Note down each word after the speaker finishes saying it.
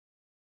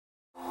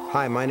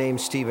Hi, my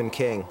name's Stephen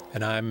King.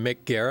 And I'm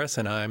Mick Garris,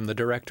 and I'm the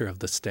director of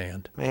The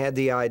Stand. I had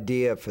the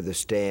idea for The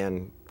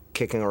Stand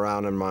kicking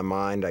around in my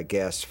mind, I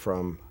guess,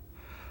 from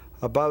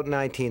about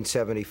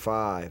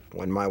 1975,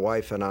 when my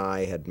wife and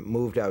I had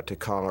moved out to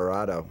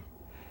Colorado.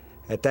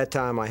 At that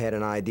time, I had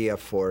an idea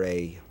for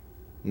a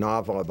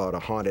novel about a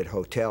haunted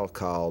hotel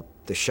called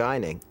The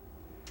Shining,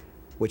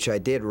 which I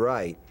did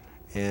write.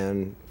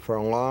 And for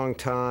a long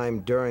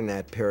time during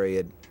that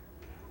period,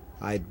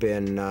 I'd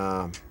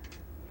been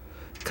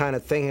kind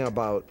of thinking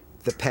about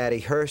the Patty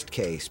Hearst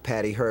case.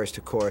 Patty Hearst,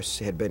 of course,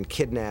 had been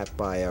kidnapped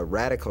by a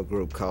radical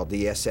group called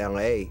the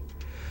SLA.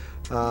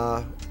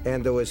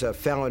 And there was a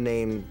fellow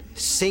named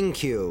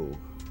Sing-Q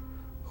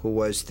who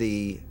was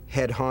the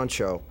head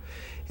honcho.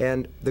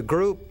 And the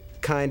group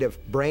kind of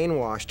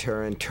brainwashed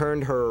her and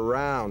turned her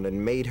around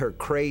and made her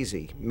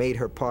crazy, made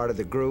her part of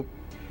the group.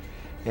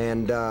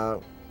 And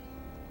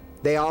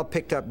they all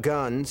picked up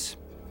guns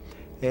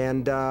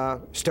and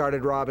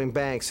started robbing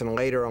banks, and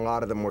later a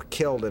lot of them were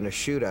killed in a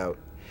shootout.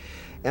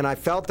 And I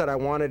felt that I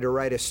wanted to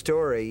write a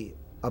story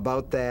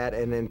about that,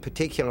 and in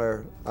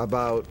particular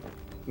about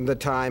the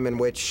time in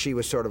which she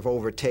was sort of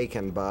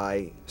overtaken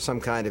by some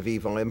kind of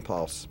evil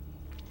impulse.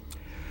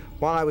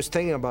 While I was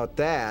thinking about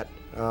that,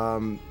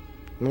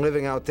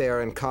 living out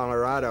there in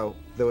Colorado,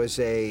 there was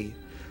a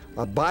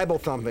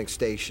Bible-thumping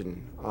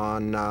station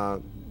on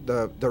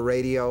the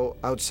radio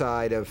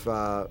outside of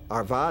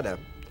Arvada.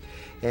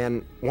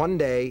 And one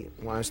day,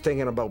 when I was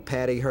thinking about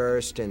Patty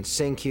Hearst and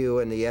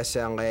Sing-Q and the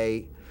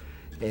SLA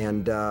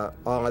and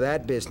all of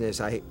that business,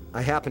 I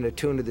happened to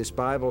tune to this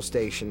Bible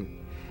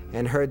station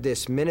and heard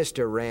this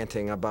minister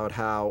ranting about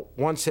how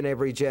once in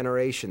every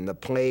generation the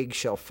plague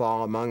shall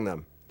fall among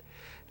them.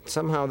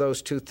 Somehow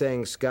those two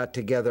things got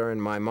together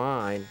in my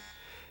mind.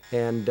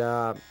 And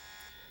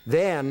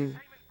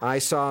then I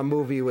saw a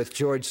movie with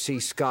George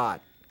C.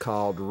 Scott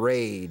called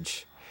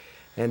Rage.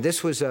 And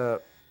this was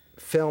a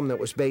film that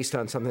was based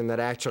on something that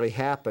actually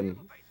happened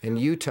in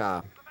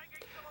Utah.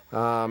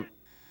 There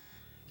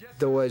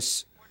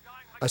was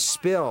a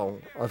spill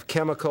of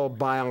chemical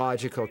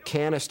biological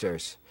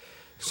canisters.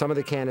 Some of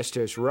the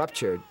canisters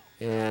ruptured,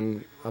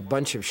 and a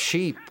bunch of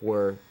sheep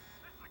were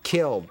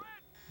killed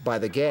by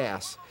the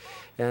gas.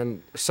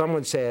 And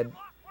someone said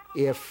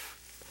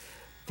if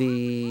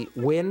the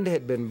wind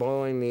had been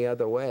blowing the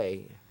other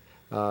way,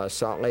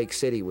 Salt Lake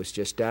City was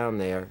just down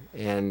there,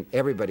 and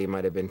everybody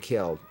might have been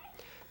killed.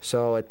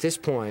 So at this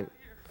point,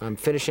 I'm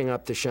finishing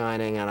up The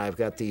Shining, and I've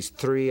got these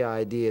three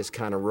ideas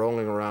kind of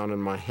rolling around in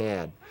my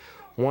head.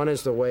 One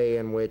is the way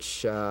in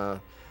which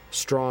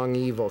strong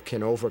evil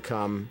can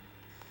overcome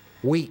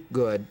weak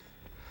good.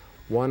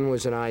 One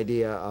was an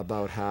idea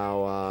about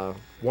how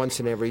once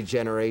in every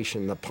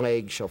generation the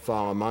plague shall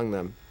fall among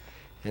them.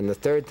 And the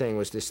third thing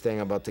was this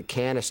thing about the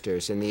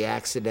canisters and the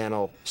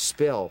accidental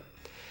spill.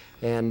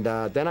 And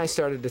then I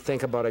started to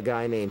think about a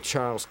guy named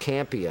Charles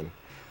Campion.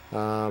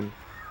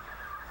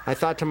 I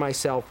thought to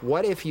myself,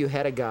 what if you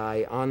had a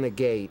guy on the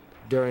gate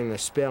during the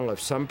spill of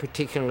some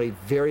particularly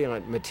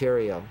virulent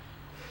material?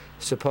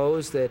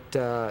 Suppose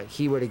that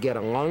he were to get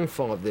a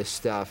lungful of this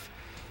stuff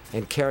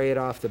and carry it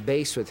off the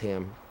base with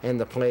him, and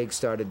the plague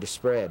started to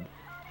spread.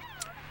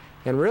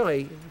 And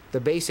really,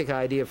 the basic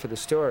idea for the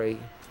story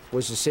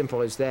was as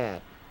simple as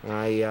that.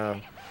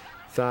 I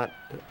thought,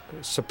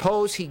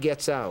 suppose he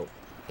gets out,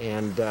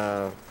 and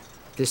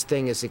this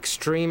thing is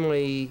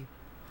extremely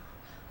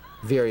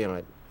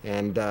virulent,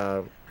 and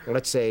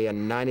let's say a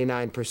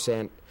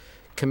 99%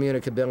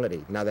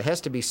 communicability. Now, there has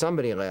to be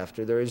somebody left,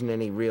 or there isn't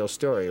any real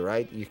story,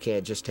 right? You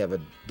can't just have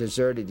a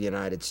deserted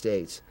United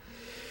States.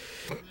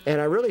 And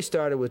I really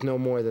started with no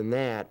more than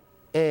that,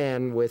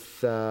 and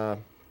with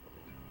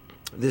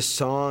this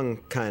song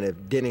kind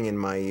of dinning in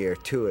my ear,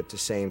 too, at the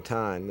same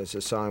time. There's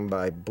a song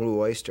by Blue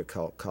Oyster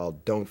Cult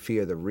called Don't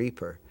Fear the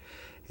Reaper.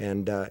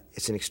 And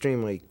it's an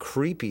extremely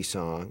creepy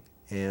song,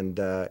 and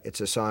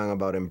it's a song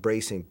about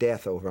embracing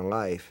death over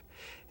life.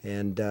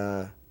 And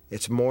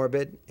it's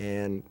morbid,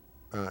 and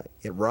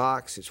it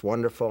rocks, it's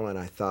wonderful, and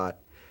I thought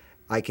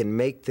I can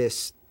make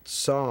this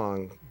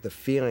song, the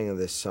feeling of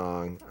this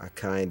song, a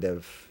kind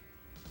of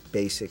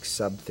basic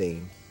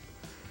sub-theme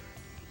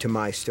to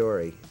my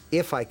story,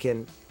 if I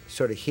can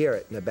sort of hear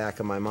it in the back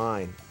of my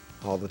mind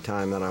all the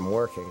time that I'm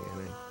working.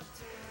 And in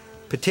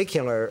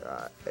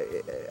particular,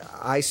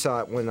 I saw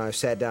it when I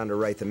sat down to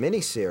write the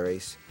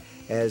miniseries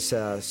as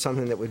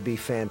something that would be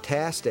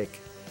fantastic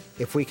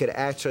if we could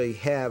actually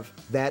have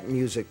that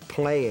music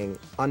playing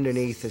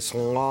underneath this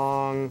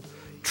long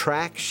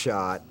track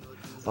shot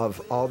of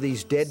all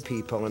these dead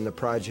people in the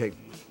Project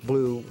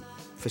Blue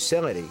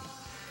facility.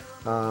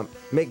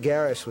 Mick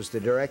Garris was the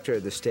director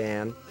of The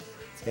Stand,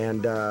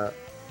 and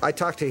I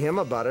talked to him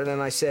about it, and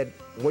I said,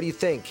 what do you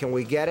think? Can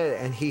we get it?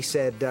 And he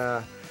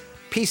said,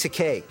 piece of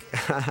cake,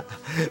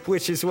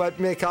 which is what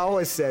Mick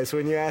always says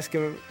when you ask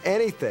him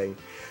anything,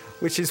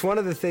 which is one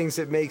of the things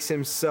that makes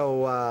him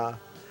so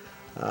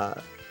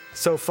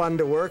fun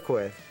to work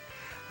with.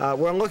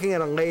 We're looking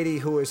at a lady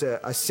who is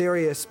a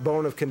serious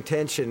bone of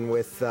contention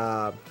with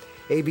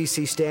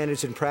ABC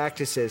Standards and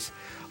Practices.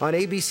 On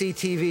ABC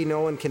TV,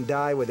 no one can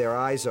die with their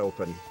eyes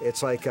open.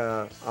 It's like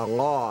a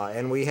law,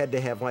 and we had to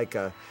have like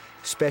a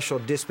special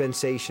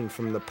dispensation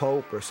from the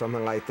Pope or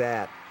something like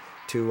that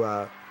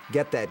to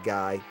get that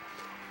guy,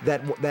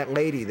 that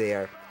lady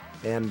there.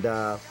 And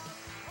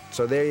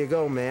so there you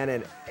go, man.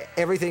 And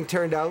everything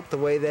turned out the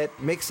way that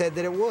Mick said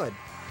that it would.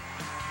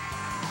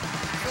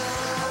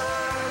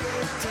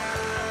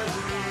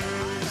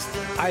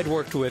 I'd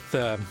worked with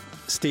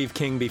Steve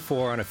King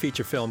before on a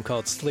feature film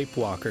called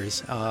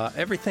Sleepwalkers.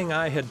 Everything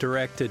I had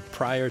directed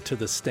prior to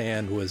The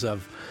Stand was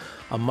of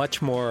a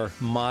much more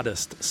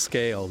modest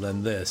scale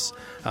than this.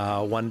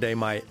 One day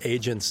my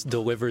agents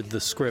delivered the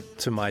script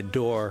to my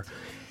door,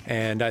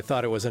 and I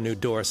thought it was a new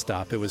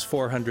doorstop. It was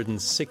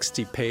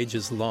 460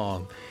 pages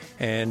long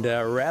and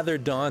rather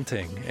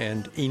daunting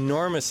and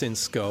enormous in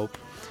scope.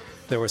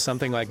 There was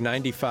something like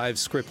 95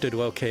 scripted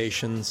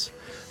locations.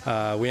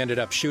 We ended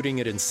up shooting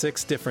it in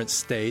 6 different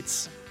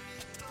states.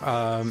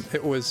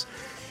 It was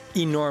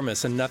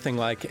enormous and nothing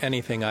like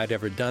anything I'd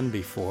ever done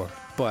before.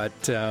 But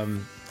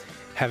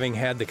having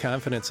had the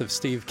confidence of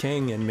Steve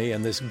King and me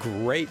and this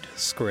great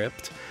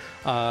script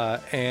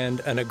and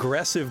an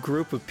aggressive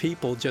group of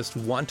people just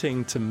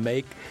wanting to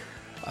make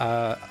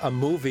a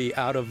movie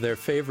out of their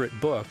favorite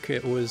book,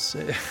 it was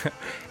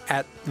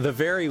at the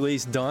very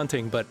least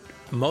daunting, but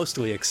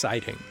mostly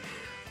exciting.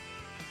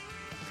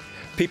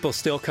 People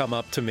still come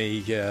up to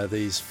me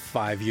these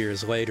 5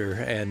 years later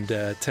and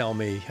tell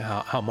me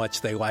how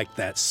much they liked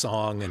that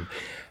song and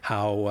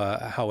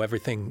how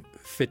everything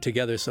fit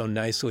together so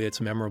nicely. It's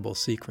a memorable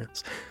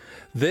sequence.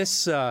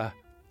 This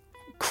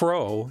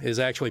crow is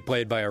actually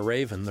played by a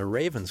raven. The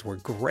ravens were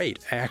great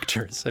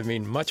actors. I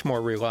mean, much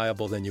more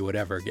reliable than you would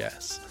ever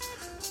guess.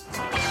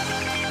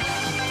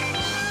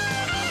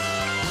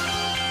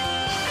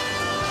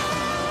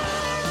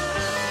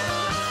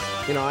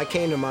 You know, I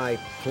came to my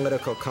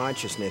political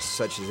consciousness,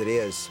 such as it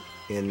is,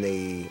 in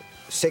the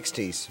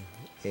 60s,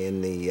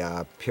 in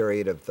the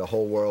period of the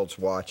whole world's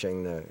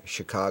watching the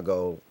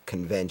Chicago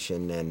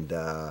Convention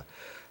and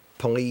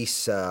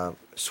police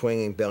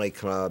swinging billy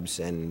clubs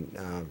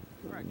and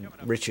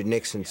Richard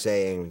Nixon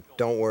saying,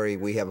 "Don't worry,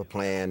 we have a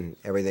plan,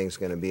 everything's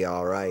going to be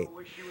all right."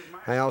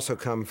 I also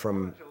come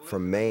from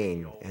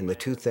Maine, and the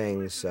two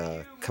things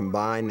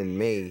combined in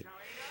me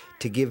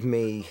to give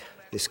me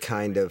this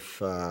kind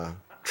of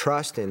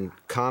trust in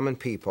common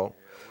people,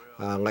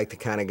 like the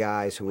kind of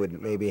guys who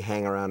would maybe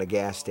hang around a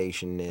gas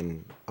station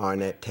in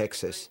Arnett,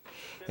 Texas,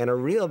 and a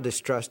real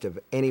distrust of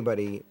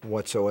anybody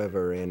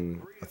whatsoever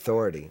in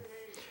authority.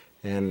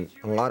 And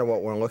a lot of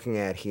what we're looking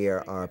at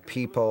here are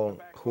people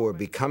who are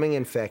becoming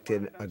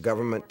infected, a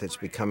government that's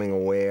becoming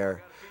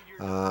aware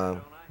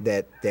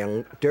that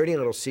their dirty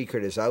little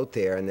secret is out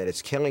there and that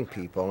it's killing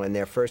people, and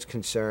their first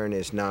concern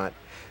is not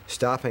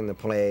stopping the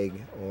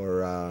plague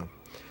or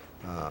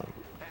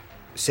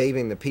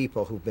saving the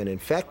people who've been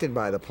infected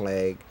by the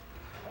plague,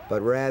 but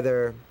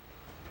rather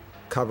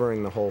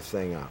covering the whole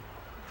thing up.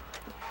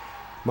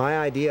 My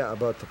idea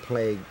about the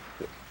plague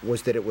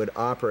was that it would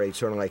operate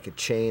sort of like a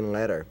chain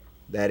letter.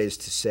 That is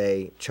to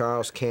say,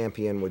 Charles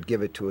Campion would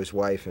give it to his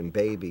wife and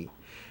baby,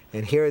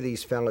 and here are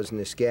these fellas in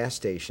this gas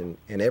station,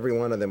 and every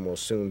one of them will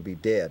soon be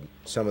dead.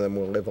 Some of them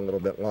will live a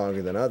little bit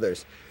longer than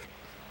others,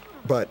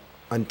 but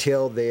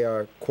until they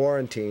are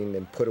quarantined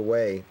and put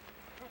away,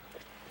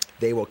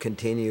 they will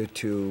continue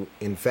to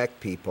infect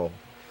people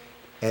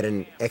at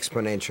an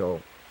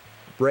exponential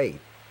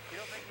rate.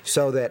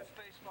 So that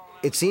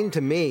it seemed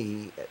to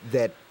me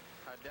that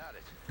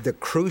the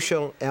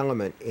crucial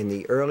element in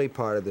the early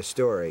part of the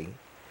story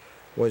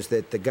was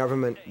that the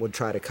government would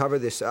try to cover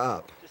this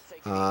up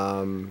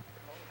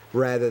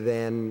rather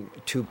than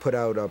to put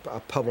out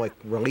a public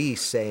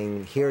release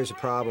saying, here's a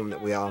problem that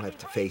we all have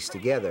to face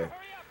together,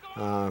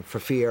 for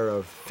fear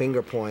of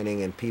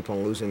finger-pointing and people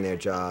losing their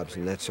jobs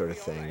and that sort of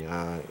thing.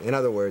 In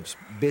other words,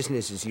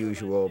 business as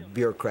usual,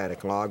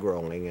 bureaucratic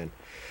log-rolling. And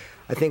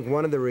I think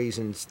one of the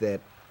reasons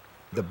that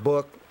the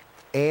book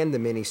and the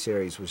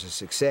miniseries was a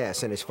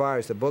success, and as far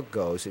as the book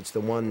goes, it's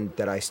the one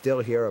that I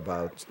still hear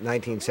about,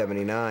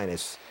 1979.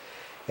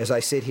 As I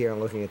sit here and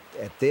looking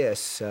at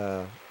this,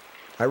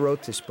 I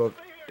wrote this book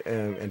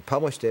and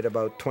published it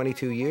about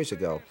 22 years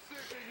ago.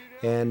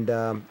 And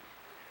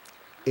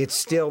it's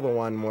still the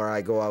one where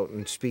I go out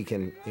and speak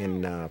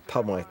in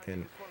public,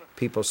 and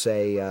people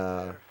say,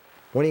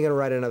 when are you going to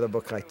write another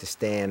book like The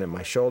Stand? And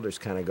my shoulders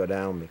kind of go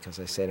down because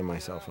I say to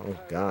myself, oh,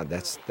 God,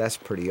 that's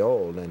pretty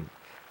old. And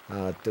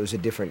there was a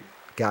different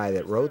guy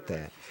that wrote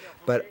that.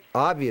 But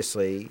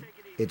obviously,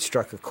 it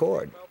struck a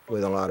chord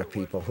with a lot of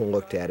people who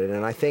looked at it.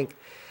 And I think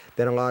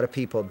that a lot of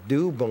people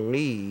do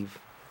believe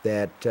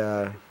that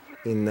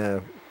in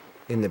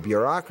the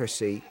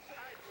bureaucracy,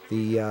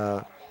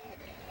 the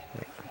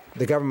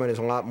government is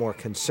a lot more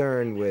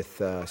concerned with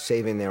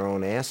saving their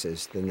own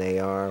asses than they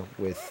are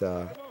with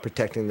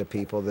protecting the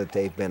people that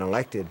they've been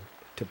elected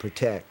to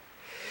protect.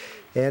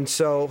 And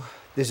so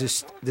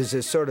there's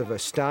a sort of a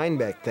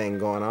Steinbeck thing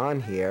going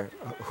on here.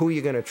 Who are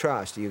you going to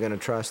trust? Are you going to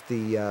trust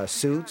the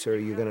suits, or are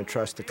you going to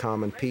trust the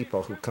common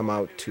people who come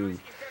out to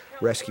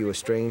rescue a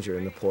stranger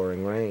in the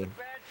pouring rain.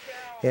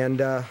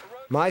 And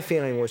my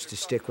feeling was to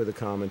stick with the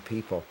common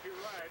people.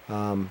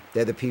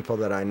 They're the people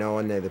that I know,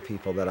 and they're the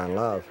people that I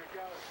love.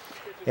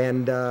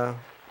 And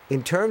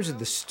in terms of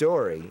the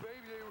story,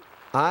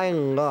 I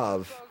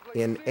love,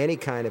 in any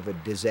kind of a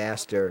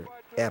disaster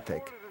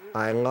epic,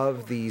 I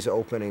love these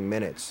opening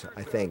minutes,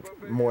 I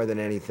think, more than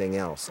anything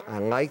else. I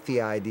like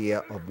the idea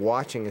of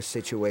watching a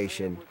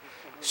situation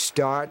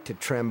start to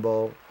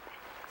tremble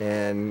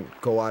and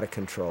go out of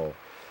control.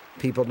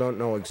 People don't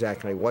know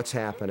exactly what's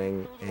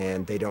happening,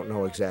 and they don't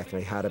know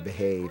exactly how to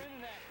behave.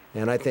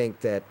 And I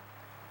think that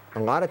a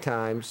lot of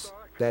times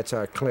that's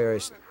our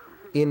clearest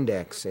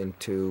index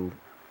into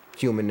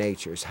human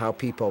nature, is how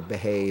people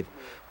behave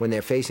when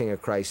they're facing a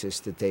crisis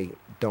that they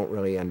don't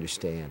really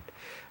understand.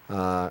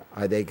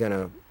 Are they going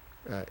to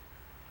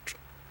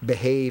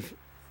behave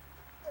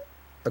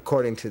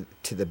according to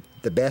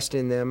the best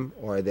in them,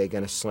 or are they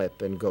going to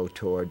slip and go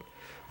toward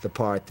the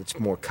part that's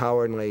more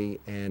cowardly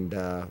and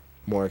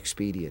more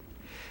expedient?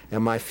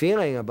 And my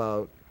feeling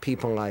about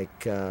people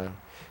like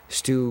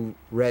Stu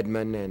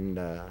Redman and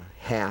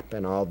Hap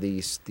and all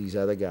these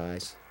other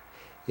guys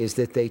is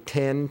that they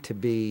tend to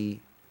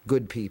be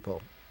good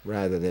people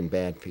rather than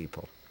bad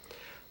people.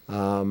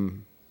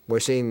 We're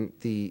seeing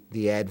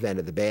the advent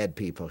of the bad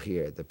people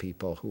here, the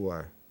people who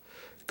are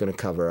going to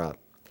cover up.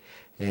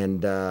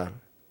 And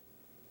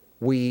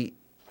we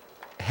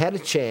had a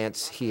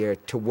chance here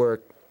to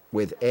work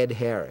with Ed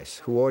Harris,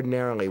 who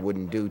ordinarily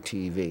wouldn't do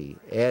TV.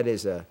 Ed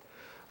is a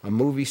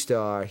movie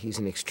star. He's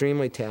an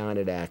extremely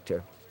talented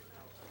actor.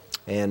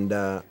 And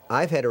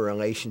I've had a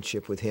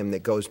relationship with him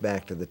that goes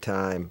back to the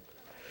time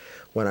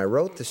when I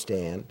wrote The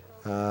Stand.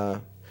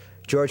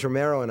 George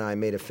Romero and I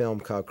made a film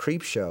called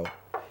Creepshow,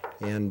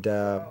 and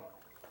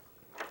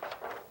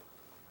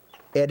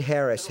Ed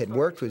Harris had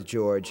worked with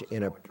George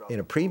in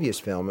a previous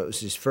film. It was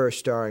his first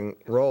starring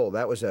role.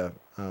 That was a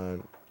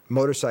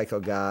motorcycle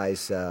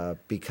guys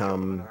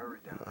become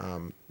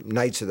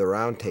Knights of the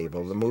Round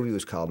Table. The movie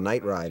was called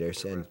Night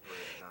Riders, and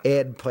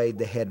Ed played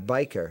the head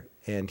biker,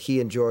 and he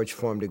and George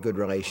formed a good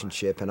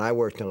relationship, and I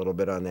worked a little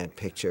bit on that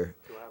picture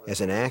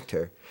as an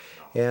actor.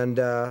 And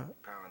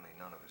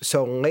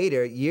so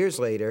later, years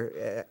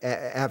later,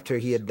 after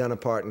he had done a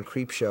part in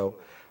Creepshow,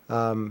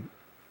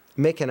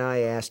 Mick and I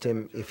asked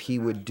him if he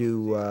would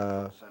do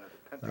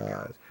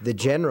the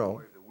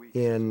general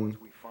in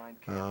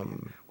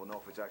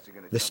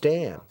The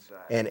Stand.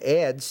 And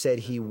Ed said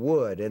he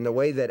would. And the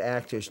way that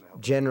actors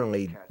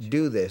generally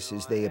do this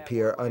is they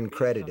appear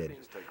uncredited.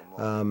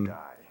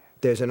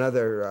 There's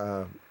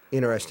another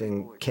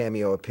interesting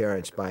cameo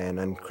appearance by an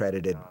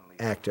uncredited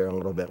actor a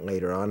little bit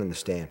later on in The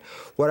Stand.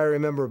 What I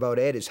remember about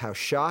Ed is how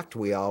shocked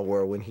we all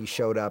were when he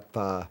showed up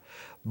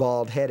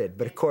bald-headed.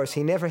 But of course,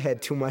 he never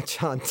had too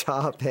much on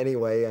top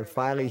anyway, and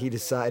finally he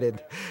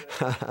decided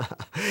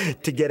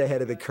to get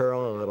ahead of the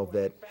curl a little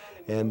bit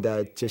and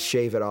just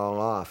shave it all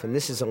off. And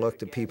this is a look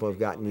that people have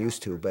gotten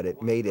used to, but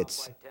it made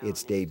its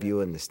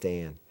debut in The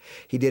Stand.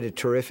 He did a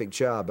terrific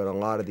job, and a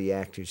lot of the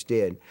actors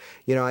did.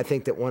 You know, I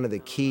think that one of the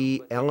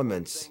key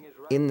elements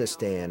in The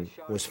Stand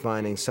was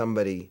finding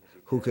somebody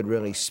who could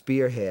really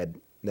spearhead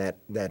that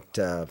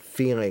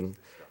feeling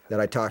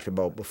that I talked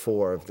about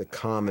before of the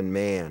common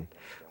man.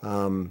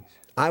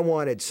 I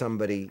wanted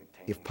somebody,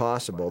 if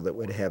possible, that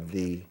would have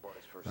the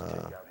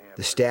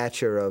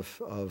stature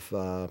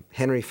of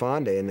Henry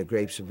Fonda in The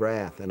Grapes of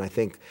Wrath, and I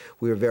think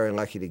we were very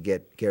lucky to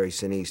get Gary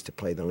Sinise to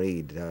play the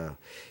lead.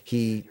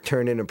 He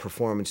turned in a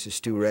performance to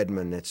Stu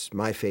Redman that's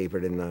my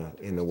favorite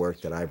in the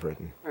work that I've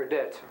written. They're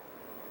dead, sir.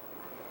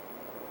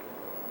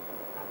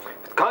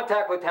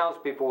 Contact with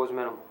townspeople was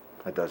minimal.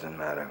 That doesn't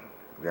matter.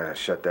 We gotta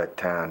shut that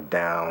town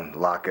down,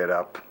 lock it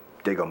up,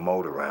 dig a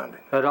moat around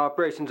it. That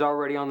operation's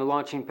already on the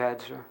launching pad,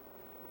 sir.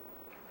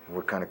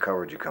 What kind of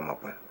coverage you come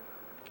up with?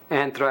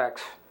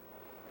 Anthrax.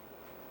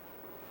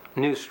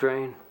 New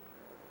strain.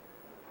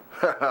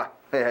 Yeah,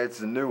 it's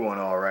a new one,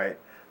 all right.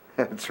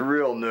 It's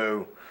real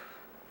new.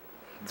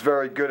 It's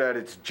very good at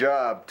its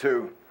job,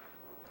 too.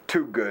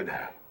 Too good.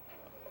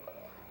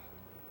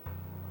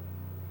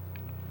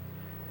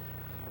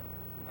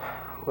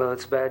 Well,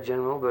 it's bad,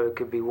 General, but it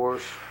could be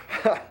worse.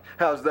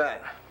 How's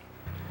that?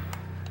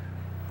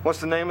 What's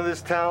the name of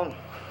this town?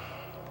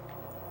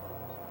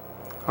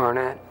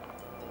 Arnett.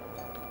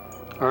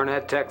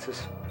 Arnett, Texas.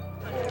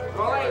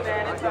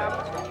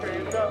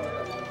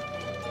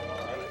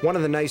 One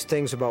of the nice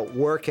things about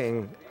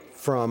working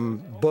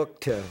from book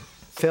to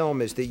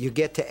film is that you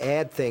get to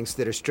add things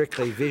that are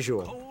strictly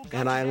visual.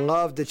 And I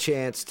love the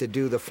chance to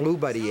do the Flu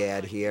Buddy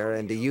ad here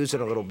and to use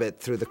it a little bit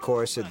through the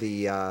course of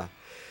the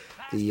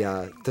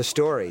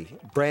story.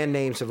 Brand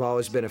names have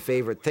always been a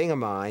favorite thing of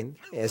mine,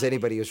 as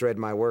anybody who's read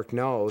my work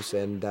knows,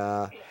 and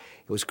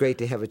it was great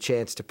to have a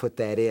chance to put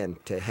that in,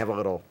 to have a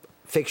little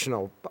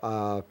fictional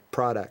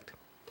product.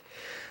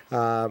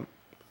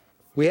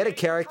 We had a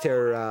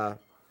character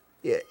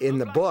in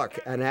the book,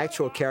 an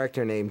actual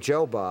character named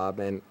Joe Bob,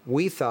 and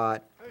we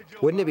thought,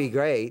 wouldn't it be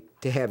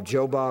great to have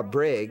Joe Bob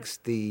Briggs,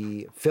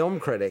 the film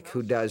critic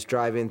who does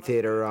drive-in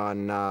theater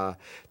on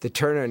the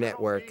Turner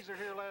Network,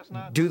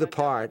 do the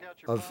part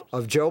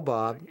of Joe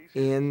Bob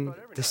in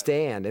The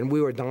Stand. And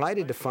we were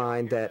delighted to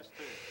find that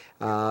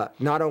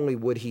not only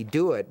would he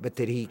do it, but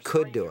that he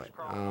could do it.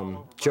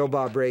 Joe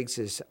Bob Briggs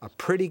is a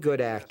pretty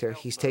good actor.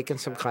 He's taken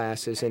some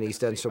classes and he's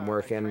done some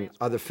work in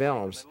other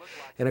films.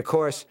 And of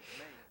course,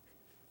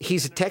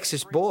 he's a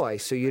Texas boy,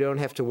 so you don't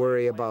have to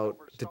worry about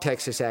the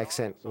Texas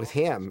accent with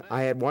him.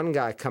 I had one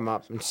guy come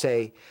up and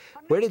say,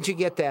 "Where did you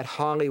get that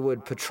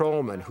Hollywood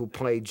patrolman who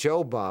played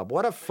Joe Bob?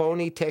 What a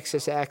phony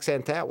Texas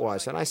accent that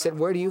was." And I said,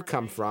 "Where do you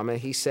come from?" And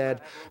he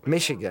said,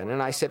 "Michigan."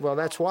 And I said, "Well,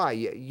 that's why.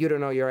 You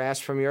don't know your ass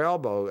from your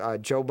elbow.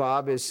 Joe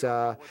Bob is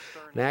an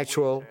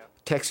actual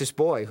Texas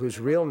boy whose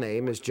real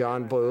name is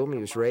John Bloom. He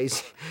was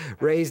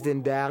raised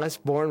in Dallas,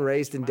 born,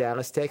 raised in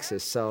Dallas,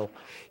 Texas. So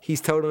he's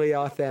totally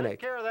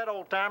authentic." Take care of that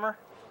old timer.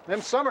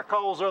 Them summer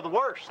colds are the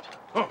worst.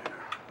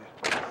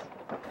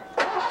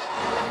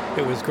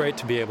 It was great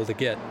to be able to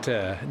get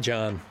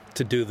John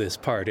to do this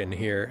part in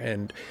here,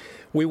 and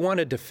we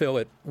wanted to fill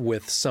it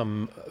with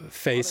some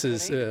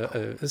faces,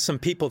 some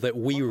people that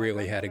we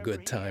really had a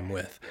good time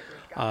with.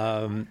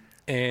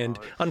 And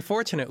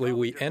unfortunately,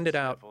 we ended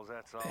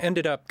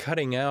up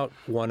cutting out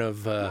one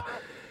of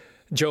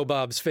Joe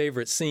Bob's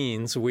favorite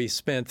scenes. We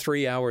spent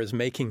 3 hours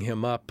making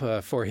him up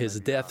for his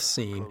death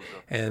scene,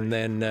 and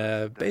then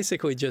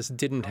basically just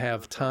didn't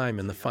have time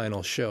in the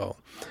final show.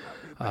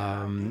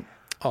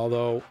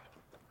 Although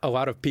a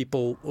lot of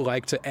people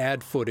like to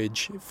add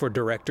footage for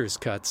director's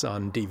cuts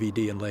on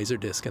DVD and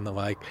Laserdisc and the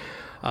like.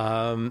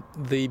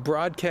 The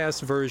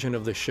broadcast version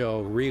of the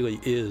show really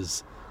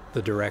is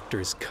the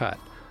director's cut.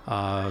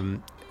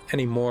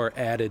 Any more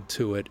added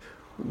to it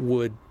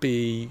would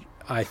be,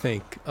 I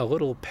think, a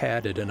little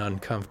padded and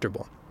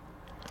uncomfortable.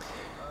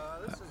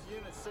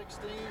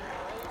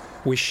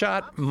 We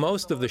shot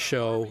most of the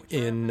show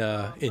in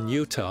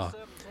Utah.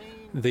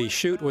 The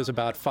shoot was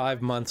about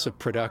 5 months of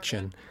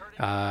production.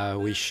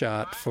 We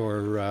shot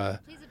for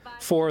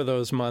 4 of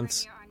those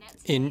months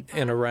in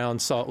and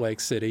around Salt Lake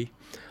City.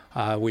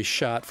 We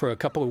shot for a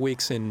couple of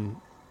weeks in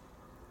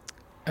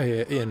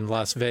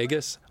Las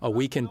Vegas, a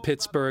week in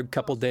Pittsburgh, a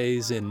couple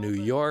days in New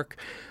York,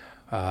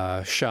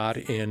 shot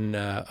in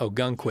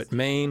Ogunquit,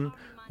 Maine.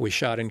 We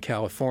shot in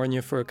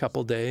California for a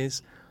couple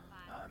days.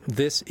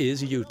 This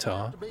is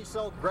Utah. Don't be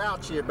so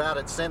grouchy about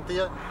it,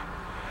 Cynthia.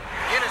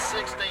 Unit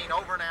 16,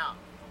 over and out.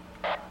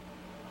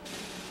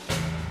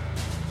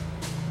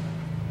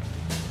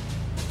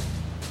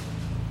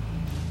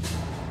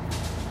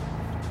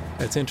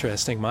 It's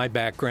interesting. My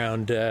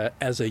background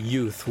as a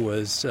youth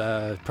was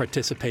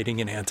participating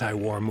in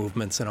anti-war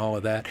movements and all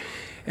of that.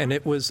 And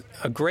it was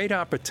a great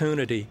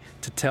opportunity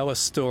to tell a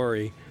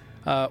story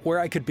where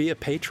I could be a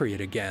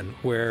patriot again,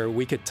 where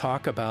we could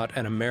talk about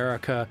an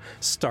America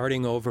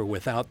starting over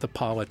without the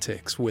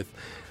politics, with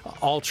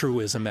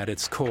altruism at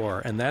its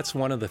core. And that's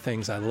one of the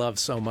things I love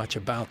so much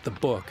about the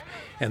book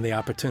and the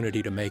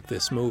opportunity to make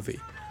this movie,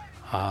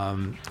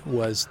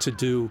 was to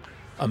do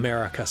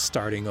America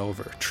starting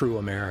over, true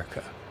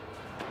America,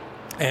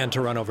 and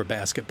to run over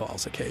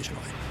basketballs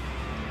occasionally.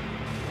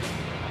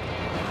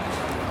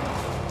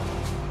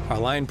 Our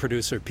line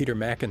producer, Peter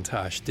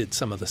McIntosh, did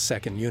some of the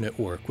second unit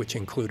work, which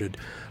included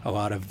a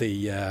lot of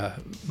the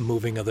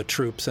moving of the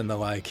troops and the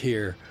like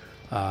here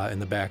in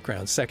the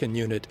background. Second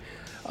unit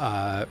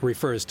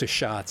refers to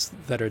shots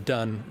that are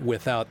done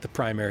without the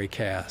primary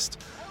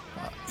cast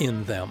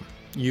in them.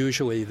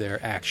 Usually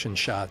they're action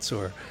shots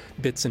or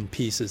bits and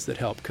pieces that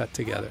help cut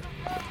together.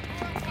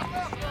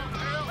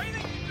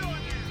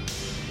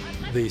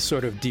 The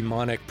sort of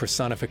demonic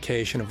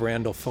personification of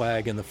Randall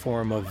Flagg in the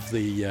form of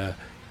the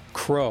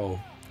crow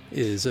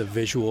is a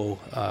visual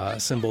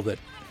symbol that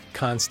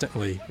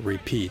constantly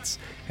repeats,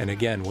 and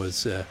again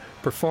was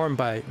performed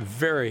by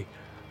very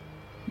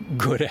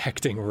good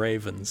acting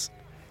ravens.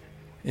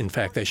 In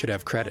fact, they should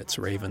have credits,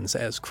 ravens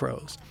as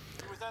crows.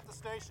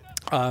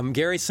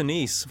 Gary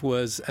Sinise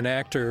was an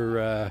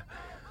actor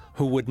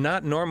who would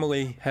not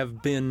normally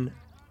have been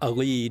a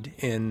lead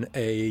in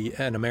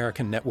an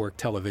American network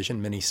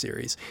television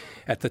miniseries.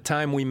 At the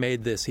time we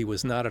made this, he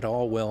was not at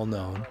all well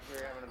known.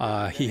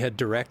 He had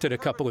directed a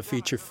couple of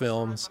feature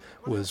films,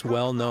 was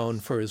well known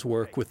for his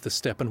work with the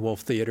Steppenwolf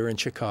Theater in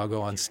Chicago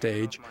on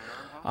stage,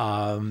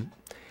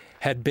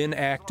 had been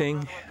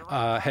acting,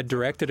 had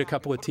directed a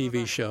couple of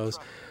TV shows,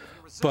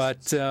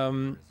 but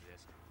the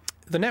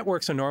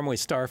networks are normally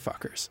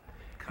starfuckers.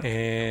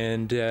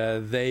 And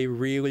they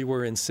really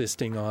were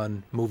insisting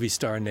on movie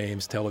star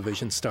names,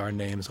 television star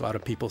names. A lot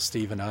of people,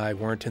 Steve and I,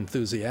 weren't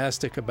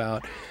enthusiastic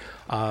about.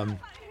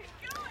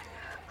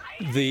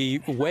 The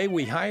way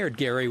we hired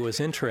Gary was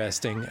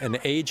interesting. An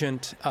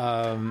agent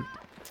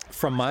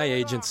from my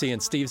agency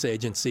and Steve's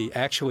agency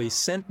actually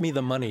sent me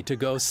the money to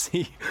go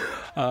see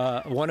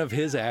one of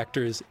his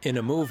actors in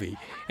a movie.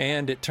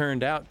 And it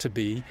turned out to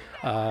be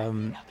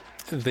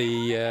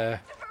the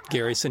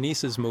Gary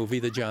Sinise's movie,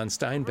 the John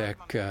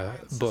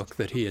Steinbeck book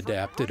that he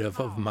adapted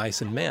of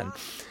Mice and Men.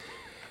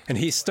 And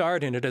he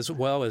starred in it as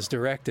well as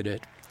directed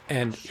it.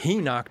 And he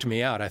knocked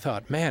me out. I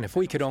thought, man, if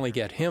we could only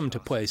get him to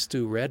play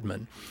Stu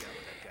Redman.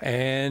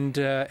 And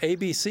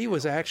ABC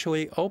was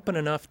actually open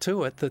enough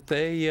to it that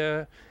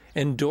they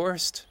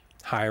endorsed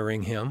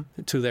hiring him,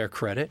 to their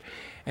credit.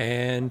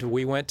 And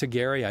we went to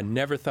Gary. I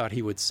never thought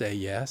he would say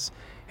yes.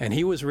 And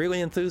he was really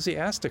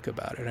enthusiastic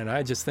about it. And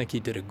I just think he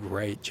did a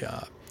great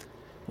job.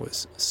 It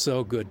was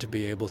so good to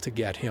be able to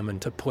get him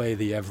and to play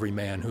the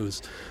everyman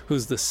who's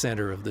the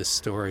center of this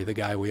story, the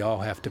guy we all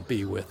have to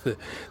be with,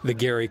 the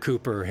Gary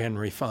Cooper,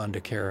 Henry Fonda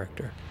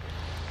character.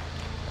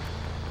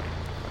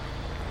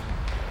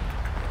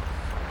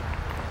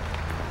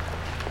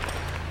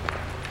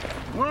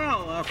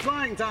 Well, our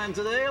flying time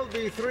today will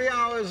be 3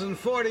 hours and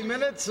 40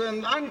 minutes,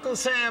 and Uncle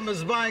Sam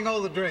is buying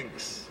all the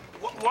drinks.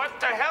 What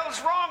the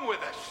hell's wrong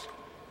with us?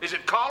 Is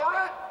it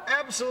cholera?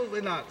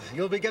 Absolutely not.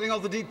 You'll be getting all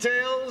the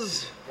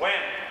details. When?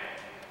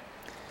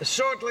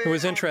 Shortly. It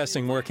was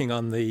interesting working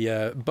on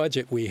the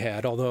budget we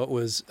had. Although it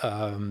was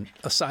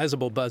a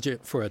sizable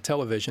budget for a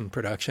television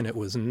production, it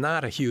was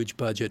not a huge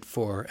budget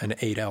for an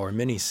 8-hour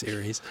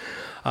miniseries.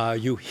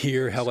 You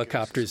hear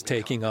helicopters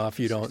taking off,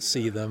 you don't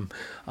see them.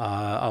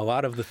 A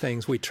lot of the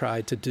things we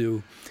tried to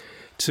do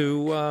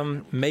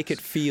to make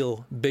it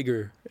feel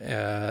bigger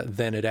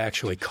than it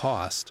actually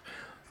cost.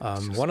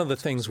 One of the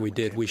things we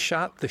did, we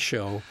shot the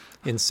show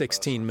in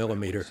 16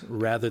 millimeter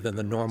rather than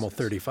the normal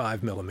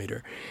 35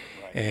 millimeter.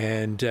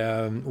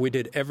 And we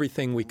did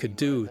everything we could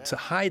do to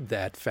hide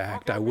that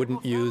fact. I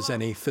wouldn't use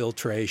any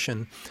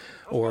filtration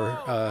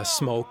or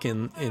smoke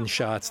in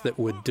shots that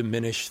would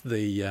diminish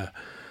the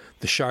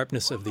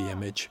sharpness of the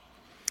image.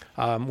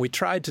 We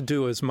tried to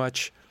do as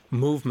much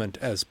movement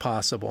as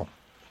possible.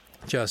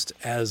 Just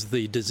as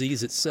the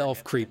disease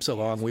itself creeps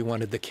along, we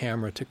wanted the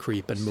camera to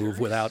creep and move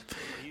without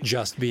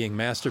just being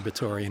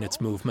masturbatory in its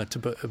movement,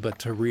 but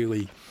to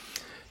really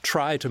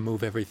try to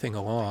move everything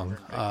along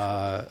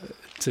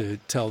to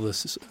tell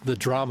the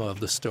drama of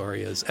the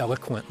story as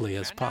eloquently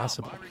as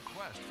possible.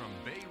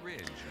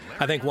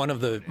 I think one of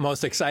the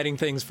most exciting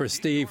things for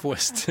Steve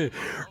was to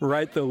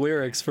write the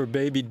lyrics for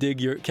Baby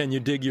Can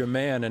You Dig Your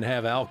Man and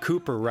have Al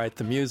Cooper write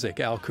the music.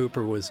 Al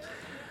Cooper was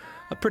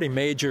a pretty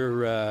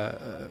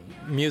major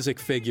music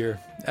figure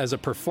as a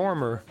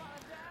performer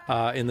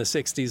in the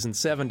 60s and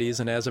 70s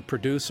and as a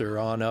producer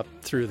on up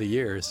through the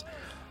years.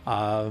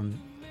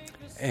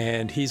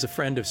 And he's a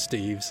friend of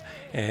Steve's,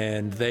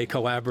 and they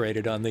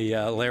collaborated on the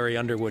Larry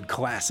Underwood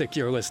classic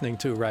you're listening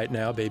to right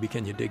now, Baby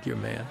Can You Dig Your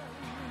Man.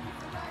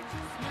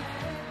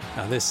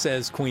 Now this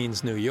says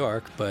Queens, New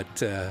York,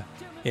 but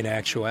in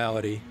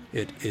actuality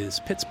it is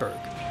Pittsburgh.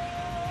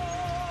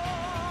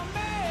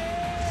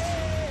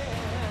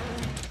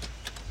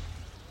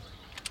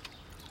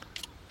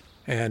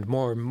 And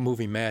more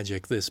movie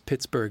magic, this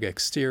Pittsburgh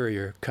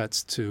exterior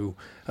cuts to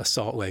a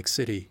Salt Lake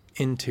City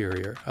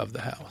interior of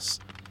the house.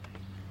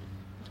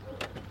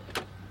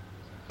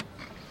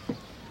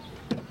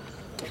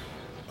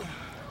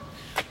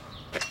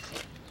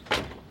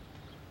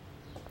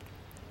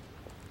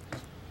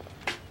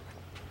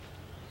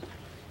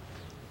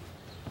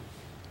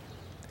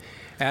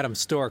 Adam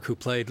Stork, who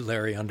played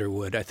Larry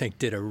Underwood, I think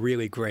did a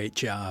really great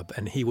job,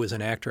 and he was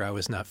an actor I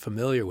was not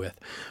familiar with.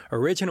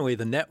 Originally,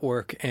 the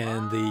network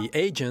and the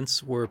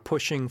agents were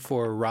pushing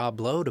for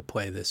Rob Lowe to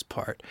play this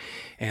part,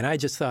 and I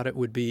just thought it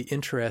would be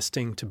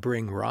interesting to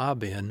bring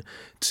Rob in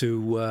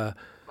to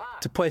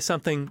play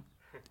something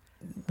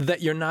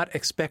that you're not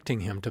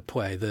expecting him to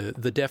play. The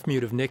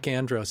deaf-mute of Nick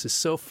Andros is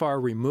so far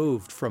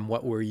removed from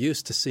what we're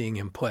used to seeing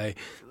him play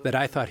that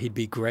I thought he'd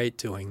be great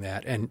doing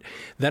that. And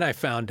then I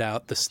found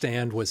out The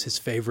Stand was his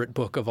favorite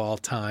book of all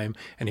time,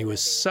 and he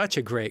was such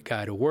a great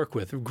guy to work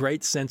with, a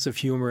great sense of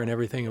humor and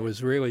everything. It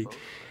was really,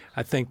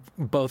 I think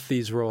both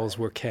these roles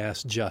were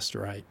cast just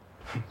right.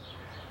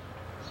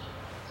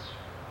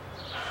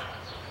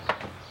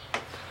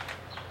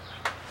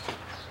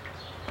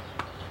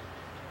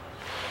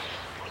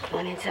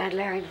 Went inside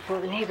Larry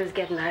before the neighbors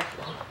get an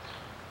eyeful.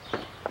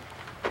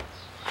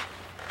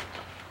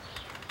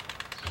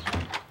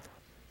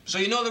 So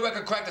you know the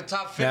record cracked the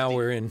top 50? Now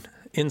we're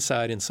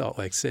inside in Salt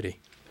Lake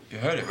City. You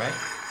heard it, right?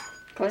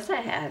 Of course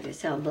I have. You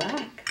sound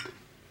black.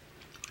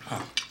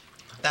 Huh.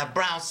 That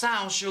brown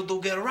sound sure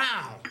do get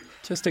around.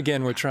 Just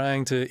again, we're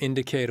trying to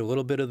indicate a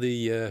little bit of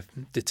the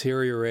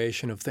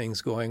deterioration of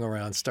things going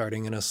around,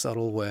 starting in a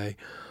subtle way.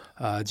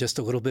 Just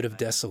a little bit of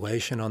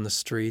desolation on the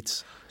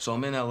streets. So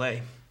I'm in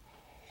L.A.,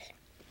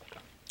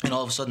 and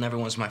all of a sudden,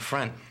 everyone's my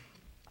friend.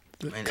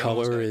 The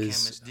color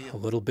is a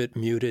little bit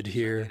muted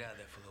here.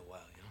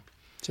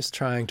 Just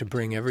trying to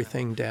bring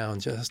everything down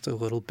just a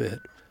little bit.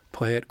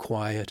 Play it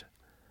quiet.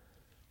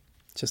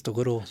 Just a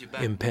little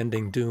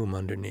impending doom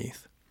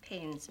underneath.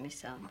 Pains me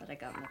some, but I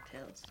got my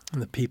pills.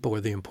 And the people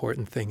are the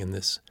important thing in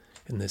this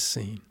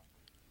scene.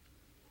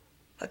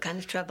 What kind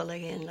of trouble are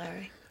you in,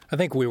 Larry? I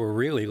think we were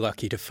really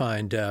lucky to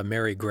find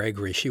Mary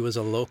Gregory. She was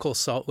a local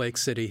Salt Lake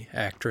City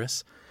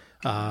actress.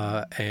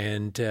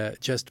 And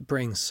just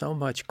brings so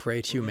much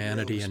great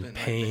humanity and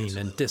pain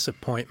and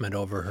disappointment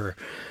over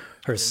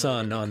her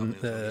son on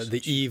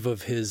the eve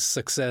of his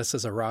success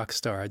as a rock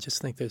star. I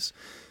just think there's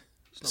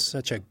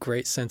such a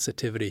great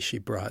sensitivity she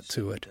brought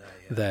to it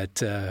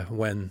that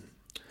when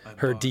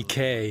her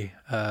decay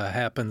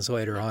happens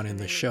later on in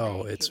the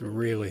show, it's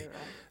really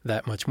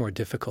that much more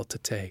difficult to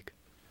take.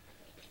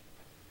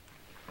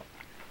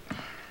 Are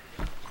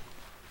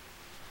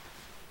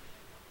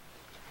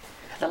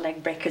the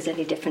leg breakers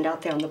any different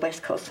out there on the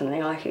West Coast than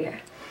they are here?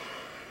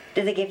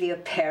 Do they give you a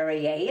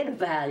Perrier and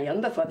a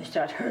Valium before they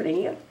start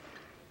hurting you?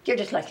 You're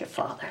just like your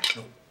father.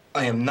 No,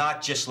 I am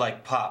not just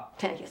like Pop.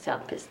 Can't you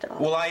sound pissed off?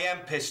 Well, I am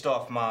pissed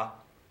off, Ma.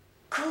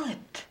 Good.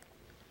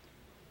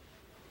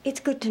 It's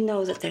good to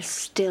know that there's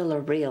still a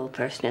real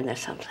person in there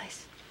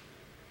someplace.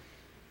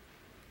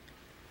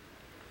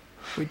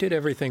 We did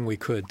everything we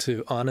could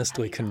to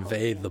honestly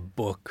convey the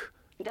book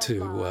to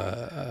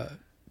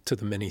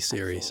the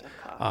miniseries.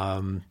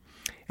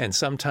 And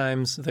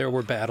sometimes there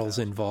were battles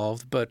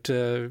involved, but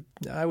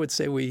I would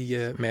say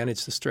we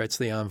managed to stretch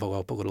the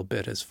envelope a little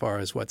bit as far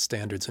as what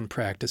standards and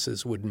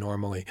practices would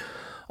normally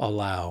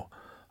allow.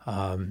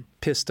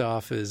 Pissed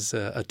off is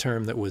a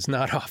term that was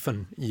not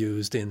often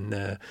used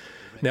in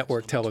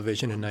network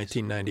television in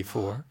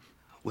 1994.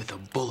 With a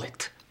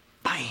bullet.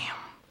 Bam!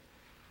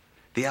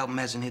 The album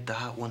hasn't hit the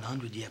Hot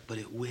 100 yet, but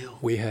it will.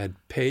 We had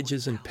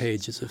pages and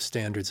pages of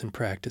standards and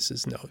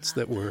practices notes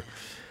that were...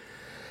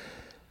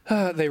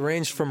 they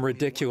ranged from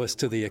ridiculous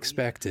to the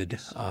expected.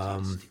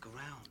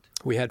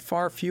 We had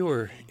far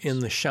fewer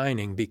in The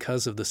Shining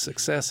because of the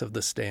success of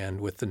The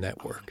Stand with the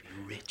network.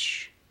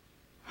 Rich.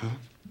 Huh?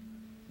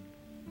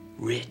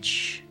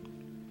 Rich.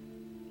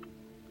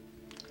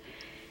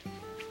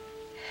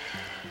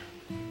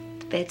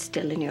 The bed's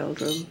still in your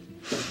old room.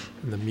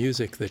 And the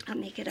music that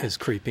is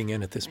creeping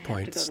in at this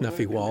point,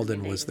 Snuffy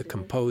Walden was the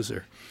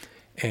composer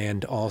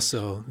and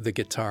also the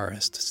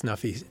guitarist.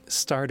 Snuffy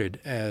started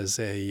as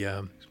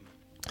a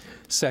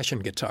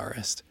session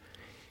guitarist,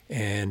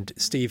 and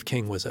Steve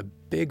King was a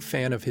big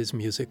fan of his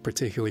music,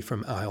 particularly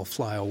from I'll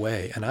Fly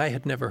Away, and I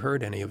had never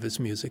heard any of his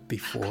music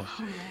before.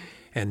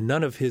 And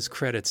none of his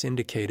credits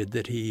indicated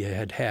that he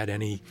had had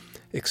any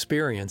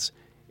experience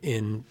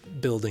in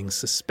building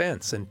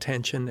suspense and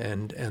tension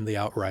and the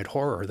outright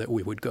horror that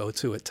we would go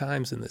to at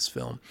times in this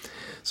film.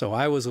 So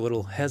I was a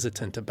little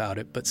hesitant about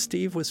it, but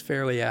Steve was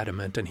fairly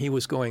adamant, and he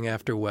was going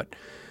after what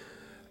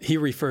he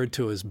referred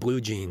to as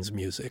Blue Jeans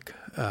music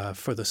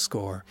for the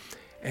score.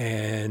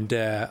 And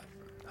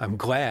I'm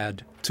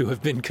glad to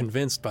have been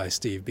convinced by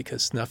Steve,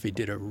 because Snuffy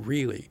did a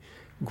really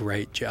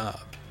great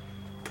job.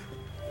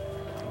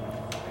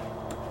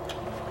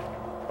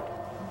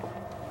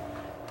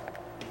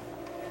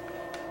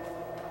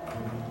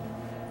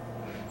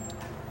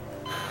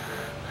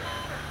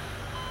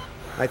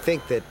 I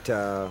think that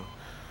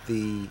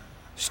the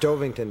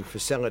Stovington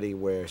facility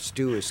where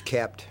Stu is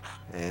kept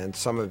and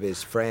some of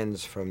his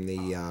friends from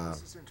the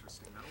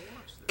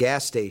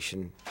gas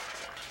station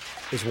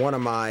is one of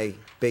my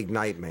big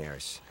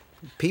nightmares.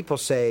 People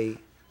say,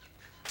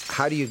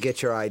 how do you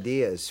get your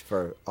ideas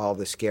for all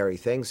the scary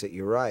things that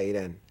you write?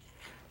 And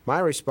my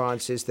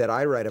response is that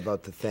I write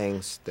about the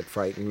things that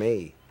frighten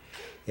me.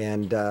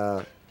 And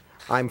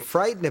I'm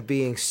frightened of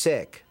being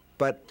sick,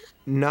 but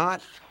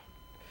not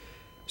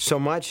so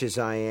much as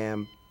I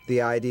am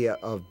the idea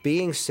of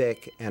being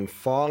sick and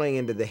falling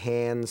into the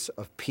hands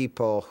of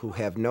people who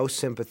have no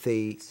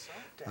sympathy,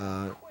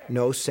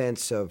 no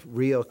sense of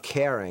real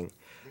caring.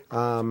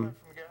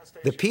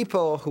 The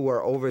people who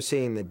are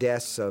overseeing the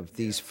deaths of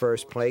these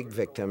first plague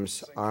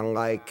victims are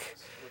like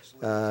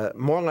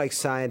more like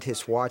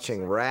scientists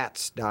watching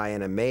rats die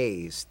in a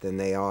maze than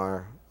they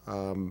are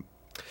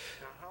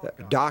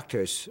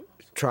doctors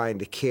trying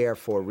to care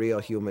for real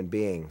human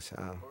beings.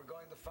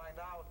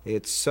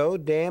 It's so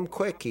damn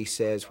quick, he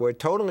says. We're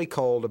totally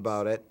cold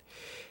about it.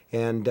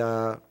 And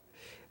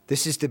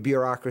this is the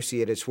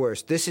bureaucracy at its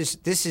worst. This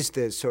is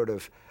the sort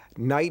of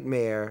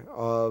nightmare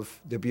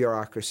of the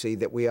bureaucracy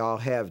that we all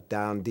have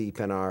down deep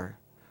in our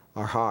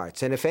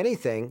hearts. And if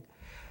anything,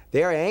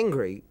 they're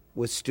angry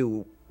with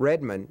Stu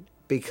Redman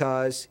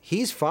because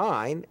he's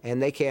fine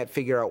and they can't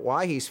figure out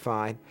why he's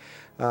fine.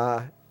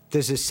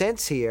 There's a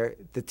sense here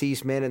that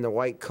these men in the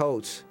white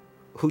coats,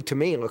 who to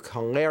me look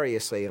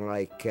hilariously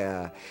like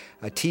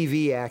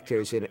TV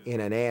actors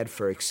in an ad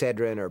for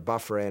Excedrin or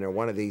Bufferin or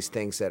one of these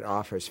things that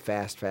offers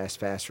fast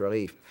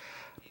relief.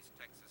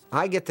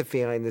 I get the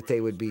feeling that they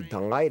would be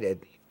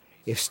delighted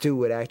if Stu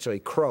would actually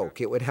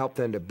croak. It would help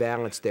them to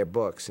balance their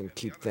books and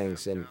keep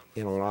things in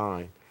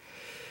line.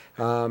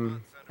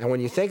 And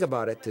when you think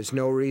about it, there's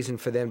no reason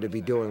for them to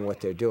be doing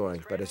what they're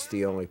doing, but it's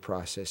the only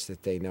process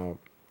that they know.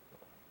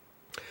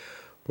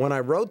 When I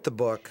wrote the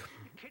book,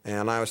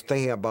 and I was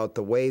thinking about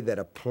the way that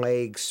a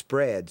plague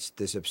spreads,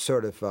 there's a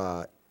sort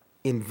of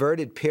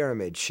inverted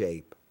pyramid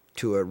shape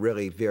to a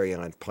really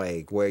virulent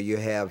plague, where you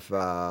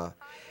have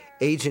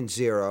Agent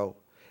Zero,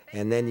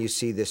 and then you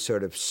see this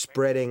sort of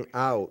spreading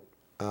out.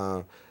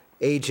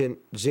 Agent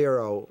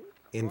Zero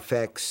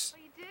infects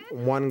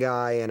one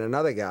guy and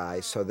another guy,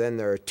 so then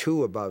there are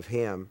two above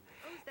him,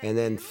 and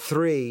then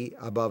three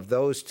above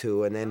those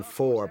two, and then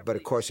four, but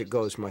of course it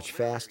goes much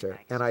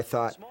faster. And I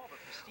thought,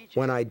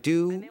 when I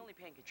do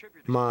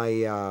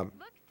my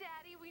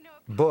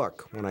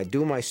book, when I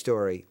do my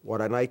story,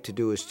 what I'd like to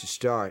do is to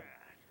start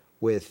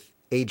with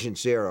Agent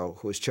Zero,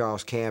 who was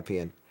Charles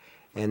Campion,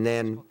 and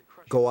then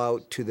go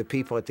out to the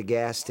people at the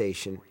gas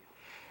station,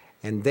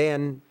 and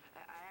then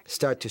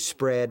start to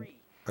spread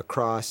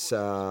across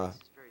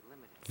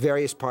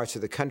various parts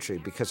of the country,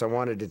 because I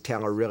wanted to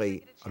tell a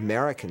really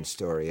American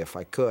story if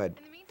I could.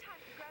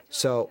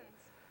 So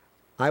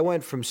I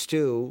went from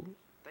Stu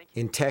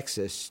in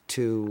Texas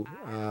to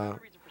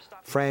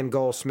Fran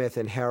Goldsmith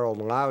and Harold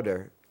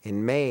Lauder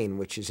in Maine,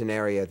 which is an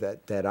area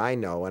that I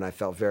know, and I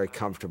felt very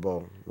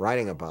comfortable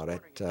writing about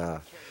it.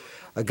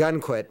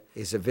 Ogunquit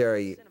is a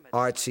very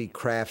artsy,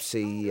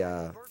 craftsy,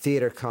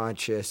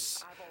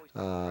 theater-conscious,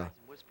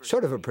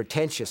 sort of a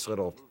pretentious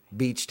little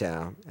beach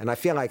town. And I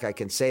feel like I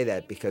can say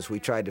that because we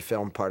tried to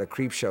film part of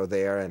Creepshow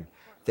there, and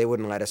they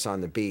wouldn't let us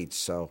on the beach.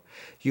 So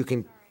you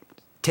can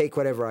take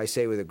whatever I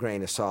say with a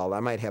grain of salt. I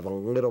might have a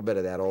little bit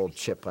of that old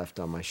chip left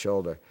on my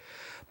shoulder.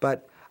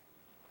 But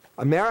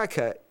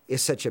America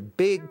is such a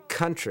big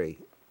country,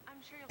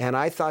 and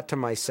I thought to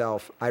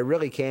myself, I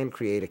really can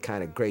create a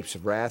kind of Grapes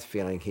of Wrath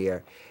feeling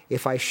here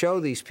if I show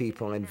these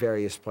people in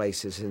various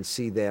places and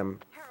see them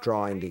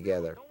drawing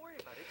together.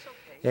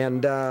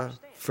 And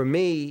for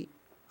me,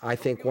 I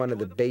think one of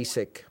the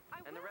basic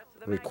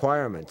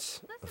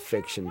requirements of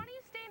fiction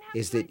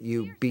is that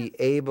you be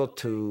able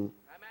to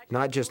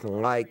not just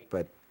like,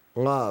 but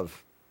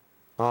love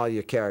all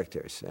your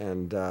characters.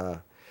 And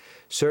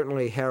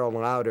certainly Harold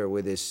Lauder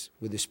with his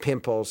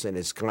pimples and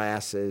his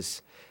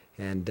glasses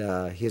and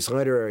his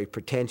literary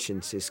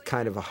pretensions is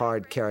kind of a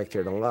hard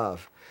character to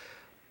love.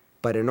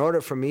 But in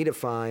order for me to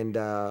find,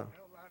 a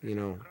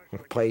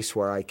place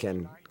where I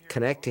can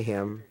connect to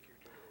him,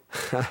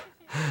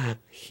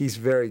 he's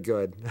very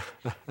good.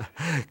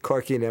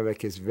 Corky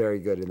Nemec is very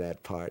good in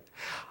that part.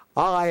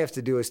 All I have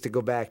to do is to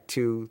go back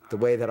to the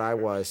way that I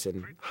was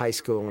in high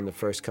school and the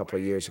first couple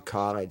of years of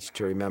college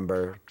to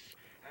remember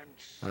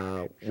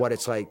what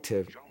it's like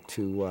to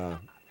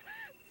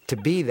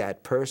be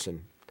that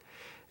person.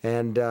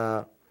 And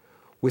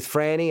with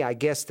Franny, I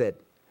guess that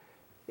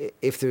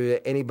if there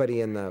were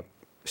anybody in the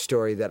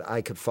story that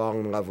I could fall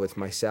in love with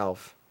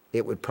myself,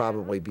 it would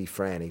probably be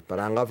Franny. But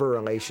I love her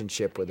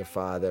relationship with her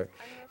father,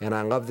 and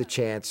I love the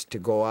chance to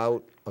go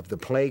out of the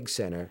plague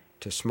center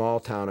to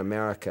small-town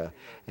America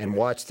and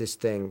watch this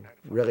thing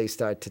really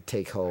start to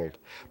take hold.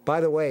 By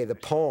the way, the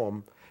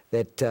poem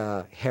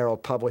that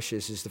Harold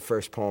publishes is the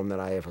first poem that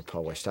I ever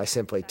published. I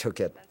simply took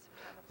it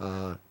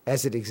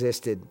as it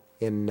existed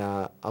in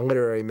a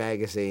literary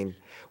magazine,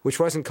 which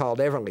wasn't called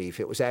Everleaf.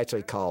 It was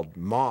actually called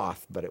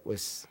Moth, but it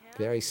was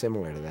very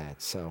similar to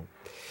that. So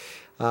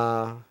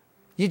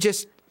you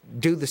just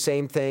do the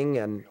same thing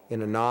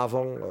in a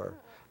novel or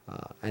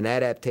an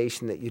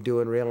adaptation that you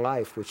do in real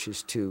life, which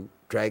is to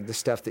drag the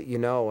stuff that you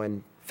know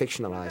and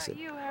fictionalize it.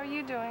 How are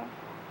you doing?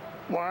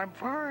 Well, I'm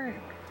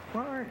fine.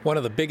 One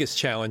of the biggest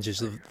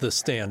challenges of The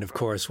Stand, of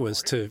course,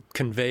 was to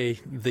convey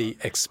the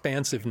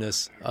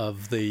expansiveness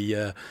of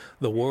the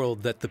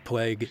world that the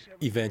plague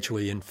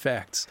eventually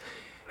infects,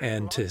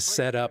 and to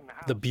set up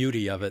the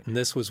beauty of it. And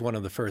this was one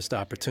of the first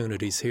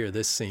opportunities here,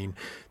 this scene,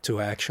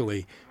 to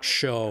actually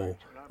show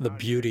the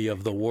beauty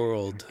of the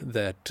world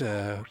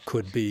that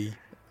could be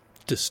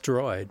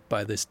destroyed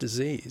by this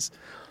disease.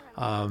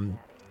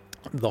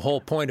 The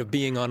whole point of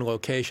being on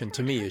location,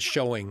 to me, is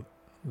showing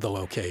the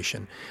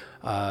location.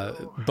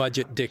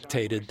 Budget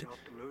dictated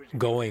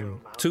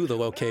going to the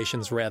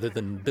locations rather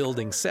than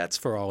building sets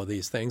for all of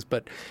these things,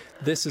 but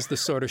this is the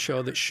sort of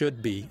show that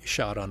should be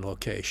shot on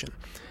location.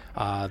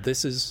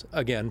 This is,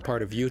 again,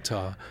 part of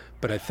Utah,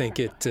 but I think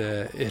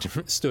it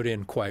stood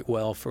in quite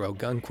well for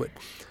Ogunquit.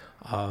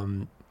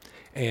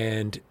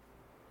 And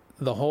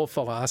the whole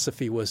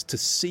philosophy was to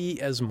see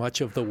as much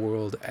of the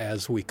world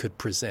as we could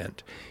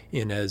present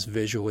in as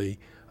visually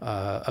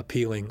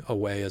appealing a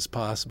way as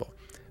possible.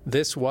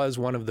 This was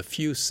one of the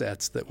few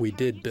sets that we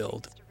did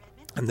build,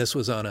 and this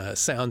was on a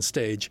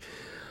soundstage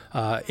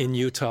in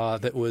Utah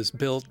that was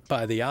built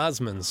by the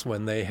Osmonds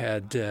when they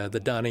had the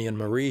Donnie and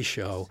Marie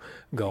show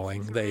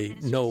going. They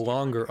no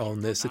longer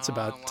own this. It's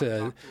about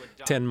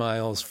 10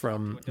 miles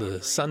from the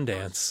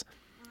Sundance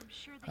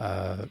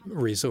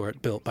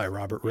resort built by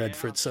Robert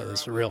Redford, so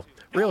it's a real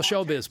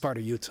showbiz part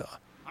of Utah.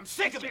 I'm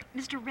sick of it.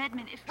 Mr.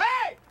 Redmond, if...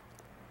 Hey!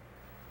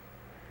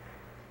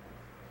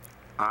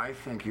 I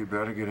think you'd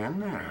better get in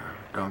there,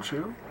 don't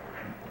you?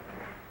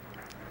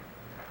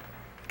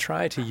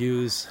 Try to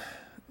use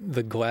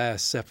the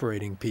glass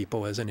separating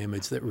people as an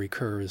image that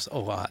recurs a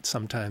lot,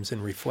 sometimes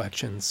in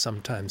reflections,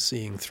 sometimes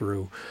seeing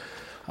through,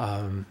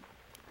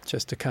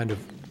 just to kind of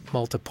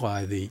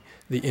multiply the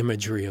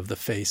imagery of the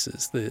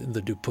faces,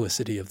 the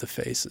duplicity of the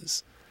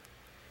faces.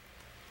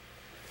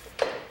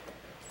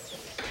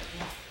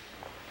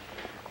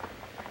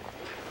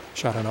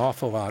 Shot an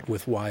awful lot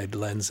with wide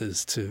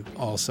lenses to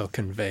also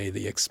convey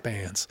the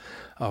expanse,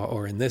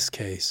 or in this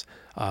case,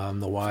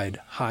 the wide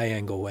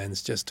high-angle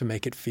lens just to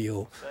make it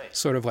feel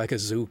sort of like a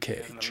zoo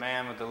cage. And the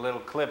man with the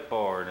little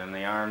clipboard and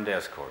the armed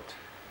escort.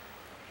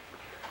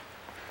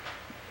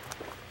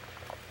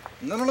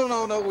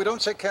 No, we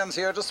don't shake hands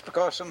here, just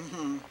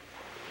precaution.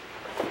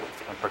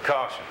 A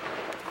precaution.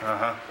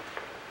 Uh-huh.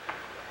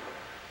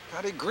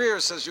 Patty Greer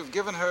says you've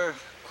given her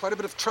quite a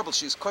bit of trouble.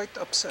 She's quite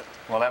upset.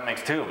 Well, that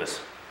makes two of us.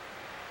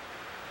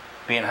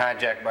 Being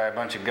hijacked by a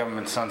bunch of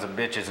government sons of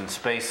bitches in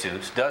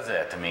spacesuits does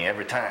that to me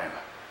every time.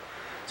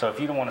 So if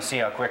you don't want to see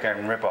how quick I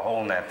can rip a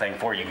hole in that thing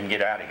before you can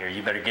get out of here,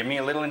 you better give me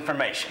a little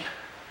information.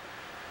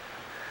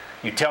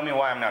 You tell me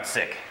why I'm not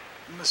sick.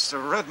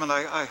 Mr. Redmond,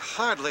 I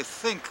hardly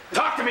think...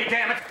 Talk to me,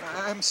 damn it!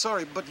 I'm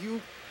sorry, but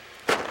you...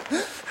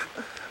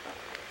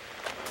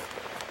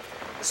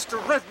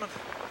 Mr. Redmond,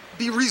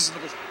 be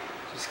reasonable.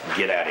 Just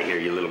get out of here,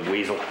 you little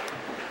weasel.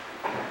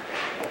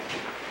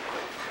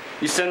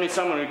 You send me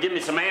someone who'll give me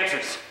some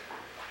answers.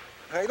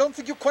 I don't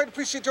think you quite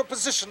appreciate your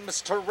position,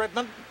 Mr.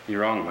 Redmond.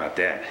 You're wrong about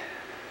that.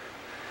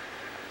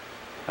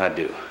 I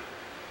do.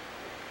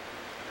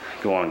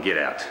 Go on, get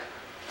out.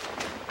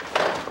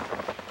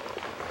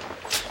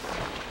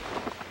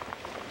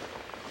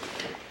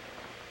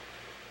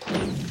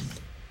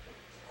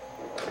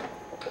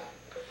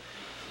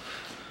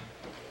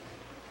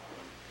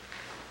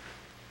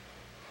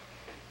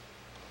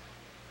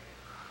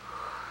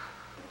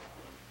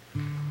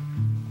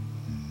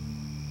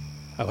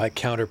 I like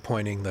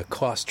counterpointing the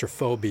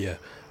claustrophobia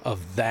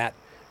of that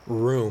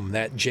room,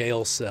 that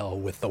jail cell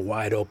with the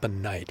wide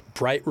open night.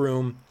 Bright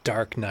room,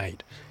 dark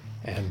night.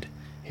 And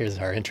here's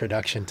our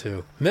introduction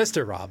to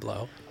Mr. Rob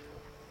Lowe.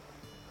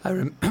 I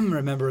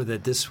remember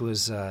that this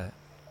was,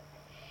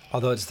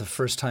 although it's the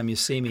first time you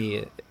see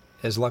me,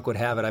 as luck would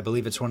have it, I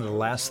believe it's one of the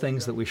last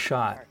things that we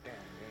shot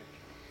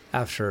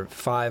after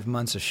 5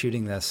 months of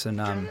shooting this.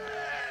 And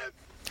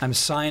I'm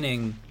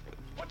signing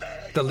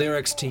the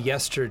lyrics to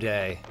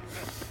Yesterday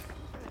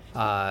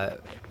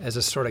as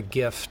a sort of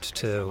gift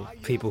to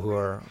people who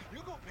are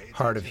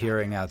hard of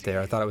hearing out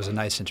there. I thought it was a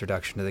nice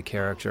introduction to the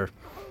character.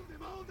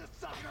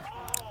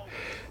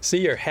 See,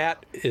 your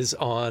hat is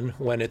on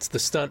when it's the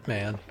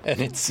stuntman, and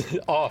it's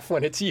off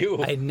when it's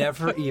you. I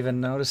never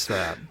even noticed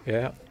that.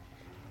 Yeah.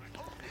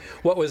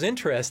 What was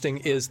interesting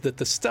is that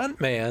the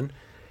stuntman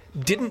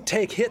didn't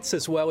take hits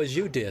as well as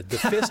you did. The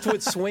fist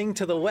would swing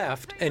to the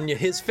left, and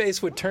his face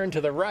would turn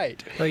to the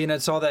right. Well, you know,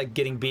 it's all that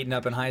getting beaten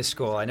up in high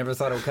school. I never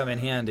thought it would come in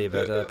handy,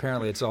 but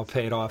apparently it's all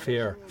paid off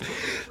here.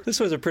 This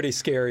was a pretty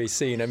scary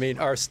scene. I mean,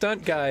 our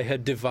stunt guy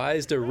had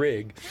devised a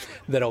rig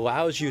that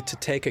allows you to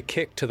take a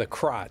kick to the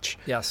crotch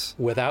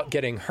without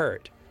getting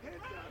hurt.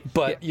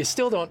 But you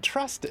still don't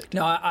trust it.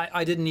 No,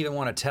 I didn't even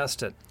want to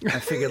test it. I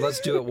figured,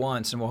 let's do it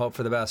once, and we'll hope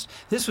for the best.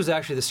 This was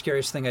actually the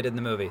scariest thing I did in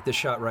the movie, this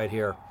shot right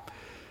here.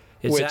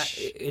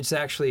 It's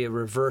actually a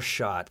reverse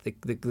shot.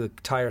 The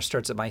tire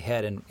starts at my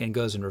head and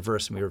goes in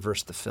reverse, and we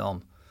reversed the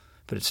film.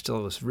 But it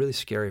still was really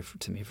scary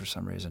to me for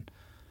some reason.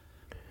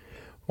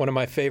 One of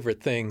my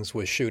favorite things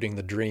was shooting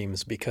the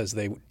dreams because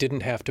they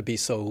didn't have to be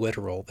so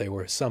literal. They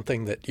were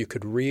something that you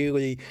could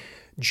really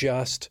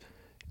just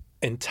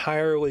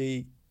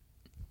entirely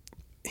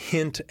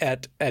hint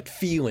at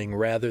feeling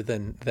rather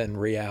than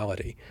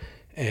reality.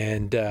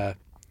 And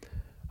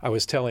I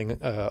was telling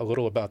a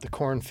little about the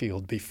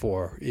cornfield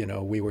before. You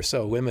know, we were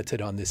so limited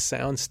on this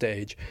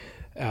soundstage.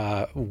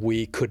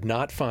 We could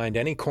not find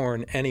any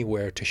corn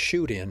anywhere to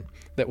shoot in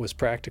that was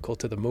practical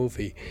to the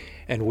movie.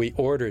 And we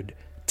ordered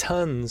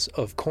tons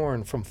of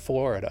corn from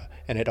Florida,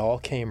 and it all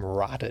came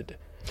rotted.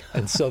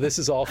 And so this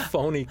is all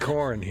phony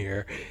corn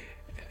here.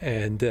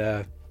 And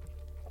I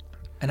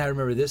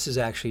remember this is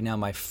actually now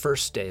my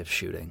first day of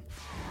shooting.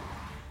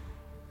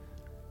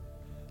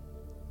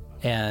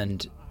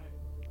 And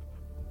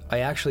I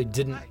actually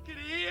didn't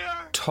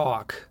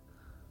talk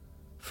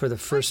for the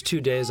first 2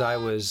 days I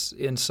was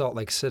in Salt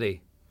Lake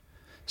City.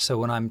 So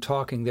when I'm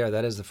talking there,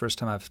 that is the first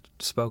time I've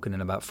spoken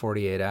in about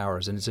 48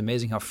 hours. And it's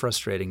amazing how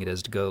frustrating it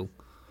is to go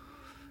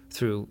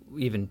through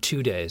even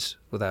 2 days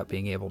without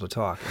being able to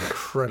talk.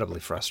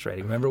 Incredibly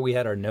frustrating. Remember we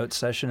had our note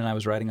session and I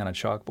was writing on a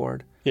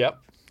chalkboard? Yep.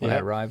 When I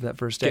arrived that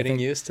first day. Getting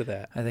used to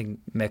that. I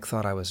think Mick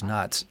thought I was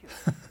nuts.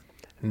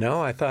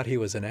 No, I thought he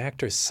was an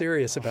actor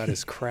serious about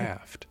his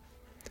craft.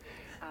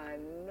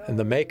 And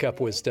the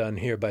makeup was done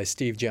here by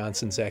Steve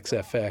Johnson's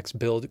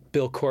XFX.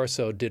 Bill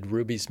Corso did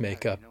Ruby's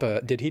makeup.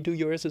 Did he do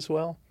yours as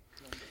well?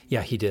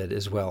 Yeah, he did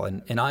as well.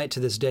 And I, to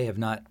this day, have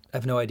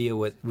no idea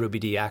what Ruby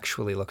Dee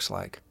actually looks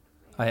like.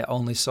 I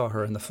only saw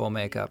her in the full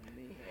makeup.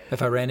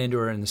 If I ran into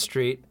her in the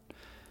street,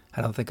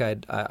 I don't think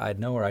I'd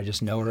know her. I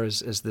just know her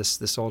as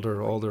this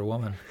older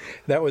woman.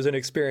 That was an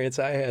experience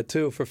I had,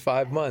 too, for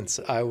 5 months.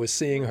 I was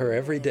seeing her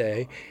every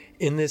day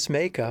in this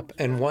makeup,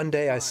 and one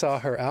day I saw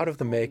her out of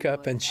the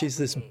makeup, and she's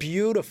this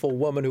beautiful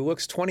woman who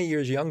looks 20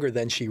 years younger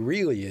than she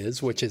really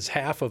is, which is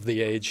half of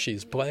the age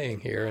she's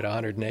playing here at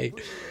 108.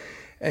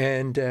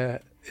 And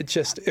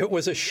it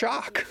was a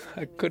shock.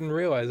 I couldn't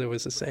realize it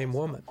was the same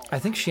woman. I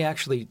think she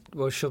actually,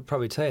 well, she'll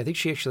probably tell you, I think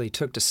she actually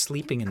took to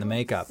sleeping in the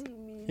makeup.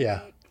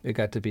 Yeah. It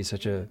got to be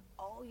such a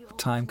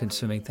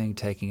time-consuming thing,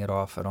 taking it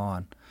off and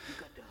on.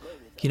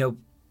 You know,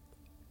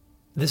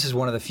 this is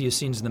one of the few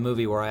scenes in the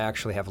movie where I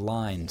actually have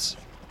lines.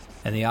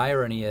 And the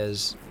irony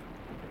is,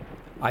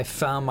 I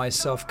found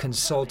myself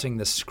consulting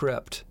the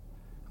script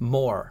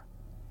more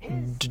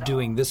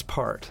doing this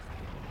part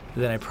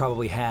than I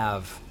probably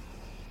have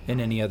in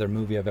any other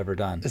movie I've ever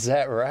done. Is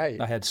that right?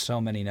 I had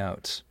so many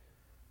notes.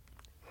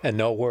 And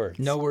no words?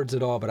 No words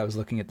at all, but I was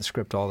looking at the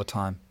script all the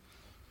time.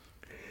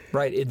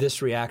 Right, in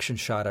this reaction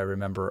shot, I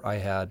remember I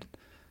had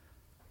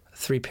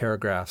 3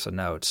 paragraphs of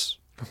notes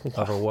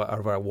over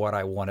what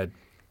I wanted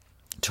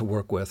to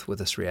work with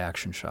this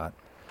reaction shot.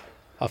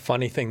 A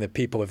funny thing that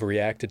people have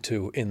reacted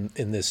to in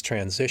this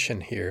transition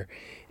here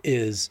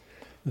is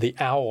the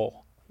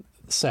owl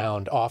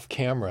sound off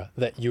camera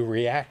that you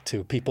react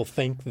to. People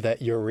think that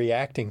you're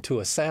reacting to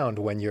a sound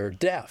when you're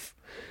deaf.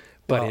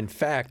 But in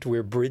fact,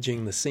 we're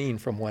bridging the scene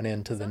from one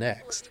end to the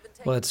next.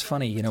 Well, it's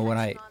funny, you know, when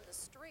I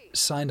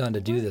signed on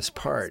to do this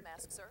part,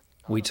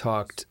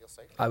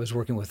 I was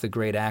working with the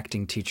great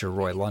acting teacher,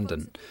 Roy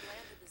London,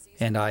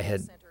 and I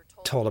had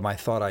told him I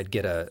thought I'd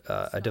get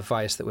a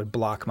device that would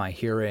block my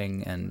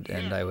hearing,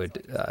 and I would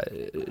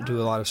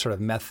do a lot of sort of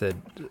method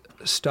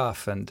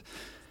stuff, and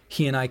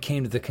he and I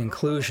came to the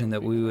conclusion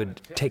that we would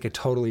take a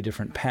totally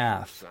different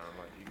path.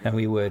 And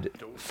we would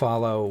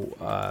follow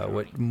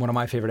what one of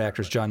my favorite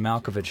actors, John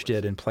Malkovich,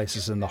 did in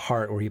Places in the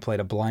Heart, where he played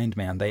a blind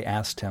man. They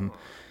asked him,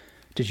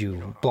 did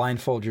you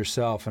blindfold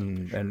yourself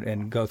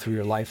and go through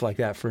your life like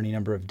that for any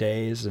number of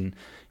days? And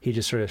he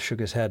just sort of shook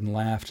his head and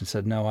laughed and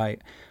said, no,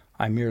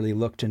 I merely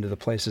looked into the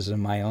places in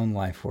my own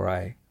life where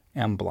I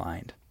am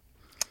blind.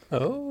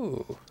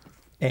 Oh.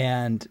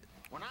 And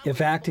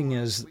if acting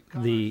is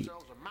the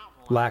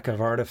lack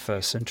of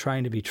artifice and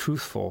trying to be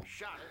truthful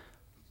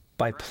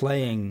by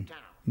playing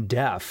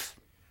deaf,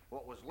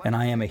 and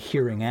I am a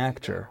hearing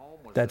actor,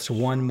 that's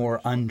one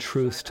more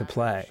untruth to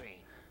play.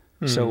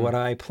 So what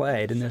I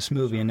played in this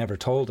movie and never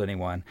told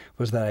anyone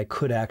was that I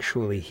could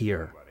actually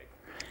hear,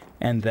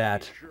 and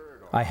that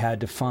I had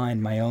to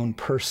find my own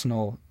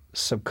personal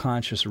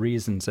subconscious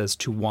reasons as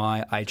to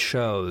why I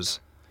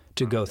chose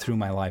to go through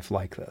my life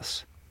like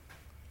this.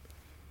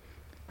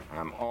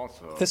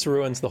 This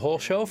ruins the whole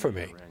show for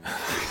me.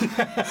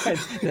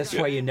 That's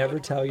why you never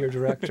tell your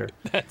director.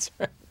 That's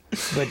right.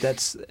 But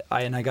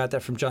I got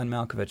that from John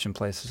Malkovich in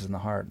Places in the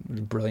Heart.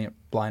 Brilliant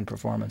blind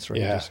performance.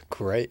 Right?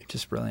 Great.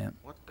 Just brilliant.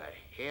 What the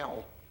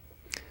hell?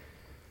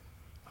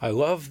 I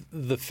love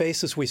the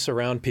faces we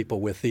surround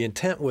people with. The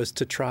intent was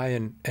to try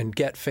and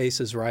get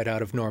faces right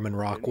out of Norman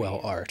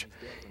Rockwell art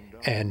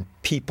and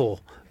people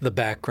the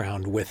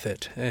background with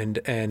it,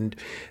 and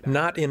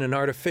not in an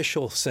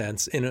artificial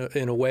sense,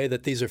 in a way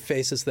that these are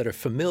faces that are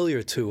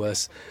familiar to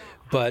us,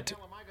 but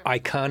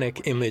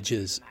iconic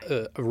images,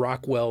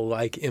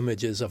 Rockwell-like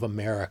images of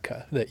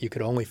America that you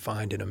could only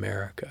find in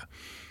America.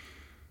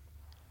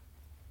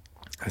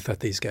 I thought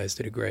these guys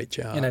did a great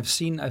job. And I've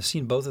seen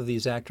both of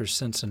these actors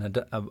since in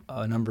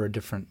a number of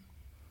different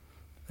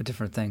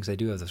things. They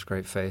do have those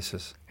great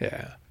faces.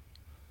 Yeah.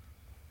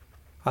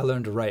 I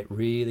learned to write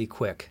really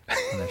quick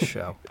on this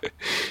show.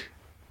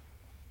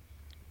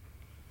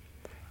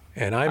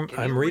 And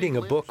I'm reading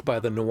a book by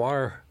the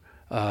noir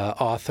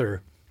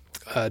author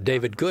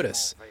David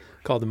Goodis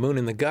called The Moon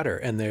in the Gutter,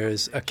 and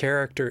there's a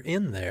character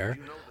in there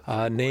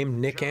named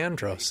Nick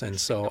Andros, and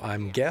so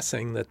I'm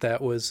guessing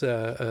that was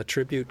a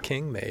tribute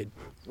King made.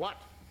 What?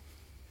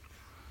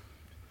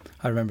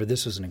 I remember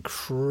this was an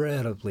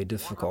incredibly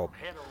difficult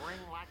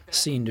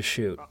scene to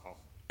shoot,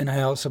 and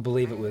I also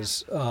believe it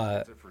was,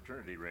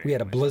 we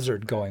had a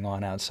blizzard going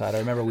on outside. I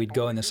remember we'd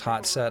go in this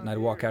hot set, and I'd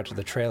walk out to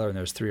the trailer, and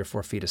there was 3 or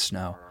 4 feet of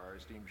snow.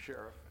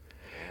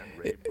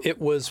 It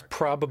was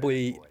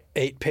probably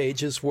 8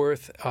 pages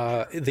worth.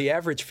 The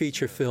average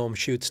feature film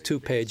shoots 2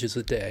 pages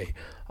a day.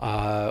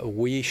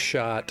 We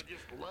shot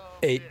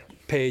 8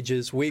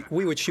 pages. We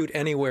would shoot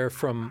anywhere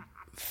from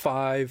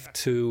 5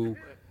 to...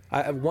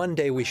 one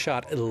day we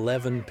shot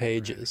 11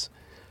 pages,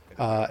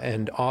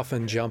 and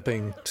often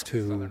jumping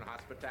to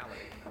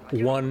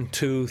 1,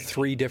 2,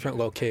 3 different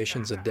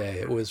locations a day.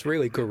 It was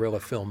really guerrilla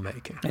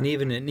filmmaking. And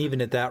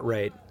even at that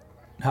rate,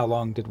 how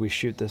long did we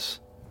shoot this?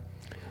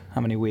 How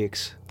many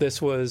weeks?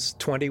 This was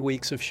 20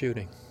 weeks of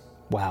shooting.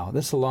 Wow,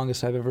 this is the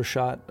longest I've ever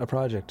shot a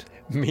project.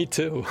 Me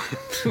too.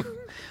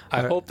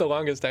 I hope the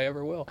longest I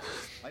ever will.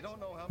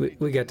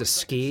 We got to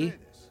ski.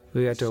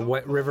 We got to a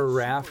White River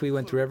raft. We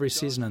went through every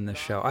season on this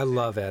show. I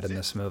love Ed in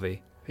this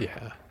movie.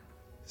 Yeah,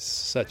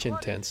 such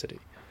intensity.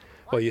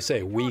 Well, you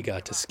say we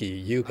got to ski.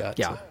 You got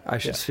to. Yeah, I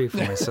should speak for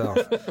myself.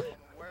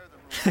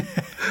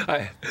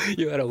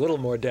 You had a little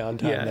more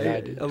downtime than I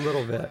did. A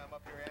little bit.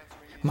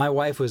 My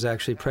wife was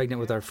actually pregnant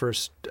with our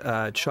first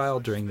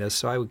child during this,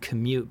 so I would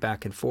commute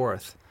back and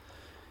forth.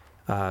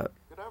 And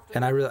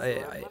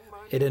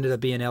it ended up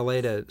being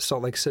L.A. to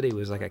Salt Lake City. It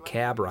was like a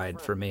cab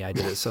ride for me. I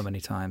did it so many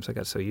times. I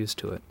got so used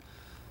to it.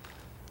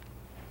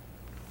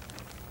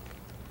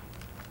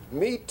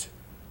 Meet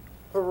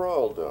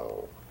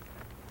Geraldo.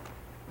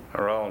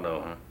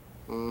 Geraldo, huh?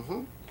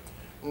 Mm-hmm.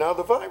 Now,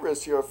 the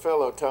virus your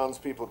fellow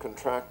townspeople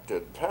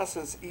contracted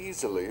passes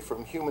easily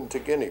from human to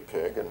guinea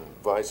pig and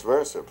vice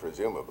versa,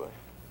 presumably.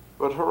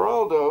 But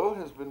Geraldo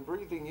has been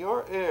breathing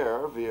your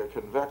air via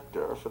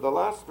convector for the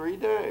last 3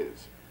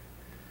 days.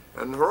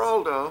 And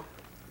Geraldo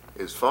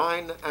is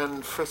fine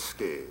and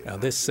frisky. Now,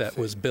 this set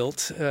was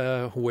built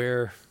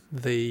where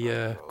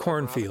the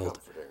cornfield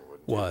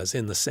was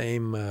in the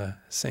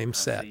same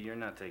set,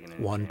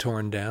 one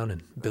torn down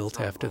and built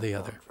after the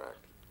other.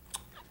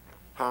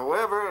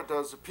 However, it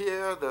does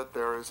appear that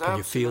there is Can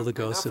you feel the absolutely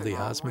ghosts of the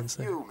nothing wrong Osmonds with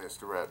there? you,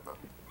 Mr. Redmond.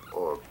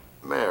 Or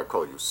may I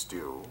call you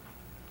Stu?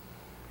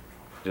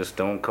 Just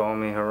don't call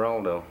me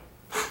Geraldo.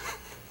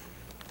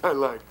 I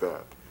like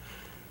that.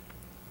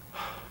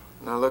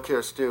 Now look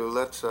here, Stu.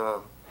 Let's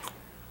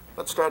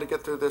try to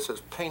get through this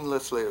as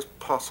painlessly as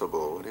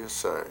possible. What do you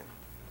say?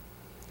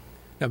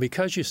 Now,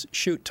 because you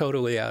shoot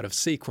totally out of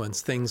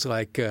sequence, things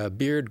like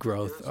beard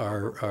growth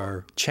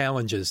are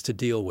challenges to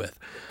deal with.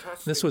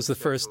 This was the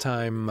first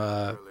time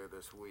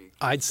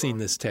I'd seen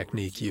this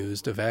technique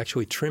used of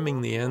actually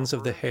trimming the ends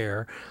of the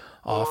hair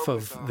off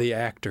of the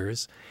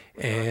actors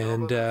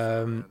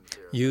and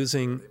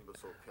using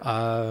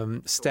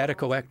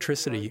static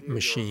electricity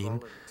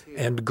machine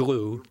and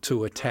glue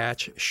to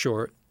attach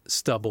short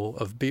stubble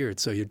of beard,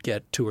 so you'd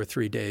get 2 or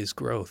 3 days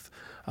growth.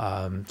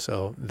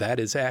 So that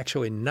is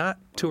actually not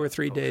 2 or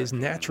 3 days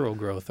natural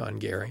growth on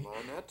Gary.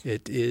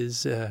 It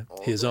is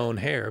his own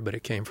hair, but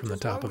it came from the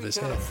top of his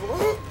head.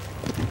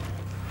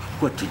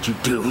 What did you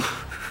do?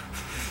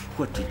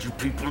 What did you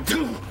people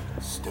do?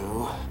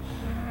 Stu,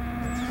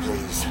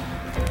 please.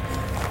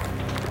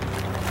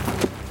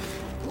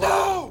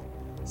 No!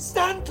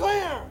 Stand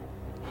clear!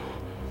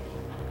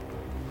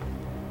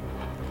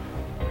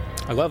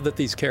 I love that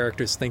these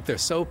characters think they're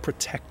so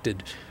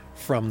protected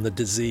from the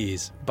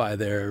disease by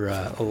their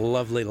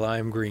lovely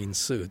lime green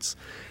suits,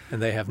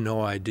 and they have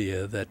no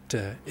idea that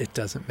it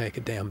doesn't make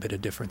a damn bit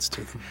of difference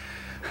to them.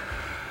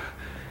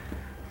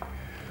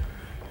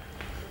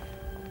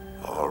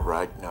 All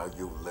right, now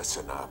you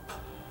listen up.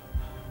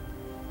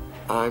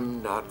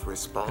 I'm not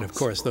responsible. And of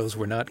course, those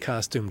were not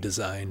costume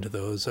designed.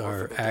 Those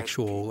are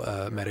actual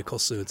medical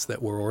suits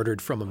that were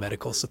ordered from a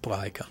medical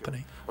supply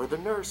company. Or the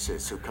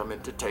nurses who come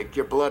in to take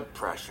your blood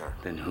pressure.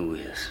 Then who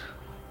is?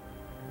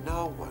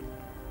 No one.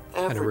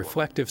 And a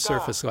reflective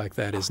surface like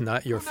that is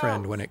not your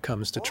friend when it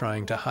comes to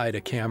trying to hide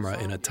a camera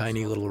in a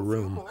tiny little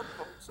room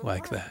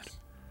like that.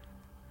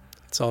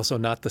 It's also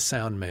not the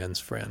sound man's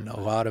friend. A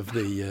lot of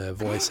the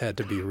voice had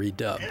to be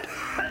redubbed.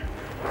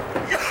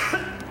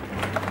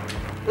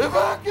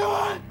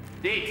 Evacuate!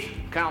 Dietz,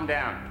 calm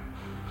down.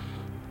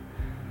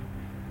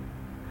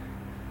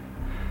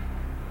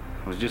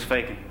 I was just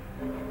faking.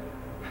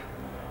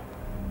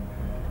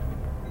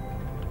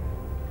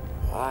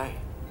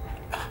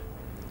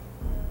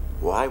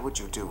 Why would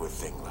you do a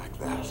thing like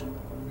that?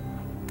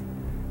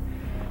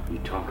 You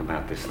talk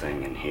about this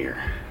thing in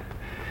here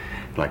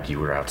like you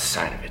were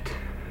outside of it.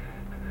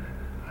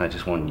 I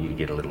just wanted you to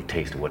get a little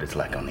taste of what it's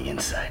like on the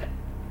inside.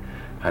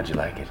 How'd you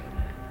like it?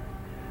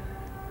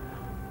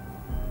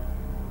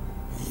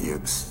 You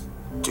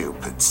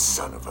stupid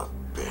son of a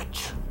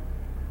bitch.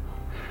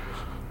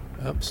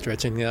 Oh,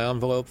 stretching the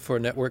envelope for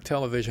network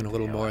television a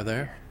little more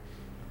there.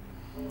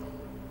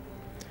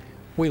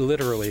 We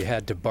literally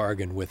had to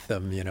bargain with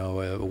them, you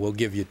know, we'll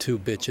give you 2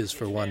 bitches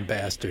for 1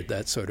 bastard,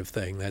 that sort of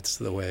thing. That's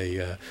the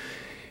way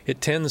it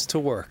tends to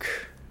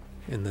work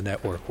in the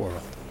network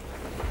world.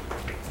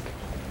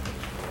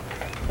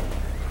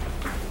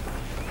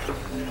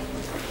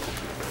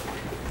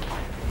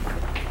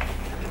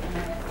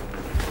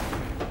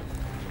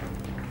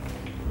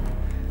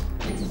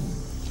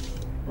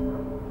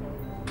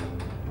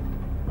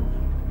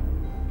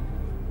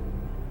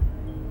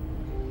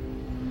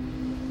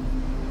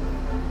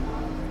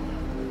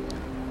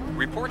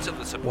 Reports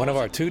of the One of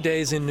our 2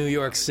 days in New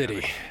York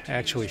City,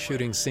 actually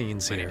shooting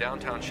scenes Many here.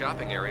 downtown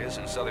shopping areas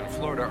in southern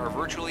Florida are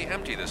virtually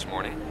empty this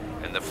morning,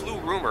 and the flu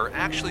rumor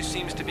actually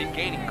seems to be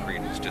gaining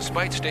credence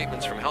despite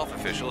statements from health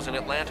officials in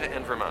Atlanta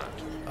and Vermont.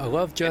 I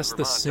love just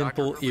the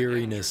simple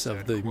eeriness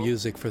of the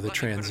music for the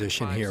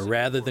transition here,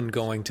 rather than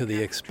going to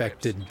the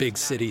expected big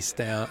city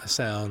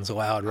sounds,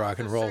 loud rock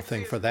and roll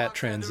thing for that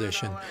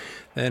transition.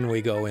 Then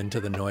we go into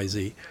the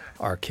noisy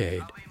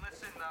arcade.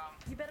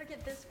 You better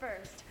get this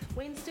first.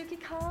 Wayne Stuckey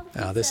called.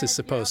 Now, this is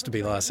supposed to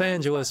be Los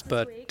Angeles,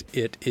 but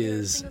it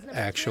is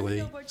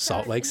actually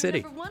Salt Lake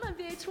City.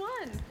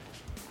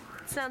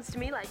 Sounds to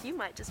me like you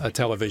might just A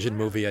television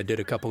movie I did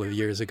a couple of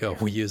years ago.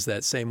 We used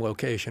that same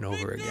location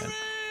over again.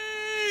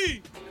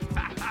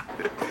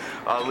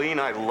 Arlene,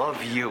 I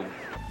love you.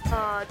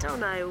 Oh,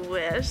 don't I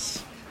wish?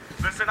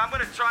 Listen, I'm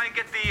gonna try and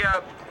get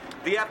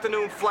the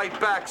afternoon flight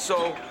back,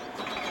 so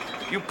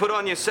you put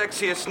on your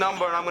sexiest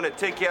number and I'm gonna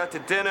take you out to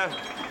dinner.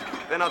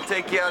 Then I'll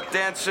take you out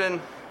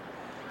dancing.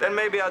 Then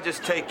maybe I'll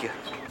just take you.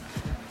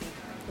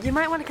 You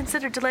might want to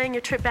consider delaying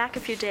your trip back a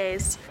few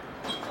days.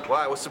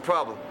 Why? What's the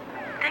problem?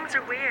 Things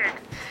are weird.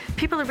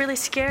 People are really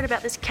scared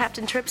about this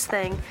Captain Trips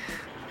thing.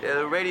 Yeah,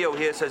 the radio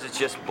here says it's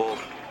just bull.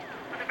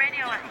 The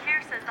radio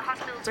here says the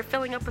hospitals are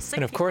filling up with sick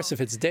And of course, if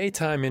it's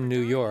daytime in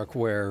New York,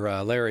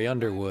 where Larry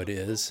Underwood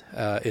is,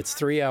 it's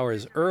 3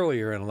 hours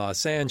earlier in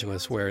Los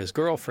Angeles, where his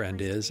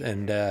girlfriend is,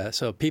 and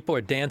so people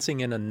are dancing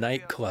in a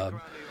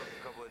nightclub.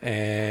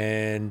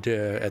 And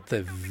at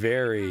the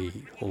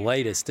very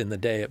latest in the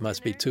day, it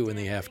must be 2 in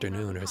the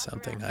afternoon or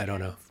something. I don't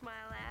know.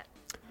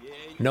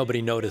 Nobody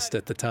noticed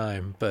at the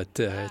time, but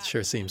it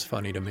sure seems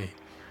funny to me.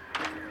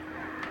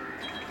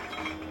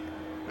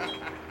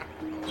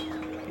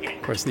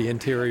 Of course, the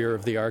interior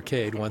of the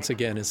arcade, once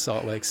again, is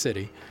Salt Lake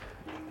City.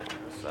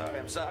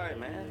 I'm sorry,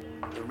 man.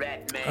 The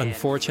Rat Man.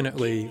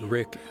 Unfortunately,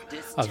 Rick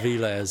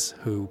Aviles,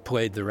 who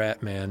played the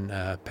Rat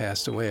Man,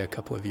 passed away a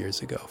couple of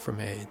years ago from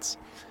AIDS.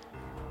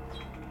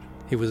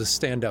 He was a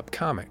stand-up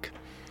comic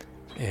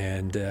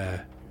and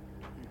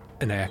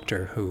an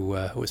actor who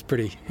was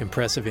pretty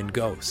impressive in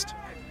Ghost.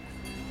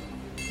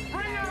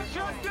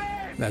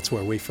 That's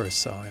where we first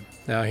saw him.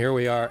 Now here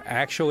we are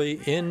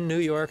actually in New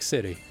York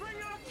City.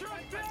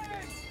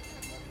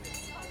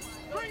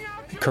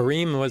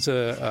 Kareem was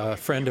a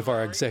friend of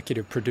our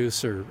executive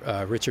producer,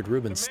 Richard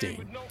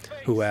Rubenstein,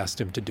 who asked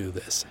him to do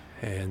this.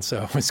 And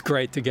so it was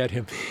great to get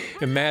him.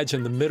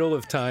 Imagine the middle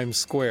of Times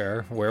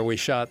Square, where we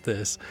shot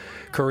this,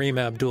 Kareem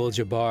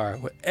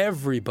Abdul-Jabbar.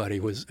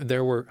 Everybody was,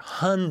 there were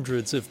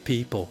hundreds of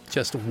people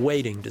just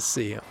waiting to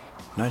see him.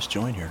 Nice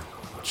joint here.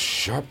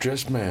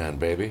 Sharp-dressed man,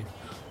 baby.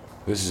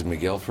 This is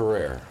Miguel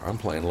Ferrer. I'm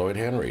playing Lloyd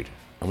Henreid.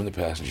 I'm in the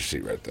passenger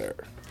seat right there.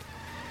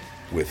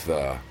 With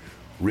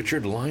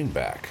Richard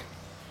Lineback.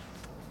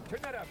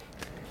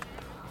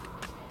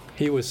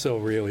 He was so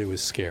real, he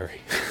was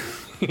scary.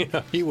 You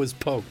know, he was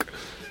Poke.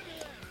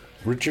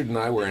 Richard and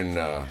I were in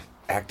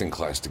acting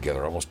class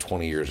together almost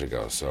 20 years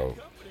ago, so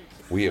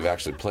we have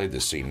actually played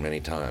this scene many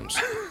times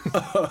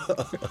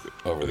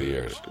over the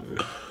years.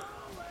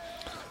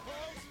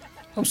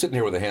 I'm sitting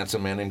here with a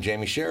handsome man named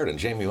Jamie Sheridan.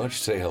 Jamie, why don't you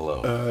say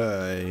hello?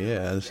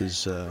 Yeah, this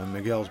is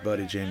Miguel's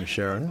buddy, Jamie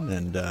Sheridan,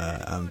 and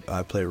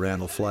I play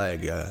Randall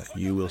Flagg.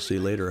 You will see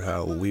later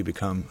how we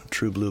become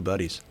true blue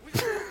buddies.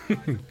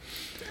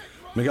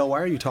 Miguel,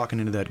 why are you talking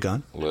into that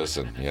gun?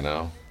 Listen, you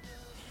know,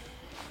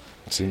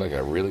 it seemed like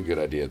a really good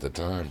idea at the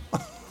time.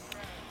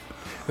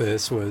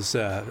 This was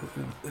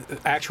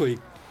actually,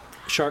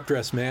 Sharp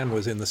Dressed Man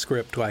was in the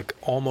script like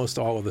almost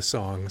all of the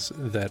songs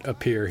that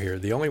appear here.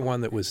 The only one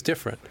that was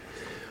different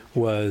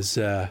was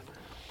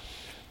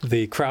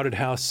the Crowded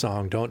House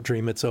song, Don't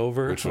Dream It's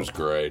Over. Which was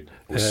great.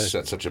 It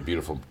set such a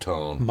beautiful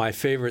tone. My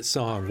favorite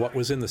song, what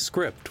was in the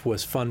script,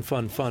 was Fun,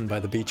 Fun, Fun by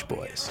the Beach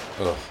Boys.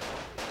 Oh,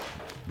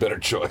 better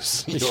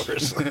choice.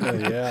 Yours.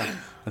 Yeah,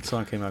 that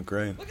song came out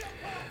great.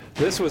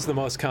 This was the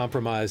most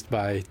compromised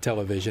by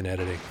television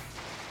editing.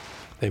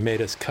 They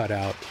made us cut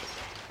out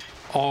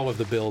all of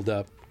the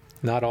build-up,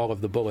 not all of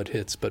the bullet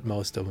hits, but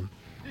most of them.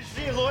 You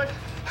see, Lloyd?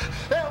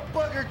 That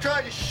bugger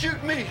tried to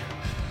shoot me.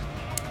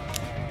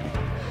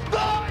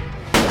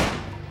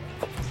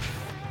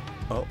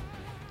 Oh,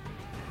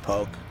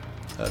 Poke.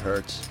 That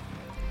hurts.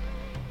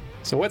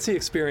 So what's the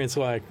experience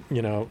like,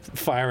 you know,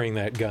 firing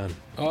that gun?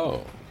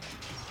 Oh,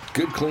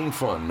 good, clean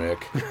fun,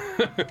 Mick.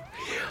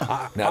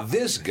 Now,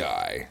 this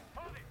guy,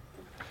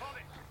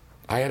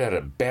 I had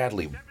a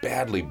badly,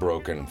 badly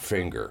broken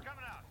finger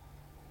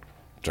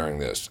during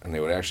this, and they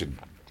would actually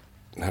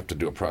have to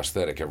do a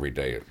prosthetic every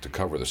day to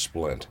cover the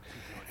splint.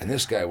 And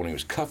this guy, when he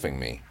was cuffing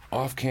me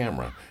off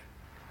camera,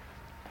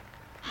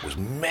 was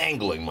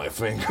mangling my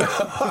finger.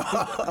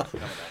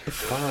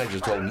 Finally, I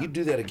just told him, you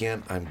do that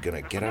again, I'm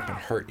going to get up and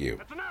hurt you.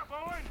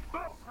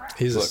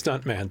 He's a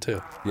stunt man,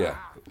 too. Yeah,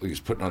 he's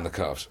putting on the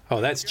cuffs.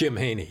 Oh, that's Jim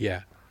Haney,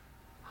 yeah.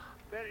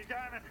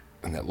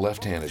 And that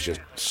left hand is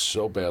just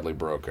so badly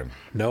broken.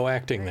 No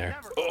acting there.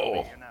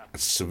 Oh,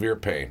 it's severe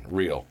pain,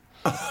 real.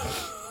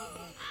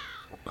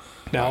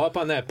 Now, up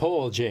on that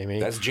pole, Jamie.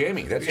 That's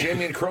Jamie. That's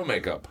Jamie in crow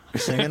makeup.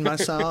 Singing my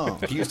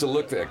song. He used to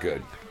look that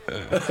good.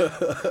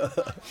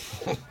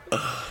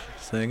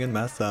 Singing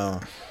my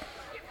song.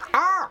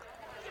 Ah!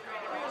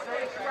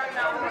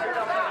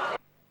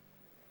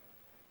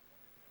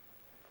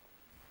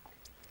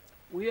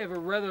 We have a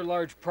rather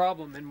large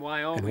problem in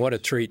Wyoming. And what a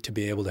treat to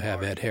be able to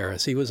have Ed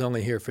Harris. He was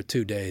only here for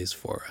 2 days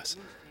for us,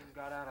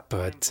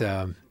 but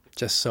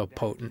just so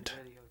potent.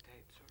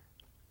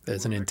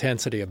 There's an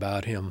intensity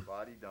about him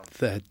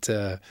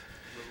that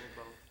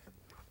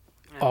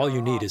all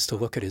you need is to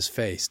look at his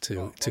face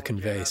to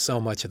convey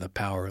so much of the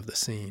power of the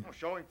scene.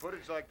 Showing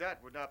footage like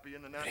that would not be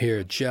in the national.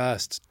 Here,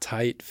 just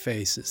tight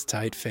faces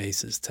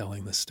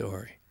telling the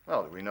story.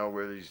 Well, do we know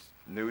where these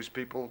news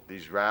people,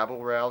 these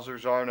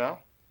rabble-rousers are now?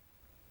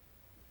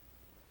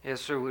 Yes,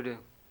 sir, we do.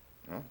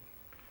 Well,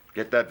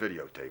 get that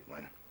videotape,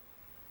 Lynn.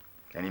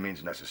 Any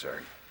means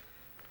necessary.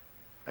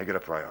 Make it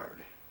a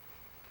priority.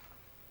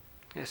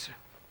 Yes, sir.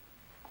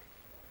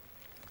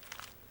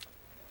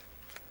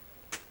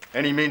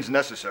 Any means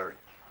necessary.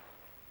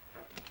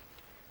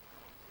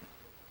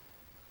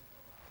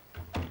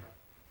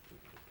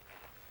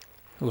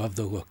 Love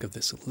the look of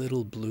this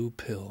little blue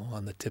pill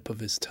on the tip of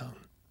his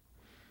tongue.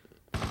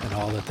 And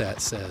all that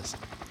says.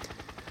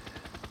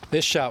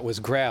 This shot was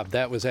grabbed.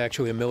 That was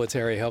actually a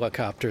military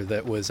helicopter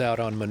that was out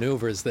on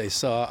maneuvers. They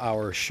saw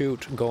our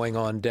shoot going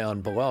on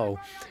down below,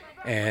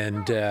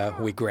 and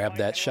we grabbed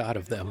that shot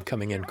of them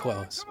coming in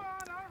close.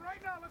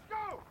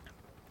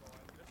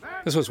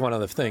 This was one of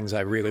the things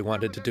I really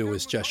wanted to do,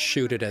 was just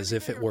shoot it as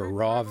if it were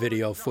raw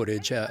video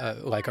footage,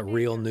 like a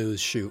real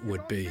news shoot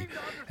would be,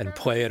 and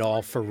play it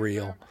all for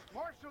real,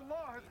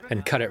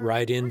 and cut it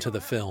right into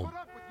the film.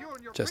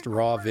 Just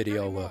raw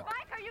video look.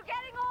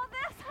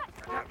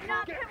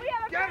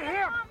 Get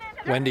here!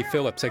 Wendy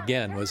Phillips,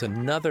 again, was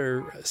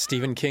another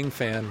Stephen King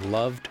fan,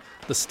 loved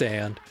The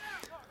Stand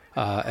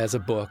as a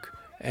book,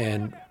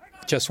 and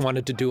just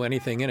wanted to do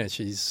anything in it.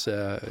 She's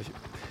a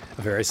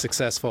very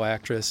successful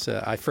actress.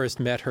 I first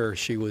met her,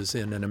 she was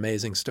in an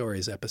Amazing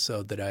Stories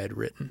episode that I had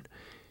written,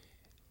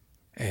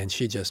 and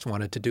she just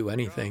wanted to do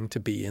anything to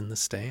be in The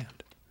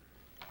Stand.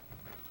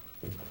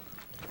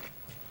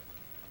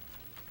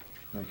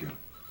 Thank you.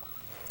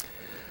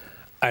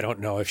 I don't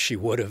know if she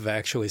would have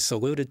actually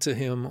saluted to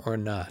him or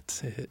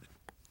not. It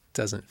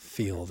doesn't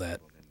feel that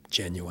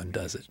genuine,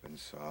 does it? It's been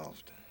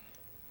solved.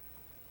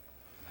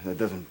 That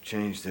doesn't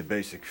change the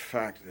basic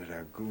fact that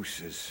our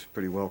goose is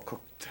pretty well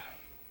cooked.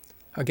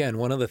 Again,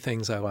 one of the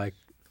things I like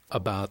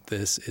about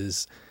this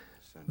is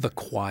the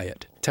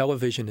quiet.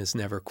 Television is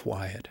never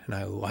quiet, and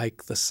I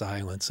like the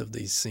silence of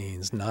these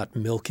scenes, not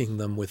milking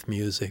them with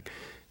music,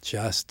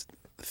 just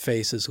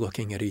faces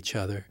looking at each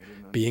other,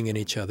 being in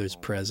each other's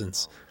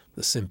presence,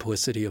 the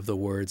simplicity of the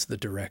words, the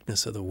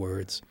directness of the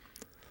words,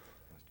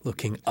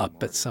 looking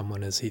up at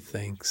someone as he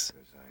thinks.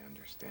 I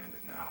understand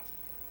it now.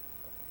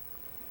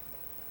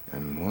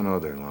 And one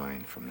other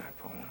line from that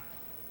poem.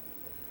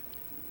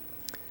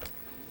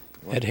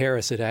 Ed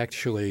Harris had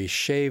actually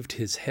shaved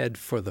his head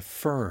for The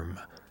Firm,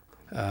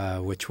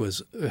 which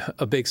was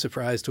a big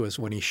surprise to us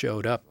when he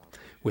showed up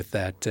with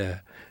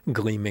that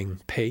gleaming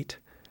pate.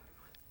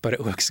 But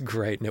it looks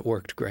great, and it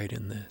worked great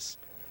in this.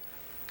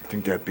 I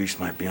think that beast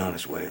might be on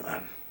his way,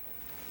 Len.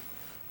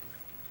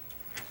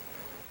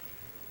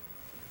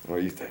 What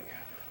do you think?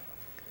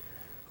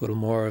 A little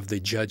more of the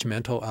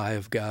judgmental eye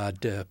of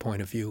God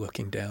point of view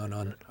looking down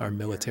on our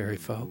military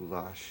foe.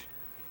 Goulash.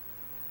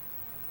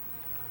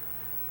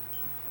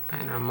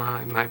 I know,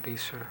 might be,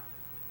 sir.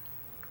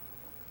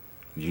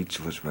 Yeats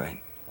was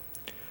right.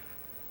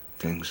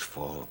 Things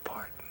fall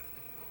apart.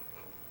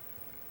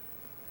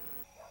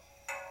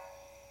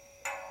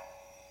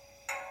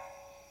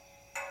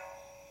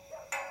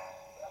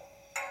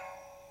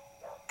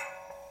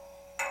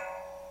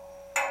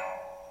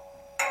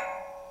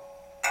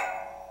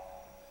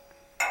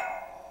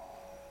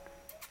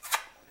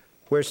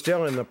 We're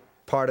still in the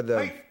part of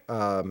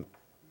the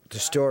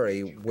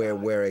story where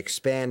we're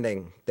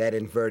expanding that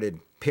inverted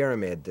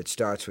pyramid that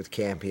starts with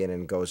Campion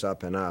and goes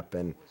up,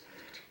 and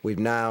we've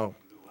now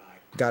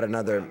got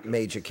another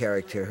major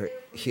character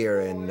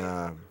here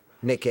in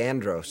Nick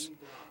Andros.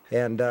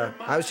 And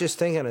I was just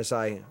thinking as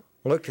I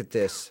looked at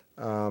this,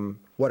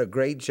 what a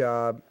great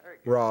job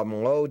Rob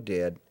Lowe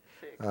did,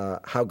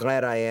 how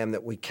glad I am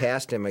that we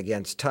cast him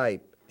against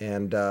type.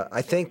 And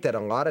I think that a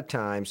lot of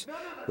times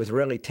with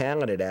really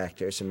talented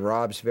actors, and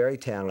Rob's very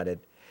talented,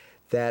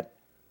 that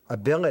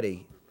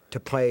ability to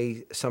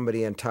play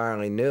somebody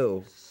entirely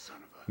new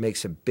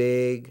makes a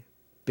big,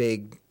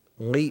 big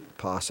leap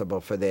possible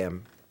for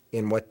them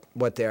in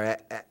what they're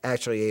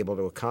actually able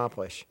to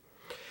accomplish.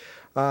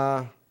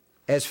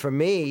 As for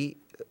me,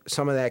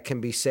 some of that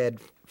can be said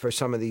for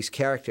some of these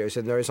characters,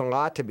 and there's a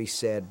lot to be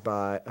said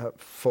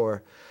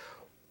for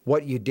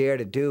what you dare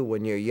to do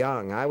when you're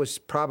young. I was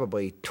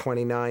probably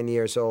 29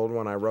 years old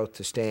when I wrote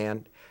The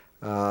Stand,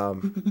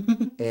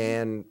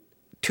 and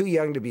too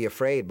young to be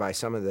afraid by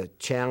some of the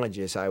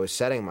challenges I was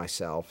setting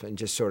myself and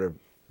just sort of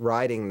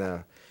riding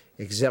the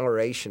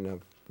exhilaration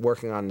of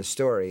working on the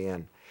story.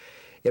 And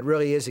it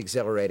really is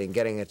exhilarating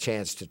getting a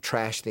chance to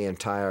trash the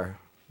entire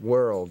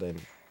world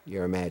in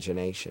your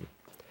imagination.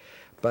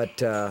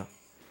 But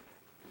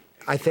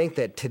I think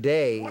that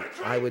today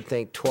I would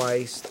think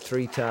twice,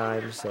 3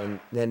 times, and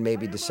then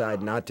maybe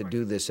decide not to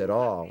do this at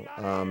all.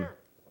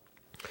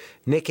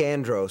 Nick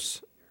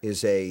Andros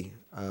is a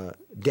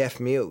deaf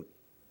mute.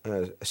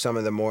 Some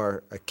of the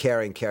more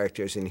caring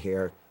characters in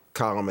here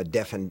call him a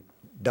deaf and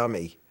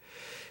dummy.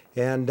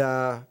 And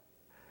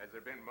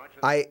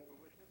I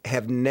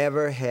have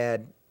never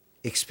had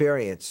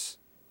experience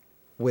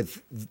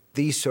with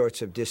these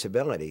sorts of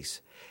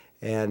disabilities.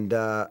 And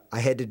I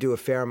had to do a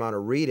fair amount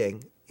of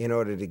reading in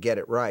order to get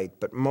it right.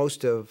 But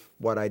most of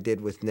what I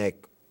did with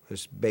Nick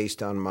was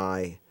based on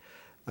my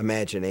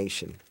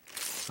imagination.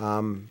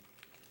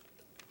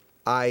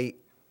 I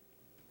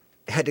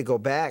had to go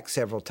back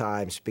several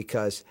times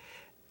because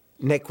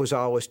Nick was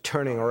always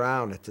turning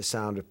around at the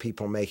sound of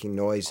people making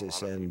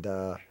noises, and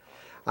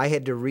I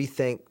had to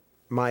rethink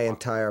my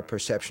entire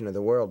perception of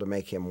the world to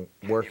make him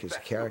work as a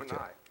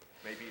character.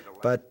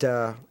 But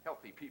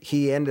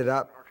he ended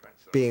up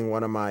being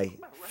one of my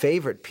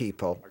favorite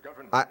people.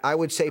 I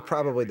would say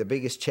probably the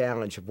biggest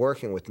challenge of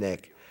working with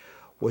Nick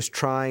was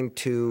trying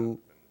to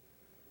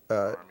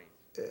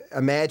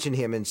imagine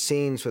him in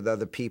scenes with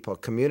other people,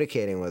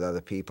 communicating with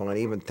other people, and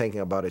even thinking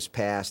about his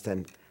past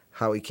and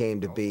how he came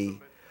to be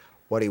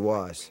what he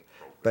was.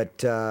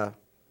 But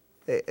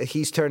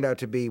he's turned out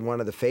to be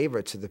one of the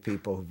favorites of the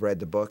people who've read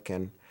the book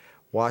and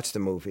watched the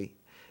movie.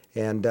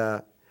 And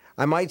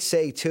I might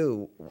say,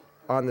 too,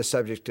 on the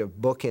subject of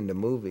book into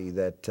movie,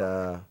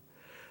 that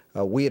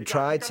we had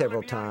tried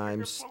several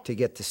times to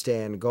get The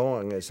Stand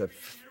going as a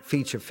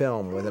feature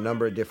film with a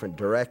number of different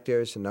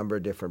directors, a number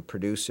of different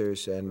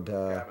producers, and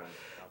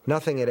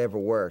nothing had ever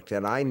worked.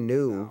 And I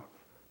knew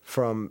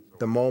from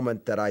the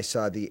moment that I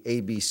saw the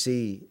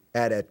ABC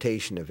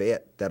adaptation of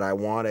it that I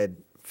wanted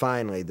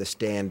finally The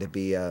Stand to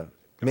be a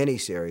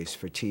miniseries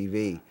for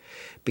TV,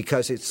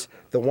 because it's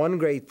the one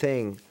great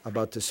thing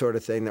about the sort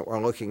of thing that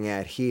we're looking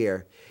at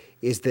here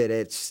is that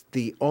it's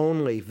the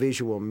only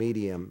visual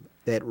medium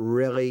that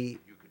really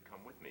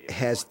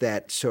has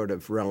that sort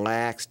of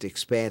relaxed,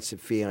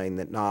 expansive feeling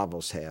that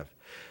novels have.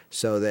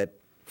 So that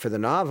for the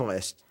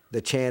novelist,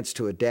 the chance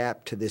to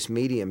adapt to this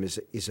medium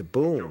is a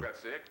boon.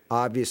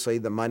 Obviously,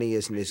 the money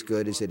isn't as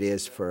good as it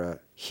is for a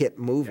hit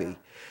movie,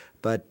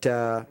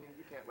 but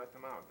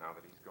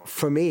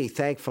for me,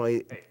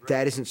 thankfully,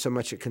 that isn't so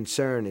much a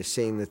concern as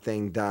seeing the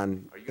thing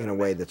done in a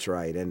way that's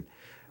right. And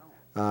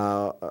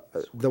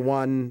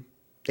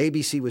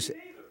ABC was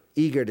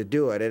eager to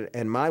do it,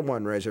 and my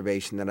one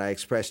reservation that I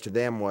expressed to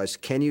them was,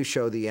 can you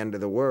show The End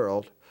of the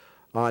World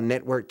on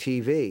network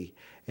TV?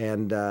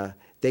 And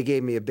they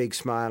gave me a big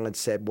smile and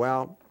said,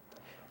 well,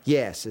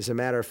 yes, as a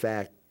matter of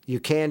fact, you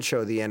can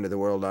show The End of the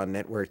World on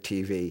network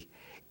TV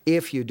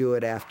if you do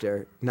it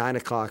after 9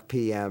 o'clock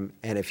p.m.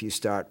 and if you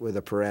start with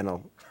a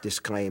parental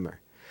disclaimer.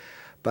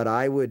 But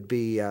I would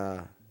be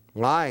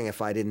lying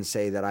if I didn't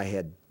say that I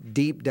had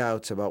deep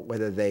doubts about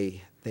whether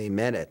they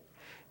meant it.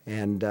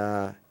 And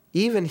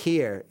even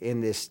here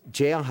in this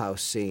jailhouse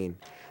scene,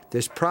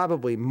 there's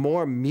probably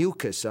more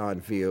mucus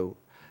on view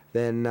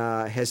than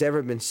has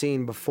ever been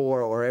seen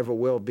before or ever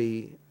will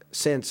be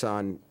since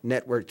on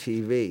network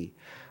TV.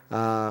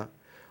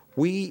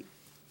 We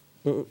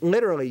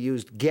literally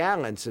used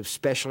gallons of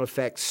special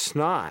effects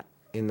snot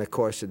in the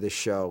course of this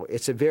show.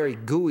 It's a very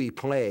gooey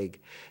plague.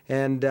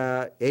 And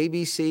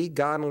ABC,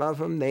 God love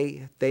them,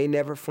 they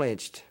never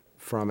flinched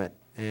from it.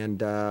 And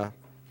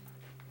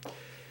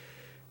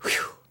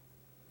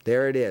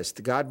there it is.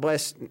 God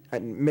bless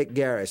Mick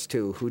Garris,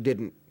 too, who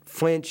didn't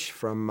flinch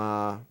from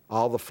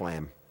all the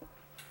flam.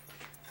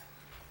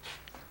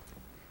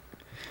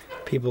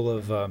 People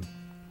have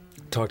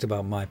talked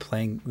about my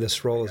playing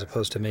this role as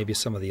opposed to maybe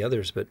some of the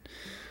others, but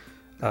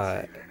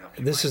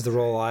this is the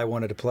role I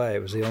wanted to play.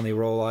 It was the only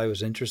role I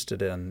was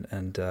interested in,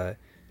 and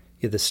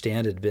The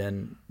Stand had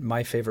been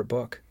my favorite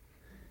book.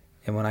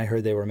 And when I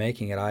heard they were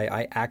making it,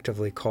 I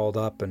actively called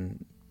up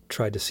and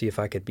tried to see if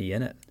I could be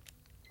in it,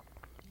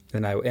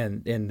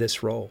 and in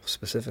this role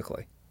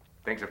specifically.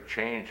 Things have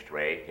changed,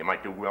 Ray. You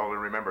might do well to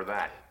remember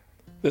that.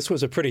 This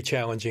was a pretty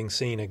challenging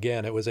scene.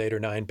 Again, it was 8 or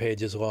 9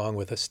 pages long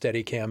with a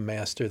Steadicam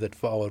master that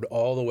followed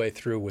all the way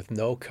through with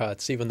no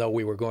cuts, even though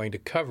we were going to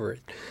cover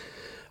it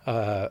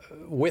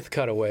with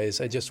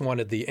cutaways. I just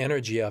wanted the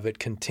energy of it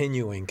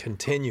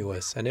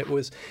continuous, and it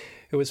was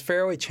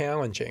fairly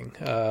challenging.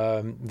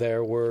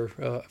 There were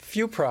a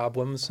few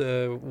problems.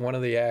 One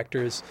of the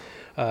actors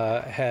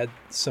had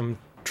some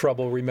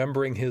trouble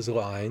remembering his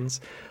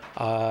lines.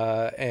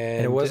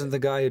 And it wasn't the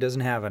guy who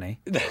doesn't have any.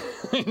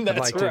 I'd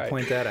like to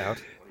point that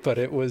out. But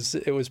it was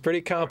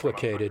pretty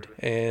complicated.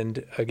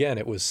 And again,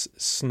 it was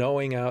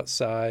snowing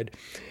outside,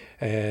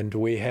 and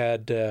we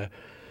had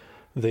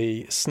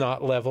the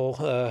snot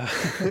level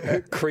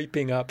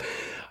creeping up.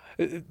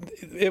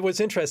 It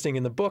was interesting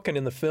in the book and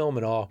in the film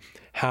and all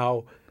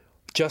how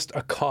just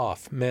a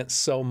cough meant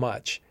so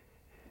much.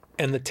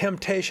 And the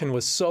temptation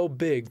was so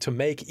big to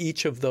make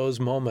each of those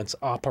moments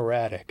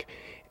operatic.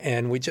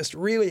 And we just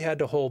really had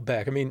to hold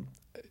back. I mean,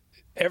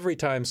 every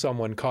time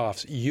someone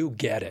coughs, you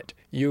get it.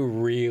 You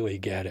really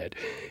get it.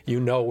 You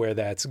know where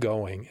that's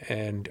going.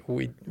 And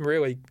we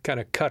really kind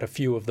of cut a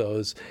few of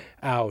those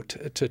out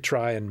to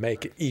try and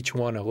make each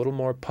one a little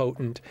more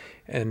potent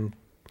and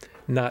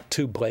not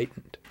too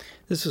blatant.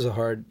 This was a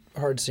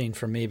hard scene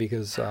for me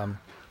because,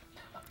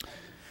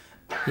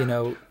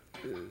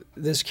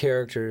 this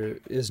character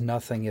is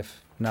nothing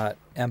if not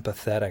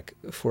empathetic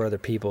for other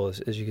people,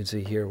 as you can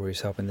see here where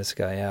he's helping this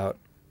guy out.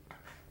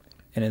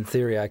 And in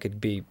theory, I could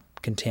be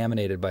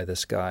contaminated by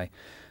this guy.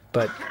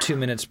 But 2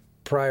 minutes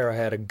prior, I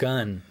had a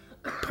gun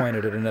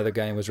pointed at another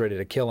guy and was ready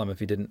to kill him if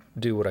he didn't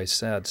do what I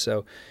said.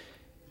 So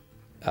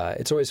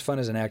it's always fun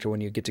as an actor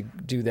when you get to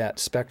do that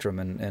spectrum,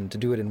 and to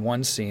do it in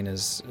one scene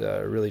is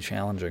really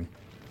challenging.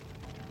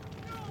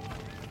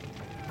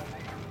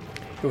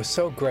 It was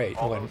so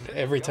great when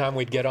every time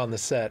we'd get on the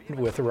set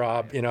with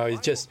Rob,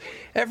 it just,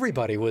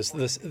 everybody was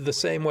the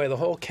same way. The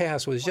whole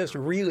cast was just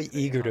really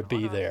eager to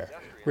be there,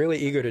 really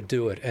eager to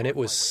do it. And it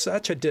was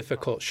such a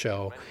difficult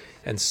show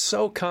and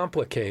so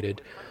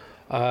complicated.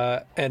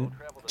 And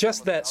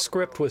just that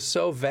script was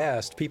so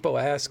vast. People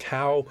ask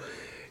how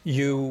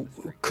you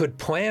could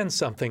plan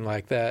something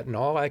like that, and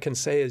all I can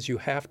say is you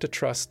have to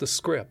trust the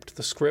script.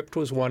 The script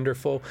was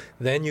wonderful.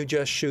 Then you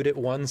just shoot it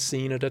one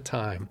scene at a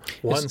time.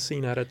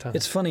 Scene at a time.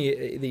 It's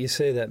funny that you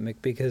say that, Mick,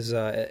 because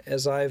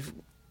as I've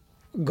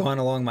gone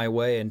along my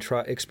way and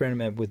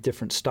experimented with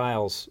different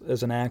styles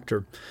as an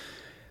actor,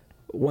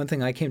 one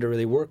thing I came to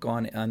really work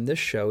on this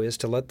show is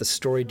to let the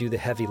story do the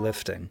heavy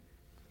lifting.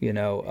 It's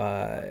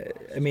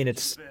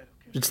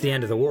the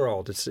end of the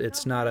world.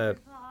 It's not a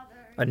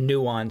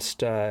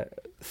nuanced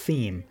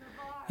theme,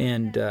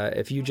 and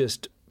if you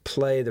just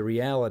play the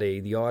reality,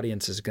 the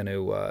audience is going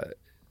to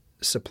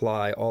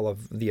supply all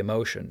of the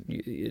emotion.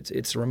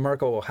 It's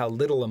remarkable how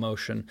little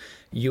emotion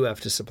you have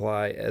to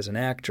supply as an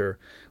actor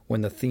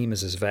when the theme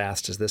is as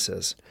vast as this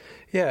is.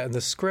 Yeah, and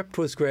the script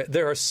was great.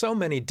 There are so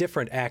many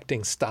different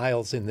acting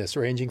styles in this,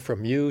 ranging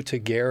from you to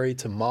Gary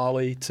to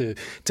Molly to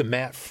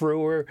Matt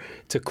Frewer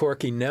to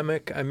Corky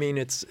Nemec. I mean,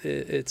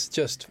 it's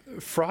just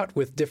fraught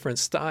with different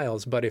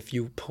styles. But if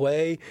you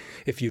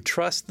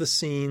trust the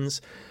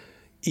scenes,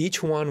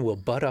 each one will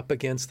butt up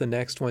against the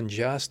next one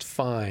just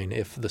fine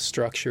if the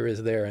structure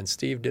is there. And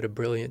Steve did a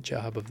brilliant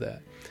job of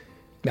that.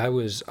 I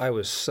was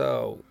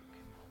so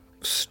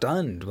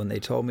stunned when they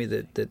told me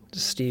that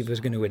Steve was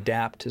going to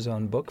adapt his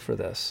own book for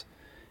this.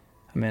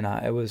 I mean,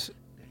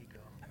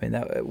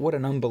 what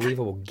an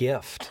unbelievable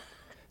gift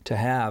to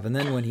have. And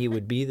then when he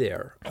would be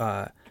there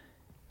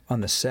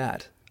on the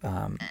set,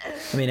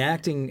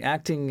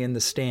 acting in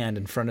the stand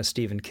in front of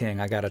Stephen King,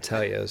 I got to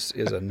tell you, is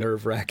a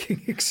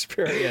nerve-wracking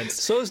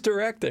experience. So is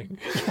directing.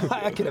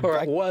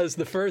 Or it was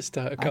the first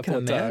couple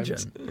of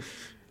times.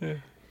 Yeah.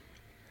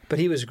 But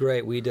he was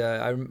great.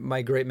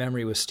 My great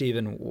memory with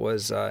Stephen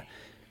was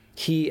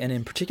he, and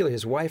in particular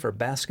his wife, are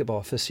basketball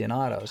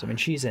aficionados. I mean,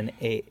 she's an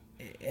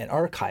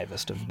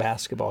archivist of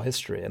basketball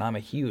history, and I'm a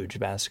huge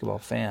basketball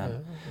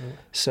fan.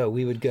 So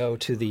we would go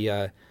to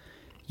the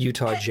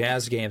Utah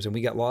Jazz games, and we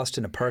got lost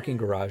in a parking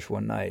garage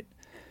one night,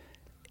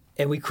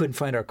 and we couldn't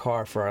find our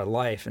car for our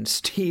life. And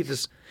Steve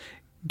is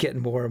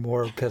getting more and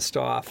more pissed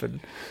off, and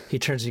he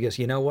turns and he goes,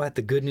 "You know what?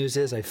 The good news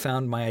is I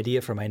found my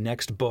idea for my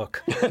next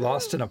book,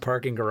 Lost in a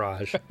Parking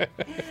Garage."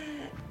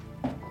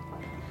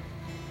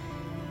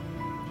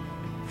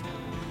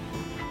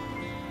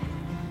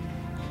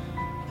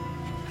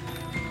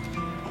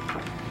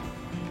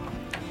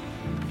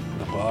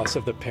 Loss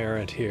of the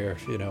parent here,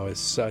 is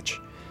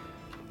such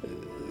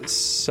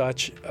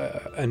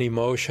an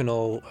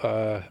emotional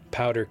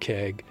powder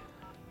keg.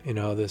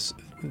 This,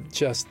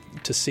 just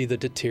to see the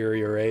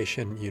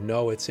deterioration,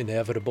 it's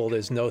inevitable.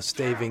 There's no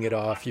staving it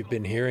off. You've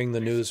been hearing the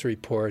news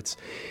reports,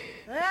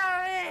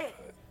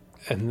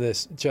 and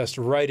this just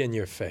right in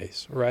your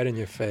face.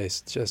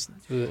 Just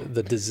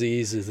the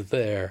disease is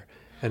there,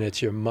 and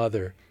it's your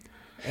mother.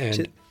 And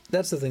see,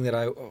 that's the thing that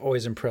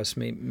always impressed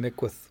me,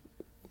 Mick, with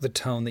the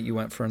tone that you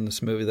went for in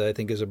this movie, that I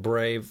think is a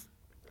brave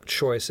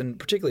choice, and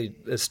particularly,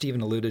 as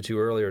Stephen alluded to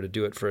earlier, to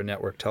do it for a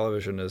network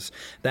television, is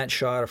that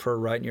shot of her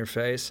right in your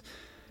face.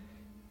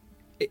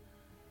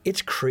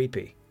 It's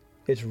creepy.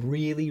 It's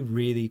really,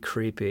 really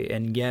creepy,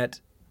 and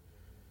yet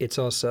it's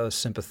also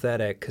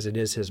sympathetic because it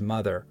is his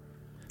mother.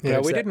 Yeah,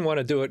 we didn't want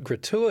to do it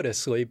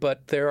gratuitously,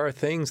 but there are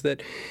things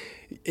that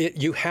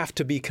you have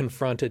to be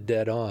confronted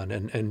dead on,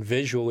 and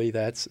visually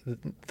that's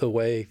the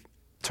way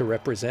to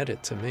represent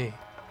it to me.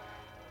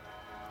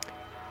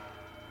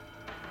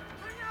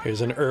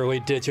 Here's an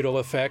early digital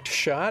effect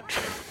shot.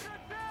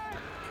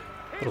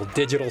 Little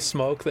digital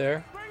smoke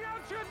there.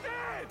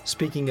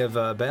 Speaking of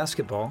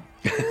basketball.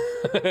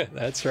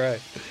 That's right.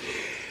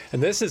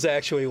 And this is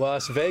actually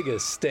Las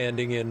Vegas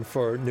standing in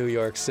for New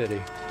York City.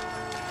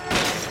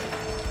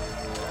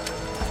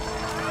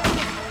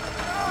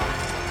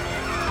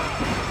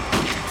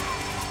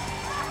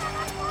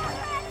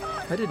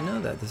 I didn't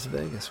know that. This is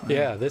Vegas. Wow.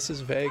 Yeah, this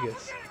is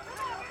Vegas.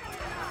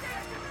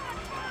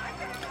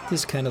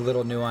 These kind of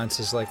little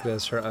nuances like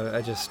this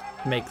I just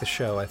make the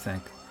show, I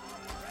think.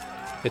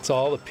 It's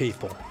all the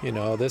people,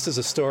 This is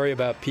a story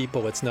about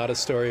people. It's not a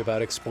story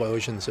about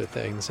explosions or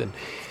things. And,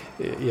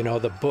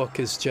 the book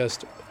is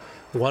just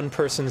one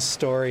person's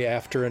story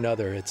after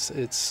another.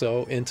 It's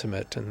so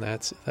intimate, and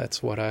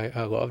that's what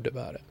I loved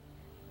about it.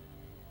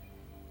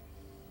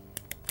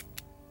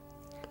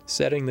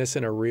 Setting this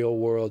in a real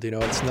world,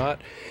 it's not.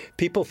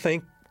 People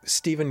think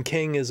Stephen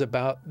King is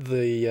about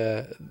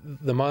the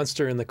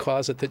monster in the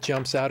closet that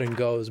jumps out and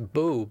goes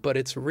boo, but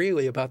it's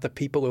really about the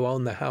people who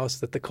own the house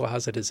that the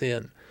closet is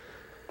in.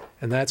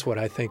 And that's what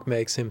I think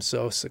makes him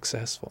so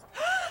successful.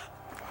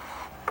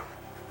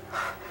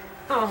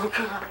 Oh,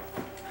 God.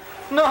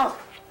 No!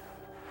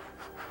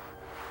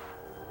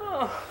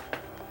 Oh.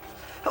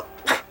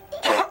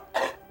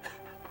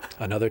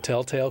 Another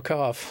telltale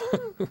cough.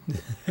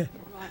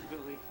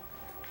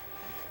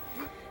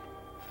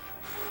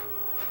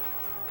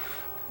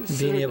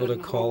 Being able to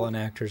call on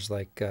actors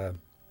like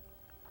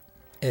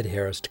Ed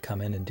Harris to come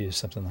in and do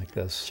something like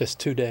this. Just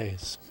 2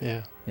 days,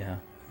 yeah. Yeah,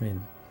 I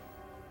mean,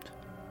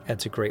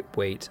 adds a great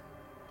weight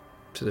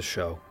to the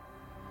show.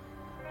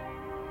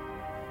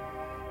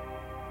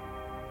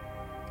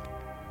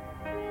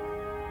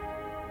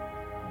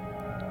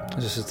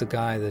 This is the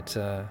guy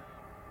that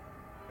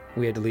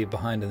we had to leave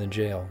behind in the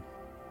jail.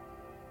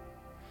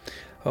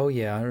 Oh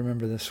yeah, I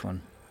remember this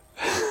one.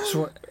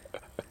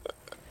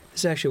 This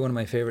is actually one of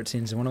my favorite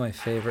scenes, and one of my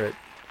favorite...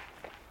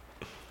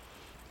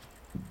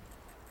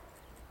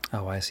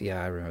 Oh, I see.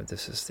 Yeah, I remember.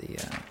 This is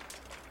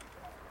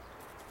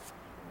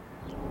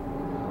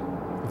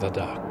the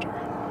doctor.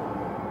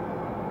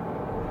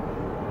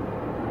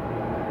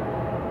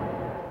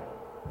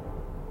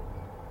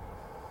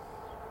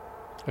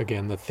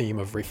 Again, the theme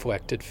of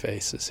reflected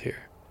faces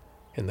here.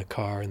 In the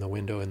car, in the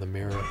window, in the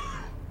mirror.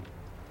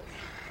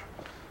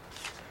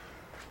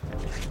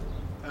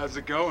 How's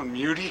it going,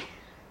 Muty?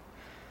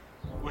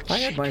 I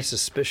had my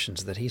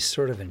suspicions that he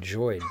sort of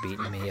enjoyed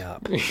beating me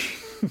up.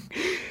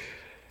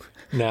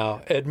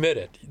 Now, admit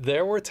it,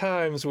 there were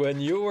times when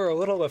you were a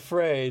little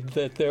afraid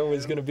that there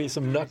was going to be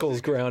some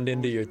knuckles ground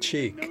into your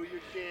cheek.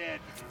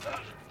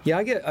 Yeah,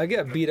 I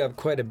get beat up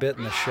quite a bit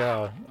in the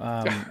show,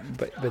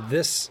 but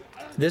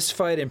this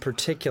fight in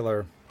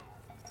particular.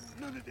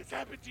 None of this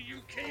happened to you,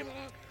 Kayla.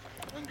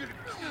 I'm gonna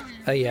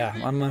kill you. Yeah,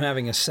 I'm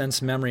having a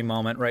sense memory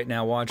moment right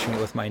now watching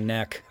it with my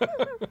neck. I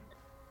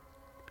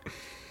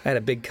had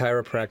a big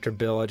chiropractor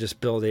bill. I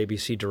just billed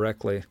ABC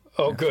directly.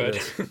 Oh,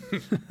 good.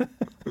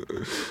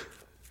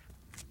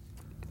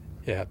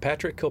 Yeah,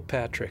 Patrick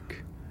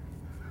Kilpatrick.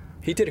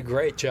 He did a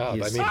great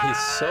job. I mean, he's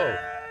so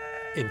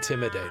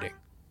intimidating.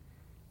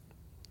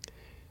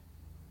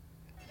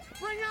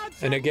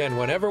 And again,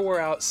 whenever we're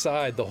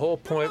outside, the whole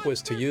point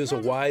was to use a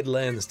wide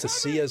lens to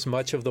see as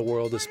much of the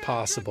world as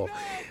possible,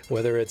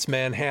 whether it's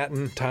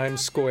Manhattan,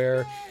 Times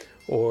Square,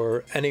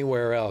 or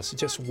anywhere else. You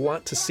just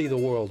want to see the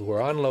world.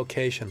 We're on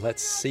location.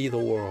 Let's see the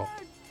world.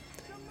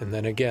 And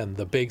then again,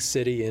 the big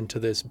city into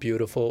this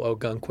beautiful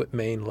Ogunquit,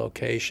 Maine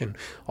location.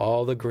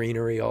 All the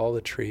greenery, all the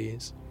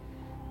trees.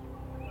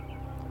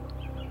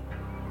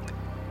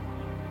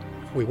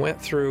 We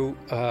went through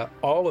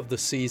all of the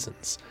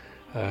seasons.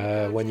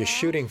 When you're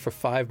shooting for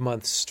 5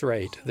 months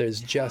straight, there's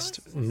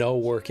just no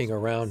working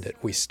around it.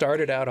 We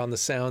started out on the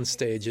sound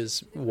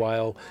stages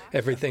while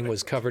everything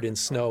was covered in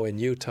snow in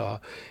Utah,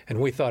 and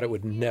we thought it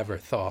would never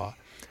thaw.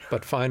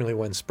 But finally,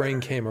 when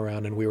spring came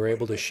around and we were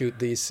able to shoot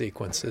these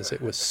sequences,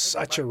 it was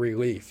such a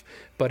relief.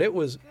 But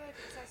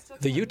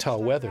the Utah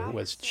weather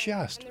was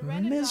just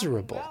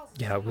miserable.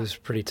 Yeah, it was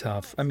pretty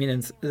tough. I mean,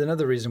 and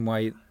another reason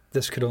why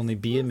this could only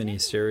be a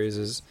miniseries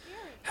is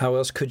how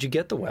else could you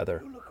get the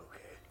weather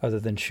other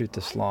than shoot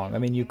this long? I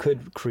mean, you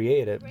could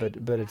create it,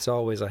 but it's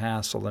always a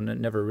hassle, and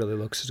it never really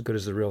looks as good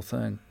as the real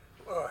thing.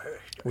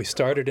 We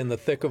started in the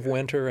thick of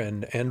winter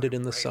and ended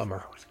in the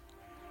summer.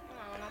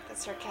 Oh, not that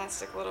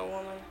sarcastic little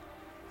woman.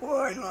 Oh,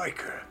 I like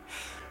her.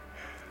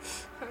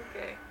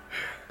 Okay.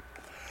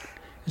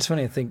 It's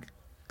funny, I think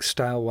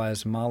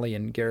style-wise, Molly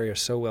and Gary are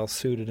so well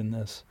suited in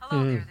this.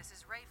 Hello there, this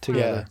is Ray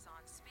together.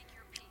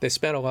 They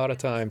spent a lot of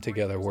time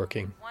together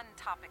working. One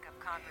topic of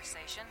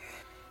conversation.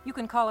 You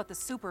can call it the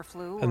super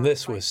flu. And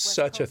this was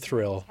such a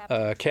thrill.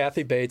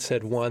 Kathy Bates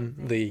had won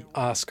the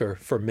Oscar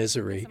for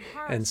Misery,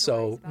 and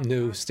so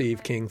knew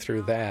Steve King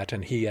through that,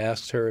 and he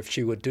asked her if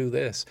she would do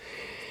this.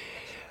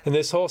 And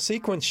this whole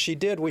sequence she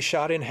did, we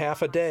shot in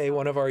half a day,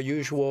 one of our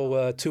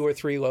usual 2 or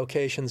 3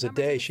 locations a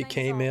day. She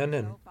came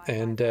in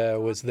and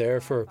was there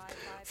for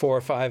 4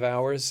 or 5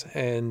 hours,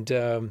 and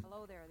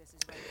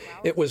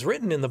it was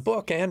written in the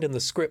book and in the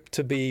script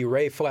to be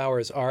Ray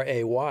Flowers,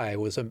 R-A-Y,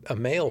 was a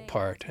male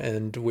part,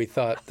 and we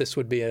thought this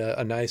would be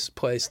a nice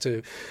place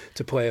to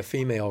play a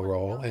female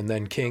role. And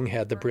then King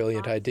had the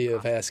brilliant idea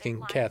of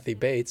asking Kathy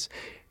Bates,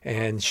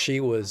 and she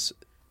was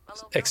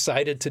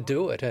excited to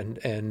do it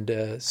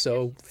and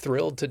so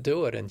thrilled to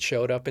do it, and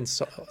showed up in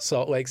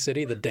Salt Lake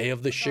City the day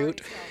of the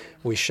shoot.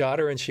 We shot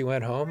her and she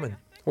went home, and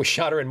we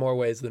shot her in more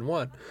ways than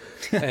one.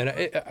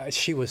 And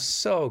she was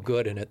so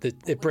good in it.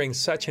 It brings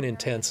such an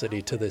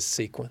intensity to this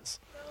sequence.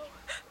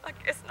 I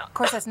guess not. Of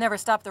course, that's never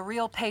stopped the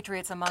real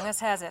patriots among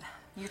us, has it?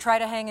 You try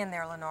to hang in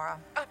there,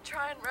 Lenora. I'm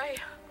trying, Ray.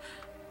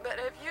 But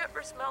have you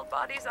ever smelled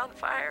bodies on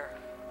fire?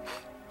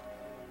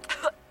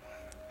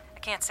 I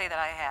can't say that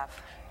I have.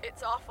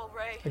 It's awful,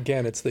 Ray.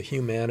 Again, it's the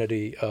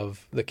humanity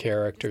of the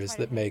characters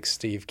that makes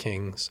Steve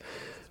King's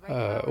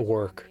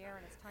work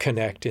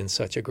connect in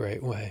such a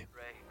great way.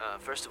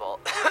 First of all,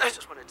 I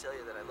just want to tell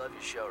you that I love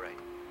your show, Ray.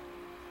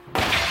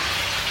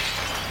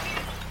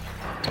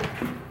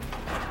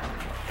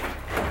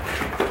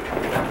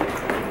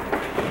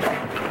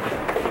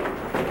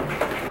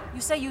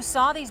 You say you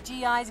saw these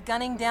GIs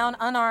gunning down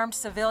unarmed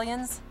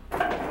civilians?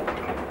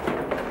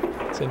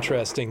 It's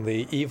interesting.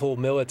 The evil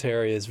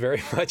military is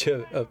very much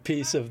a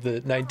piece of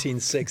the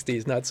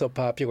 1960s, not so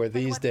popular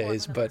these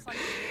days, but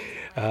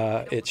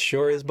it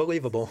sure is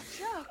believable.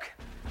 Joke.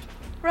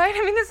 Right?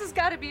 I mean, this has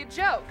got to be a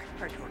joke.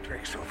 I don't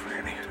think so,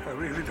 Franny. I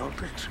really don't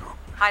think so.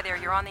 Hi there,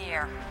 you're on the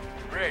air.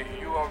 Ray,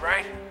 you all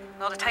right?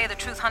 Well, to tell you the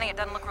truth, honey, it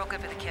doesn't look real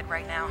good for the kid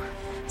right now.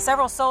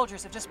 Several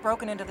soldiers have just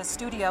broken into the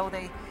studio.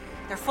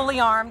 They're fully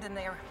armed, and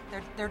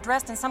they're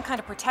dressed in some kind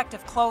of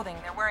protective clothing.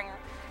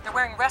 They're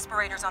wearing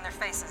respirators on their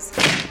faces.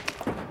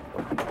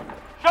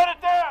 Shut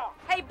it down!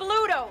 Hey,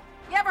 Bluto,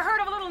 you ever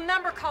heard of a little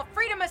number called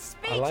freedom of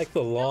speech? I like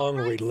the long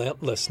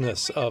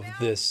relentlessness of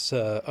this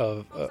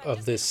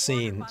of this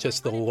scene.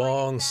 Just the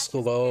long,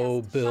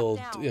 slow build,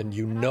 and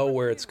you know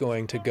where it's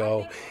going to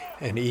go,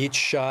 and each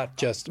shot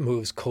just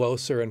moves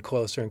closer and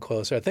closer and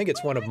closer. I think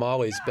it's one of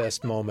Molly's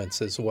best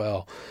moments as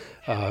well,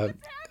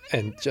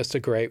 and just a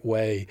great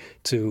way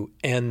to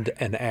end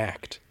an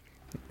act.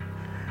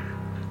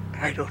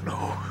 I don't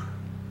know.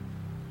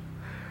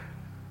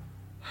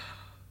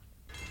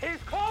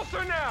 He's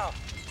closer now!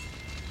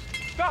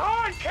 The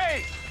hard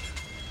case!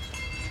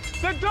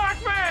 The dark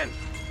man!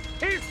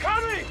 He's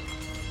coming!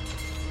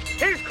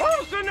 He's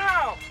closer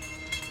now!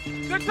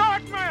 The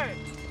dark man!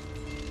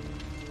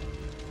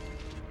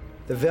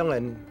 the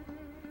villain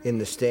in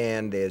The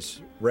Stand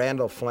is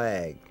Randall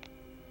Flagg,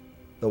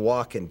 the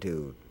walking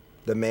dude,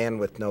 the man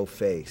with no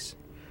face.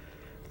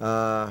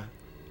 To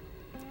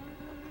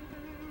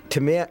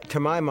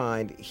my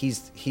mind,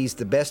 he's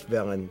the best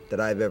villain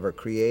that I've ever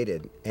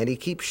created, and he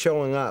keeps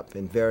showing up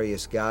in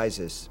various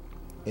guises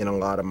in a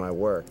lot of my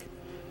work.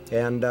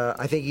 And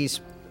I think he's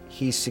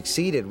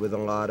succeeded with a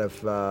lot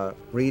of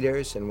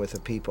readers and with the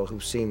people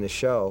who've seen the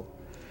show,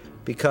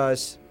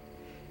 because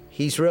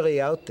he's really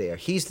out there.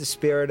 He's the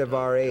spirit of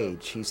our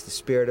age. He's the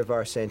spirit of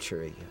our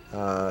century.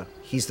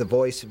 He's the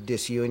voice of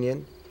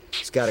disunion.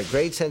 He's got a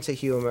great sense of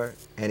humor,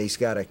 and he's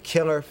got a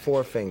killer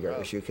forefinger,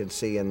 as you can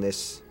see in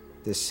this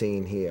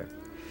scene here.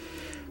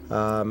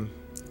 I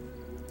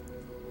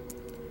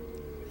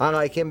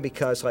like him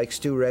because, like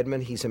Stu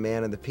Redman, he's a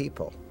man of the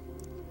people.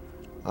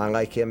 I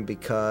like him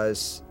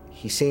because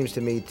he seems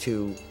to me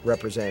to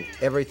represent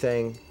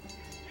everything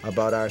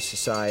about our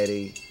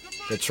society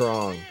that's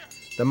wrong.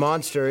 The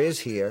monster is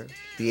here.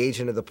 The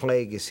agent of the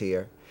plague is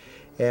here.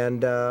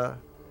 And I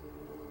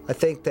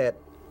think that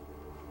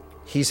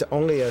he's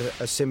only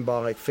a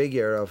symbolic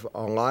figure of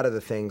a lot of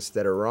the things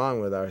that are wrong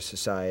with our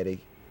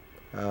society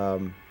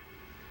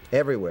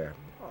everywhere.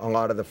 A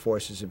lot of the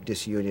forces of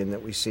disunion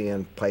that we see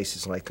in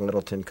places like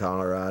Littleton,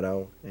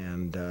 Colorado,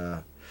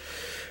 and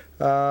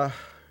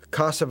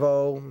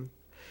Kosovo,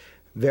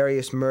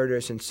 various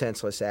murders and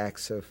senseless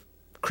acts of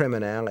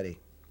criminality.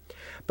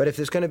 But if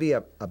there's going to be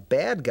a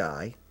bad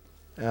guy,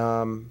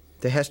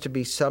 there has to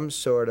be some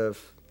sort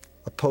of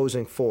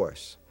opposing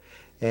force.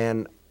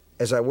 And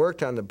as I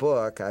worked on the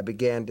book, I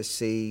began to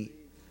see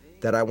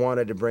that I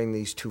wanted to bring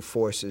these two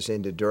forces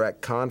into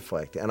direct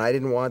conflict. And I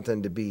didn't want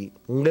them to be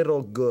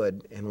little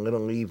good and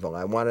little evil.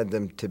 I wanted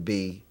them to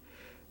be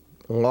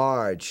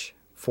large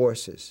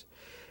forces.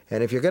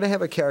 And if you're going to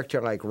have a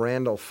character like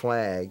Randall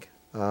Flagg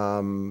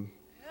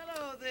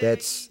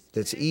that's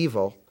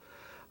evil,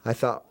 I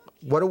thought,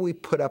 what do we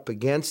put up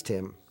against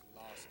him?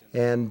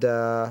 And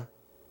I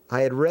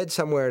had read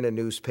somewhere in a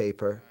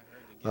newspaper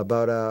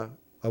about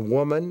a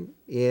woman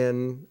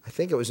in, I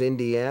think it was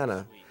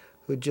Indiana,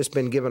 who'd just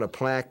been given a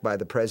plaque by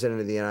the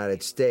President of the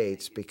United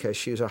States because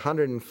she was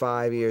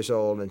 105 years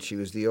old and she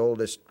was the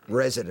oldest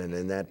resident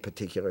in that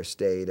particular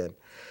state. And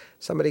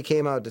somebody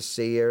came out to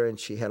see her, and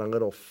she had a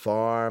little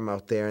farm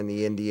out there in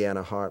the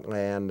Indiana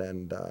heartland.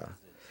 And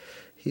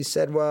he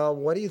said, well,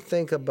 what do you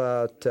think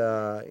about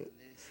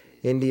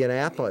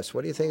Indianapolis?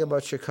 What do you think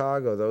about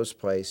Chicago, those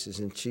places?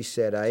 And she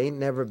said, I ain't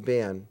never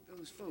been.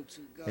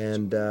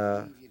 And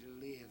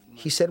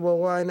he said, well,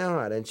 why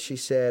not? And she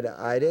said,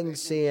 I didn't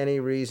see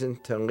any reason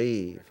to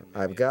leave.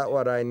 I've got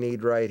what I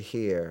need right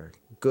here,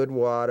 good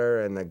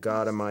water and the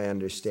God of my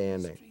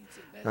understanding.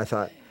 I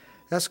thought,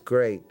 that's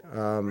great.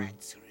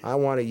 I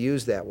want to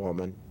use that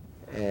woman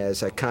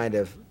as a kind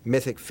of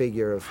mythic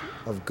figure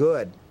of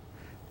good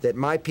that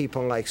my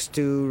people like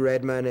Stu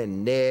Redman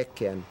and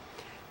Nick and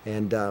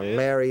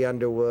Larry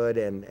Underwood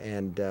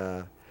and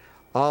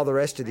all the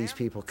rest of these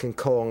people can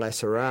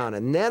coalesce around.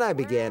 And then I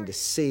began to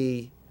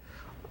see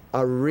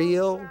a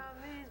real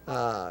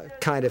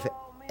kind of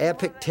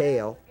epic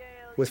tale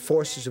with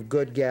forces of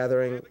good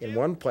gathering in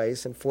one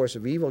place and forces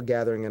of evil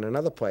gathering in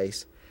another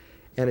place,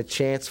 and a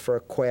chance for a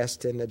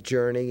quest and a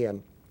journey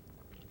and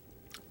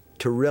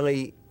to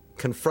really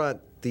confront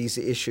these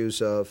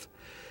issues of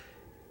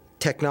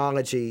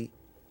technology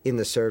in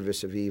the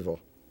service of evil.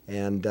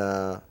 And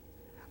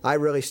I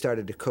really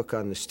started to cook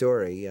on the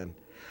story, and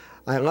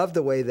I love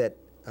the way that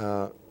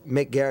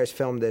Mick Garris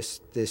filmed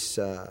this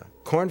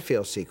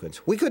cornfield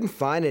sequence. We couldn't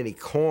find any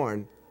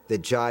corn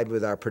that jibed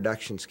with our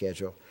production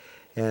schedule,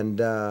 and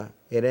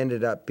it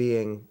ended up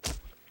being,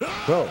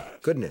 oh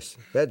goodness,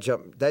 that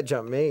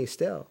jumped me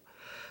still.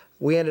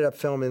 We ended up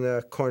filming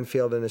the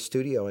cornfield in a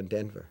studio in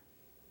Denver.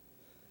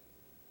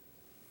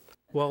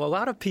 Well, a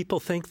lot of people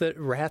think that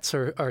rats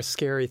are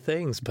scary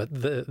things, but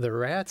the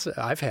rats,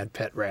 I've had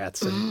pet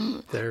rats,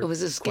 and they're It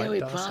was a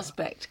scary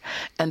prospect,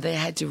 and they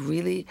had to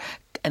really,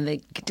 and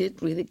they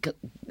did really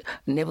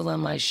nibble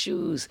on my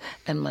shoes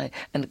and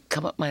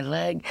come up my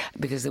leg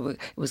because it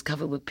was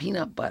covered with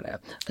peanut butter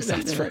or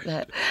something like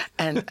that.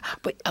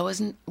 But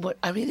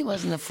I really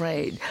wasn't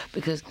afraid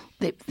because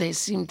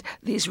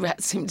these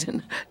rats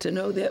seemed to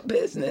know their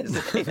business.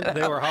 You know?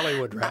 They were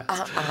Hollywood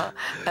rats.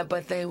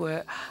 But they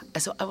were,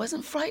 so I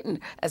wasn't frightened,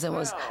 as I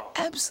was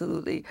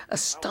absolutely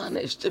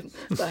astonished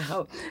by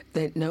how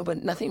they know,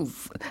 but nothing.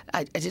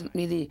 I didn't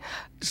really.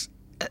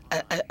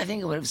 I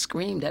think I would have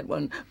screamed at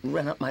one,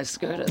 run up my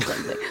skirt or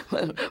something.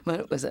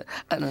 but it was an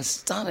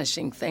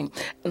astonishing thing,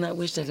 and I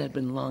wish that had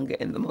been longer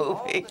in the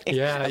movie.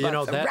 Yeah, you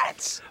know that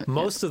rats.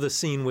 Most of the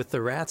scene with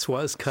the rats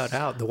was cut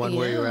out. The one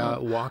where you're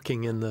out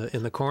walking in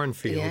the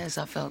cornfield. Yes,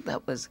 I felt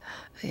that was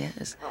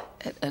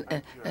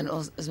and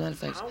also, as a matter of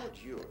fact,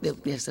 there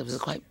was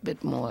quite a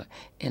bit more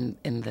in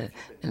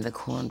the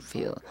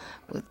cornfield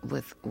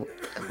with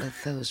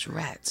those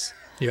rats.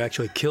 You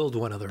actually killed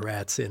one of the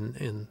rats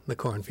in the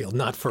cornfield,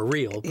 not for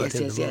real, but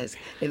in the movie. Yes.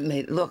 It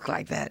made it look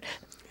like that.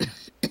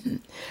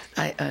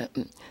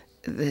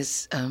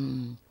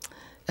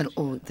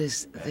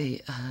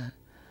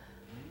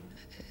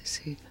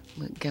 See,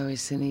 Gary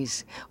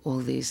Sinise, all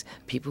these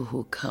people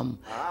who come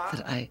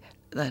that I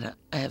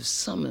have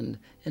summoned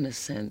in a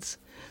sense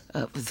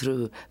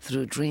through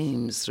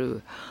dreams,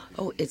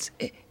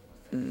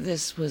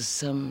 this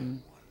was I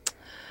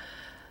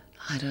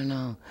don't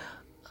know.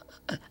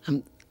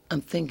 I'm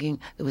thinking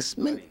there was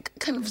many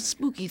kind of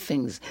spooky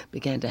things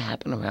began to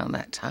happen around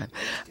that time.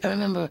 I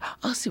remember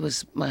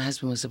my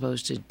husband was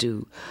supposed to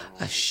do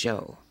a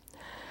show,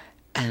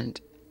 and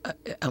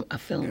a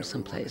film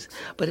someplace,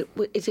 but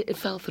it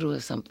fell through or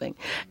something.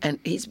 And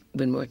he's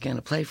been working on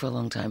a play for a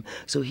long time,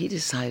 so he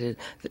decided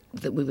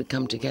that we would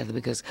come together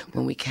because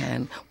when we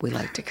can, we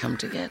like to come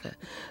together.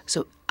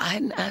 So I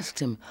hadn't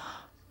asked him,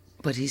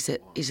 but he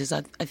says,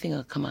 I think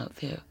I'll come out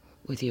there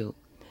with you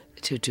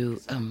to do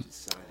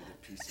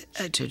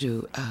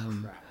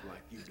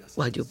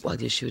while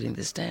you're shooting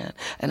The Stand.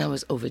 And I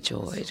was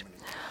overjoyed.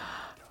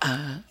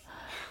 And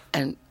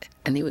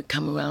he would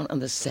come around on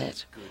the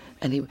set.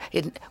 And he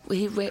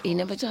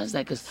never does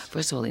that because,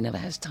 first of all, he never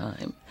has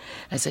time.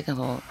 And second of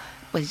all,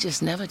 but he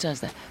just never does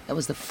that. That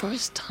was the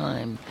first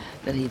time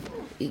that he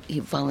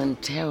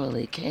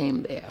voluntarily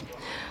came there.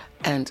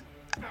 And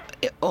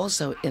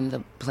also in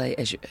the play,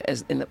 as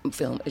in the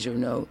film, as you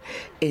know,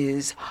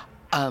 is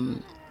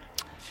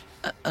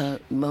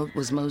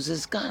was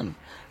Moses Gunn,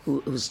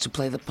 who was to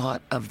play the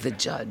part of the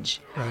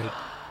judge. Right.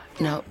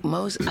 Now,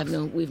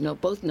 we've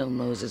both known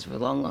Moses for a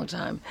long, long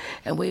time,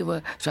 and we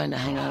were trying to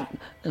hang out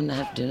and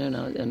have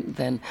dinner, and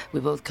then we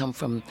both come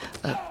from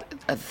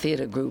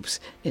theater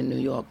groups in New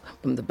York,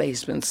 from the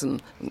basements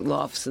and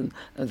lofts and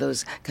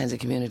those kinds of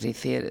community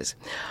theaters.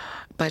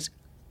 But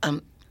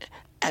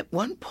at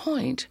one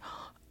point,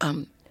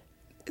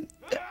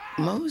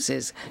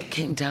 Moses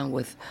came down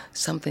with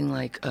something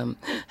like an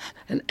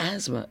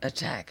asthma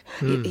attack.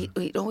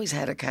 He'd always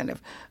had a kind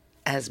of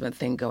asthma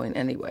thing going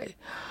anyway.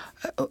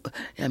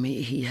 I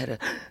mean, he had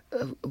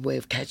a way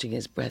of catching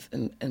his breath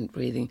and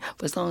breathing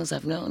for as long as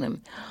I've known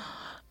him.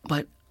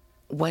 But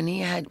when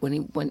he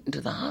went into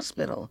the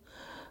hospital,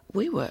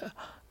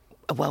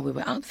 while we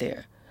were out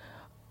there,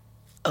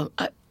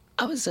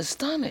 I was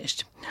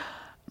astonished.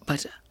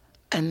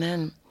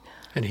 And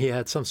he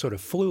had some sort of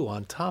flu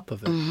on top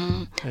of it.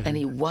 Mm-hmm. And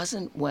he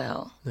wasn't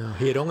well. No,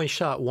 he had only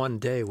shot one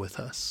day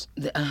with us.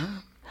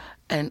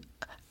 And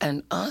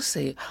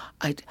honestly,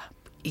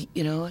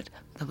 you know what?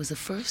 That was the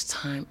first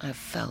time I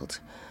felt.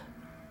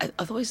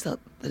 I've always felt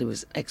that he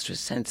was extra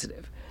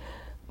sensitive,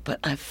 but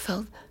I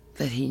felt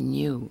that he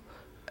knew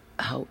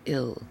how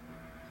ill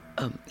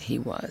he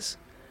was,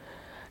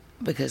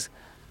 because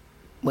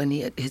when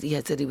he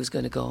had said he was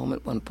going to go home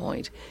at one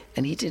point,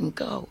 and he didn't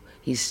go.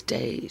 He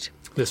stayed.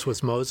 This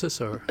was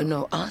Moses, or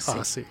no, Ossie.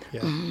 Ossie,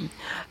 yeah. Mm-hmm.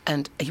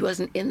 And he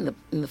wasn't in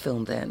the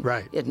film then.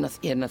 Right. He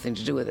had nothing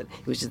to do with it.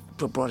 He was just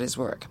brought his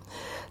work.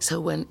 So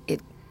when it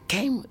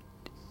came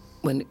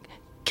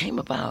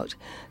about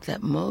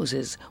that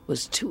Moses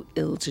was too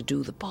ill to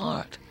do the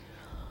part,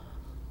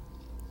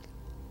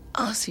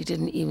 Ossie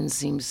didn't even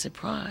seem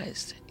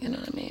surprised. You know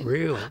what I mean?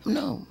 Really?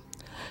 No.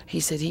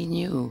 He said he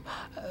knew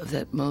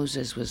that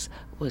Moses was.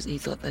 He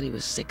thought that he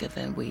was sicker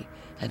than we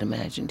had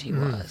imagined he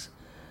was.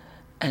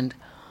 And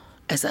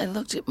as I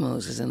looked at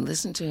Moses and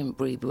listened to him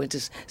breathe, we went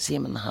to see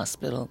him in the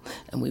hospital,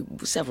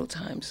 and several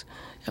times,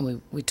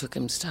 and we took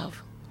him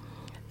stuff.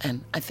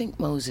 And I think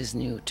Moses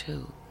knew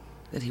too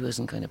that he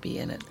wasn't going to be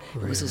in it.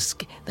 Really?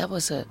 That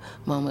was a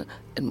moment,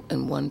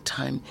 and one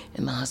time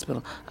in the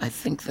hospital, I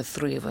think the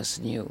three of us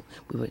knew.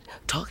 We were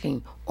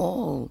talking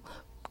all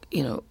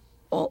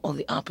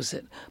the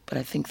opposite, but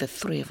I think the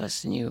three of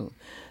us knew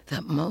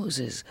that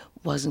Moses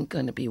wasn't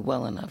going to be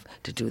well enough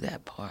to do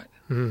that part.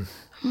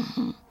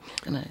 Mm-hmm.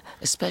 And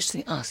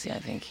especially Ossie, I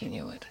think he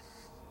knew it.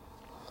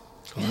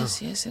 Wow.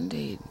 Yes,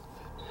 indeed.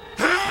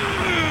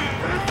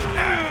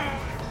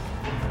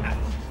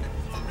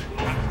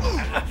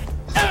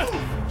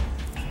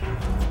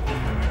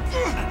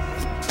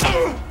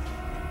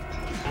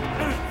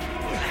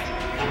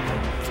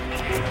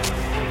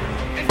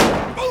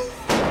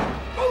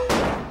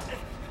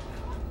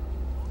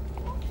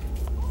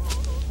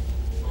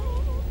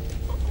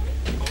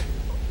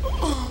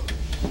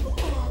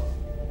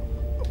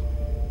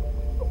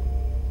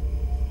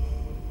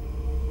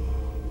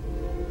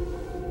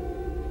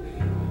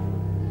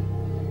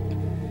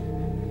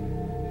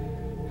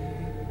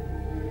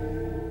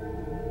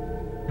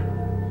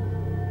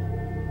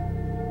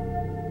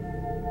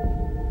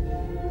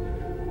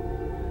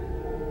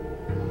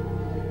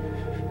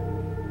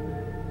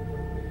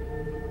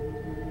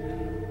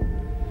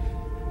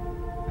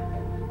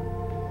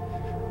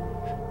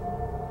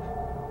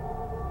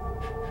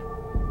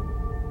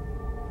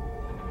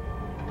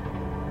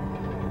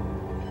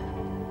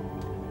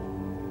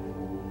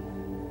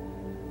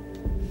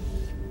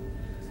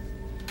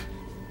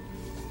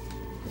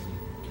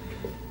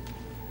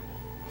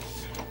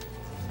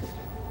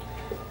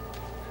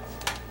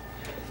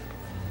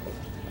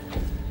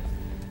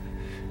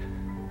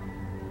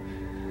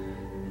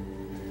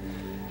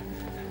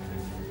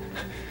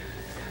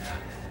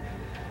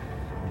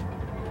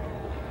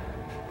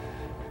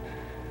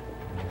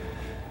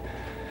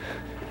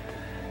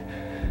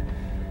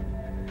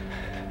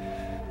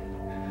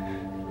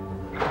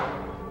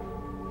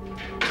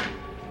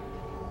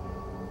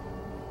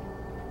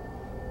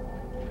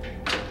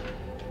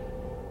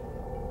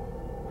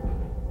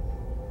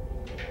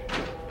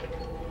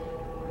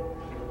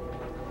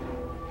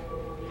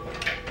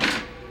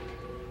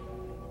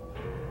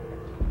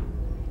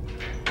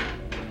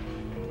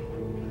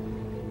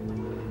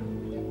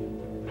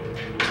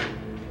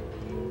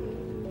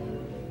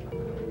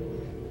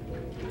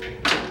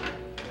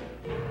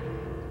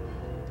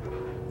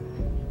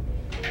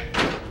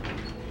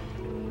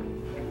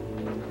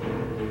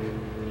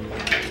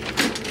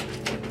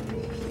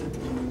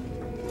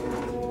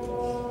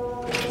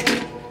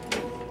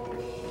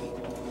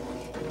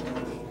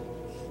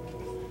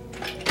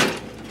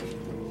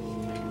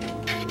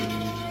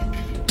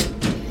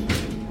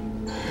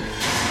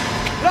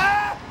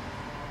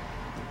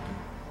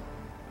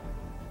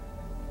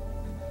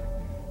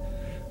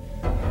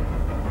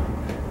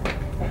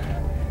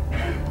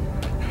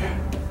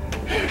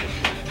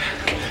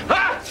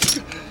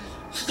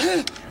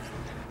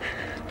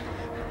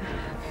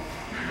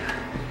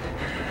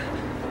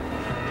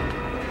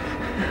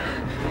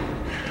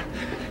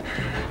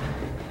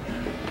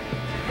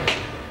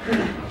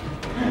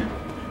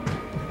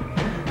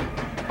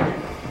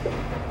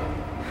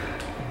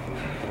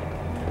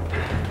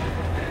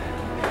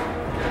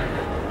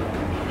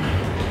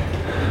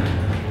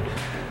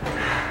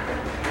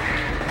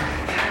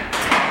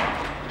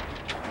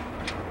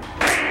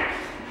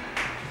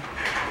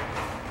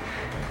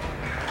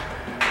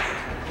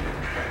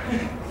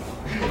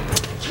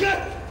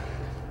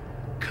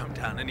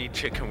 down and eat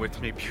chicken with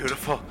me,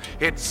 beautiful.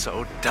 It's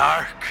so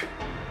dark.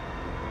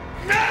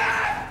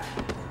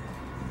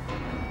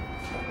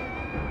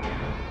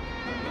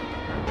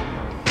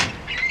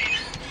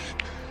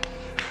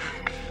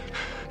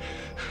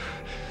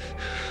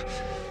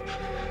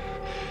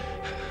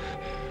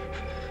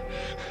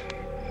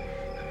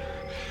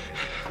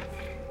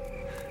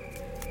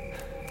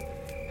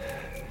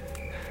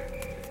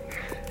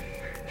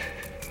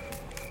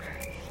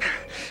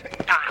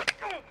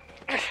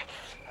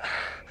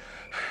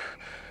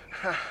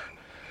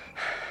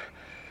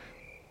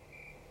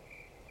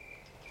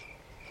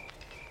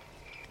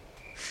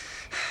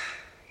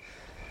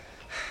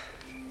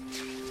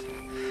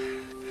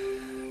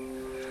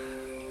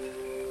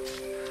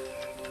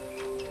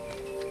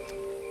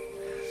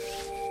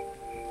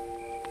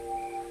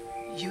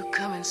 You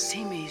come and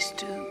see me,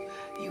 Stu.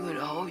 You and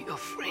all your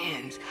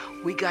friends.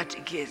 We got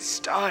to get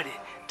started.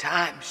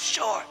 Time's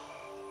short.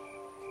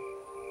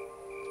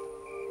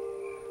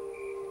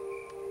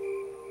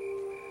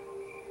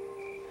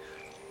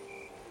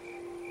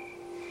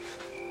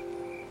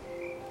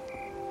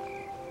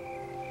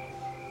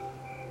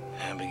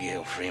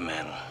 Abigail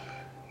Fremantle.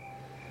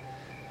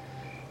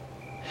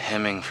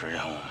 Hemingford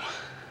home.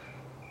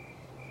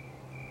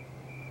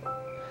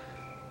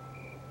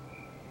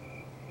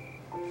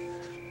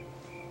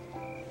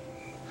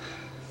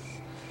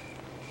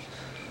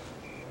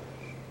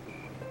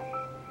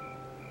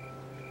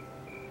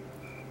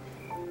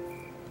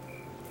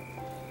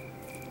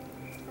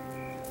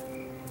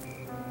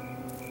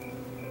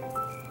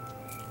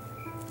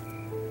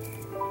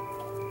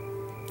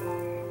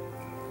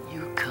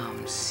 You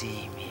come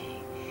see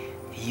me.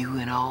 You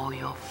and all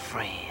your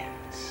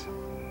friends.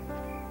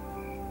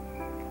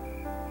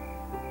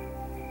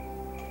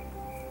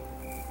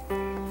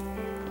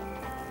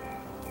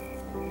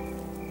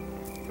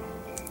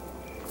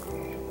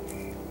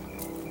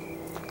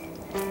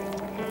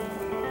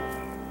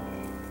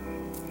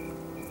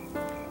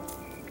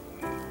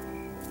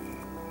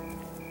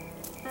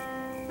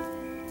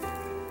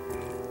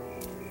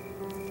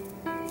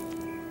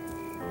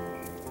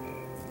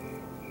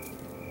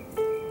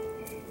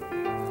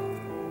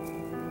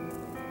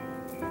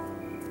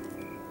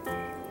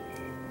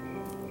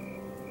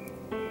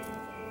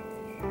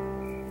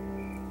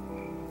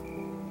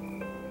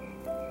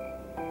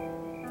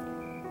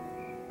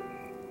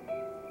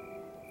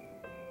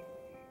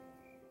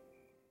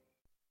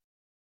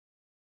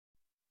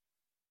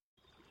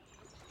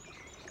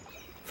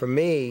 For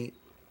me,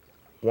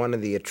 one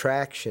of the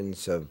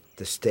attractions of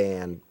the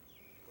stand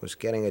was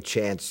getting a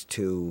chance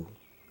to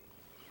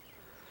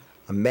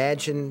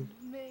imagine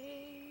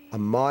a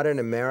modern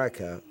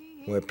America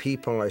where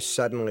people are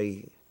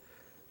suddenly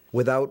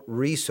without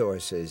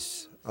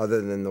resources other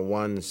than the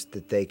ones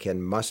that they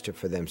can muster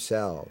for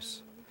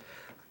themselves,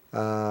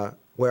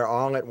 where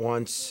all at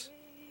once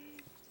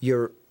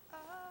you're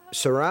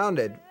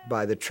surrounded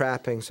by the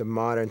trappings of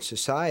modern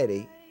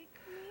society,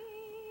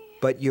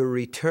 but you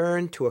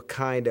return to a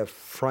kind of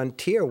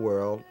frontier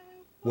world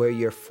where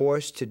you're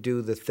forced to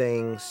do the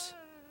things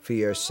for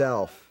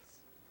yourself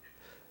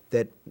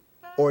that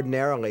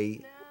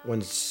ordinarily,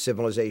 when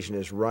civilization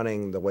is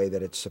running the way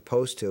that it's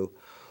supposed to,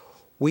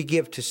 we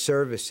give to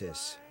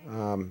services.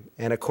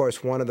 And of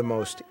course, one of the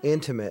most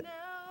intimate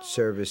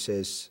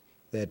services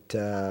that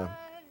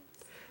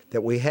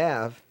we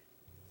have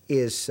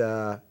is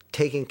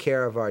taking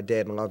care of our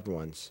dead loved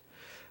ones.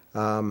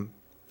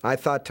 I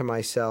thought to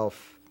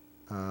myself,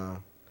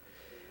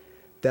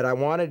 that I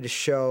wanted to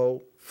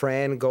show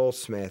Fran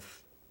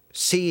Goldsmith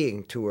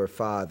seeing to her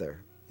father,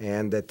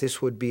 and that this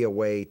would be a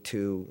way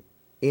to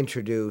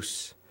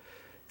introduce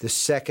the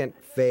second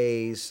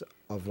phase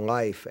of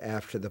life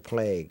after the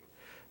plague.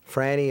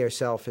 Franny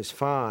herself is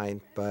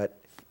fine, but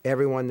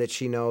everyone that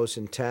she knows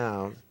in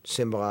town,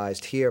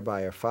 symbolized here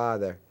by her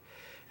father,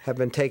 have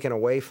been taken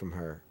away from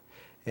her.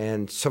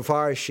 And so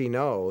far as she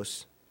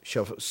knows,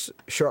 she'll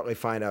shortly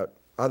find out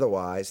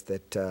otherwise,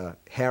 that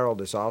Harold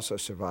has also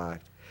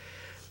survived.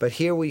 But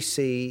here we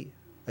see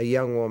a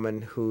young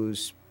woman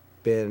who's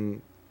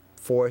been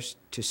forced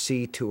to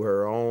see to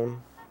her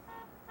own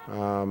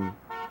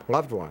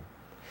loved one.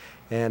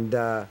 And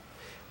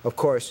of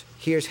course,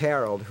 here's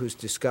Harold, who's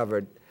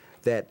discovered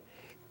that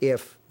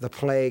if the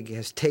plague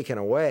has taken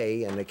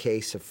away, in the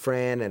case of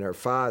Fran and her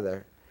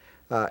father,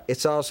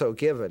 it's also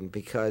given,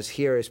 because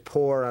here is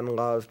poor,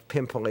 unloved,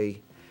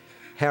 pimply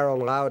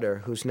Harold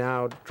Lauder, who's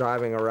now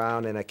driving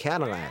around in a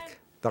Cadillac,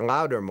 the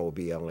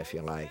Laudermobile, if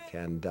you like.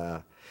 And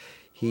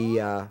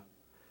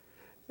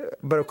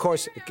but of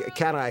course,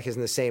 Cadillac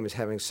isn't the same as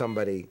having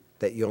somebody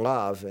that you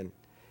love, and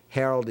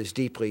Harold is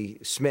deeply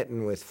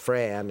smitten with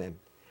Fran, and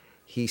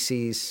he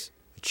sees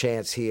a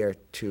chance here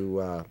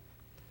to,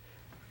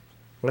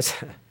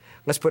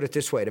 let's put it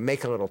this way, to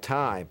make a little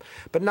time.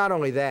 But not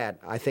only that,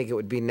 I think it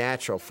would be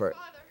natural for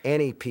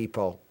any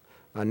people,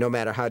 no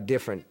matter how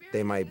different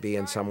they might be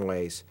in some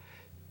ways,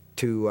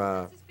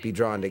 to be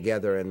drawn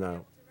together in the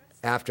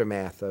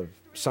aftermath of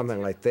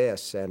something like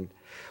this. And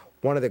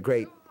one of the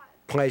great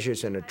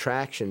pleasures and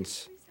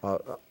attractions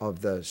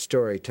of the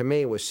story to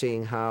me was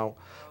seeing how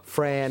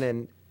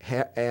Fran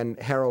and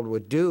Harold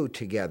would do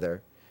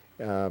together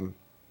in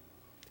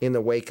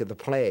the wake of the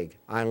plague.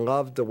 I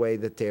loved the way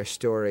that their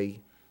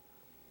story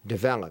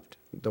developed,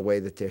 the way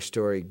that their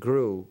story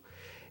grew.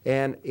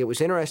 And it was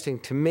interesting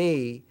to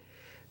me,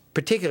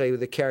 particularly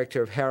with the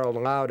character of Harold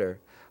Lauder.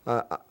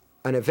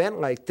 An event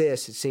like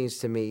this, it seems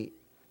to me,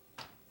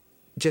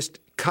 just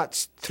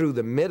cuts through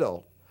the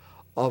middle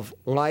of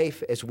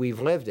life as we've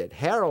lived it.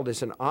 Harold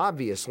is an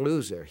obvious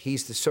loser.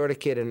 He's the sort of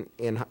kid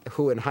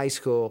who in high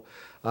school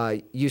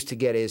used to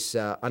get his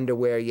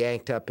underwear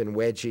yanked up in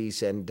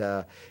wedgies,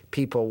 and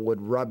people would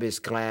rub his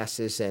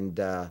glasses and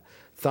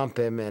thump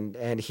him,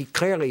 and he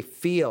clearly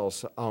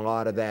feels a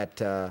lot of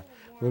that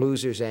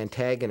loser's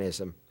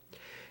antagonism.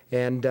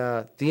 And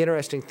the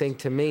interesting thing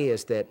to me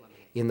is that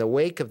in the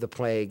wake of the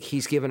plague,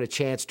 he's given a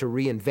chance to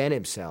reinvent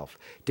himself,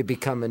 to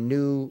become a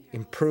new,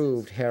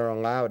 improved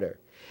Harold Lauder.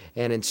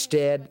 And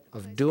instead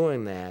of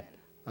doing that,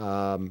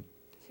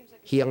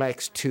 he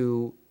elects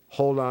to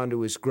hold on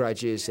to his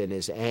grudges and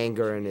his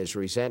anger and his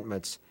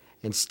resentments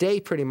and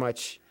stay pretty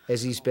much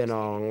as he's been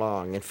all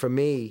along. And for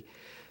me,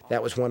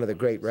 that was one of the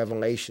great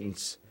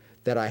revelations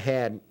that I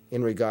had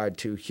in regard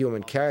to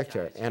human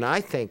character. And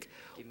I think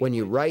when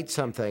you write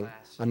something,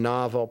 a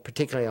novel,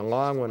 particularly a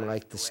long one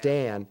like The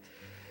Stand,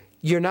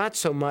 you're not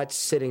so much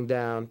sitting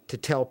down to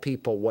tell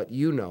people what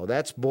you know.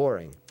 That's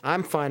boring.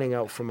 I'm finding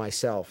out for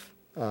myself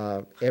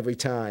every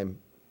time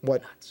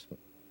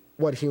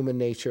what human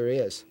nature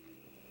is.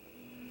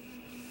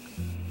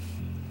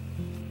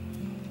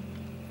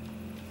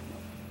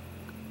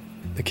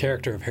 The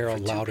character of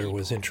Harold Lauder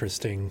was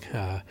interesting.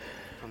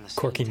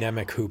 Corky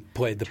Nemec, who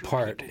played the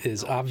part,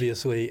 is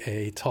obviously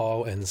a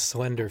tall and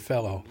slender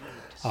fellow.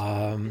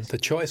 The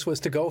choice was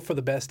to go for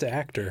the best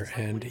actor,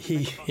 and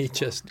he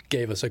just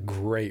gave us a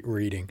great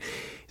reading.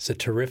 He's a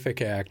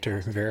terrific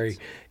actor, very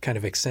kind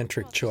of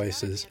eccentric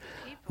choices.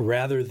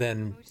 Rather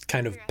than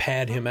kind of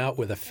pad him out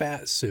with a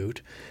fat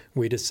suit,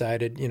 we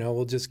decided,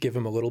 we'll just give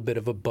him a little bit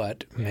of a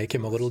butt, make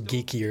him a little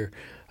geekier,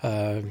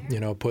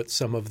 put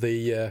some of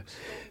the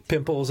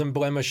pimples and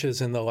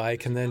blemishes and the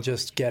like, and then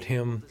just get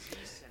him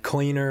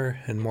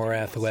cleaner and more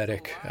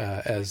athletic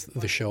as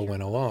the show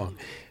went along.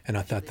 And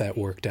I thought that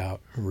worked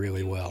out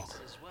really well.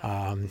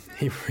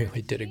 He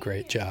really did a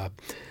great job.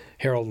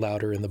 Harold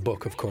Lauder in the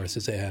book, of course,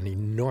 is an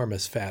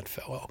enormous fat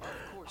fellow.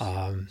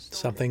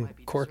 Something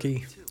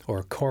Corky,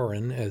 or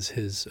Corin, as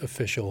his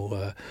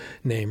official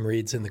name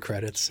reads in the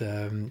credits,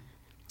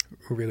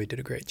 really did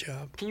a great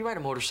job. Can you ride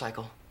a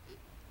motorcycle?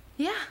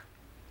 Yeah.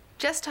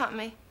 Jess taught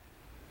me.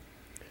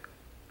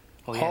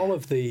 Oh, yeah. All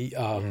of the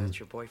that's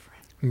your boyfriend.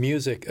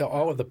 Music,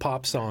 all of the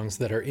pop songs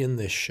that are in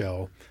this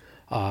show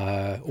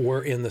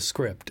were in the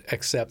script,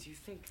 except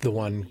the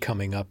one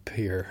coming up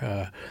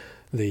here.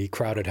 The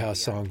Crowded House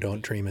song,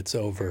 Don't Dream It's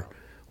Over,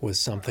 was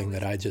something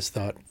that I just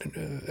thought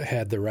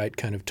had the right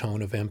kind of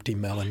tone of empty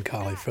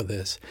melancholy for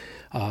this.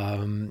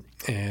 And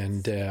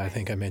I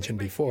think I mentioned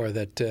before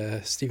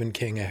that Stephen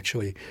King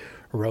actually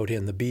wrote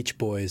in the Beach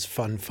Boys'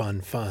 Fun, Fun,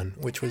 Fun,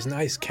 which was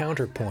nice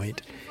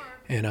counterpoint,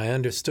 and I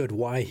understood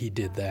why he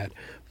did that.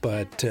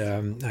 But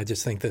I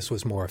just think this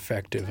was more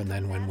effective. And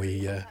then when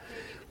we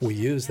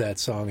used that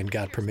song and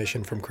got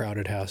permission from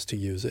Crowded House to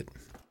use it,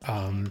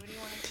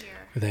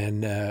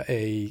 then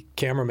a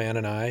cameraman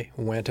and I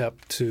went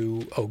up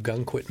to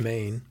Ogunquit,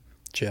 Maine,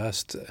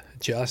 just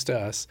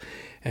us,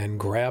 and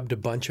grabbed a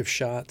bunch of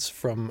shots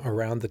from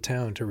around the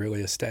town to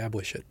really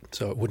establish it,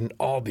 so it wouldn't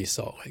all be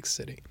Salt Lake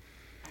City.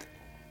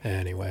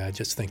 Anyway, I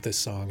just think this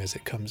song as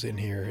it comes in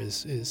here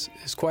is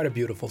quite a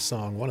beautiful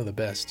song, one of the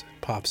best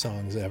pop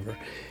songs ever.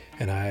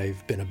 And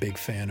I've been a big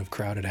fan of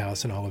Crowded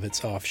House and all of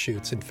its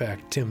offshoots. In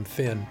fact, Tim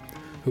Finn,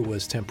 who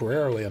was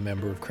temporarily a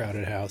member of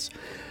Crowded House,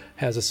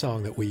 has a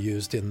song that we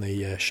used in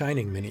the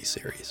Shining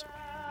miniseries.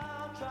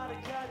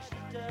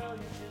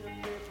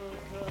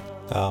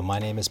 My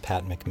name is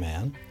Pat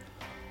McMahon.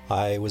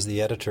 I was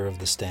the editor of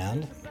The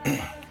Stand.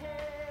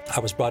 I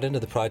was brought into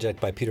the project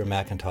by Peter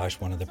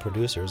McIntosh, one of the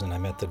producers, and I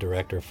met the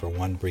director for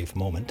one brief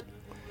moment.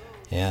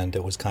 And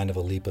it was kind of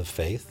a leap of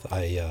faith.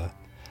 I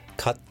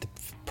cut the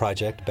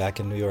project back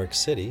in New York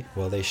City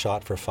while they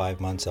shot for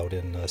 5 months out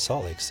in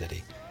Salt Lake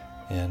City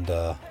and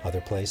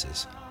other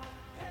places.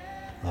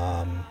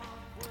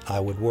 I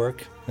would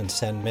work and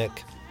send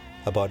Mick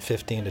about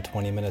 15 to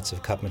 20 minutes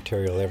of cut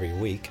material every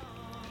week,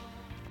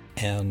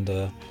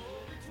 and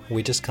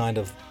we just kind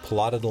of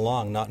plodded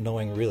along, not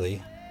knowing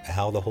really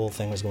how the whole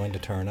thing was going to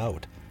turn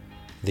out.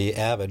 The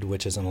Avid,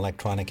 which is an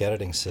electronic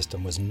editing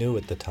system, was new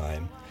at the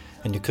time,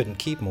 and you couldn't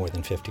keep more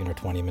than 15 or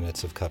 20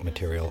 minutes of cut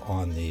material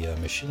on the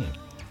machine.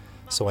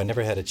 So I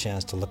never had a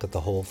chance to look at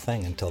the whole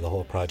thing until the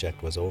whole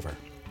project was over.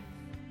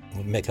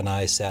 Mick and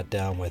I sat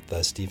down with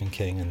Stephen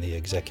King and the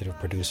executive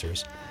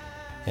producers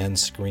and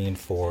screened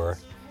for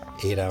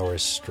 8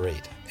 hours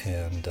straight,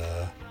 and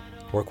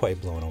we're quite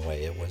blown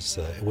away.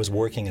 It was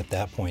working at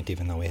that point,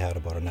 even though we had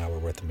about an hour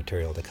worth of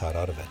material to cut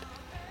out of it.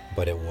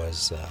 But it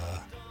was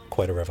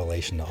quite a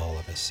revelation to all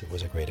of us. It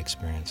was a great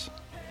experience.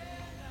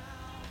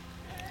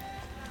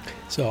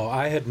 So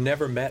I had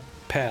never met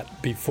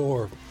Pat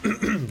before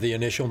the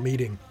initial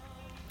meeting,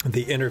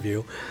 the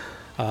interview,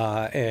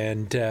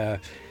 and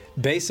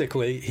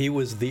basically he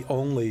was the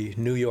only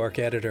New York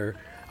editor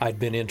I'd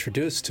been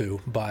introduced to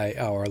by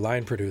our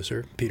line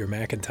producer, Peter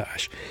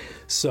McIntosh.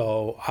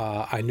 So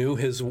I knew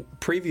his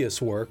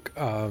previous work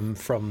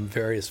from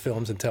various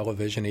films and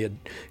television. He had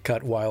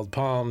cut Wild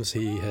Palms.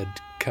 He had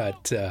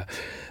cut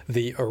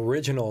the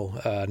original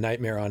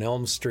Nightmare on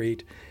Elm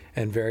Street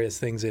and various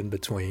things in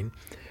between.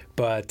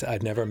 But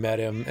I'd never met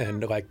him.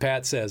 And like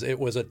Pat says, it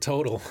was a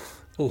total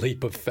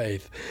leap of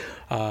faith.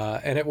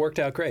 And it worked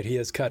out great. He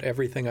has cut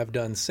everything I've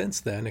done since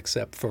then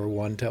except for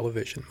one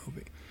television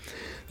movie.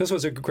 This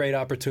was a great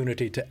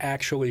opportunity to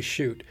actually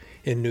shoot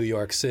in New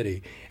York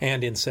City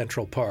and in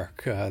Central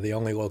Park. The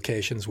only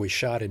locations we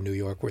shot in New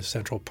York were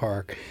Central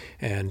Park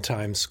and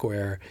Times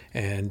Square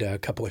and a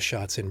couple of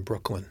shots in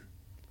Brooklyn.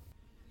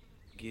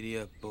 Giddy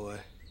up, boy.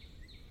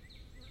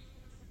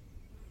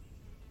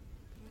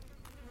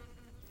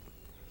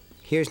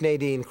 Here's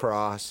Nadine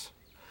Cross.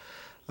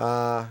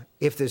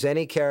 If there's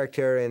any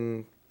character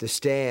in The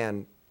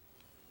Stand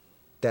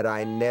that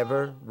I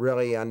never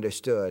really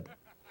understood,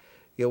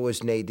 it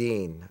was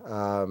Nadine.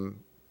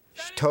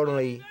 She's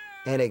totally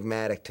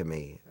enigmatic to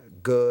me.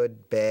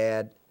 Good,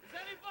 bad.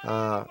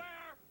 I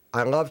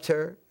loved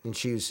her, and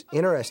she was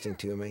interesting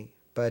to me,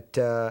 but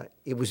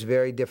it was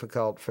very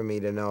difficult for me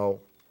to know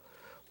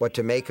what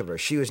to make of her.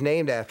 She was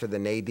named after the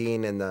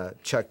Nadine in the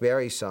Chuck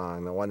Berry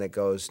song, the one that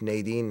goes,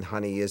 "Nadine,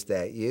 honey, is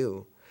that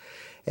you?"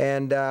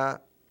 And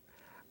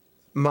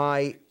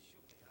my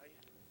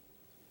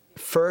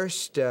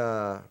first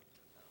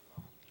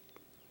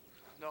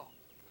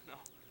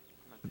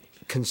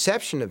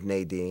conception of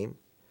Nadine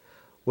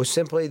was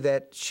simply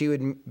that she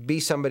would be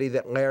somebody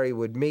that Larry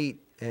would meet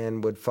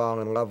and would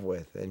fall in love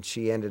with. And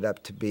she ended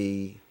up to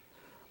be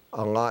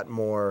a lot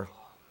more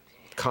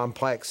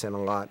complex and a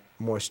lot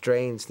more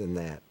strange than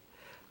that.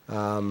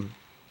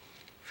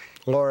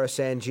 Laura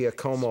San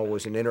Giacomo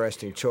was an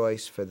interesting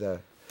choice for the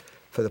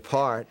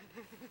part.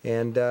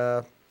 And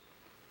I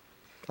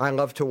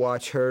love to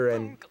watch her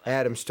and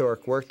Adam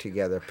Stork work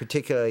together,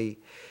 particularly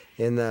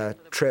in the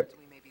trip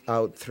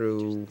out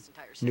through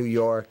New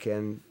York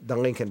and the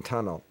Lincoln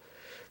Tunnel.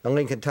 The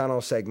Lincoln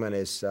Tunnel segment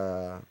is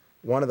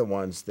one of the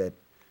ones that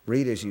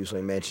readers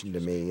usually mention to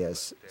me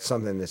as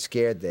something that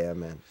scared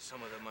them. And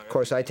of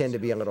course, I tend to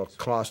be a little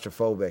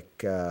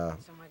claustrophobic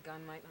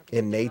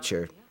in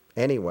nature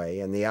anyway,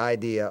 and the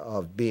idea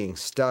of being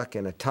stuck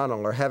in a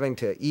tunnel or having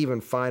to even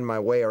find my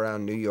way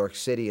around New York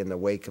City in the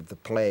wake of the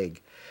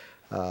plague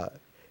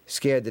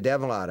scared the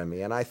devil out of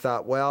me. And I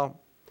thought, well,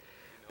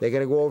 they're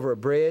going to go over a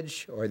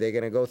bridge or they're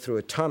going to go through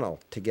a tunnel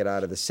to get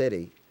out of the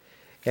city.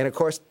 And of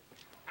course,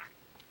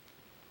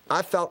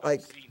 I felt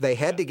like they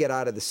had to get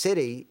out of the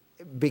city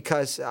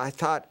because I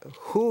thought,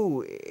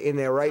 who in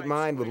their right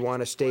mind would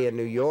want to stay in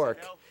New York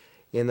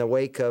in the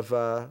wake of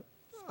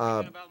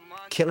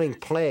killing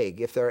plague?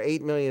 If there are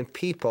 8 million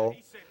people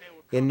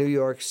in New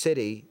York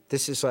City,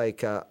 this is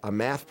like a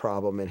math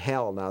problem in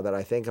hell now that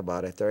I think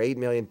about it. There are 8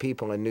 million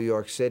people in New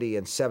York City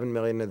and 7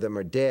 million of them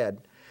are dead.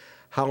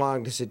 How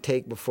long does it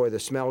take before the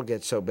smell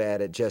gets so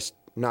bad it just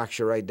knocks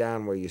you right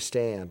down where you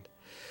stand?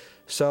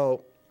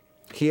 So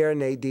here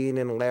Nadine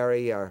and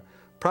Larry are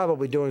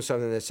probably doing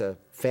something that's a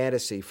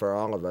fantasy for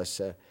all of us.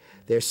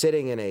 They're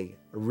sitting in a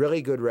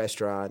really good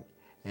restaurant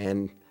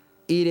and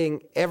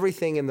eating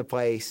everything in the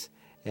place,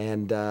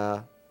 and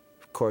of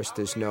course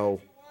there's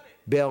no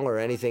bill or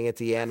anything at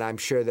the end. I'm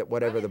sure that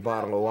whatever the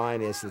bottle of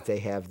wine is that they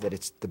have, that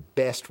it's the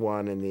best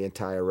one in the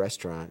entire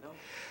restaurant.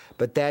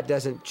 But that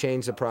doesn't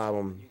change the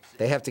problem.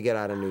 They have to get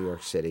out of New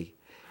York City.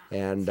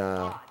 And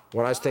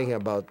when I was thinking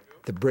about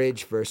the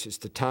bridge versus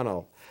the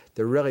tunnel,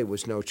 there really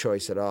was no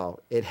choice at all.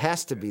 It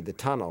has to be the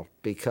tunnel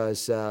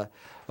because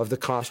of the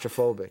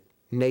claustrophobic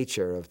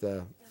nature of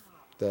the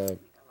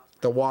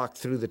walk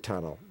through the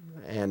tunnel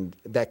and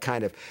that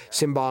kind of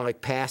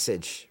symbolic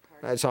passage.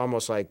 It's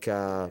almost like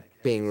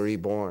being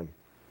reborn.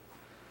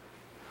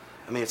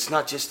 I mean, it's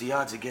not just the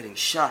odds of getting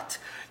shot.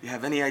 You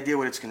have any idea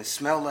what it's going to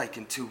smell like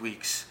in 2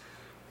 weeks?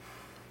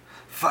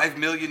 5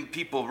 million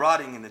people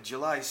rotting in the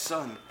July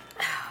sun.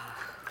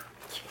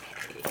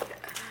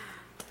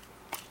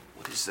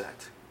 What is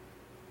that?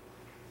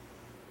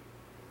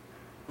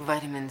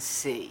 Vitamin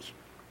C.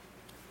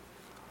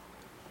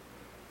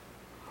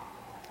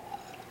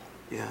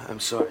 Yeah, I'm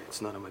sorry.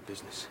 It's none of my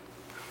business.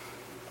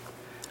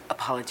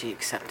 Apology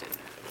accepted.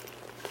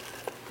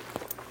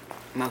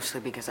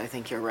 Mostly because I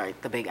think you're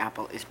right. The Big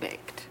Apple is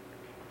baked.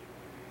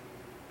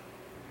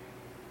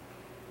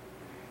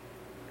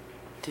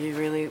 Do you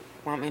really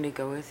want me to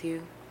go with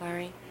you,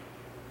 Larry?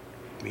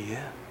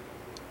 Yeah.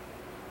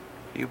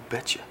 You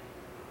betcha.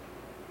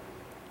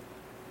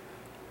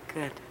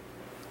 Good.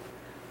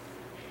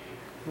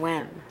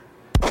 When?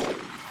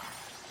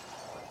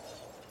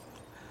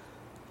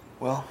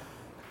 Well,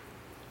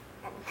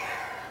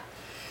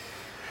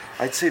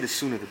 I'd say the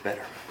sooner the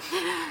better.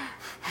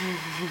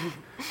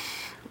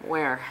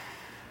 Where?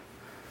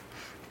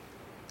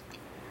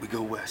 We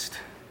go west,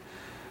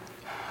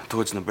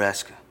 towards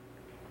Nebraska.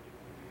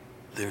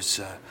 There's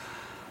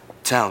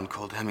town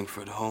called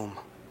Hemingford home.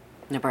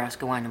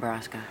 Nebraska? Why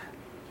Nebraska?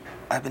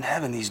 I've been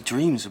having these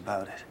dreams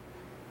about it.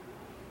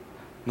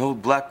 An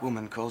old black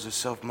woman calls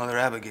herself Mother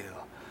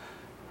Abigail.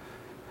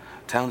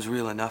 Town's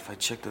real enough. I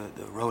checked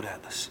the road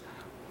atlas.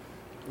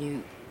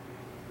 You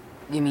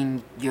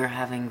mean you're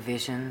having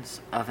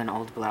visions of an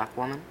old black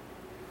woman?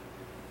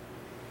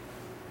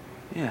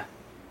 Yeah.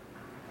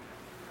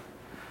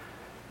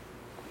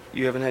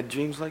 You haven't had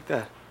dreams like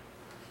that?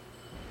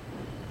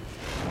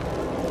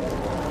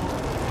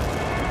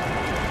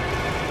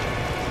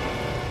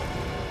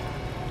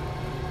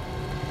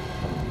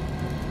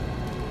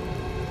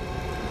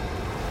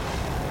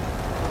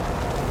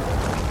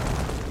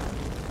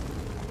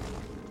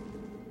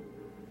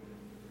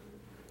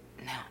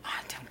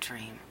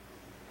 Dream.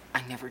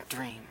 I never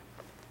dream.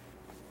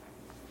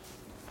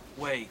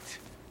 Wait.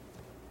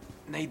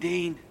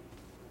 Nadine?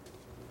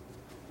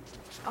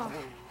 Oh.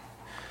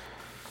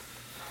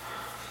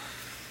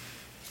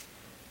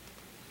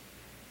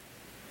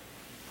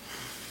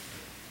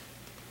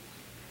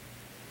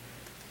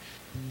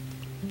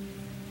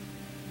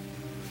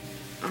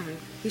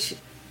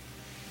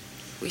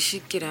 We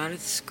should get out of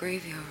this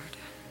graveyard.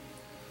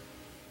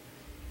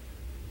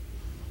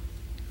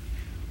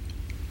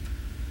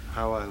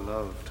 How I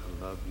love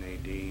to love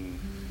Nadine.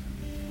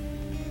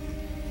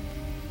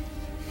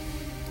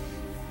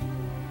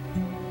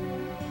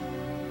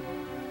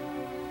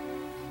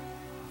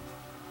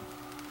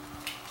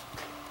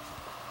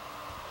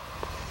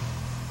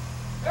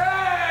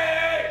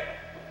 Hey!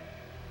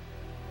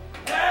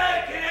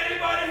 Hey, can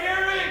anybody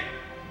hear me?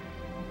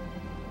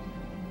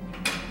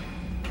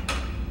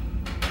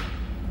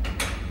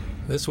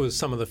 This was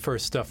some of the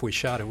first stuff we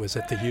shot. It was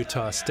at the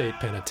Utah State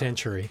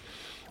Penitentiary,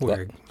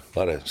 where a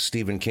lot of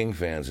Stephen King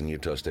fans in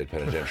Utah State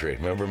Penitentiary.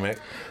 Remember, Mick?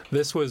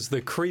 This was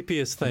the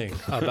creepiest thing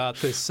about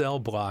this cell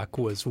block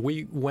was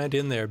we went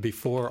in there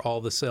before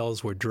all the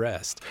cells were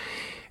dressed,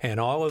 and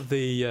all of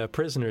the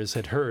prisoners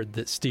had heard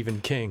that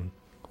Stephen King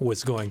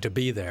was going to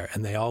be there,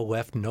 and they all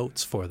left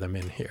notes for them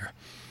in here.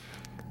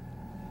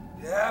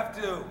 You have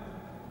to.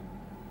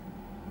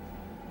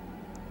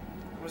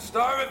 I'm gonna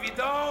starve if you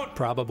don't.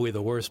 Probably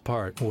the worst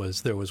part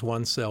was there was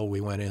one cell we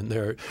went in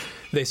there.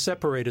 They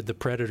separated the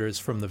predators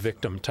from the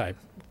victim type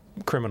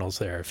criminals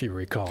there, if you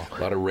recall.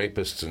 A lot of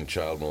rapists and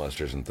child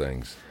molesters and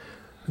things.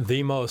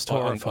 The most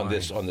horrifying.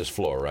 On this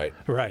floor, right?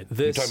 Right.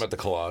 You're talking about the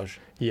collage?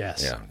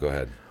 Yes. Yeah, go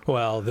ahead.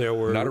 Well, there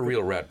were... Not a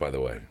real rat, by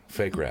the way.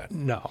 Fake rat.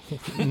 No.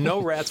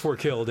 No rats were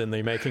killed in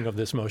the making of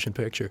this motion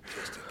picture.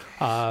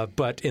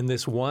 But in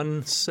this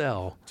one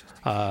cell,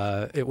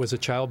 it was a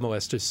child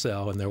molester's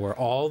cell, and there were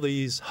all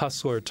these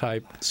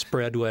hustler-type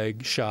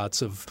spread-leg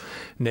shots of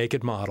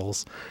naked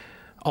models,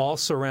 all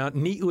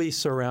neatly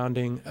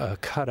surrounding a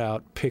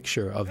cutout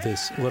picture of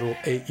this little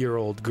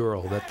 8-year-old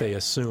girl that they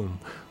assume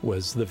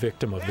was the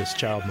victim of this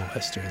child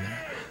molester in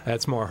there.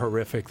 That's more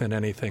horrific than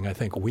anything I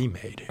think we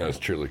made. That's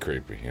truly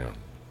creepy, yeah.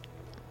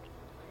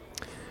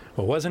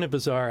 Well, wasn't it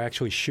bizarre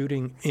actually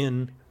shooting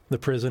in the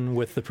prison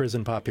with the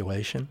prison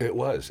population? It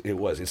was.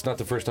 It's not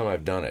the first time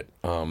I've done it.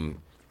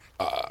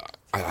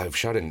 I've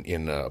shot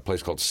in a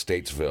place called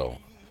Stateville,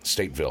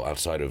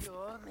 outside of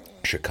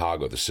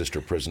Chicago, the sister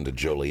prison to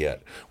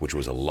Joliet, which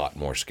was a lot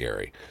more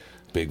scary.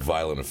 Big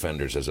violent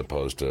offenders as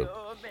opposed to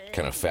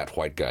kind of fat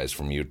white guys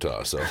from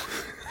Utah. So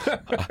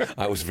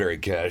I was very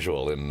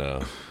casual in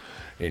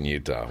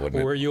Utah, wasn't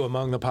it? Were you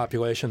among the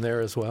population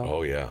there as well?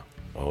 Oh,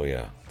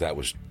 yeah. That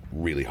was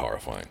really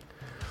horrifying.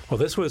 Well,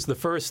 this was the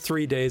first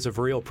 3 days of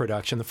real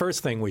production. The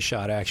first thing we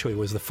shot, actually,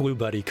 was the Flu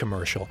Buddy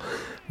commercial.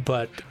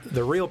 But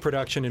the real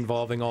production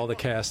involving all the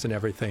cast and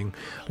everything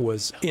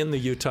was in the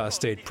Utah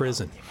State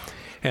Prison.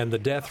 And the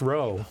death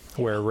row,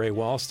 where Ray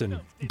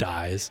Walston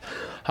dies,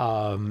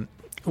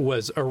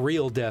 was a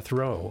real death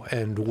row,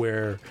 and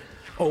where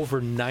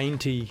over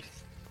 90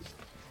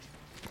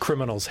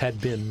 criminals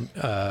had been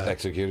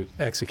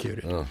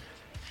executed,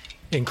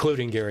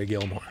 including Gary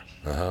Gilmore.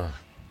 Uh-huh.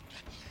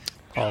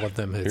 All of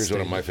them had Here's one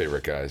of my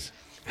favorite guys.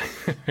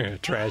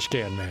 Trash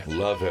Can Man.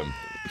 Love him.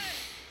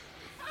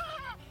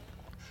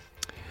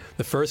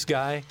 The first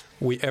guy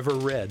we ever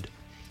read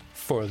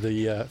for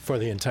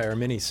the entire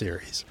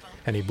miniseries,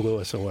 and he blew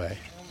us away.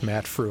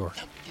 Matt Frewer.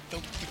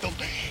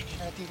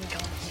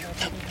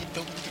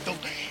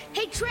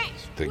 Hey, Trash!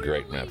 The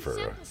great Matt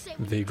Frewer.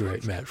 The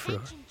great Matt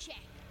Frewer.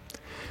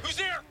 Who's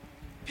there?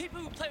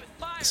 People who play with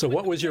fire. So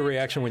what was your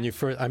reaction when you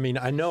first... I mean,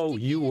 I know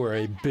you were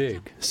a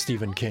big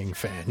Stephen King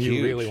fan. You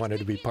Huge. really wanted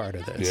to be part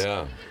of this.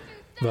 Yeah.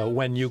 But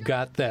when you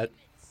got that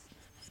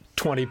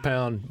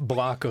 20-pound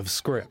block of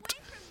script...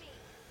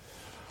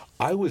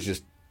 I was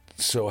just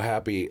so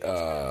happy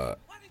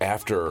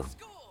after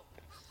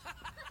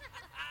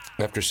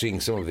seeing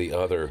some of the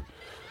other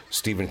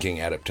Stephen King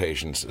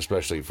adaptations,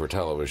 especially for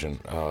television.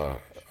 I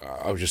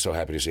was just so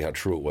happy to see how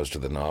true it was to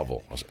the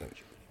novel,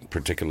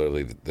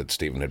 particularly that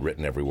Stephen had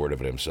written every word of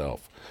it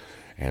himself,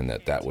 and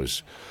that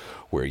was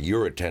where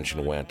your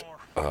attention went,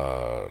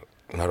 not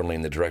only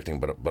in the directing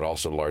but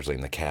also largely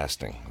in the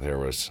casting. There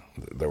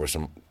were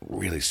some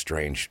really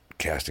strange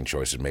casting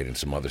choices made in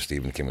some other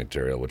Stephen King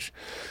material, which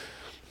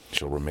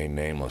shall remain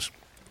nameless.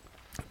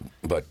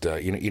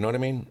 But you know what I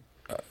mean?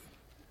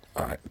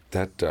 I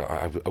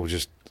was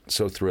just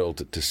so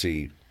thrilled to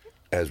see,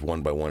 as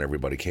one by one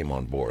everybody came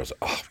on board. I was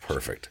like, oh,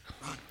 perfect.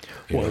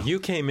 You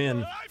came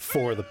in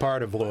for the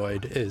part of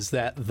Lloyd. Is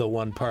that the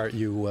one part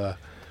you were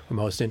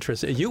most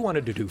interested in? You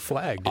wanted to do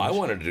Flag, didn't you? I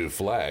wanted to do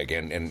Flag,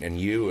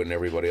 and you and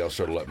everybody else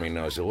sort of let me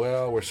know. I said,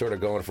 well, we're sort of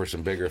going for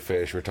some bigger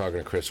fish. We're talking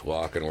to Chris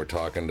Walken. We're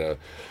talking to...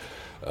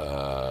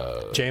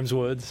 James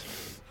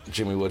Woods.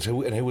 Jimmy Woods.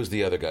 Who was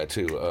the other guy,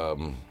 too?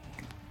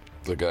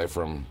 The guy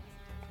from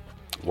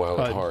Wild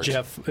at Heart.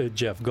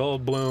 Jeff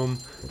Goldblum.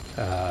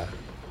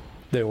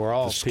 They were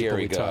all the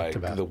scary people we guy, talked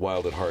about. The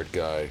Wild at Heart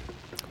guy.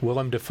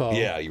 Willem Dafoe.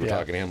 Yeah, you were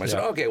talking to him. I said,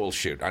 okay, well,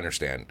 shoot, I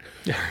understand.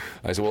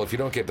 I said, well, if you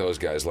don't get those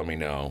guys, let me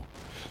know.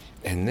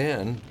 And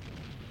then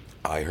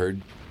I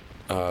heard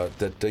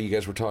that you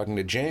guys were talking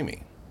to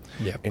Jamie.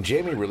 Yep. And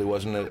Jamie really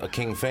wasn't a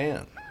King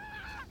fan.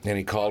 And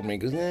he called me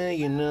and goes,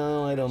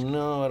 I don't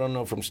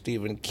know from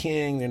Stephen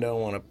King. They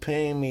don't want to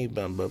pay me,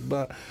 blah, blah,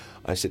 blah.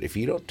 I said, if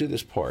you don't do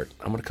this part,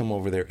 I'm going to come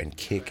over there and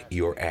kick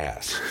your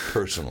ass,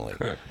 personally.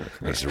 And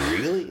he said,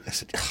 really? I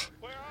said,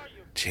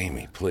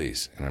 Jamie,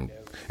 please. And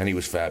he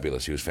was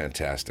fabulous. He was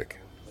fantastic.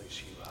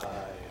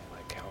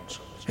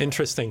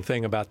 Interesting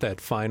thing about that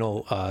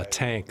final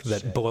tank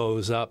that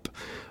blows up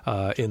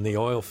in the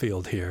oil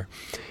field here.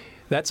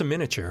 That's a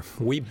miniature.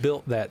 We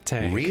built that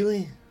tank.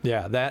 Really?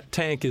 Yeah, that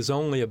tank is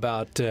only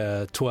about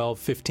 12,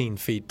 15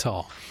 feet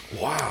tall.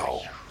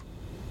 Wow.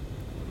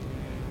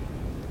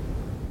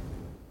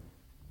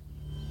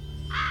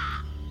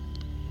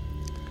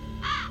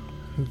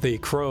 The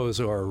crows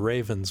or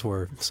ravens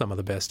were some of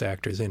the best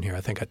actors in here. I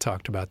think I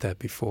talked about that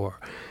before.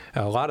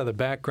 A lot of the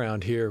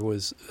background here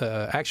was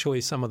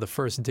actually some of the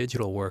first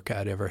digital work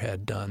I'd ever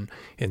had done.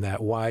 In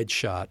that wide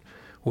shot,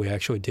 we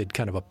actually did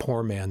kind of a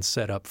poor man's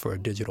setup for a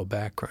digital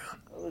background.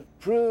 Those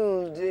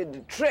prunes did the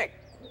trick.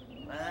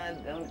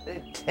 Man, don't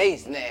they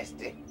taste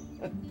nasty?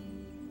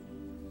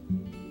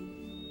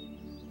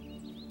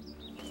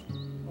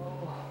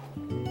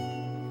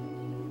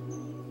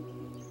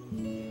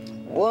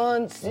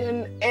 Once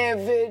in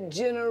every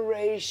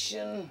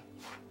generation,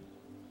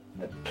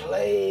 the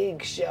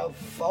plague shall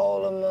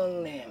fall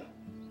among them.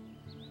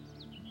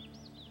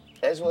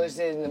 That's what it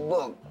says in the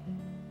book.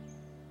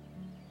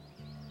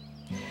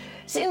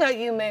 Seems like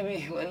you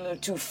maybe went a little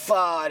too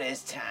far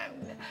this time.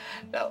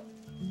 No.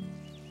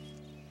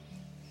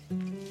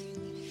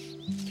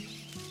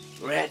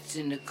 Rats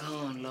in the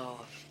corn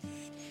loft.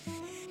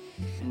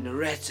 And the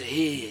rats are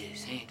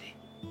his, ain't they?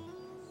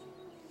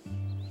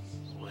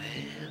 Well,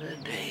 a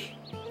day.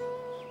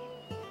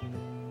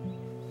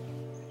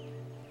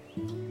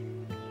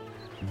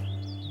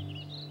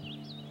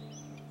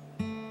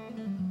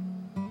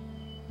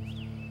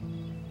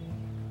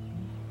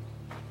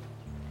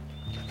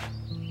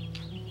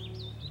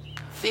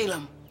 Feel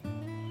them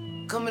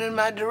coming in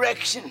my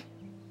direction.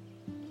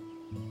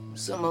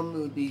 Some of them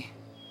will be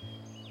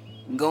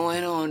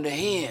going on to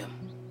him,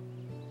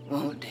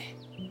 won't they?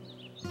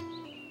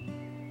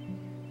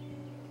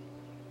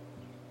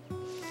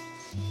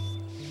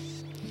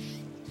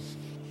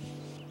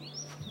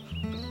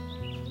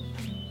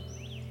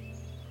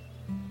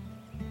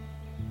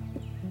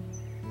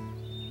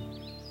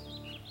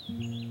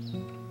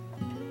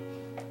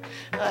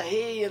 I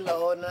hear you,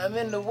 Lord, and I'm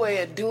in the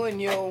way of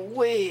doing your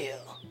will.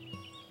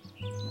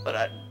 But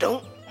I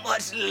don't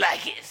much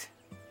like it.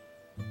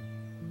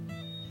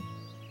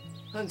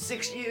 I'm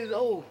 6 years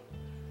old.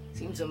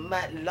 Seems a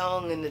mite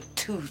long in the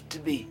tooth to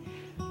be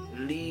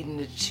leading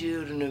the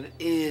children of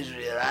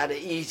Israel out of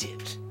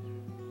Egypt.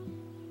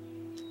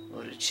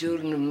 Or the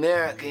children of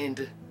America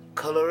into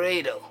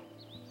Colorado.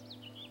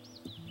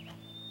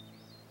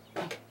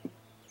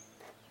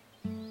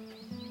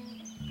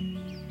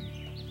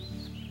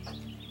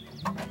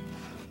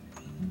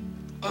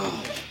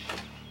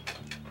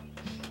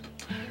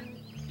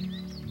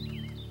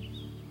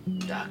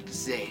 Doctor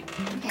said,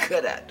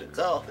 cut out the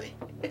coffee.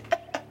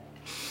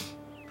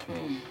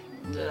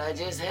 But I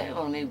just have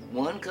only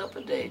 1 cup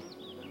a day.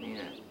 I mean,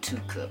 2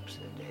 cups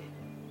a day.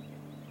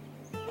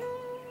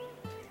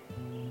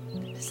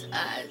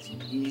 Besides,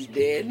 he's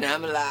dead and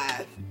I'm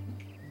alive.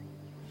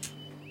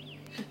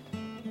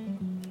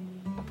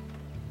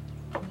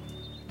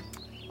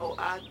 Oh,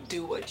 I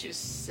do what you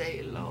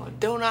say, Lord.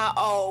 Don't I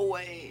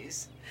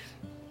always?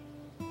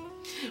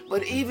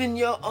 But even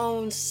your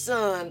own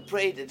son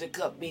prayed that the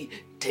cup be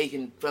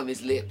taken from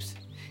his lips.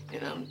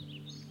 And I'm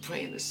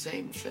praying the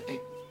same thing.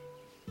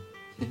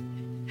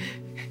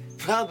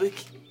 Probably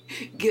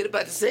get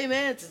about the same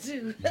answer,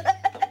 too.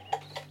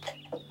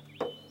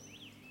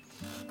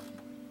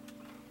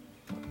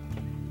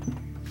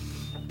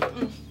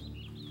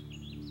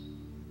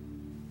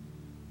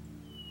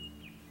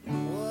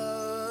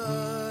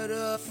 What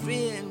a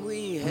friend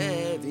we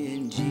have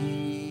in Jesus.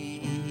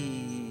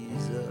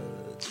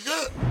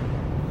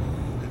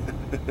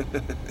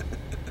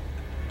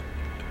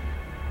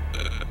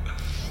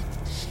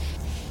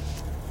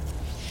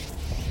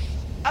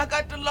 I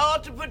got the law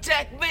to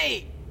protect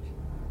me.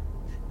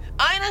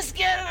 I ain't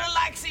scared of the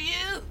likes of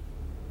you.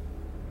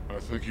 I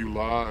think you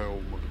lie,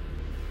 old man.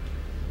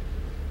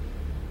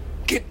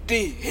 Get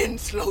thee in,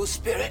 slow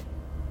spirit.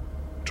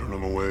 Turn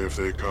them away if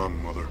they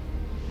come, Mother.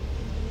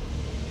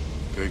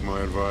 Take my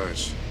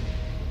advice.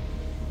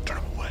 Turn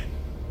them away.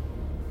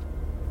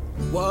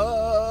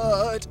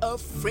 What a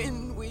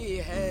friend we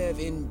have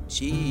in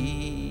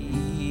Jesus.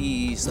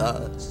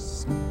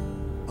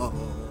 Oh,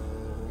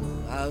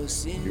 our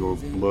sins. Your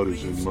blood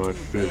is in my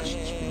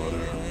fists, Mother.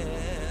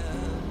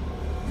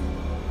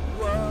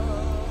 What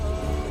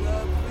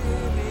a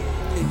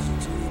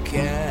privilege to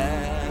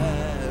carry.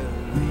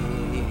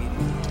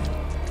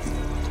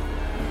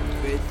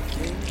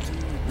 Pretend to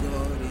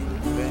God in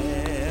prayer.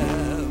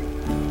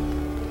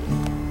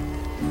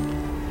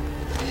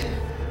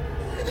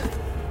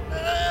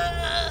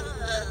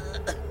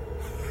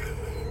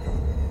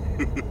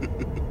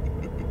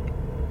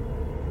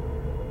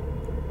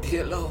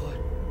 Dear Lord,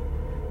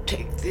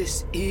 take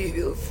this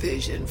evil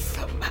vision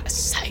from my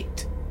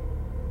sight.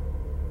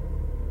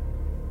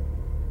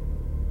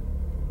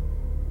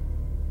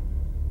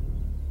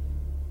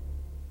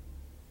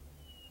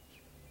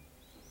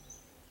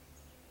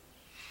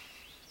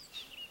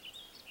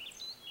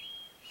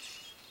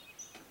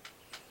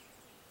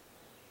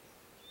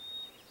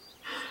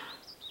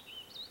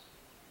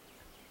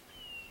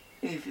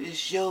 If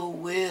it's your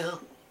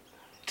will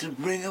to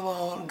bring him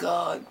on,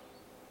 God,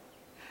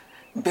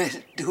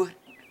 better do it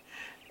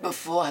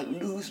before I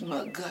lose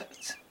my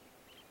guts.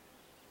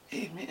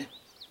 Amen.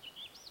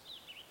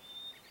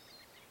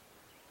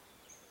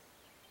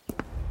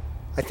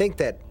 I think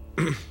that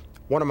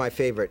one of my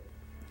favorite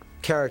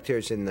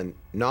characters in the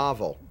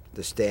novel,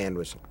 The Stand,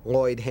 was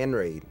Lloyd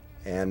Henry,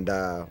 and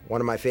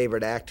one of my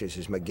favorite actors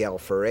is Miguel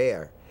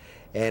Ferrer,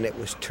 and it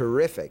was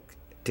terrific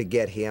to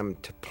get him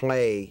to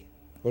play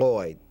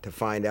Lloyd, to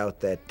find out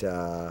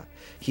that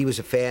he was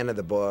a fan of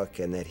the book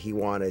and that he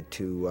wanted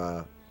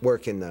to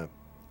work in the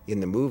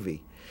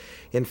movie.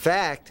 In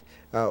fact,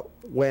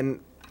 when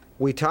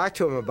we talked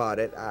to him about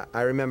it,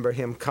 I remember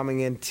him coming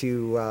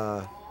into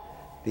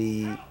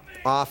the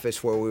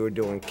office where we were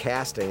doing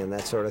casting and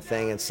that sort of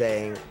thing and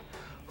saying,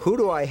 "Who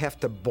do I have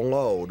to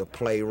blow to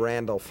play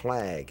Randall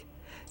Flagg?"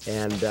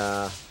 And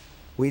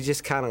we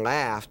just kind of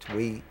laughed.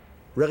 We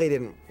really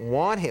didn't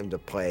want him to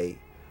play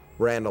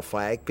Randall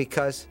Flagg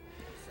because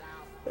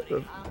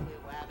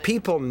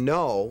people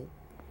know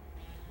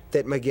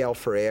that Miguel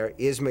Ferrer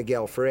is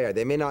Miguel Ferrer.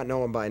 They may not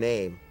know him by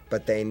name,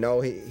 but they know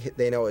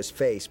his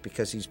face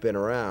because he's been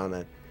around.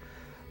 And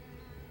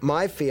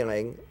my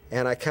feeling,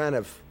 and I kind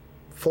of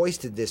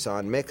foisted this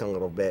on Mick a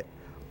little bit,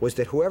 was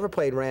that whoever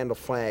played Randall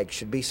Flagg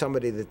should be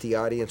somebody that the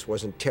audience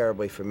wasn't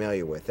terribly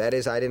familiar with. That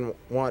is, I didn't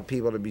want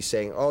people to be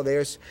saying, "Oh,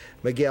 there's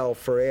Miguel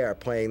Ferrer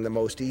playing the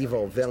most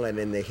evil villain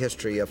in the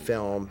history of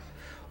film,"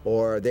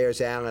 or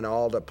 "There's Alan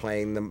Alda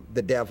playing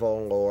the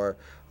devil," or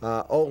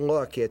 "Oh,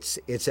 look,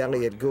 it's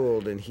Elliot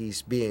Gould and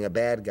he's being a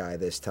bad guy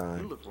this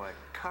time." You look like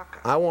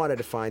caca. I wanted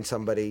to find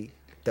somebody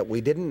that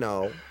we didn't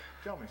know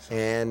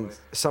and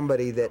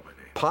somebody that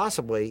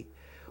possibly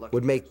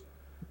would make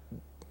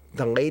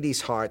the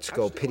ladies' hearts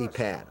go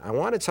pity-pat. I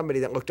wanted somebody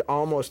that looked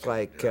almost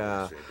like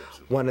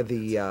one of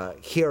the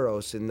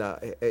heroes in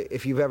the,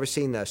 if you've ever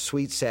seen the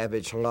Sweet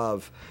Savage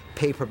Love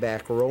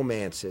paperback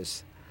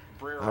romances,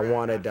 I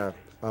wanted a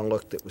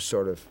look that was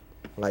sort of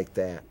like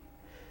that.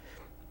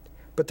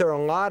 But there are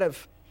a lot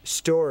of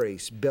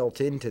stories built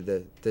into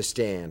the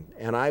Stand,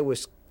 and I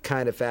was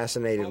kind of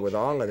fascinated with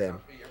all of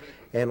them.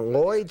 And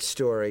Lloyd's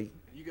story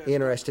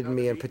interested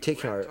me in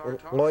particular.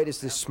 Lloyd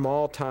is this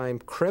small-time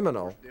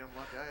criminal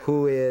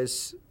who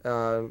is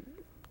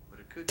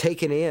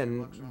taken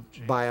in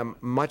by a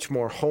much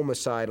more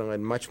homicidal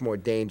and much more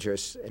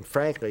dangerous and,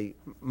 frankly,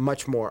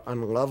 much more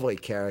unlovely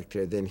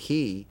character than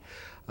he,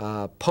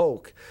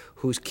 Polk,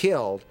 who's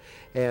killed.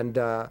 And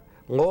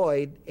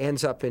Lloyd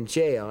ends up in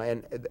jail.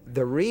 And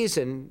the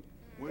reason,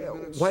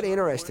 what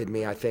interested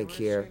me, I think,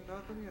 here,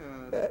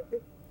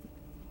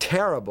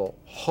 terrible,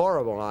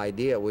 horrible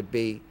idea would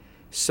be,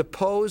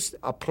 suppose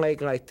a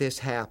plague like this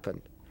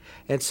happened,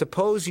 and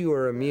suppose you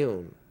were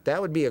immune. That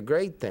would be a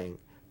great thing.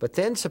 But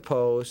then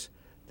suppose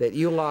that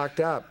you were locked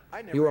up,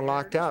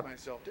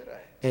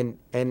 and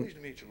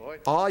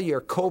all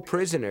your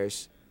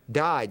co-prisoners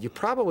died. You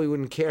probably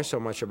wouldn't care so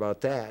much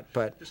about that,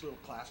 but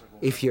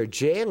if your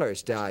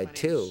jailers died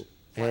too,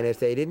 and if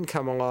they didn't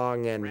come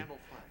along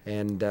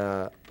and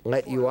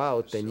let you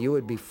out, then you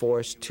would be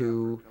forced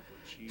to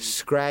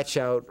scratch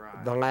out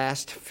the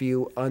last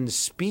few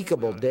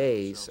unspeakable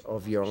days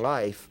of your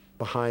life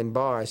behind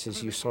bars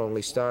as you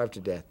slowly starve to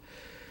death.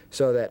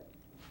 So that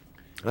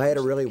I had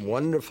a really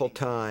wonderful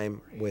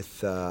time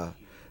with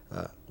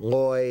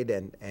Lloyd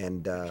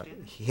and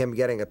him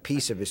getting a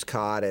piece of his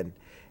cod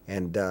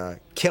and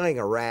killing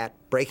a rat,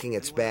 breaking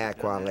its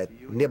back while it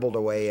nibbled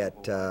away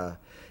at a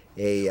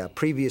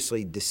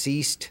previously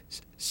deceased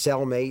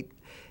cellmate,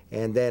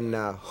 and then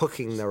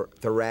hooking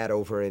the rat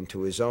over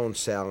into his own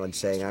cell and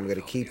saying, "I'm going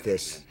to keep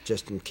this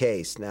just in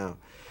case." Now,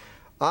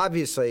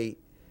 obviously,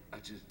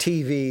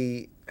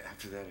 TV,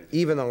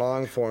 even the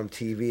long-form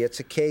TV, it's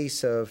a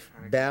case of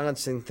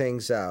balancing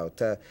things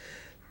out.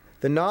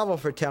 The novel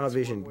for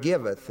television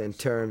giveth in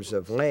terms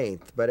of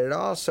length, but it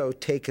also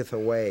taketh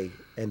away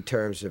in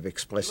terms of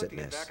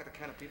explicitness.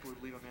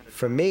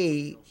 For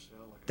me,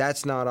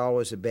 that's not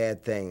always a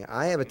bad thing.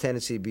 I have a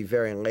tendency to be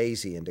very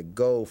lazy and to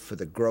go for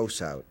the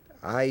gross out.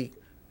 I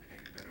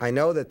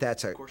know that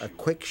that's a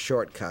quick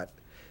shortcut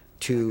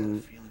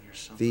to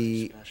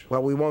the,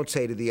 well, we won't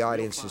say to the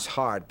audience's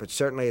heart, but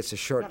certainly it's a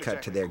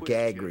shortcut to their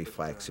gag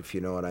reflex, if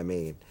you know what I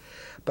mean.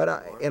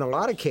 But in a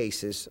lot of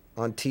cases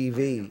on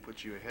TV,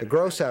 the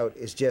gross out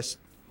is just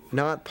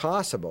not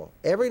possible.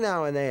 Every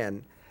now and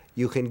then,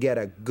 you can get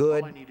a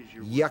good,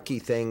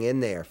 yucky thing in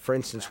there. For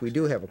instance, we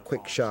do have a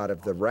quick shot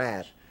of the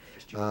rat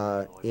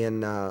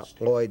in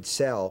Lloyd's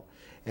cell,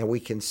 and we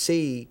can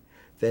see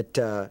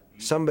that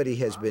somebody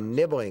has been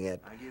nibbling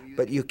it,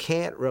 but you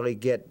can't really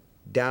get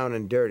down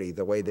and dirty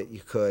the way that you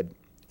could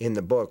in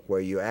the book,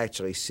 where you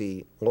actually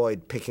see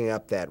Lloyd picking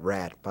up that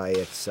rat by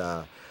its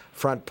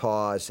front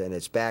paws and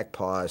its back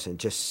paws and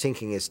just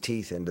sinking his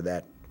teeth into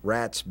that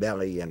rat's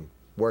belly and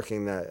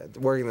working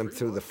them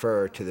through the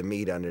fur to the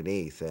meat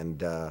underneath.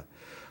 And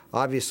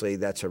obviously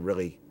that's a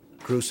really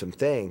gruesome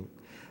thing,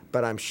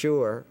 but I'm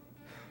sure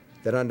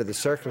that under the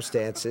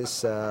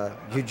circumstances,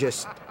 you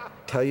just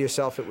tell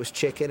yourself it was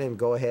chicken and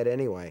go ahead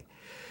anyway.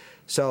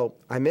 So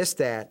I missed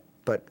that,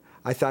 but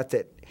I thought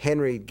that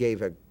Henry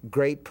gave a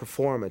great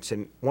performance.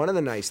 And one of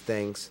the nice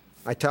things,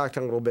 I talked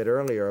a little bit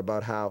earlier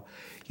about how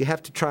you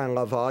have to try and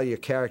love all your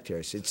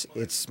characters.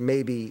 It's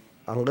maybe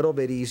a little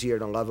bit easier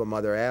to love a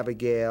Mother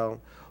Abigail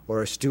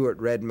or a Stuart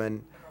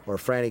Redmond or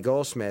Franny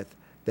Goldsmith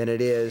than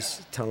it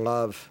is to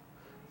love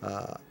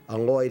a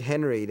Lloyd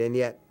Henreid. And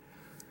yet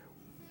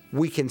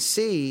we can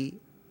see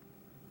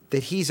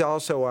that he's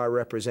also our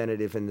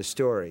representative in the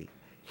story.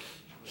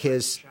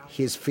 His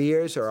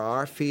fears are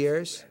our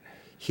fears.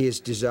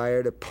 His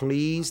desire to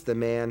please the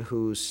man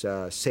who's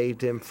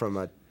saved him from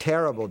a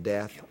terrible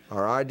death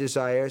are our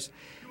desires.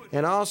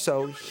 And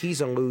also,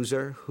 he's a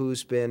loser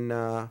who's been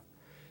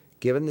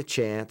given the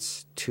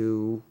chance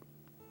to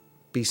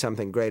be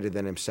something greater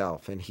than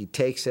himself. And he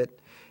takes it,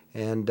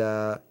 and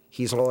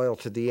he's loyal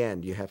to the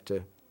end. You have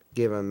to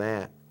give him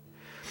that.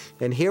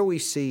 And here we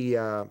see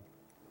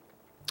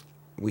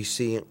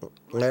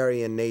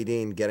Larry and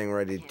Nadine getting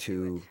ready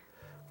to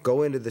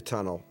go into the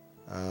tunnel.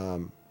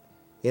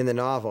 In the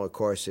novel, of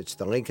course, it's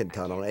the Lincoln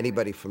Tunnel.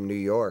 Anybody from New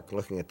York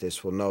looking at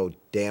this will know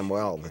damn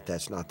well that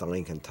that's not the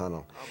Lincoln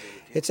Tunnel.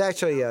 It's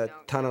actually a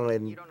tunnel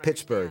in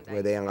Pittsburgh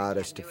where they allowed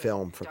us to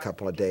film for a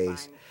couple of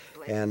days.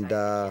 And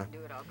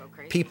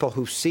people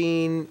who've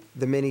seen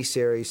the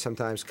miniseries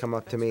sometimes come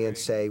up to me and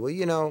say, well,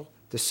 you know,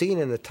 the scene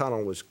in the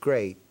tunnel was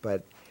great,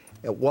 but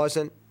it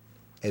wasn't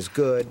as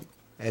good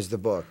as the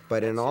book.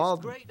 But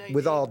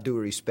with all due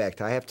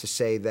respect, I have to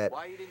say that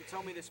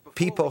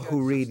people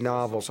who read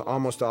novels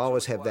almost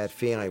always have that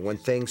feeling. When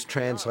things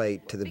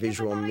translate to the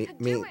visual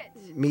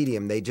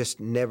medium, they just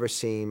never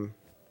seem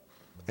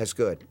as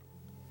good.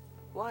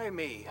 Why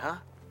me, huh?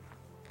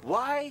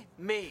 Why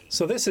me?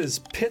 So this is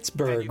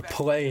Pittsburgh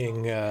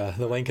playing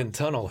the Lincoln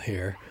Tunnel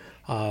here.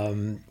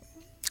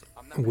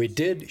 We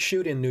did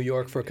shoot in New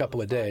York for a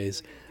couple of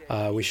days.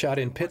 We shot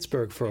in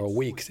Pittsburgh for a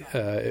week.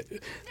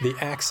 The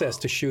access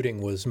to shooting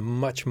was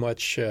much,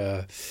 much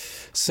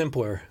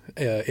simpler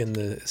in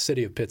the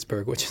city of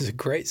Pittsburgh, which is a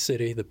great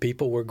city. The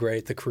people were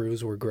great. The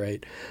crews were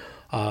great.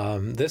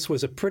 This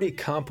was a pretty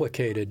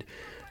complicated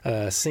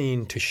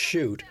scene to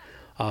shoot.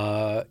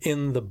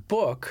 In the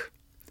book,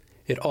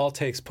 it all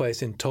takes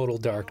place in total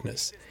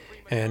darkness.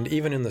 And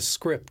even in the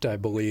script, I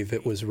believe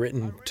it was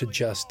written to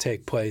just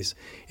take place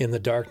in the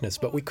darkness.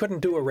 But we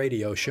couldn't do a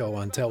radio show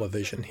on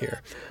television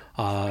here.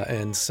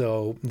 And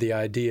so the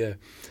idea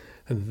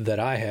that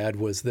I had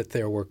was that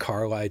there were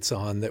car lights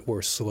on that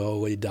were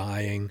slowly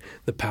dying.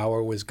 The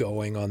power was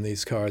going on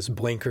these cars,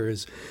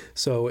 blinkers.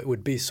 So it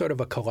would be sort of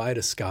a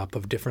kaleidoscope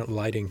of different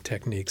lighting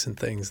techniques and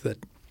things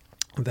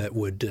that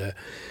would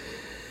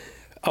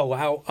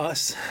allow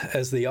us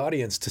as the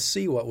audience to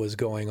see what was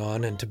going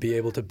on and to be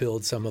able to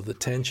build some of the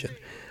tension.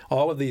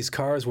 All of these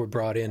cars were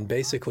brought in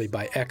basically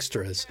by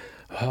extras,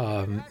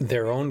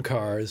 their own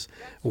cars.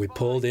 We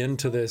pulled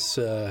into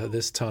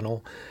this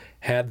tunnel,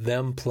 had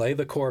them play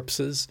the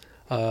corpses,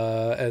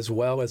 as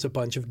well as a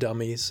bunch of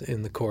dummies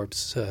in the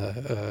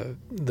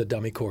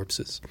dummy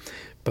corpses.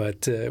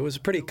 But it was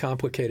a pretty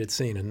complicated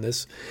scene,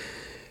 and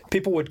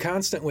people would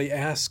constantly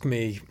ask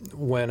me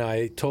when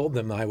I told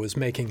them I was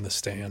making The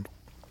Stand,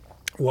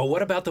 well,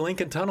 what about the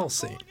Lincoln Tunnel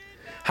scene?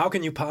 How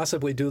can you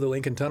possibly do the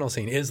Lincoln Tunnel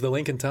scene? Is the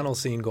Lincoln Tunnel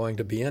scene going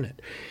to be in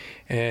it?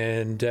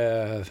 And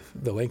the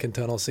Lincoln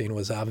Tunnel scene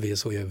was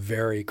obviously a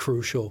very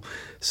crucial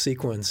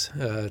sequence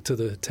to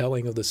the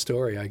telling of the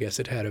story. I guess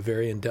it had a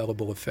very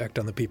indelible effect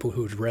on the people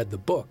who'd read the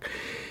book.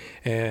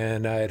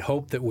 And I had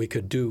hoped that we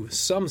could do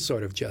some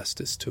sort of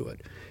justice to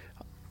it.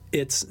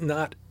 It's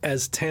not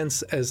as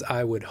tense as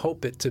I would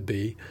hope it to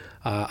be.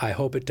 I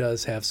hope it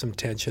does have some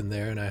tension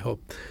there, and I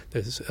hope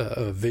there's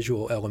a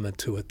visual element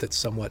to it that's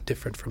somewhat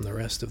different from the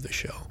rest of the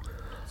show.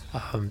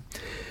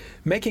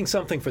 Making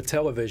something for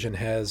television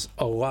has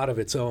a lot of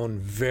its own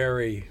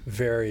very,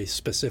 very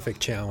specific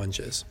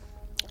challenges.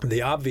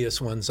 The obvious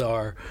ones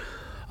are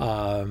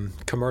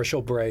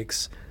commercial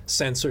breaks,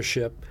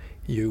 censorship.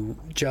 You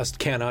just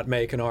cannot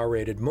make an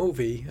R-rated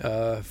movie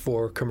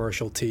for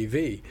commercial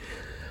TV.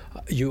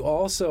 You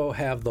also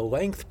have the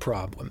length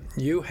problem.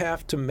 You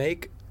have to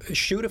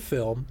shoot a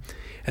film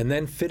and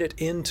then fit it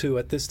into,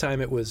 at this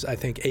time it was, I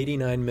think,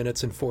 89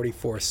 minutes and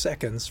 44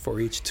 seconds for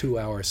each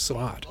 2-hour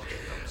slot.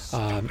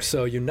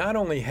 So you not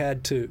only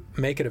had to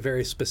make it a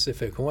very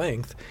specific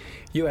length,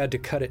 you had to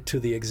cut it to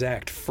the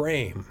exact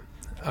frame.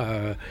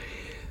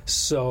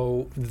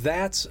 So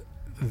that's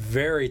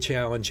very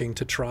challenging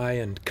to try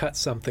and cut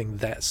something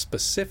that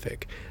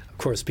specific. Of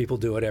course, people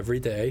do it every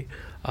day,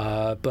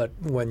 but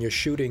when you're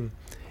shooting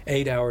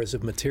 8 hours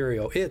of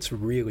material, it's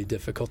really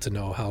difficult to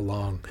know how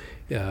long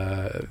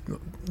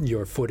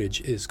your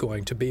footage is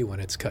going to be when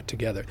it's cut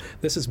together.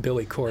 This is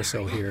Billy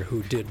Corso here,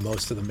 who did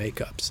most of the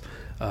makeups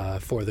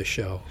for the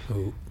show,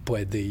 who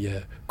played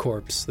the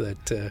corpse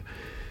that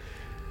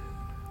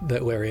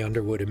Larry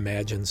Underwood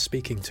imagined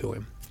speaking to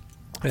him.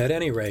 At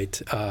any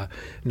rate,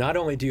 not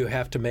only do you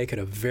have to make it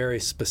a very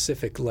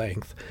specific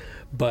length,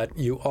 but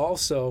you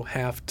also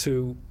have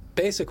to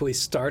basically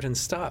start and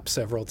stop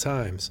several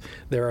times.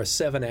 There are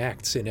 7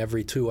 acts in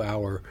every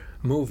 2-hour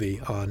movie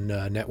on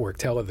network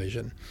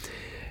television.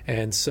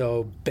 And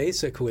so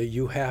basically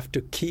you have to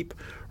keep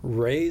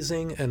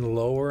raising and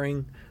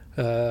lowering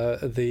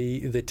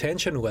the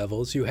tension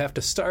levels. You have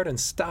to start and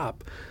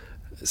stop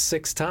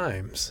 6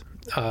 times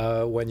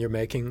when you're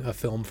making a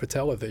film for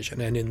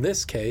television. And in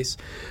this case,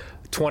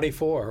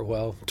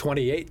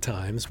 28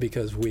 times,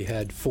 because we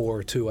had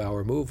 4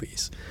 2-hour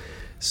movies.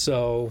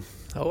 So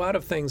a lot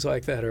of things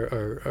like that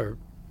are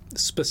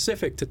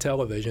specific to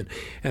television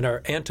and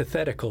are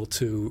antithetical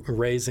to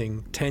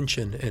raising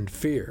tension and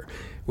fear,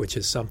 which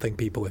is something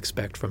people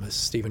expect from a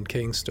Stephen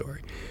King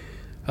story.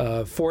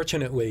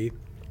 Fortunately,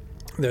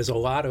 there's a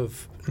lot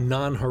of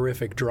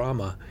non-horrific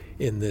drama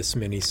in this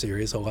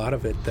miniseries, a lot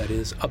of it that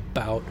is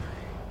about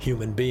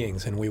human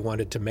beings, and we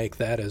wanted to make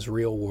that as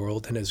real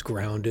world and as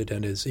grounded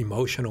and as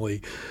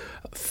emotionally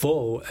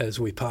full as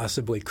we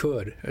possibly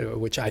could,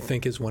 which I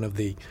think is one of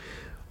the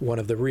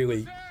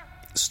really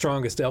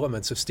strongest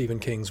elements of Stephen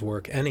King's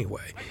work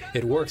anyway.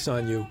 It works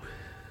on you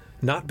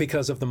not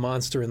because of the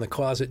monster in the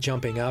closet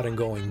jumping out and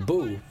going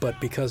boo,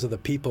 but because of the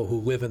people who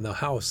live in the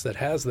house that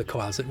has the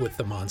closet with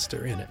the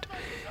monster in it.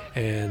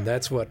 And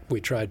that's what we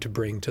tried to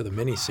bring to the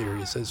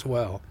miniseries as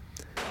well.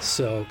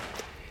 So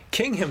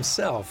King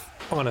himself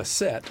on a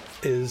set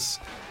is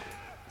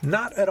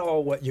not at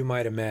all what you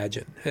might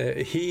imagine.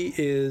 He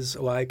is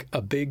like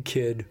a big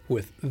kid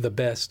with the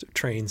best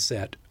train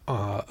set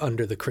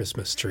under the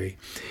Christmas tree.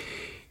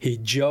 He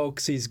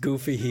jokes, he's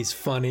goofy, he's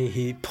funny,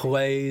 he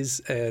plays,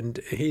 and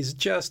he's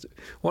just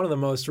one of the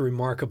most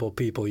remarkable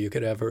people you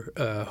could ever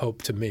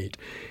hope to meet.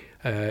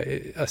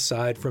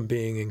 Aside from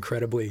being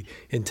incredibly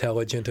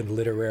intelligent and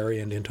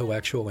literary and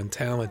intellectual and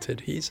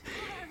talented,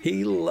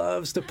 he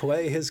loves to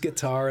play his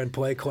guitar and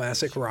play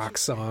classic rock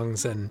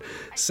songs and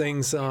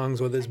sing songs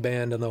with his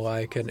band and the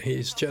like, and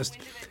he's just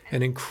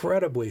an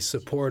incredibly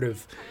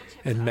supportive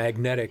and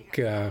magnetic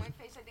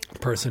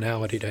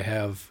personality to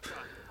have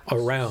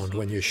around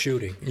when you're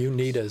shooting. You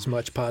need as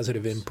much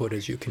positive input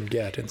as you can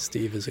get, and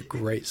Steve is a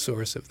great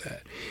source of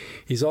that.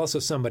 He's also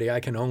somebody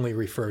I can only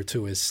refer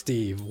to as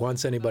Steve.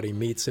 Once anybody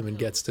meets him and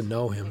gets to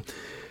know him,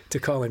 to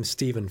call him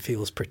Steven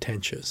feels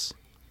pretentious.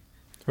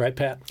 Right,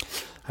 Pat?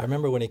 I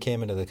remember when he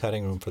came into the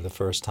cutting room for the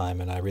first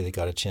time, and I really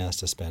got a chance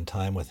to spend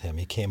time with him.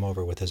 He came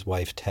over with his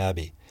wife,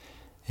 Tabby,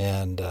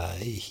 and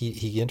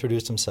he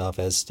introduced himself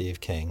as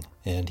Steve King,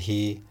 and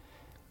he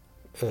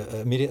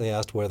immediately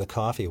asked where the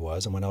coffee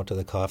was and went out to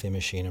the coffee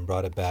machine and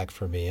brought it back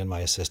for me and my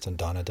assistant,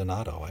 Donna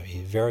Donato. I mean,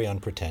 he's very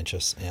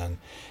unpretentious, and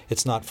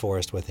it's not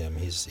forced with him.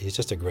 He's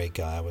just a great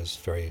guy. I was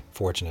very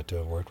fortunate to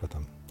have worked with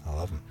him. I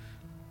love him.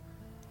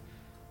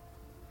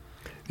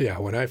 Yeah,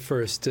 when I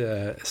first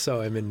saw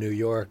him in New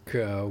York,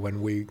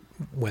 when we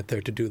went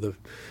there to do the...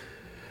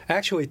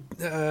 Actually,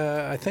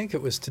 I think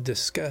it was to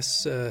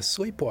discuss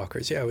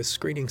Sleepwalkers. Yeah, I was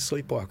screening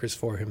Sleepwalkers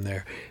for him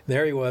there.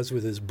 There he was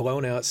with his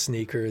blown-out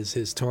sneakers,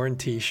 his torn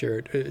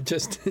T-shirt,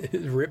 just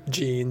his ripped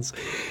jeans,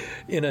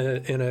 in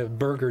a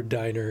burger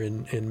diner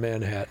in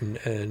Manhattan,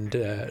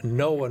 and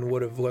no one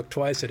would have looked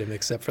twice at him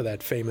except for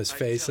that famous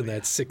face and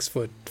that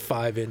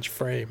 6'5"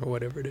 frame or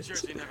whatever it is.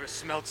 Jersey never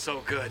smelled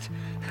so good.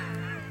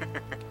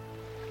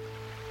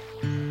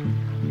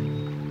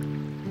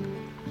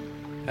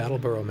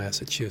 Attleboro,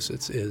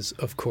 Massachusetts is,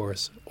 of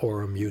course,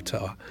 Orem,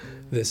 Utah.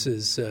 This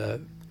is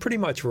pretty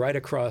much right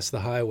across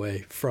the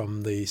highway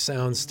from the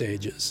sound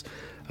stages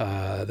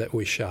that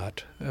we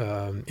shot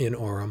in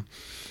Orem.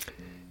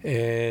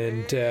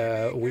 And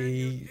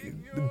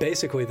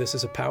this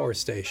is a power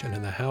station,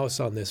 and the house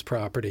on this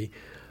property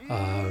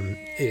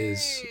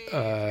is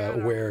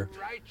where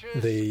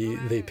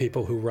the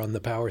people who run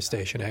the power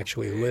station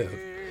actually live.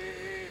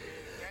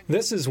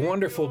 This is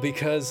wonderful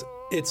because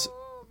it's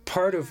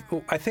part of,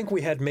 I think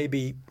we had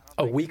maybe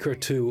a week or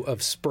two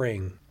of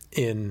spring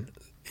in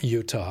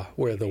Utah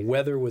where the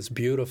weather was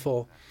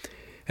beautiful.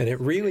 And it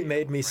really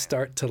made me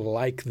start to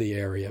like the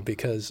area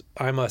because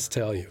I must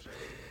tell you,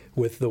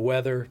 with the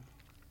weather,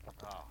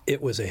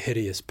 it was a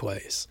hideous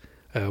place.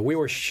 We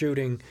were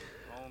shooting,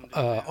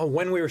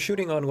 when we were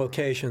shooting on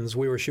locations,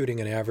 we were shooting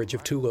an average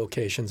of 2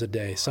 locations a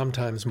day,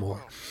 sometimes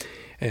more,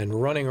 and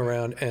running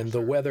around, and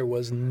the weather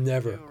was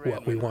never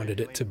what we wanted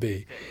it to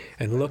be.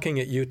 And looking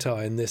at Utah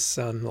in this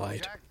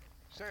sunlight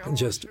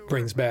just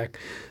brings back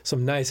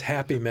some nice,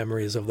 happy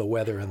memories of the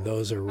weather, and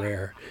those are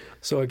rare.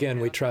 So again,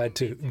 we tried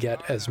to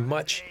get as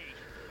much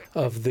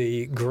of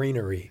the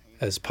greenery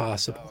as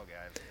possible.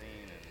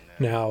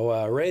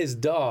 Now, Ray's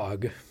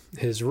dog,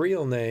 his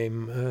real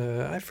name,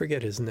 I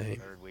forget his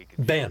name,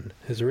 Ben.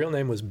 His real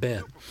name was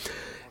Ben.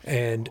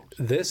 And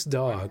this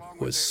dog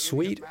was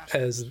sweet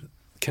as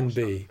can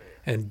be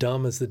and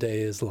dumb as the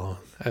day is long.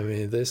 I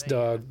mean, this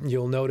dog,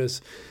 you'll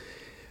notice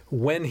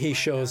when he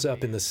shows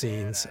up in the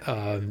scenes,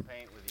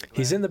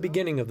 he's in the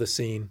beginning of the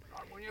scene,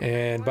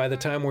 and by the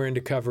time we're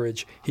into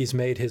coverage, he's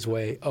made his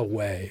way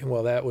away.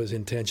 Well, that was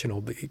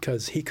intentional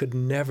because he could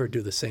never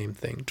do the same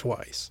thing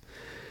twice.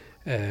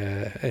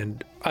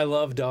 And I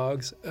love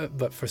dogs,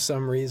 but for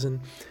some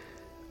reason,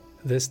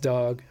 this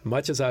dog,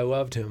 much as I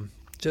loved him,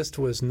 just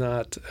was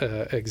not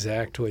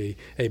exactly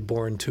a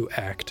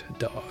born-to-act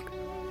dog.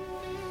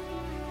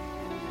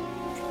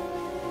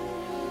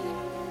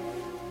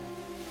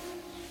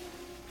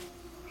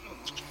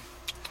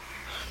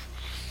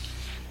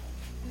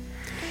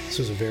 This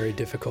was a very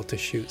difficult to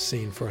shoot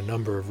scene for a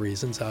number of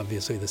reasons.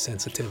 Obviously, the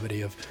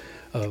sensitivity of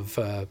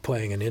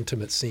playing an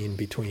intimate scene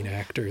between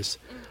actors.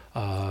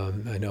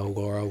 I know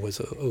Laura was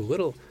a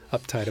little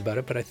uptight about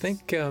it, but I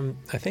think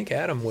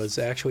Adam was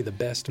actually the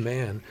best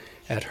man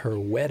at her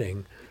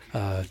wedding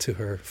to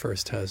her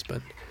first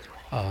husband.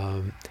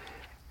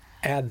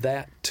 Add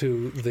that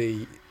to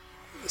the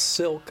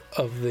silk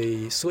of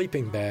the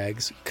sleeping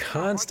bags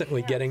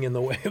constantly getting in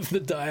the way of the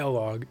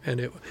dialogue,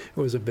 and it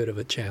was a bit of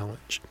a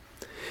challenge.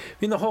 I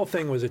mean, the whole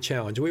thing was a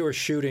challenge. We were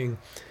shooting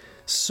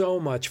so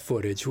much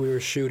footage. We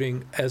were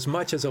shooting as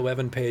much as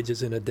 11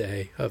 pages in a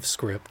day of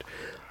script.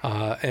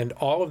 And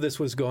all of this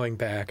was going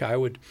back. I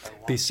would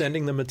be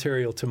sending the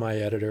material to my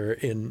editor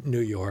in New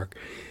York.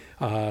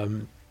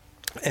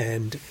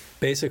 And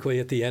basically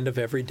at the end of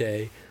every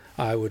day,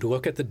 I would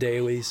look at the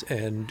dailies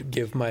and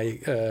give my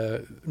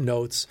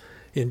notes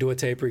into a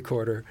tape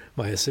recorder.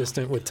 My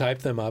assistant would type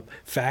them up,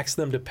 fax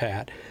them to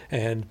Pat,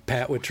 and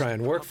Pat would try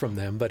and work from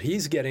them. But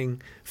he's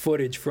getting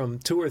footage from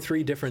 2 or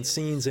 3 different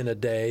scenes in a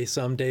day,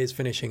 some days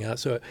finishing out.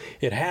 So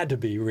it had to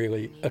be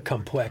really a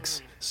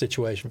complex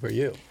situation for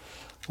you.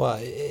 Well,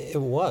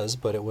 it was,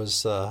 but it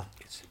was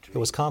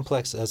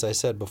complex, as I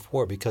said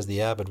before, because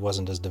the Avid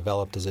wasn't as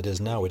developed as it is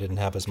now. We didn't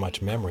have as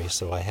much memory,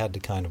 so I had to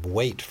kind of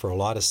wait for a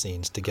lot of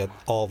scenes to get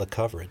all the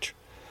coverage.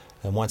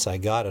 And once I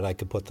got it, I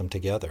could put them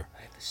together.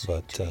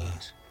 But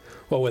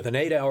well, with an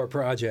 8-hour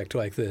project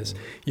like this,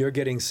 you're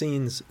getting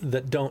scenes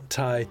that don't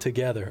tie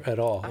together at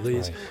all.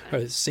 These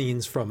are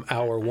scenes from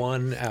hour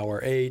 1,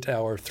 hour 8,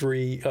 hour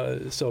 3,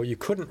 so you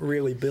couldn't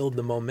really build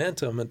the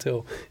momentum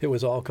until it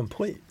was all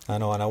complete. I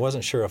know, and I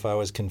wasn't sure if I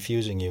was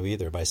confusing you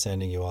either by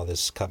sending you all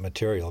this cut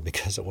material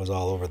because it was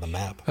all over the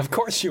map. Of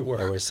course you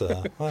were. It was,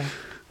 well.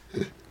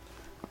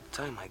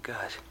 Oh, my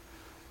God.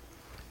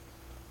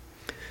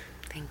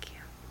 Thank you.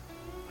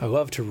 I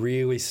love to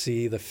really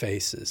see the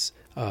faces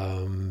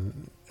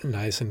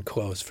nice and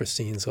close for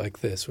scenes like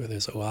this where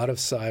there's a lot of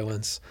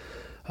silence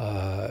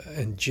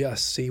and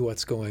just see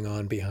what's going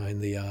on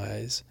behind the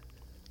eyes.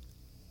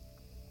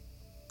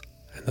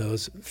 And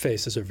those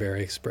faces are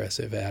very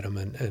expressive. Adam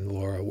and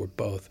Laura were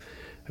both,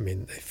 I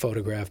mean, they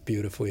photographed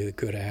beautifully, they're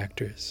good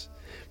actors.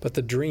 But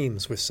the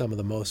dreams were some of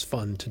the most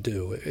fun to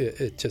do.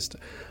 It just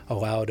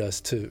allowed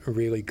us to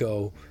really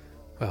go.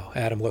 Well,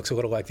 Adam looks a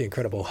little like the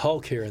Incredible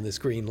Hulk here in this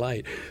green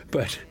light,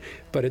 but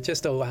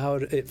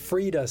it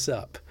freed us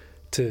up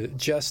to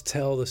just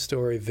tell the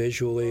story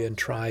visually and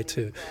try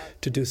to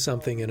do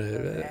something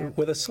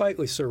with a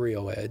slightly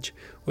surreal edge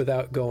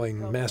without going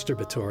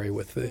masturbatory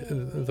with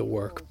the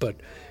work, but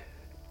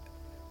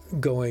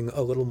going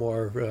a little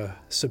more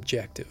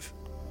subjective.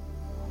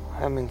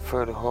 Heading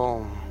further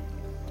home,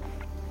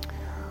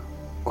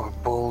 or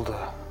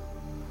Boulder,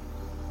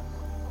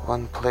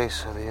 one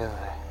place or the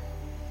other.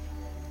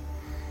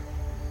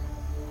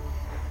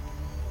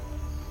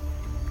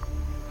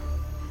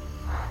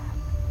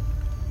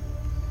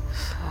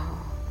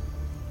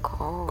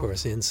 Of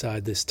course,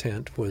 inside this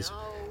tent was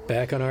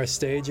back on our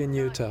stage in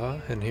Utah,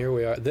 and here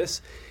we are.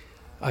 This,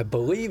 I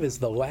believe, is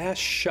the last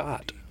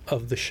shot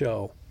of the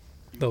show,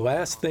 the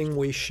last thing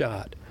we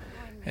shot.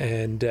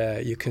 And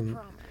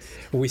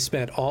we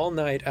spent all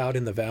night out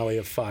in the Valley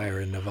of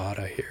Fire in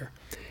Nevada here.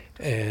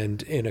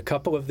 And in a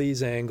couple of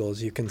these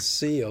angles, you can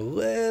see a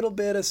little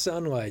bit of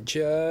sunlight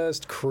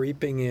just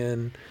creeping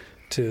in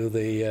to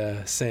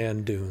the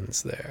sand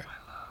dunes there.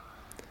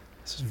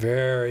 It's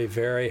very,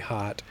 very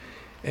hot.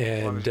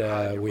 And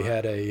we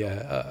had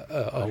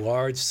a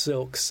large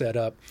silk set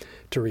up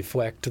to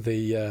reflect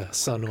the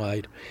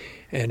sunlight,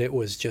 and it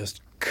was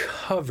just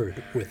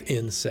covered with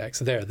insects.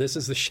 There, this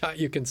is the shot.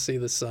 You can see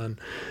the sun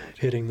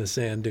hitting the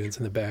sand dunes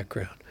in the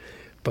background.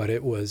 But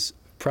it was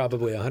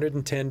probably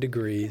 110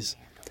 degrees,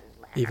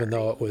 even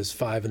though it was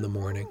 5 in the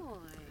morning.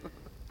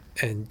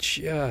 And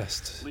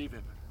just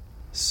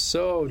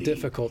so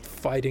difficult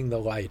fighting the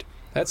light.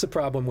 That's the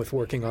problem with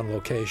working on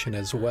location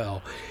as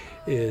well,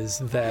 is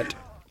that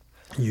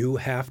you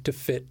have to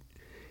fit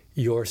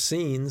your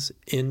scenes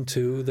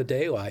into the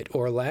daylight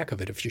or lack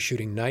of it. If you're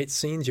shooting night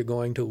scenes, you're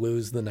going to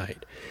lose the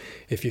night.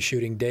 If you're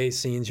shooting day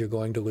scenes, you're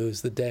going to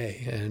lose the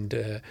day.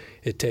 And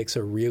it takes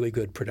a really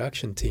good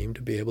production team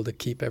to be able to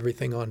keep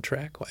everything on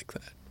track like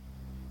that.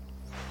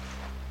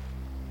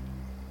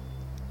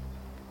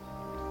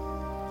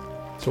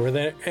 So were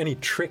there any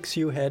tricks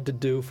you had to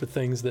do for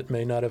things that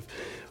may not have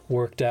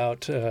worked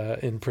out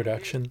in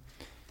production?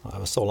 Well,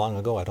 it was so long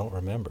ago, I don't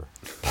remember.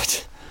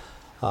 But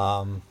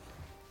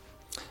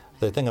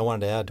the thing I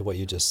wanted to add to what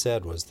you just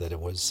said was that it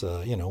was,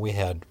 we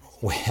had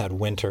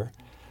winter,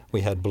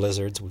 we had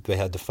blizzards we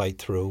had to fight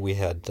through, we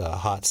had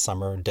hot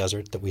summer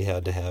desert that we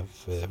had to have.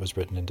 It was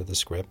written into the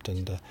script,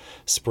 and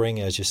spring,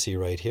 as you see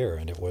right here,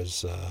 and it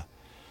was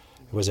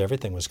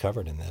everything was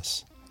covered in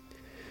this.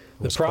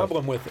 The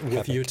problem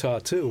with Utah,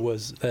 too,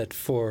 was that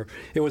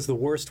it was the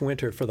worst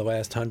winter for the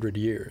last 100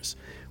 years.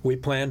 We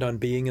planned on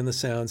being in the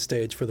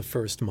soundstage for the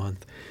first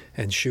month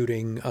and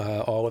shooting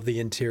all of the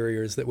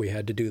interiors that we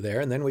had to do there,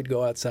 and then we'd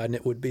go outside and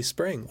it would be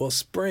spring. Well,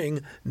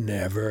 spring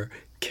never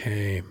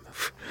came.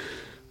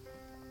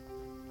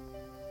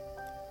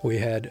 We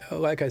had,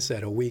 like I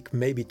said, a week,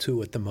 maybe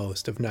 2 at the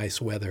most, of nice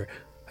weather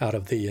out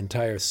of the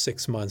entire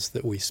 6 months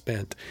that we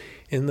spent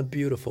in the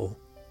beautiful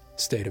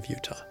state of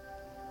Utah.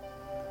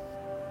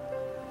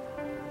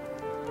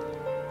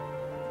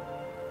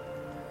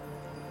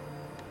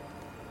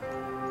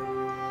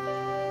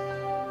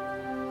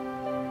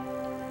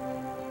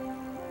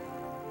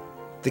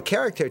 The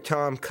character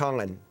Tom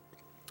Cullen,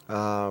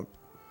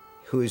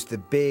 who's the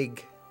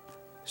big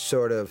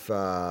sort of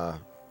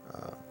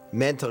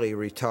mentally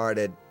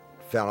retarded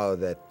fellow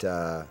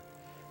that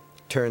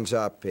turns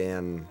up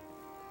in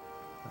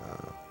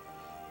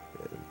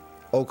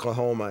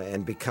Oklahoma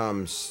and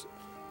becomes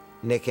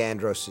Nick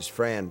Andros'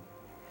 friend,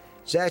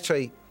 is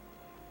actually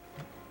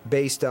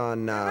based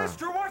on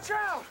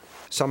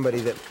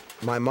somebody that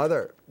my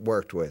mother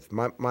worked with.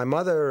 My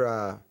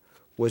mother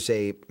was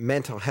a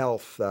mental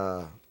health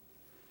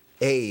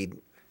aide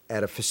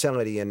at a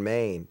facility in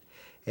Maine,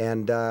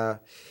 and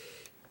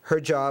her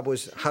job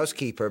was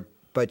housekeeper,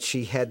 but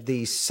she had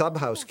these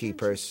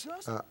sub-housekeepers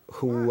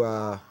who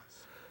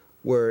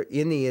were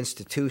in the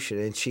institution,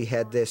 and she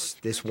had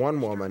this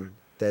one woman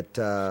that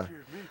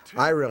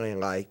I really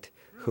liked,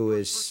 who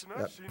is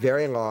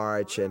very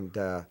large, and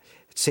it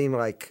seemed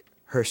like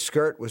her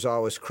skirt was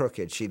always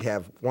crooked. She'd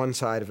have one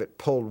side of it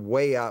pulled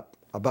way up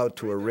about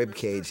to her rib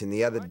cage and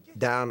the other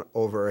down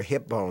over her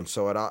hip bone,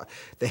 so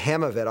the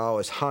hem of it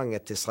always hung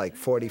at this like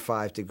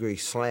 45-degree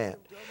slant.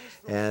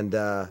 And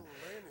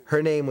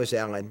her name was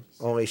Ellen,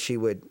 only she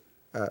would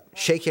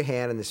shake your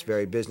hand in this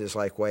very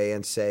businesslike way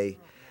and say,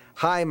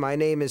 "Hi, my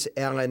name is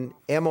Ellen,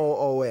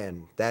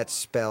 M-O-O-N. That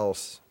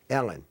spells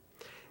Ellen."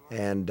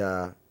 And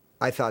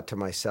I thought to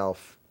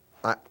myself,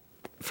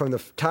 from the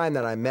time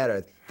that I met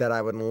her, that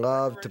I would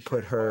love to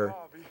put her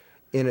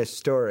in a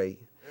story.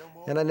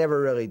 And I never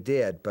really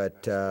did,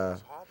 but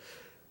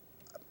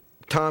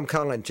Tom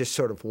Cullen just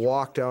sort of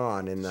walked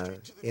on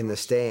in the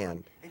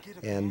stand,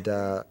 and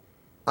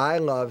I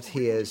loved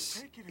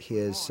his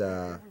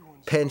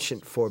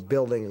penchant for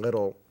building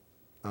little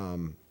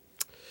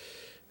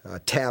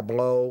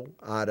tableau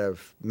out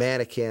of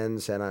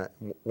mannequins, and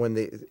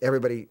when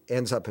everybody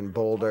ends up in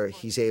Boulder,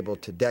 he's able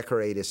to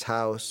decorate his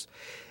house.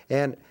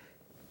 And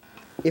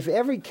if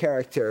every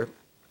character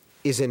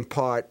is in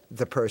part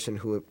the person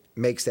who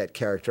makes that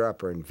character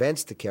up or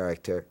invents the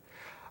character,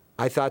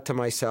 I thought to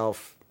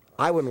myself,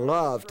 I would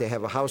love to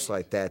have a house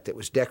like that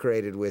was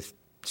decorated with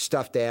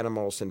stuffed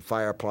animals and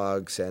fire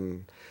plugs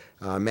and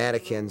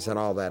mannequins and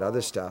all that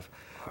other stuff.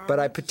 But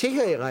I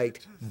particularly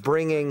liked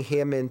bringing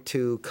him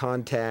into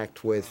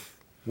contact with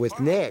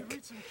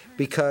Nick,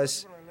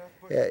 because,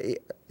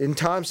 and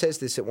Tom says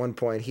this at one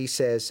point, he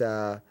says,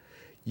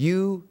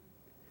 you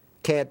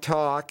can't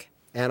talk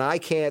and I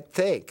can't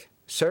think.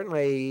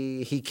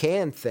 Certainly he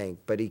can think,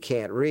 but he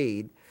can't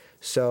read.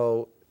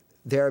 So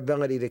their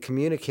ability to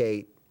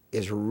communicate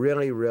is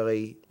really,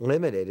 really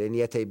limited, and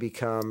yet they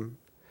become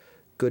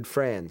good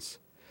friends.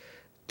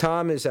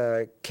 Tom is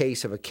a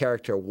case of a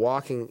character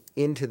walking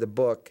into the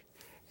book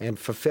and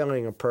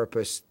fulfilling a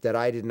purpose that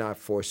I did not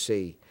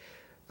foresee.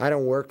 I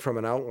don't work from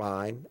an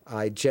outline.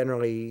 I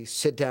generally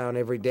sit down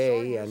every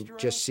day and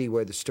just see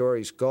where the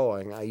story's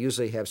going. I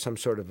usually have some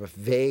sort of a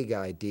vague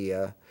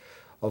idea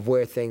of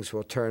where things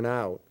will turn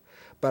out.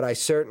 But I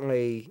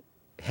certainly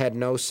had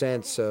no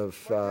sense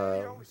of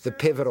the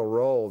pivotal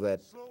role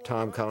that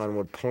Tom Cullen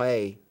would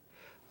play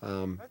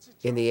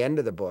in the end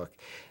of the book.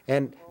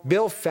 And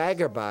Bill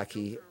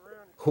Fagerbakke,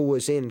 who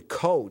was in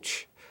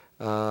Coach,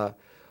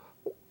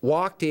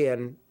 walked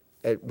in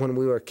when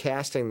we were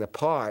casting the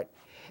part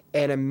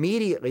and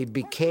immediately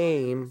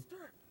became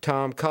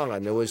Tom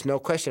Cullen. There was no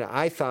question.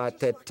 I thought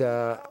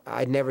that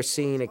I'd never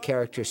seen a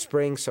character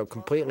spring so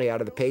completely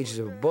out of the pages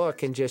of a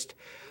book and just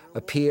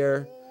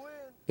appear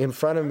in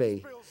front of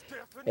me.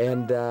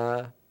 And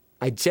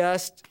I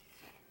just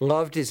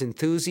loved his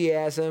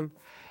enthusiasm,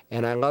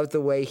 and I loved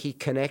the way he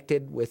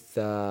connected with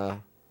the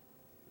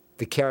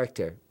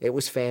character. It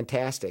was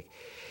fantastic.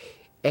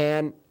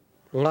 And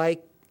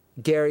like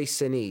Gary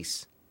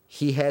Sinise,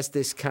 he has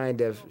this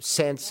kind of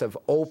sense of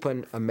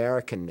open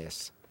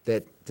Americanness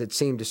that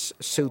seemed to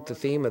suit the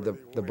theme of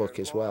the book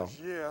as well.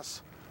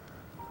 Yes.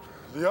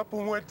 They up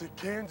and went to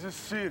Kansas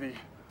City.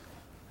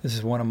 This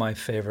is one of my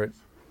favorite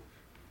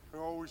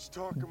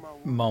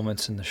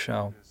moments in the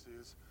show.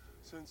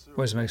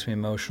 Always makes me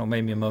emotional,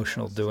 made me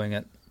emotional doing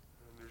it.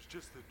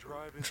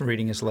 Just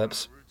reading his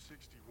lips.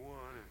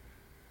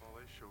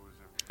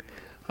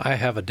 I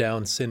have a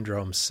Down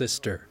syndrome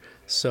sister,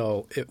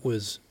 so it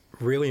was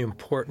really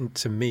important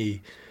to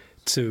me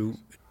to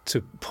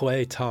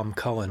play Tom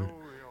Cullen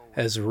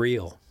as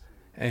real.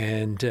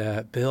 And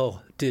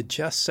Bill did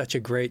just such a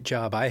great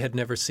job. I had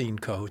never seen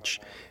Coach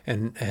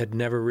and had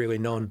never really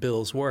known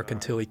Bill's work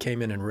until he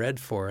came in and read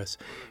for us.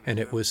 And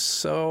it was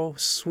so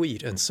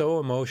sweet and so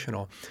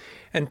emotional.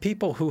 And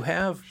people who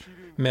have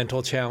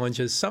mental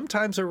challenges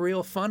sometimes are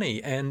real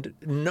funny and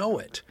know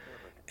it.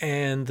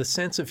 And the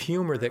sense of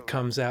humor that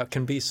comes out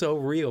can be so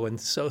real and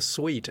so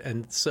sweet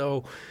and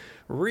so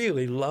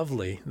really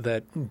lovely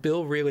that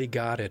Bill really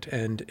got it.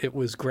 And it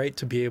was great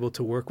to be able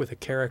to work with a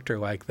character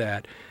like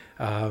that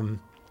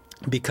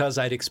because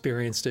I'd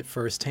experienced it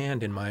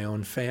firsthand in my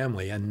own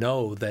family and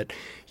know that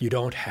you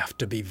don't have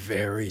to be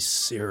very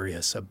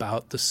serious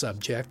about the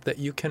subject, that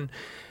you can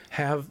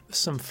have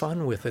some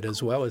fun with it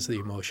as well as the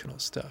emotional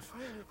stuff.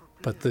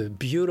 But the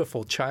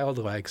beautiful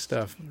childlike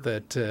stuff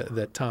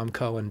that Tom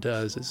Cullen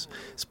does is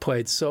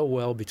played so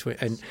well between,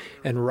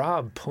 and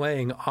Rob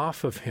playing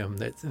off of him.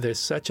 That there's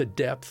such a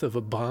depth of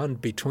a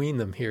bond between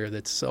them here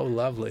that's so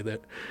lovely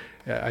that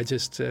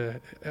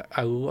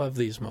I love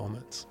these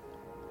moments.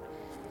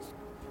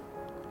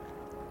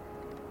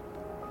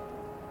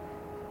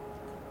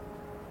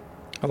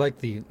 I like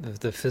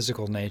the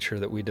physical nature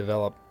that we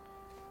develop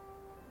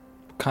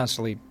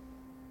constantly.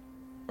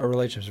 Our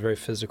relationship is very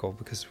physical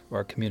because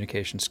our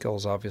communication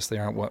skills obviously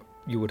aren't what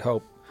you would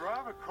hope.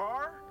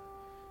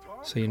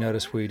 So you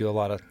notice we do a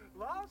lot of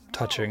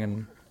touching,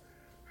 and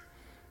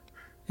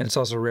it's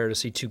also rare to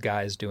see two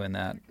guys doing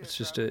that.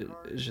 It's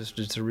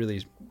a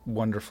really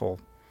wonderful,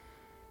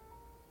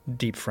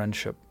 deep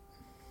friendship.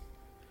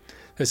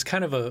 There's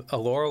kind of a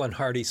Laurel and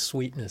Hardy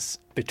sweetness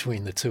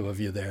between the two of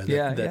you there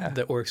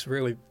that works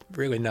really,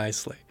 really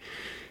nicely.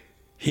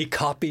 He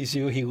copies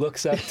you. He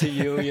looks up to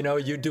you.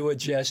 You do a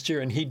gesture,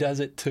 and he does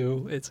it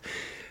too.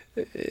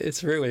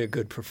 It's really a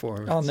good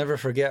performance. I'll never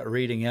forget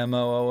reading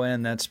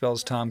M-O-O-N. That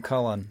spells Tom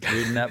Cullen.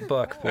 Reading that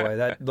book, boy,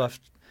 that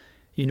left.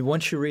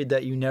 Once you read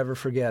that, you never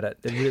forget it.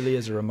 It really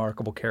is a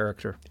remarkable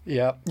character.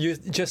 Yeah, you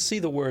just see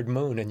the word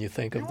moon, and you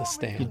think of The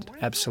Stand. You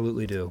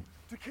absolutely do.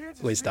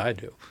 At least I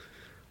do.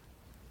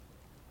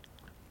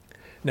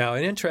 Now,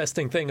 an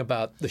interesting thing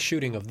about the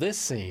shooting of this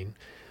scene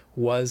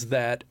was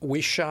that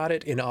we shot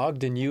it in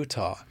Ogden,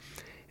 Utah,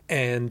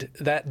 and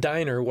that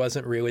diner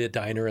wasn't really a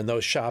diner, and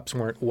those shops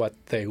weren't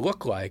what they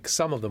look like.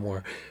 Some of them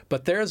were.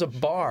 But there's a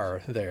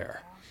bar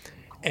there.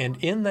 And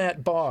in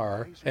that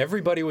bar,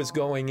 everybody was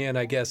going in,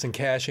 I guess, and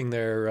cashing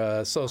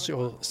their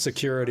Social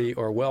Security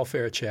or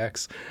welfare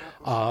checks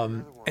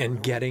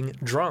and getting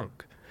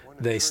drunk.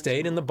 They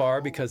stayed in the bar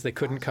because they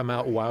couldn't come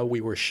out while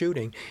we were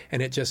shooting,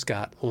 and it just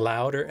got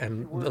louder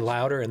and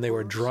louder, and they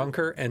were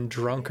drunker and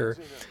drunker.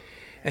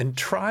 And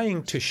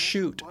trying to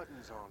shoot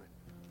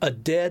a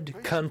dead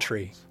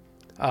country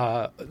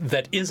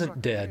that isn't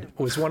dead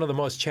was one of the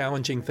most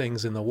challenging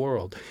things in the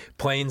world.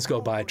 Planes go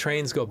by,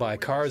 trains go by,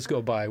 cars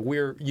go by.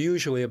 We're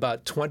usually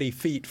about 20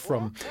 feet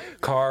from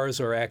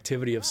cars or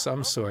activity of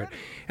some sort.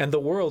 And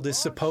the world is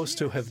supposed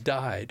to have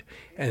died.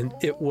 And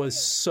it was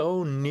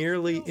so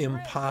nearly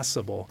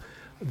impossible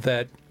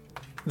that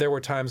there were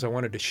times I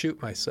wanted to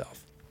shoot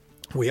myself.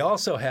 We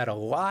also had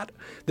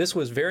this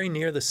was very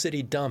near the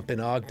city dump in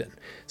Ogden,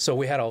 so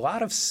we had a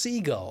lot of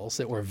seagulls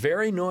that were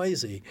very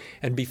noisy,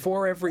 and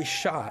before every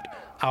shot,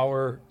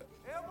 our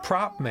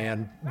prop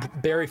man,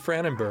 Barry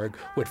Franenberg,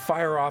 would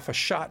fire off a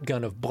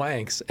shotgun of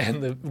blanks,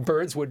 and the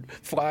birds would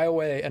fly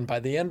away, and by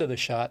the end of the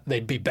shot,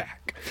 they'd be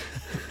back.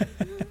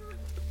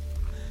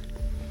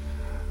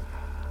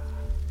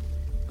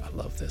 I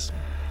love this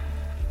one.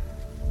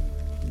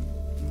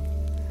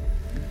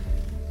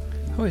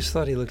 I always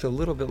thought he looked a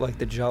little bit like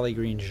the Jolly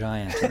Green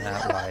Giant in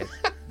that light,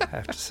 I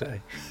have to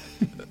say.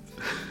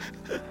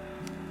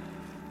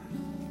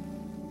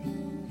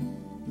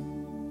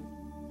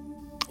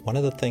 One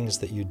of the things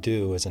that you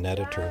do as an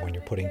editor when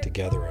you're putting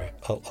together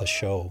a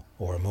show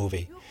or a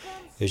movie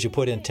is you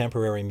put in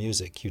temporary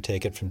music. You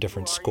take it from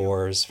different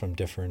scores, from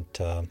different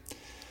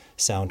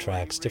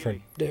soundtracks,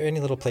 any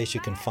little place you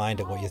can find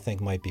it what you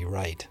think might be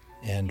right.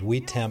 And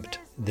we temped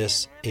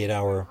this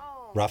 8-hour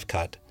rough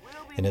cut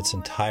in its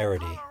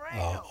entirety,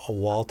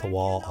 wall to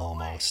wall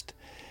almost.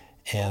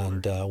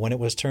 And when it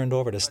was turned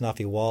over to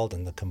Snuffy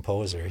Walden, the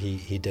composer,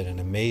 he did an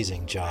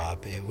amazing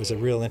job. It was a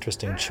real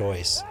interesting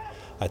choice.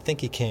 I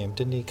think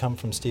didn't he come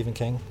from Stephen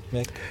King,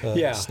 Mick?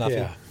 Snuffy?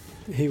 Yeah.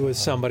 He was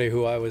somebody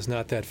who I was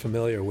not that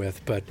familiar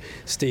with, but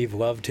Steve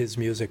loved his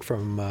music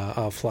from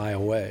I'll Fly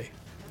Away.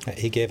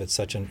 He gave it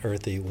such an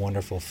earthy,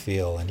 wonderful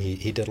feel, and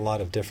he did a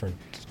lot of different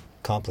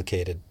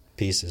complicated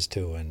pieces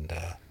too, and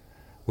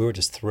we were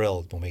just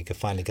thrilled when we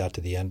finally got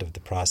to the end of the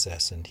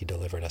process and he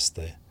delivered us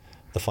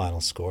the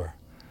final score.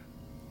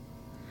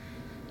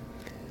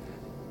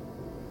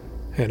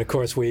 And of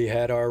course we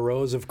had our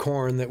rows of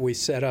corn that we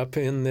set up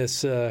in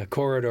this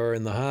corridor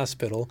in the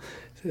hospital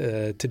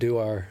to do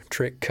our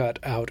trick cut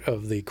out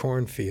of the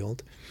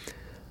cornfield.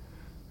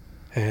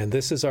 And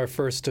this is our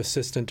first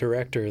assistant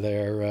director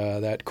there,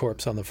 that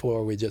corpse on the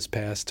floor we just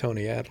passed,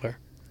 Tony Adler.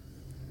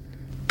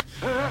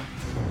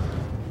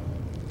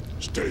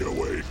 Stay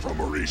away from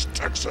Maurice,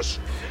 Texas.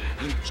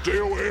 Stay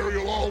away or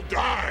you'll all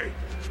die.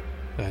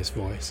 Nice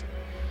voice.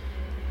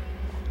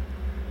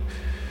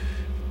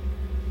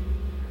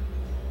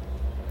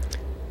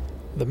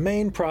 The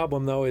main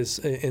problem, though, is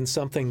in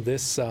something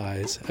this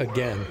size,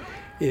 again,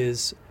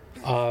 is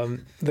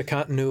the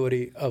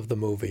continuity of the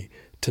movie.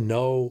 To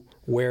know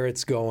where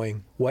it's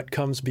going, what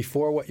comes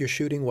before what you're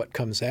shooting, what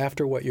comes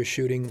after what you're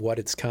shooting, what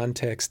its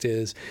context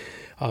is,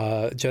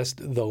 just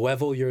the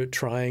level you're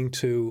trying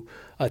to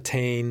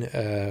attain,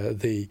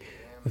 the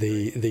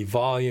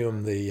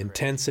volume, the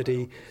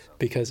intensity,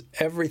 because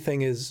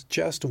everything is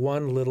just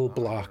one little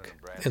block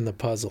in the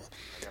puzzle.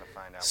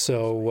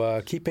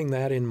 So keeping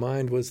that in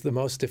mind was the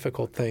most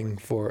difficult thing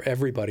for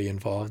everybody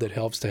involved. It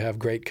helps to have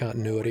great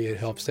continuity. It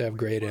helps to have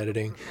great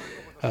editing.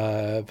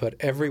 But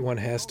everyone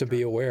has to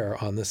be aware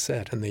on the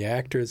set. And the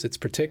actors, it's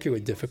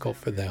particularly difficult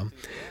for them.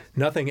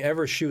 Nothing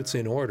ever shoots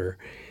in order,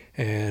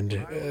 and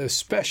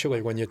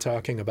especially when you're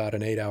talking about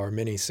an 8-hour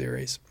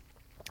miniseries.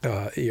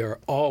 You're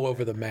all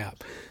over the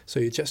map.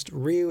 So you just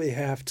really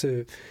have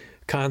to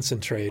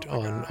concentrate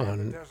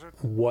on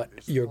what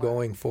you're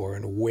going for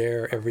and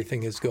where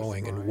everything is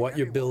going and what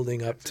you're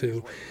building up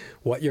to,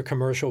 what your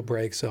commercial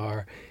breaks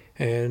are.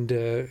 And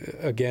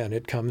again,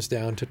 it comes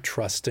down to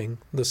trusting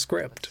the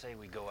script.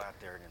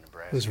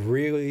 It was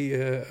really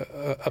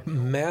a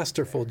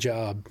masterful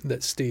job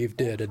that Steve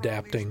did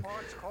adapting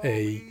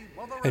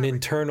an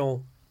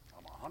internal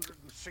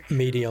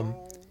medium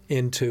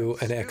into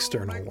an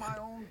external one.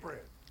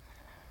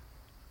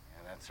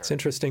 It's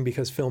interesting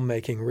because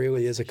filmmaking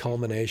really is a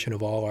culmination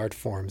of all art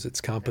forms. It's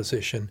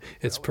composition,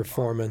 it's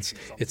performance,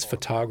 it's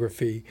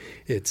photography,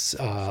 it's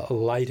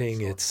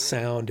lighting, it's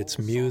sound, it's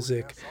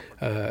music.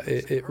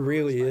 It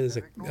really is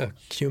a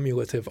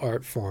cumulative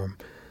art form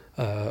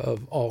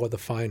of all of the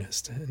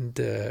finest. And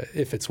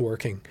if it's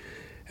working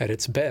at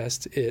its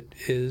best, it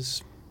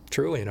is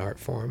truly an art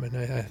form. And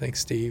I think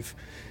Steve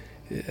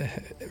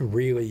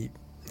really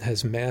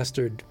has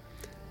mastered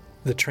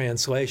the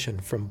translation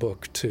from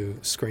book to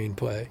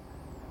screenplay.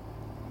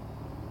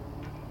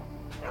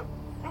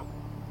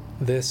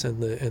 This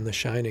and the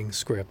Shining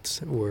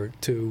scripts were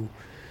two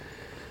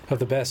of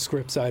the best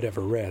scripts I'd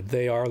ever read.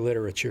 They are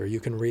literature. You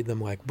can read them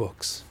like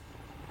books.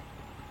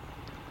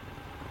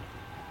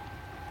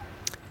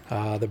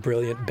 The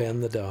brilliant Ben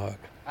the dog.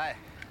 Hi.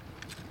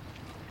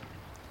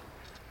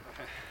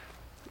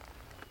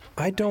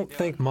 I don't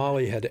think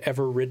Molly had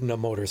ever ridden a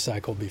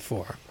motorcycle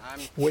before,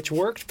 which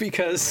worked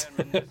because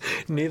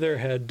neither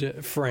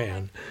had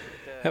Fran.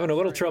 Having a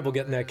little trouble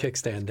getting that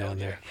kickstand down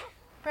there.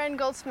 Fran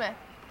Goldsmith.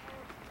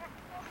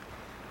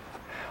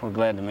 We're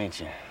glad to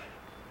meet you.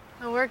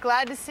 Well, we're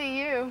glad to see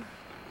you.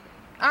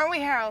 Aren't we,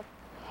 Harold?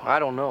 I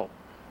don't know.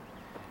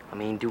 I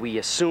mean, do we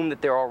assume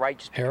that they're all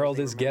right? Harold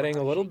is getting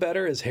a little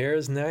better. His hair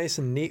is nice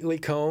and neatly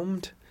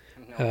combed.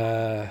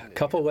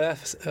 Couple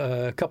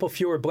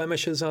fewer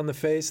blemishes on the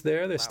face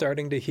there. They're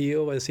starting to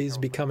heal as he's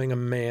becoming a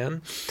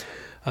man.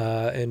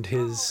 And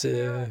his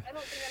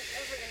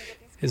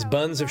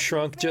buns have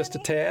shrunk just a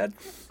tad,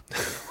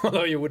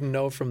 although you wouldn't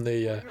know from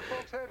the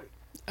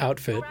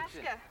outfit.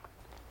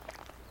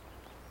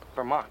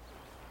 Vermont.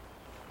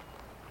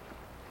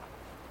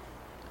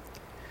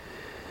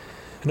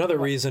 Another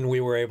reason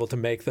we were able to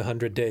make the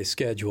 100-day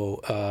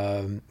schedule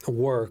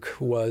work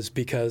was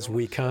because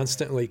we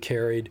constantly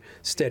carried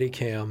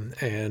Steadicam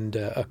and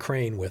a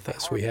crane with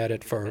us. We had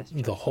it for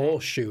the whole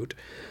shoot,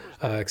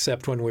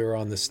 except when we were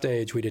on the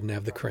stage, we didn't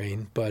have the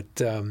crane.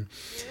 But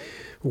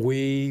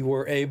we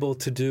were able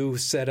to do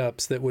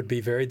setups that would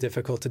be very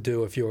difficult to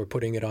do if you were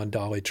putting it on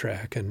dolly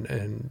track.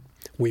 And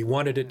we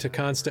wanted it to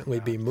constantly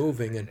be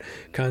moving and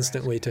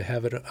constantly to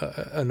have it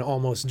an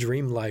almost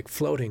dreamlike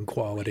floating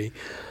quality.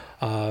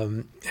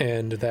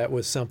 And that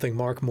was something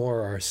Mark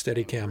Moore, our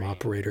Steadicam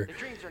operator,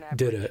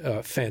 did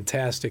a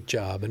fantastic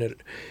job. And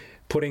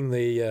putting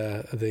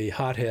the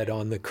hothead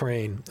on the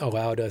crane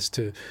allowed us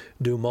to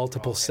do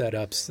multiple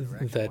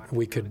setups that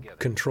we could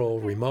control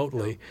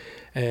remotely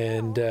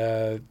and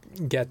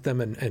get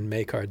them and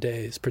make our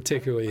days,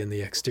 particularly in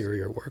the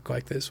exterior work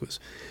like this was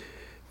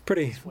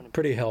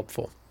pretty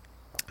helpful.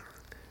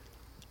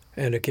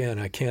 And again,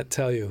 I can't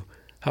tell you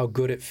how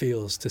good it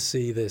feels to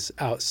see this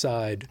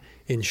outside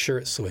in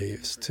shirt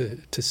sleeves,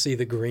 to see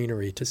the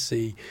greenery, to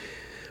see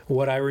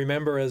what I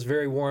remember as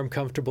very warm,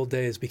 comfortable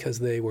days because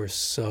they were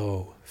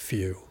so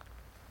few.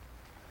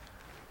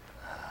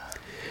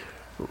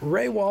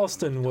 Ray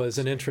Walston was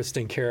an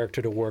interesting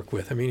character to work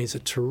with. I mean, he's a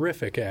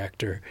terrific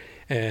actor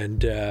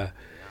and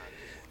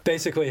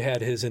basically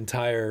had his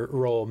entire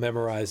role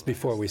memorized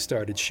before we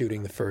started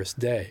shooting the first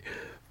day.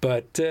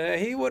 But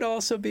he would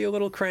also be a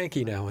little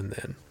cranky now and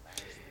then.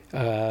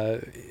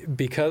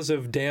 Because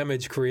of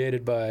damage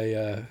created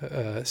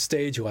by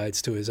stage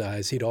lights to his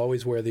eyes, he'd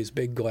always wear these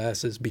big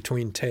glasses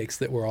between takes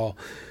that were all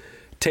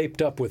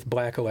taped up with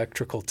black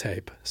electrical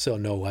tape so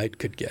no light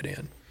could get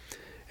in.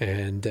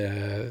 And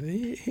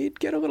he'd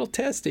get a little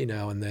testy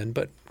now and then,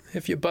 but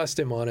if you bust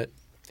him on it,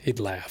 he'd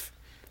laugh.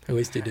 At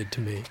least he did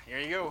to me. Here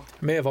you go.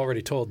 I may have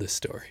already told this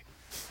story.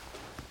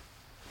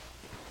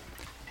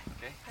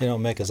 You know,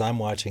 Mick, as I'm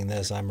watching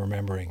this, I'm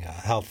remembering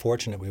how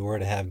fortunate we were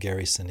to have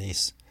Gary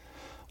Sinise.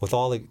 With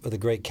all the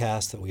great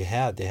cast that we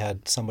had, they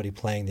had somebody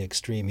playing the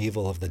extreme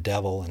evil of the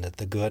devil and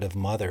the good of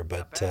Mother,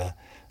 but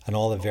and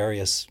all the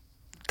various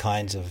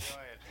kinds of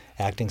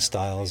acting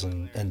styles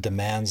and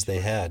demands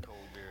they had.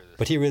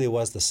 But he really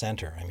was the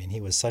center. I mean,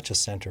 he was such a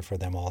center for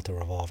them all to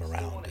revolve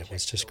around. It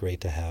was just great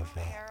to have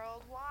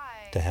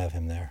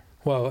him there.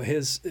 Well,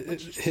 his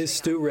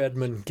Stu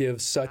Redman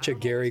gives such a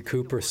Gary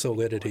Cooper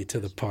solidity to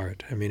the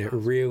part. I mean, it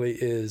really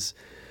is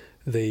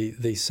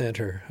the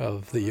center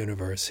of the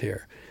universe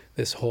here.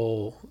 This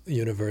whole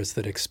universe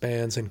that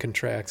expands and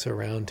contracts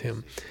around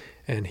him,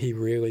 and he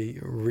really,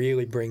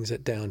 really brings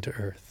it down to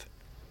earth.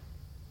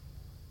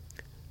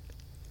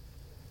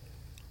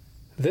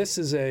 This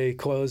is a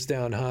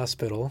closed-down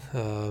hospital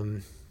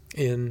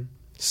in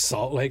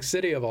Salt Lake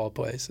City, of all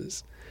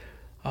places.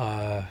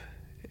 Oh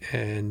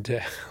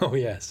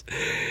yes,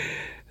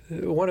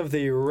 one of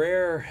the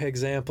rare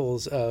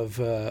examples of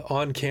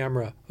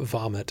on-camera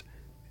vomit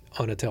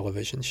on a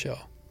television show.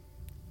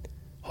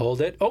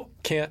 Hold it. Oh,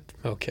 can't.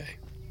 Okay.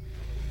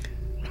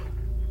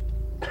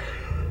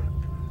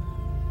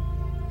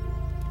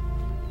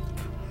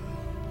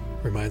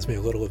 Reminds me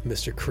a little of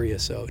Mr.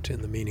 Creosote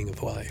in The Meaning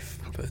of Life,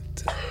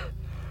 but...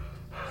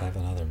 Have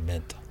another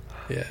mint.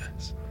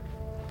 Yes.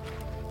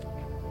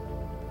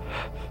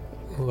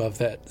 Love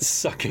that,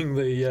 sucking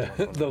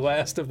the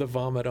last of the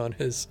vomit on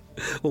his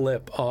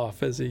lip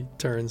off as he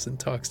turns and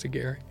talks to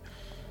Gary.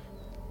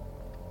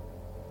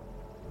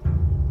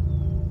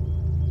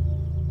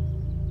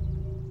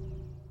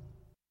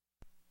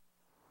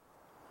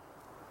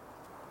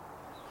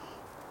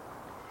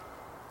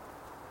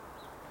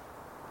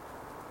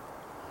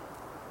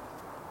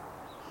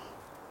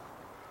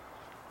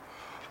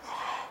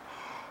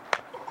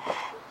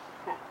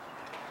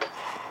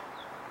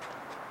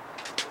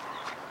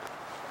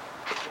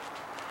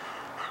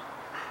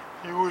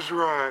 You was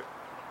right.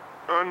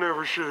 I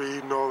never should have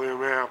eaten all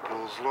them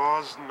apples.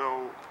 Laws,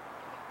 no.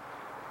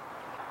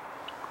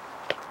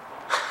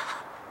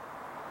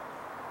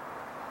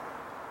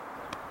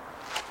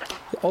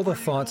 All the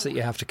thoughts that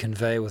you have to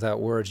convey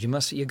without words, you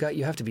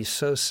have to be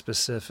so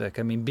specific.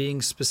 I mean,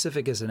 being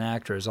specific as an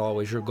actor is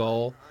always your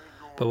goal,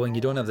 but when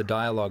you don't have the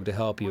dialogue to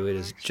help you, it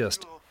is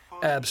just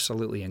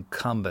absolutely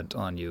incumbent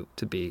on you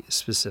to be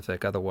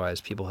specific.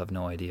 Otherwise, people have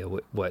no idea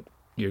what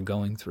you're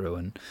going through.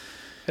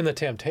 And the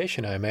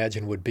temptation, I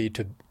imagine, would be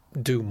to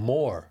do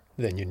more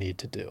than you need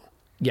to do.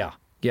 Yeah.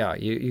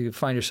 You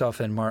find yourself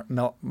in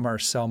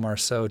Marcel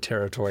Marceau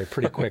territory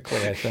pretty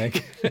quickly, I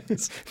think,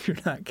 if you're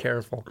not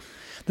careful.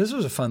 This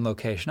was a fun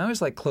location. I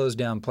always like closed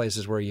down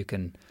places where you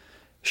can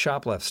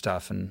shoplift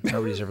stuff and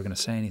nobody's ever going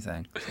to say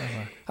anything. So,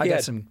 I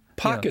got some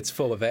pockets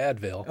full of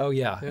Advil. Oh,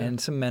 yeah,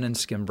 and some Men in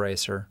Skin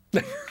Bracer.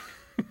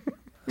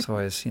 It's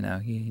always, you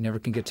never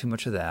can get too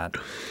much of that.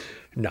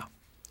 No.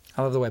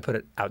 I love the way I put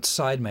it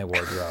outside my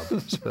wardrobe,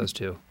 as opposed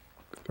to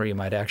where you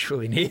might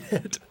actually need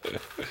it.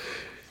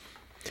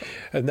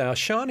 Now,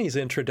 Shawnee's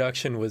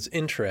introduction was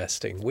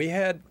interesting.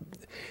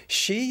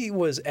 She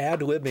was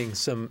ad-libbing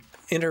some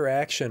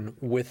interaction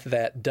with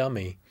that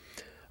dummy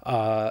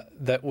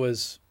that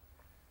was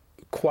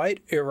quite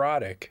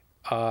erotic,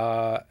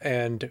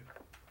 and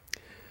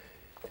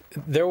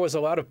there was a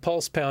lot of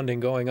pulse pounding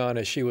going on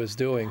as she was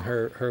doing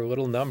her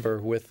little number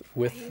with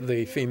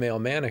the female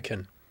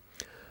mannequin.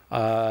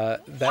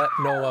 That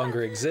no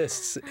longer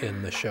exists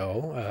in the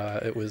show.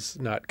 It was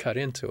not cut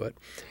into it.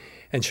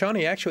 And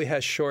Shawnee actually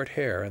has short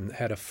hair and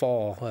had a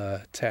fall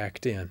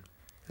tacked in.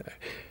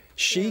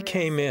 She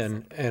came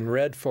in and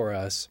read for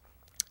us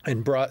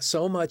and brought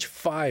so much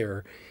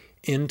fire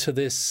into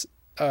this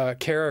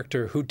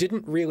character who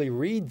didn't really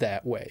read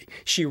that way.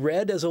 She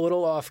read as a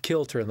little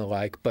off-kilter and the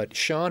like, but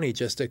Shawnee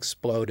just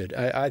exploded.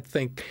 I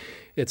think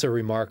it's a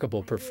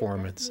remarkable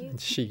performance.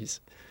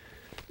 She's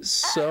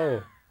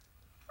so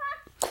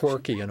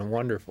quirky and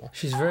wonderful.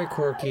 She's very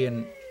quirky,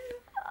 and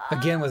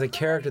again, with a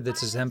character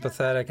that's as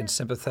empathetic and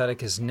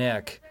sympathetic as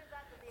Nick,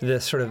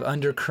 this sort of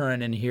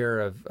undercurrent in here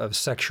of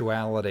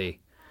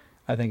sexuality,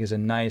 I think, is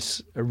a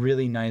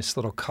really nice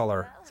little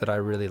color that I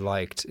really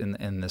liked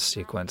in this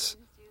sequence.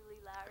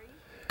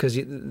 Because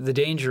the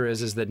danger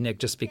is that Nick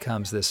just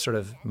becomes this sort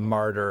of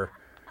martyr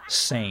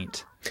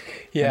saint.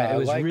 Yeah, and it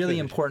was like really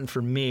important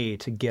for me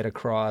to get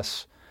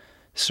across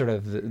sort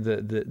of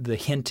the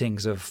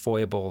hintings of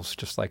foibles,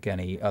 just like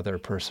any other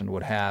person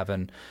would have,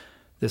 and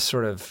this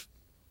sort of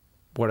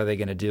what are they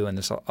going to do in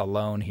this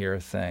alone here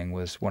thing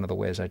was one of the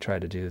ways I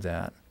tried to do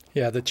that.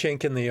 Yeah, the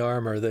chink in the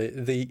armor,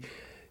 the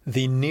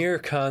near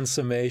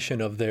consummation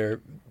of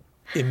their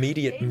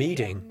immediate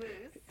meeting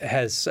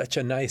has such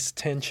a nice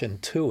tension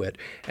to it.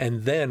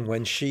 And then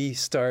when she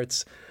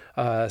starts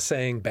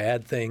saying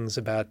bad things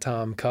about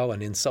Tom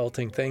Cullen,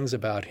 insulting things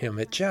about him,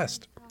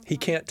 he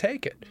can't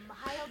take it.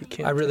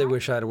 I really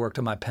wish I had worked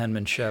on my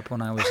penmanship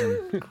when I was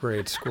in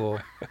grade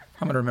school.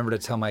 I'm going to remember to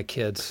tell my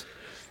kids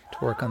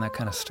to work on that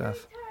kind of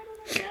stuff.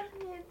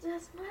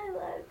 Just my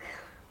leg.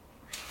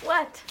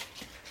 What?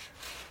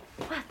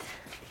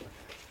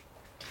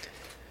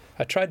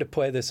 I tried to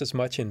play this as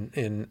much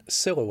in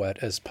silhouette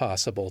as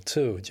possible,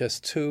 too.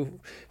 Just two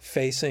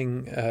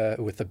facing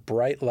with a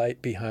bright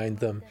light behind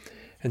them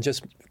and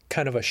just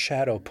kind of a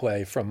shadow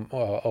play from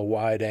a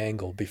wide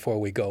angle before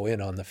we go in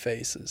on the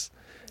faces.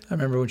 I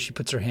remember when she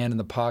puts her hand in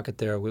the pocket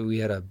there, we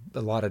had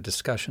a lot of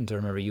discussions. I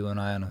remember you and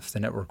I on if the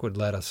network would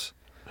let us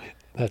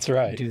That's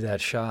right. do that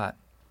shot.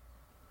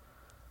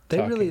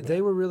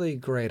 They were really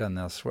great on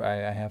this, I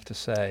have to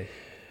say.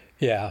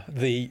 Yeah,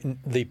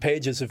 the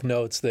pages of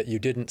notes that you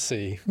didn't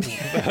see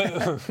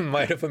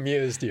might have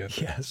amused you.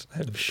 Yes,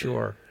 I'm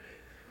sure.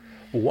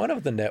 One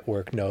of the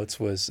network notes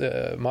was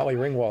Molly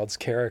Ringwald's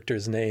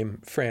character's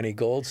name, Franny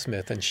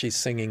Goldsmith, and she's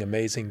singing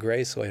Amazing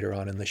Grace later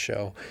on in the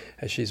show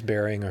as she's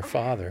burying her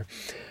father.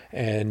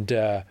 And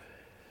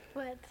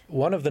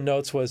one of the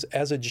notes was,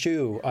 as a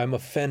Jew, I'm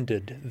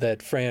offended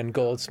that Fran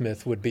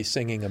Goldsmith would be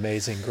singing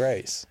Amazing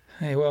Grace.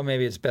 Hey, well,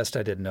 maybe it's best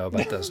I didn't know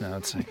about those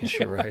notes. I guess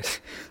you're right.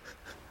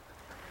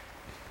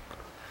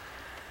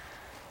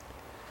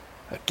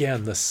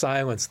 Again, the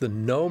silence, the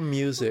no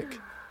music,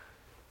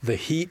 the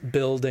heat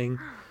building,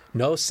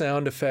 no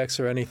sound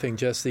effects or anything,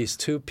 just these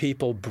two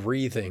people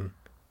breathing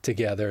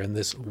together in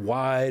this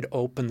wide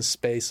open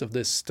space of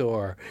this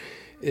store.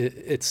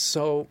 It's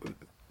so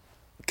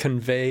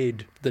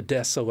conveyed the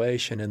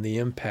desolation and the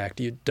impact.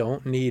 You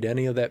don't need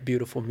any of that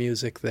beautiful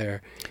music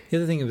there. The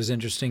other thing that was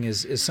interesting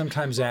is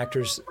sometimes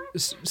actors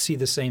see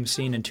the same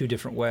scene in two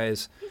different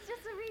ways,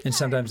 and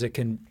sometimes it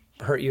can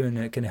hurt you and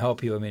it can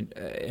help you. I mean,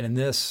 and in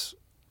this,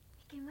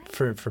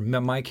 for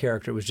my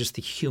character, it was just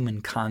the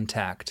human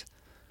contact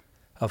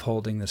of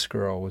holding this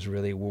girl was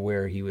really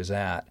where he was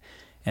at.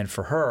 And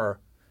for her,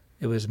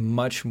 it was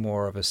much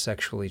more of a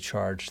sexually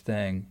charged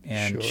thing.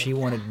 And she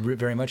wanted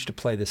very much to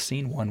play the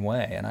scene one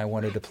way, and I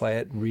wanted to play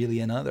it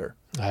really another.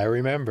 I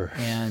remember.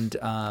 And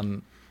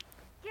the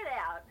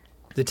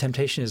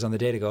temptation is on the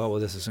day to go, oh, well,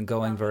 this isn't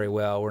going very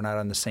well. We're not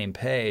on the same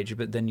page.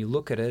 But then you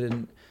look at it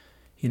and,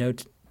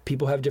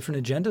 people have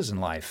different agendas in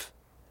life.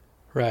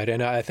 Right,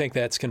 and I think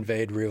that's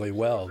conveyed really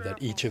well,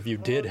 that each of you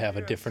did have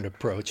a different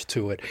approach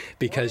to it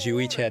because you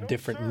each had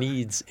different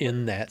needs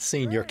in that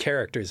scene. Your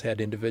characters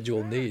had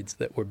individual needs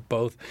that were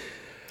both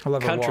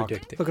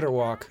contradicting. Look at her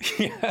walk.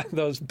 Yeah,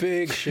 those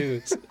big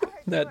shoes,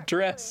 that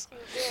dress.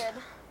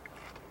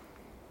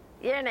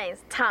 Your name's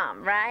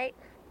Tom, right?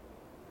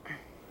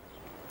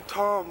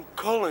 Tom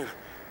Cullen.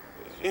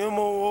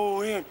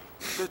 M-O-O-N.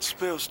 That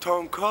spells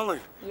Tom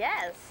Cullen.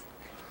 Yes.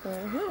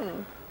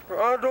 Mm-hmm.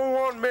 I don't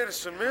want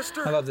medicine,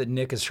 mister. I love that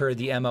Nick has heard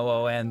the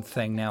M-O-O-N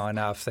thing now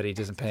enough that he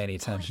doesn't pay any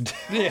attention to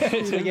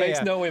it. It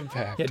makes no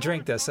impact. Yeah,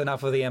 drink this.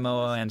 Enough of the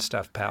M-O-O-N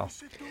stuff, pal.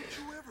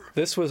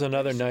 This was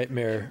another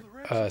nightmare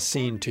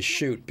scene to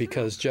shoot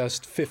because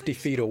just 50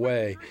 feet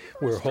away,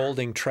 we're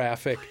holding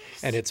traffic,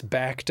 and it's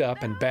backed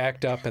up, and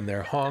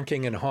they're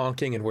honking,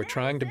 and we're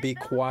trying to be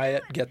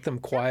quiet, get them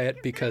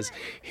quiet, because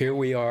here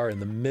we are in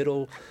the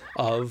middle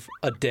of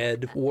a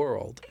dead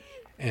world.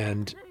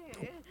 And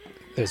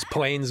there's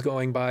planes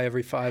going by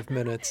every 5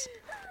 minutes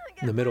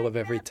in the middle of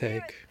every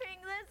take.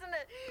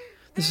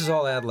 This is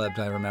all ad-libbed,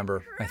 I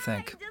remember, I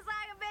think.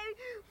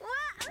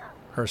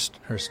 Her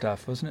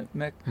stuff, wasn't it,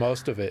 Mick?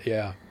 Most of it,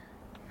 yeah.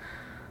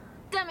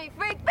 Dummy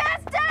freak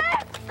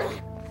bastard!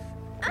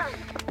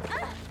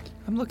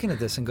 I'm looking at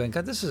this and going,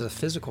 God, this is a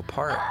physical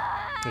part.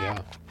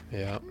 Yeah.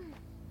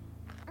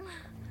 I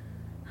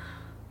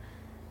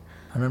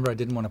remember I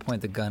didn't want to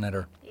point the gun at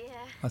her. Yeah.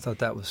 I thought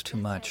that was too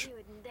much.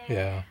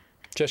 Yeah.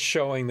 Just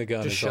showing the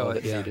gun is all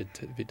that needed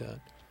to be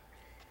done.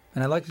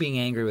 And I like being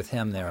angry with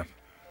him there,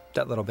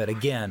 that little bit.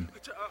 Again,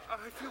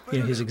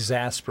 he's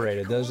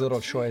exasperated. Those little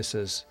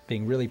choices,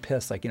 being really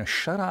pissed, like,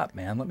 shut up,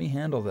 man, let me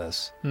handle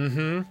this.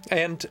 Mm-hmm.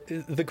 And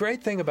the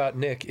great thing about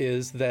Nick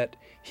is that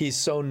he's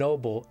so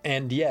noble,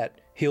 and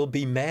yet he'll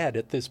be mad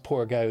at this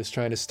poor guy who's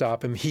trying to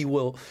stop him. He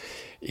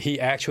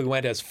actually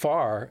went as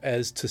far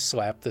as to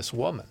slap this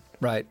woman.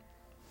 Right.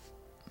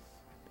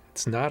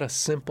 It's not a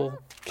simple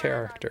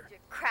character.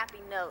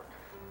 Crappy note.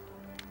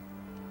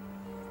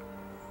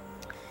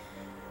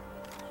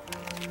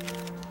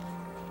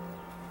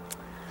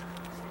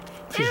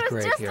 She's it was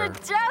great just here. a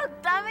joke,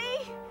 dummy.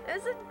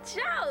 It's a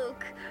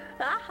joke.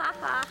 Ha ha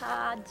ha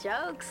ha.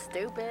 Joke,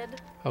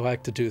 stupid. I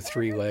like to do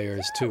 3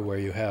 layers too, where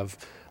you have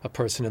a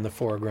person in the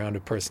foreground, a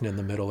person in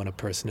the middle, and a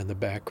person in the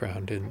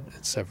background in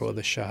several of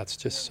the shots,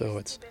 just so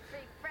it's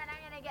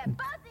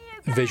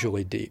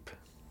visually deep.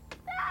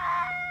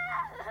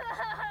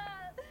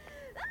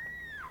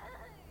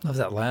 Love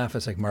that laugh.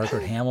 It's like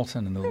Margaret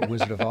Hamilton in The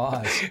Wizard of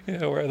Oz.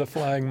 Yeah, where are the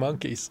flying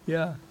monkeys?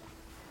 Yeah.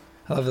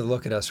 I love to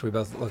look at us. We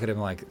both look at him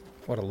like,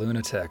 what a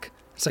lunatic.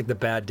 It's like the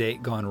bad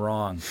date gone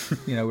wrong.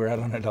 You know, we're out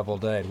on a double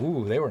date.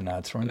 Ooh, they were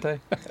nuts, weren't they?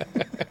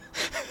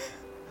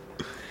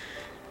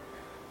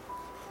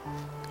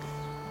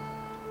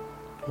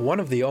 One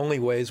of the only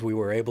ways we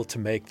were able to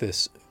make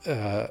this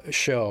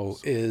show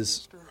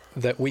is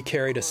that we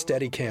carried a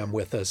Steadicam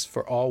with us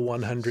for all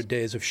 100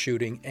 days of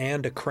shooting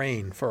and a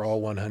crane for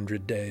all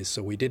 100 days,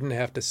 so we didn't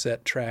have to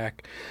set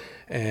track.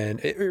 And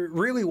it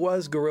really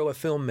was guerrilla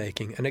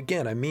filmmaking. And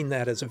again, I mean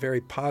that as a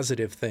very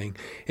positive thing.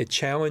 It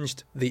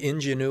challenged the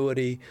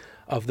ingenuity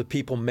of the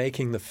people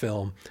making the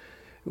film.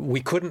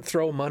 We couldn't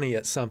throw money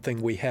at something.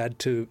 We had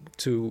to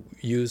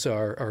use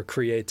our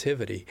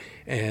creativity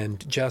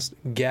and just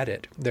get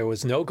it. There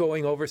was no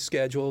going over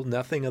schedule,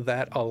 nothing of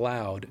that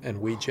allowed.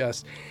 And we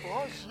just,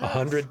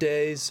 100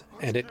 days,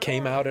 and it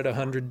came out at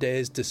 100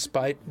 days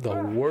despite the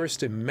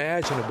worst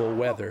imaginable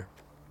weather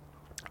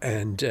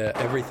and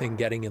everything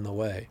getting in the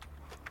way.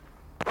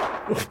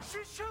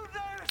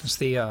 It's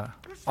the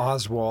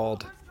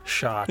Oswald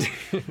shot.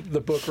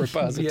 The book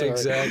repository. Yeah,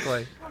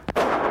 exactly.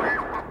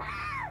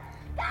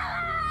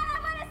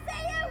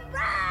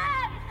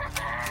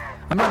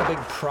 I'm not a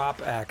big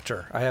prop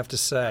actor, I have to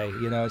say.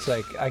 You know, it's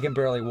like I can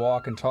barely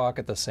walk and talk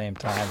at the same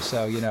time.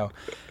 So, you know,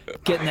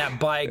 getting that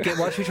bike,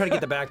 watch me try to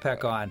get the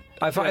backpack on.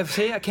 I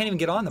say I can't even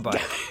get on the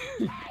bike.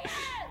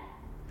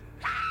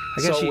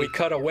 So we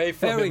cut away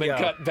from him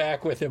and cut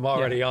back with him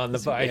already on the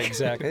bike. Yeah,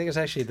 exactly. I think it's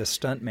actually the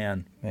stunt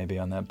man maybe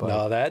on that bike.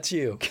 No, that's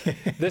you.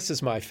 This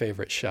is my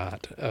favorite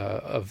shot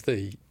of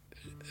the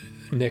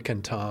Nick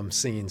and Tom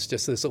scenes.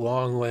 Just this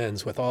long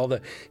lens with all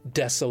the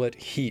desolate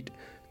heat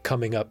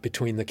coming up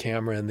between the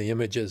camera and the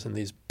images, and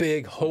these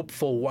big,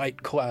 hopeful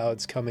white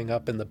clouds coming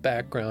up in the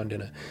background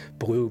in a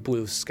blue,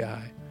 blue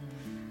sky.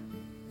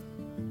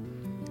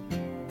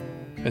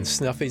 And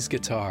Snuffy's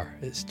guitar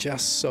is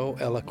just so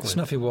eloquent.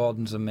 Snuffy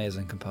Walden's an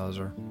amazing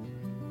composer.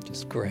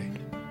 Just great.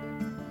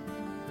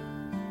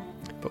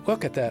 But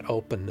look at that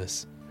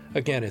openness.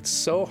 Again, it's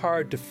so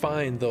hard to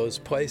find those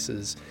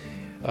places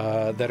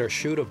that are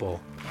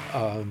shootable,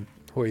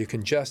 where you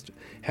can just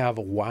have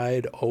a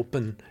wide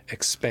open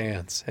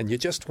expanse, and you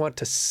just want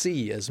to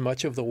see as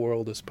much of the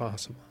world as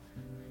possible.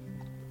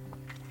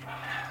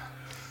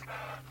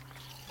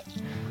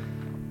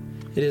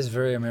 It is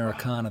very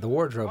Americana. The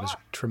wardrobe is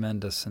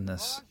tremendous in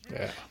this.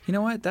 Yeah. You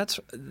know what?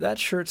 That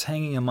shirt's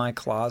hanging in my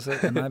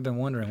closet, and I've been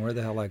wondering where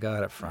the hell I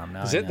got it from.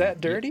 Now is it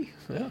that dirty?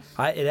 Yeah.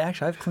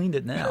 I've cleaned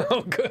it now.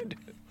 Oh, good.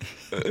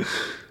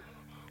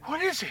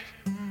 What is it?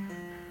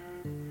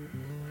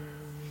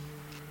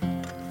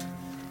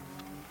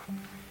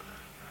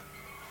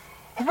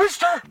 Oh,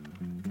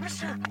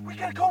 Mister, we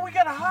gotta go. We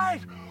gotta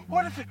hide.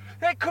 What if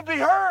that could be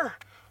her?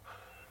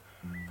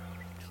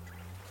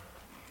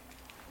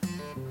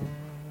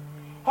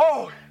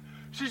 Oh,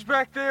 she's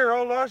back there.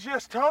 Oh, Lars,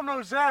 yes, Tom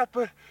knows that,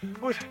 but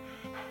what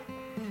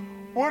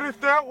if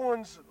that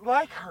one's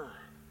like her?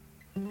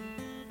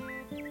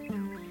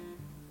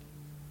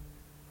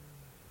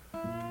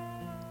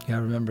 Yeah, I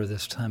remember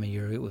this time of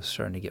year, it was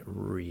starting to get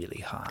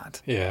really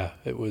hot. Yeah,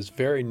 it was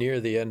very near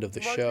the end of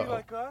the show.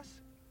 Like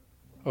us?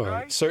 Or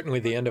right? Certainly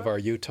the end of our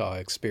Utah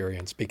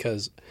experience,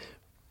 because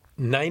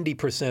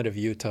 90% of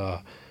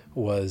Utah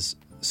was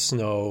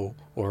snow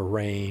or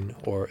rain,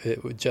 or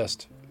it was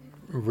just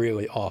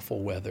really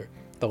awful weather.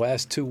 The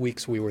last 2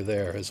 weeks we were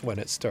there is when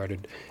it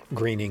started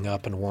greening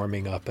up and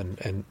warming up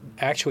and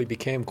actually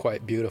became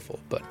quite beautiful.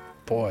 But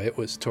boy, it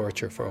was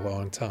torture for a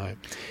long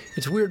time.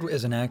 It's weird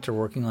as an actor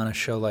working on a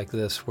show like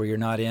this where you're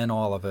not in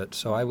all of it.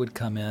 So I would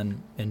come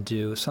in and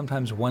do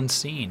sometimes one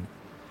scene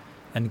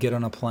and get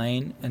on a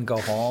plane and go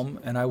home,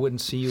 and I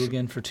wouldn't see you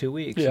again for 2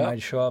 weeks. Yeah. And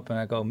I'd show up and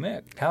I'd go,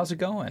 Mick, how's it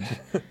going?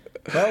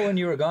 Well, when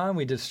you were gone,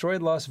 we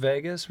destroyed Las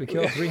Vegas. We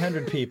killed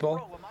 300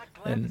 people.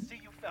 And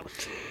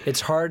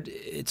it's hard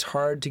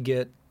to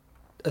get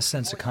a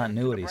sense of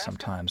continuity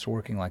sometimes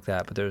working like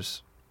that, but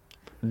there's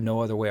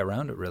no other way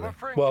around it, really.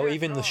 Well,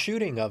 even the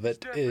shooting of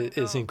it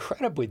is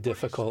incredibly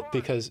difficult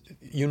because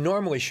you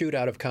normally shoot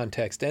out of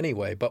context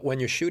anyway, but when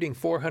you're shooting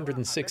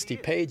 460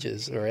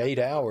 pages or 8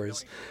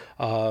 hours,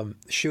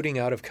 shooting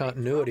out of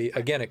continuity,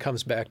 again, it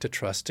comes back to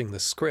trusting the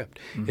script.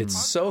 Mm-hmm. It's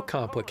so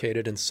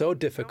complicated and so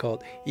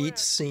difficult. Each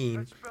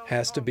scene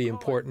has to be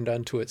important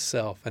unto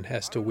itself and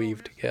has to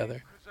weave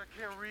together.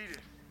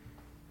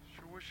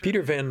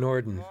 Peter Van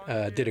Norden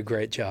did a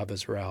great job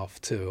as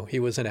Ralph, too. He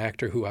was an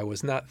actor who I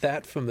was not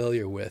that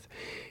familiar with.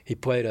 He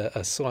played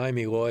a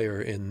slimy lawyer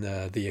in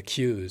The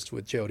Accused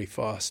with Jodie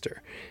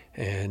Foster.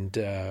 And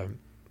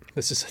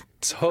this is a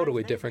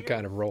totally different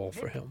kind of role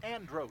for him.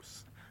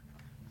 Andros.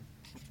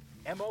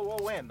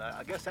 M-O-O-N.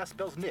 I guess that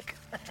spells Nick.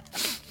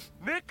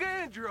 Nick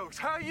Andros,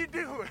 how you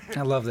doing?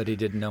 I love that he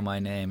didn't know my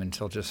name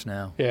until just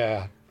now.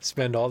 Yeah,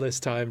 spend all this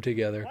time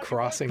together,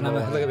 crossing the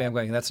line. Look at me, I'm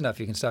going, that's enough.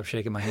 You can stop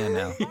shaking my hand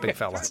now, big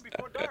fella.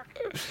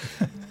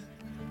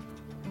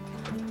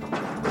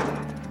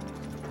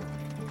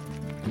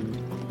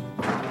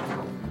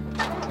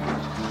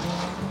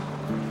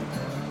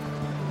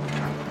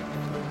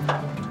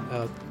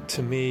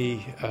 To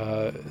me,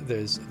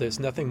 there's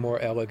nothing more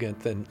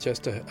elegant than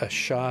just a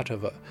shot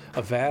of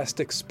a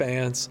vast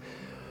expanse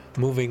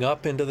moving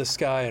up into the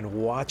sky and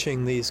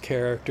watching these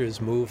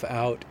characters move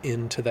out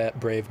into that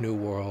brave new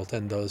world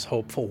and those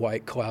hopeful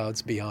white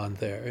clouds beyond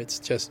there. It's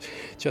just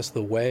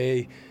the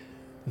way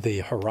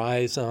the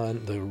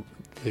horizon,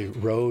 the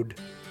road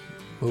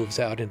moves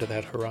out into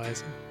that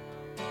horizon.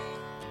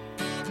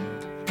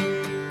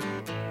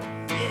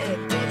 Yeah,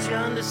 don't you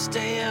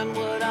understand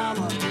what I'm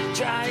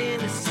trying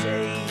to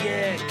say?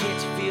 Yeah,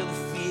 can't you feel the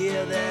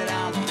fear that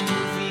I'm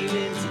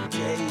feeling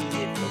today?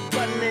 If the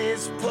button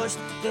is pushed,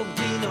 there'll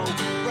be no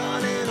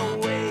running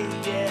away.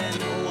 Yeah,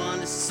 no one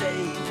to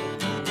save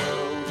the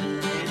world in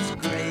its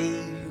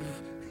grave.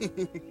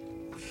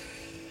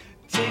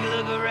 Take a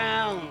look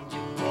around you,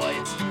 boy,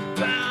 it's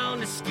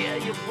bound to scare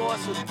your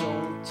boss, so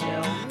don't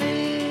tell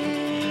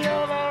me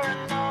over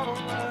and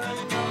over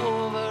and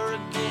over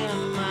again,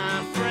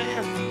 my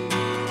friend,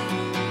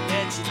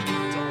 that you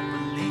don't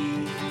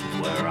believe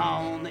we're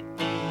on the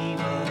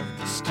eve of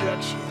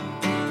destruction.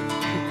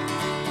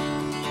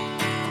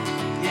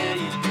 Yeah,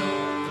 you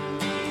don't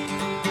believe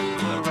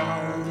we're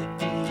on the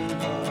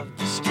eve of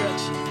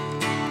destruction.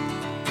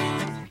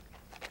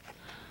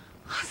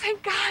 Oh,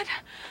 thank God.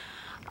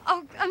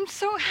 Oh, I'm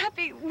so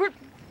happy. We're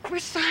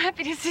so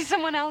happy to see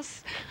someone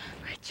else.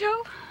 Right,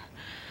 Joe?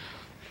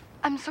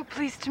 I'm so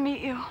pleased to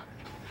meet you.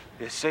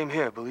 Yeah, same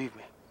here, believe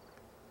me.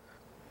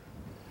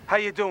 How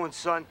you doing,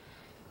 son?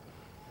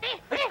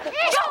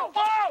 Joe!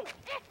 Oh!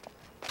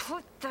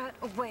 Put that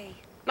away.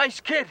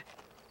 Nice kid.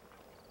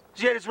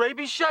 Has he had his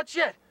rabies shots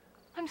yet?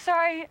 I'm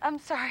sorry.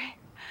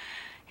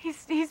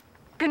 He's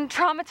been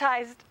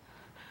traumatized.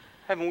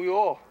 Haven't we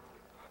all?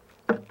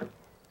 I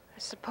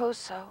suppose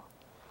so.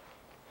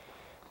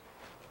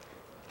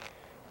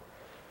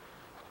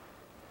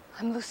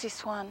 I'm Lucy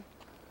Swan.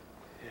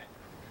 Yeah.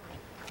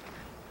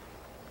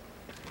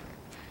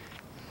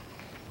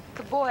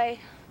 The boy,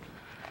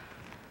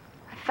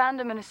 I found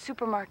him in a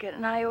supermarket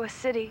in Iowa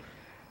City.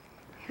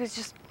 He was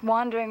just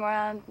wandering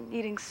around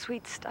eating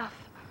sweet stuff.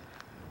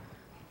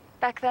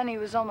 Back then he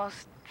was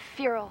almost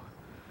feral.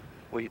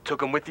 Well, you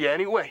took him with you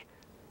anyway.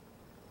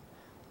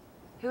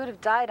 He would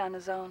have died on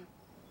his own.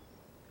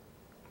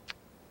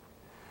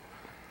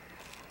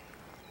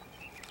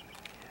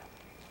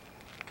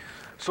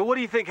 So what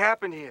do you think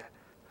happened here?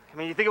 I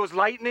mean, you think it was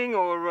lightning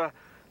or, It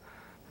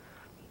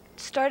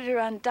started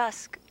around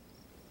dusk.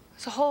 It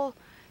was a whole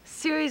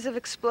series of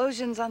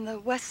explosions on the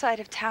west side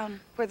of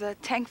town where the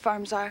tank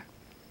farms are.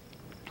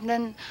 And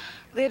then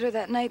later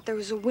that night there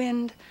was a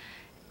wind,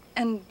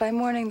 and by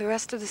morning the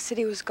rest of the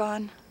city was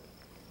gone.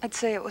 I'd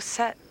say it was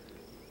set.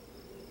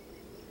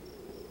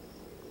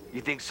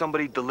 You think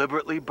somebody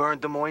deliberately burned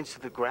Des Moines to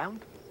the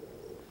ground?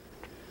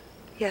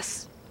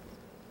 Yes.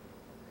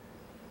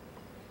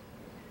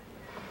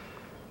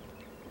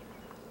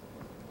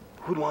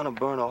 Who'd want to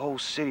burn a whole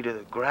city to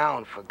the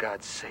ground, for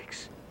God's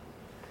sakes?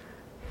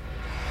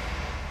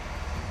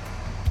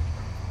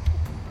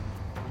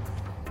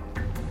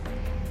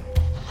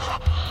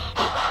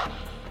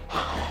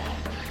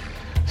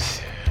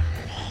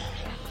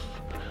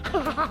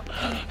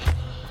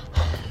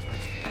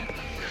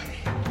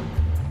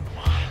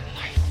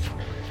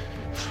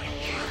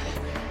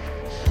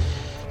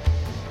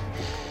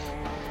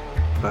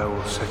 I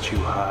will set you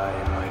high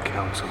in my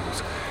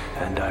counsels,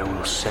 and I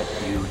will set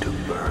you to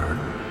burn.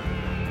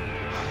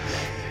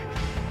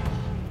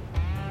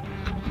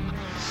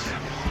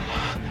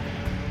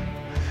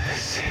 The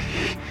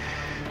city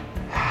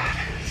had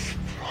its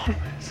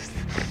promise.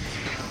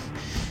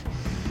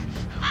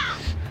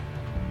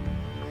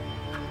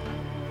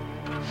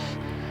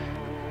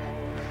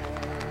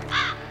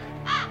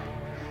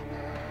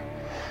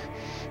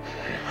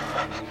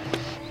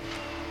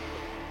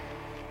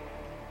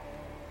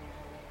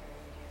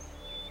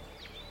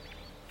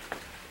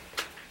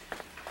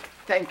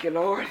 Thank you,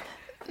 Lord.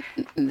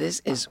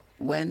 This is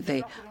when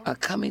they are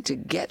coming to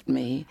get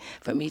me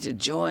for me to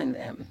join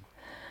them,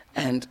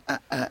 and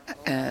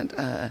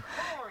I'm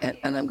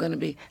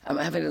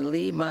having to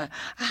leave my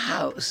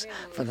house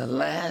for the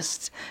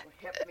last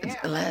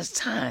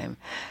time,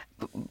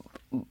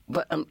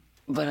 but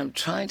I'm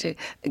trying to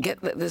get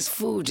this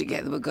food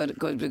together.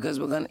 Because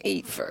we're going to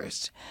eat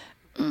first.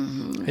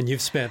 Mm-hmm. And you've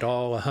spent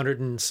all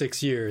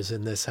 106 years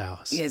in this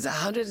house. Yes,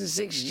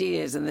 106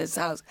 years in this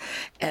house,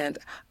 and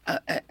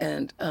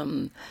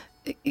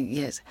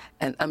yes,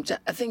 and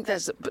I think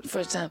that's the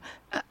first time.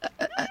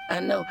 I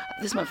know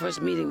this is my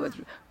first meeting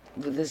with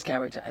this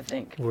character. I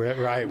think.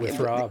 Right, with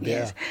Rob.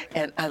 Yes,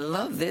 yeah. And I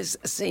love this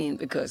scene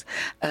because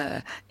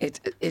it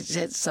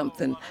said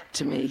something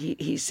to me.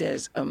 He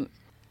says,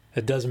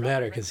 It doesn't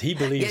matter because he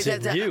believes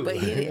in you. But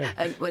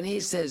and when he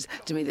says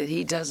to me that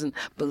he doesn't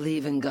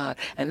believe in God,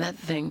 and that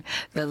thing,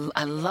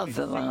 I love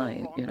the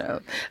line,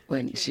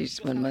 when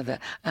Mother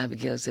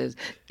Abigail says,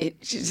 she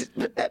says,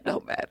 but that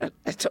don't matter.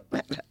 That don't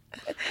matter.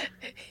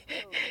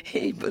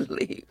 He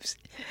believes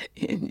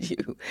in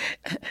you.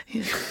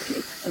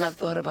 And I've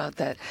thought about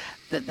that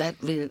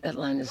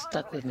line has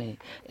stuck with me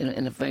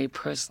in a very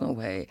personal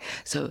way.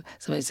 So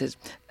somebody says,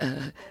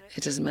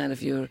 it doesn't matter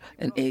if you're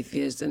an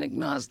atheist, an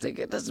agnostic,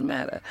 it doesn't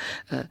matter.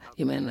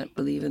 You may not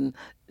believe in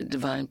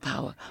divine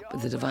power,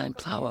 but the divine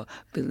power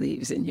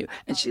believes in you.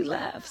 And she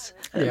laughs.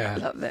 Yeah. I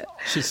love that.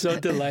 She's so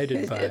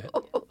delighted by it.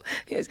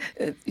 Yes,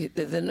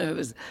 the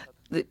nervous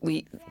that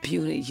we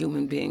puny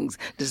human beings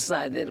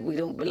decide that we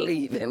don't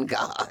believe in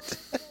God.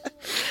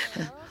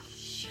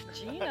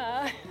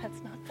 Gina,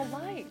 that's not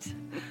polite.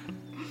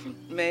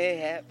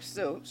 Mayhap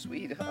so,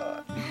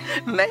 sweetheart.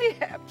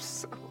 Mayhap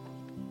so.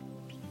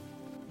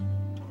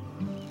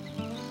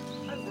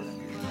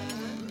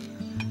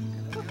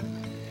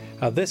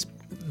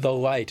 The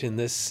light in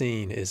this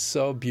scene is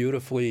so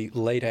beautifully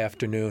late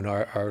afternoon.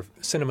 Our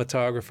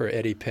cinematographer,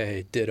 Eddie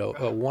Pei, did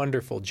a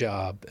wonderful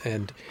job,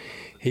 and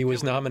he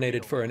was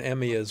nominated for an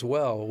Emmy as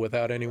well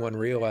without anyone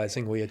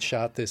realizing we had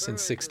shot this in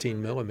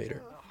 16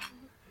 millimeter.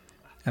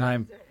 And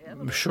I'm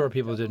sure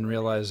people didn't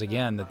realize,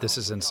 again, that this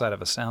is inside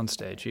of a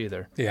soundstage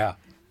either. Yeah.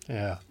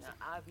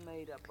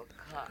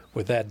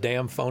 With that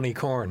damn phony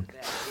corn.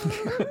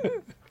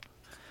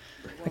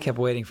 I kept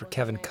waiting for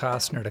Kevin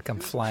Costner to come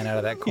flying out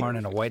of that corn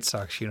in a White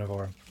Sox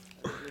uniform.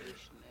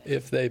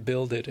 If they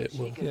build it, it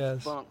will.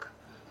 Yes. Bunk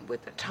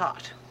with the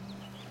tot.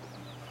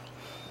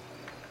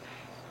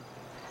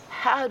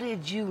 How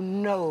did you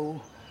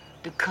know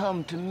to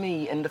come to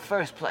me in the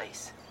first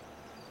place?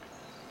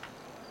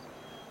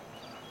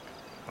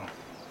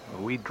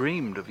 We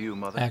dreamed of you,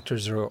 Mother.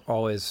 Actors are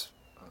always,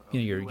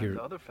 your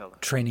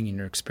training and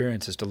your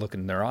experience is to look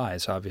in their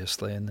eyes,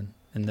 obviously, and then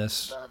in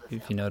this,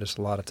 if you notice,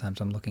 a lot of times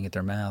I'm looking at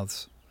their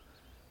mouths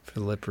for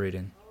the lip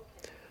reading.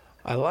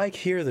 I like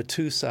here the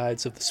two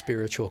sides of the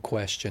spiritual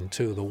question,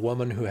 too. The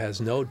woman who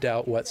has no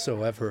doubt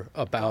whatsoever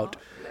about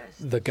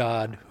the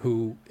God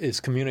who is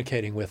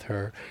communicating with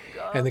her,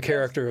 and the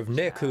character of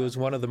Nick, who is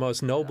one of the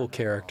most noble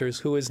characters,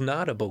 who is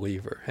not a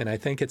believer. And I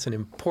think it's an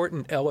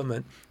important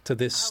element to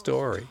this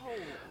story.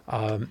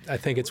 I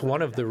think it's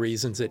one of the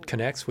reasons it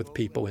connects with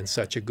people in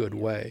such a good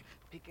way.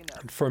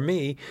 For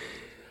me,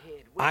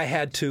 I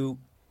had to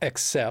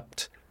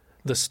accept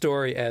the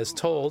story as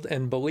told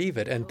and believe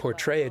it and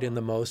portray it in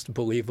the most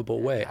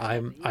believable way.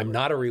 I'm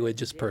not a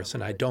religious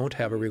person. I don't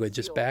have a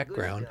religious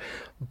background,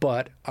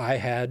 but I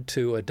had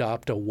to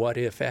adopt a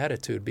what-if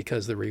attitude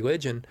because the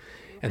religion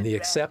and the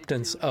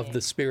acceptance of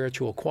the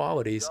spiritual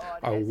qualities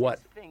are what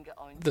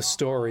the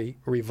story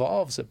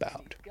revolves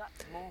about.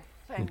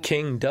 And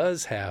King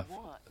does have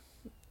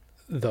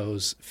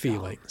those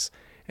feelings.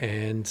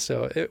 And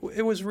so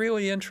it was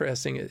really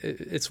interesting.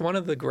 It's one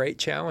of the great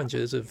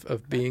challenges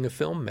of being a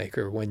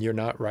filmmaker when you're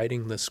not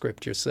writing the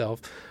script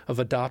yourself, of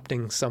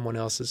adopting someone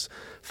else's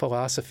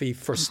philosophy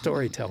for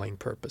storytelling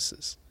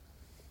purposes.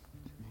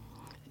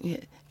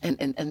 Yeah,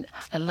 and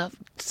I love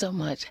so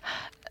much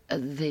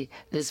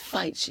this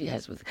fight she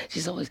has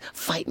she's always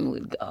fighting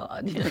with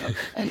God,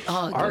 and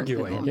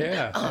arguing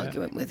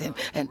with him,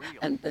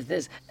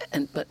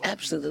 but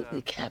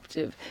absolutely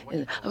captive.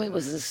 It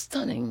was a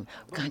stunning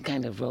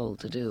kind of role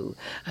to do.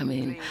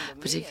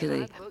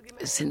 Particularly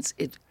since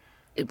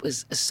it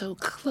was so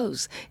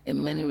close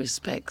in many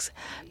respects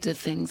to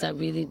things I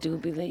really do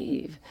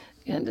believe.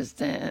 You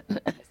understand?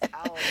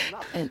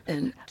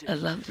 and I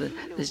love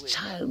this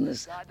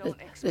childness,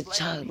 the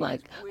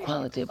childlike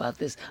quality about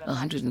this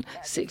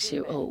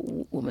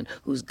 106-year-old woman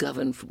who's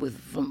governed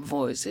from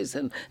voices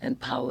and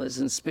powers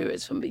and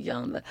spirits from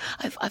beyond.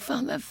 I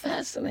found that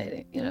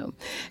fascinating,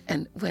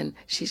 And when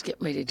she's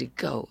getting ready to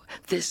go,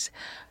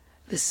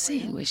 the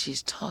scene where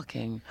she's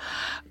talking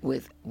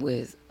with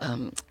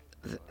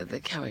the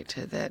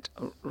character that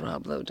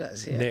Rob Lowe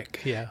does here.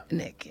 Nick, yeah.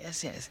 Nick,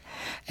 yes.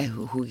 And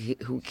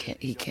who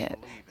can't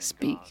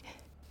speak.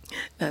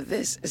 Now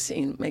this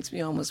scene makes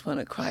me almost want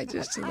to cry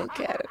just to look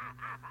at it.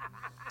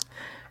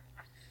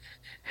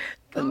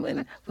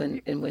 And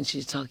when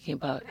she's talking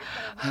about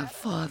her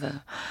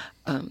father,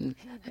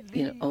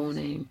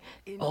 owning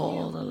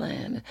all the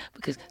land,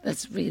 because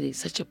that's really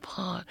such a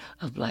part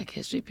of Black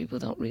history. People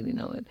don't really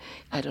know it.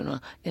 I don't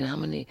know in how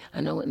many. I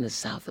know in the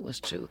South it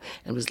was true,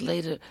 and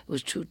it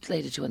was true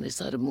later too when they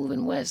started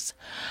moving west.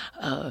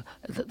 The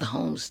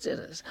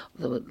homesteaders,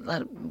 there were a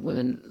lot of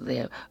women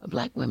there,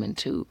 Black women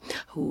too,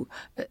 who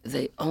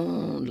they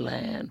owned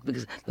land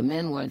because the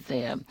men weren't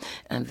there,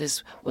 and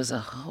this was a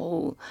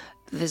whole.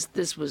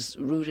 This was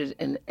rooted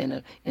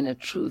in a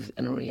truth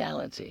and a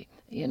reality,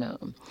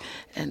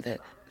 and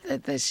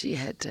that she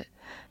had to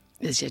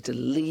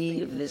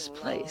leave this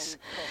place,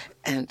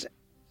 and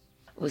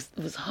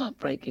was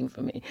heartbreaking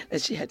for me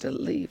that she had to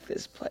leave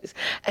this place.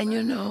 And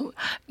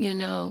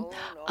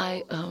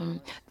I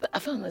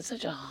found that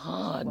such a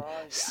hard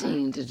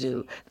scene to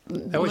do.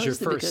 That was your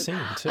first scene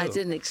too. I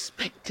didn't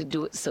expect to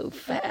do it so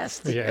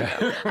fast.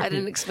 Yeah. I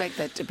didn't expect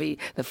that to be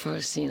the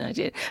first scene I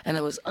did, and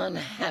I was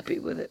unhappy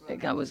with it.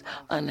 Like I was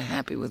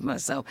unhappy with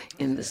myself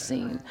in the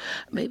scene,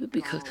 maybe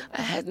because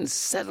I hadn't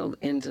settled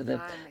into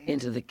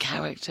the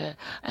character.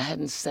 I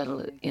hadn't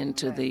settled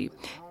into the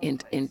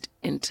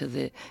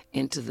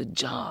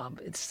job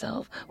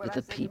itself with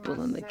the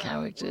people and the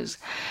characters,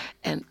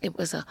 and it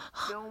was I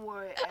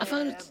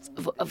found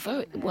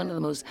it one of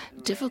the most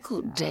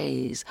difficult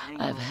days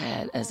I've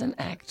had as an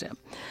actor,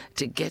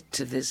 to get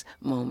to this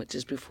moment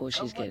just before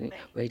she's getting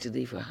ready to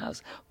leave her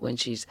house, when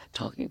she's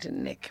talking to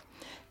Nick,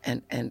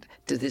 and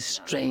to this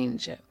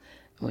stranger,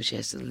 when she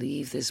has to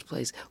leave this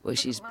place where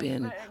she's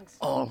been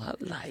all her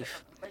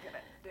life.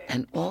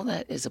 And all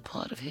that is a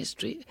part of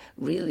history,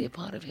 really a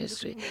part of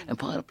history, and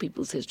part of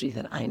people's history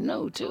that I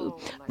know too,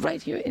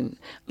 right here in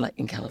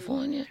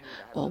California,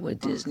 or where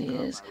Disney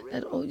is,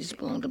 that always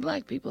belong to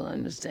black people, I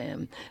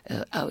understand,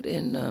 out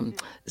in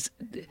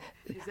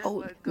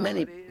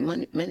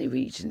many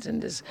regions in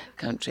this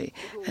country.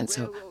 And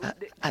so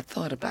I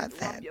thought about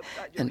that,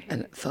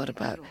 and thought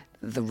about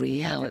the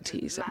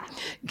realities of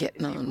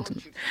getting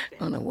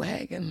on a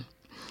wagon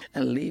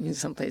and leaving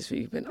someplace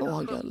where you've been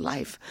all your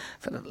life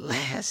for the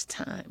last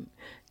time.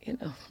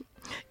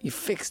 You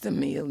fix the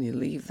meal, you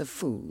leave the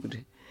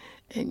food,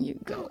 and you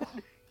go.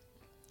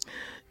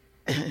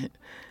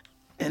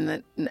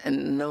 And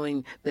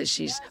knowing that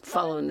she's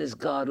following this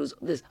God,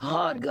 this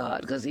hard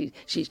God, because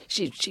she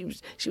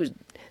was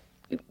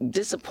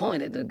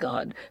disappointed that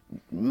God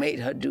made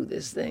her do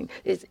this thing.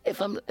 If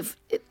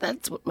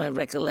that's what my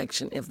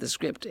recollection of the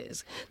script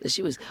is, that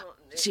she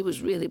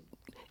was really.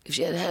 If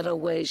she had had her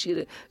way, she'd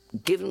have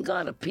given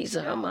God a piece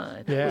of her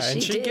mind. Yeah, well,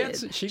 and she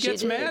gets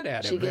mad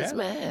at him. She gets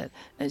mad,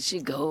 and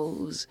she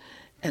goes,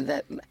 and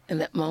that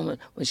moment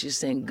when she's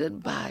saying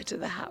goodbye to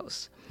the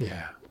house.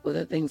 Yeah. Well,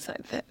 the things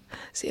like that.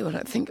 See, when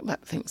I think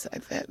about things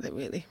like that, that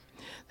really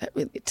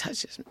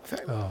touches me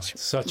very much.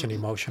 It's such an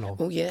emotional.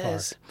 Oh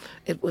yes, part.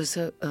 It was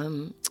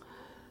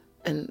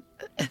and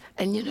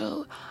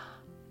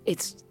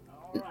it's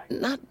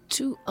not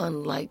too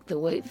unlike the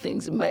way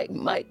things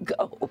might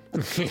go.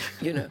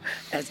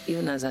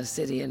 Even as I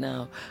sit here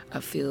now, I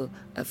feel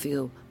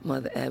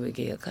Mother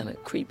Abigail kind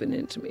of creeping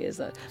into me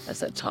as I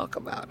talk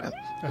about her.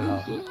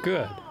 Oh,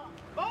 good.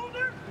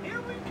 Boulder,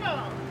 here we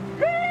come.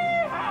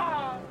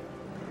 Hee-haw!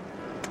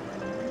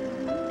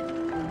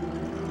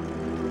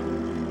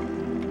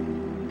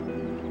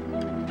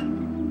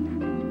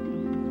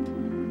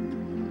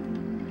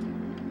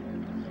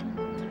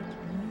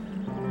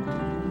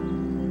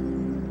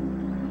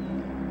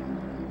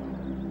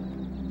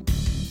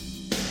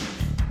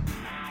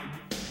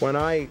 When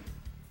I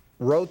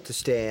wrote The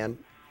Stand,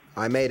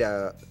 I made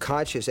a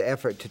conscious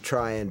effort to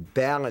try and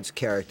balance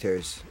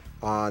characters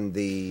on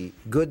the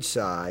good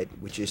side,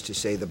 which is to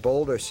say the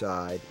Boulder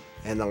side,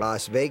 and the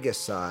Las Vegas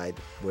side,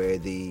 where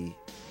the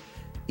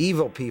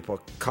evil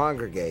people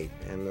congregate.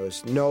 And there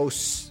was no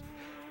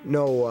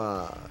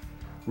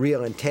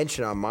real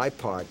intention on my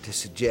part to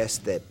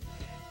suggest that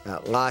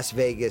Las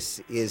Vegas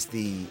is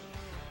the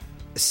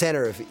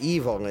center of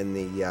evil in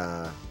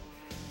the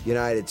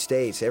United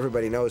States.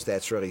 Everybody knows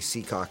that's really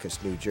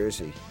Secaucus, New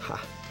Jersey.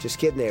 Ha, just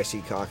kidding there,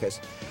 Secaucus.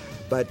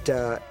 But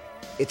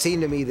it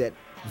seemed to me that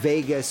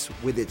Vegas,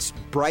 with its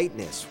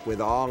brightness, with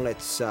all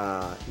its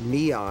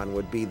neon,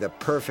 would be the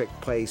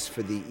perfect place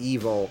for the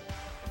evil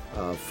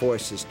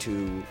forces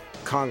to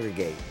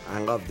congregate. I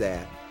love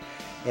that.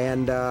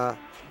 And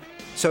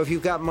so if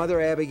you've got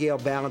Mother Abigail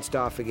balanced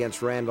off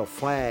against Randall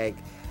Flagg,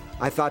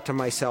 I thought to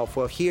myself,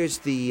 well, here's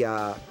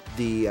the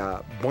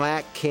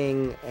black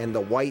king and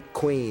the white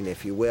queen,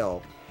 if you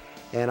will.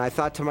 And I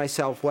thought to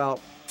myself, well,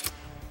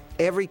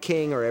 every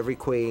king or every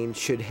queen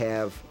should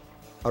have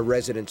a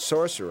resident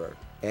sorcerer.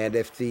 And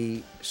if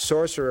the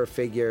sorcerer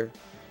figure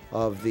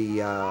of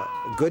the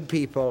good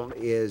people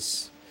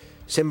is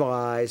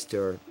symbolized,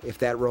 or if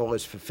that role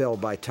is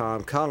fulfilled by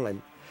Tom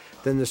Cullen,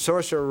 then the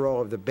sorcerer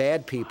role of the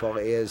bad people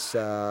is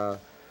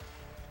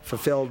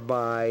fulfilled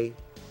by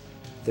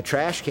the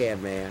trash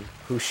can man,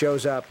 who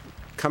shows up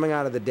coming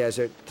out of the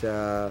desert,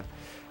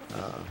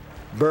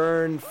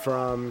 burned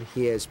from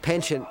his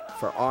penchant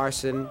for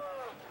arson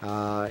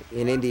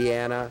in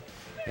Indiana,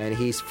 and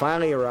he's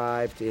finally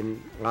arrived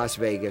in Las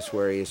Vegas,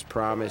 where he is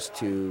promised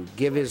to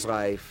give his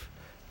life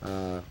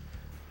for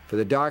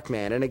the Dark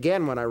Man. And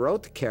again, when I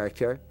wrote the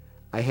character,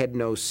 I had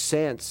no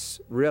sense,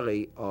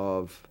 really,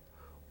 of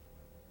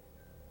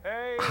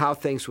how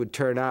things would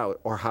turn out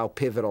or how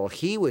pivotal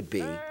he would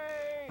be.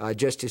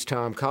 Just as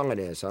Tom Cullen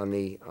is on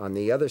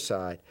the other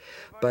side.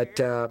 But,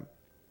 I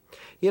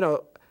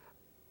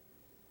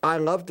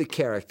loved the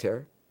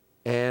character,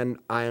 and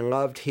I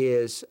loved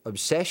his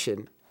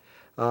obsession.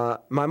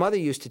 My mother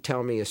used to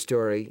tell me a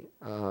story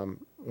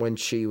when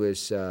she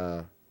was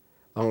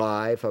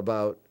alive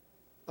about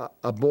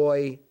a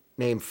boy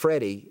named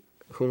Freddie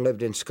who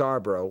lived in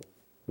Scarborough,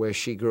 where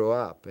she grew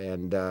up.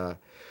 And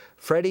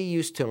Freddie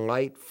used to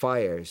light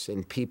fires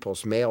in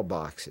people's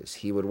mailboxes.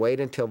 He would wait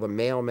until the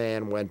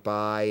mailman went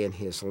by in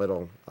his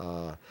little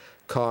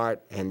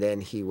cart, and then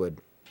he would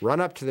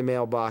run up to the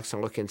mailbox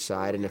and look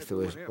inside, and if there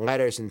was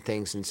letters and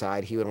things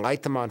inside, he would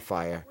light them on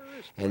fire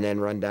and then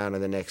run down to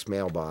the next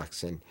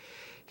mailbox. And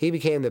he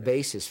became the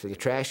basis for the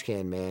Trash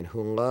Can Man,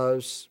 who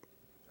loves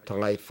to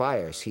light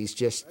fires. He's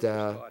just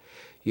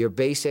your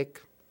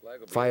basic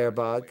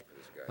firebug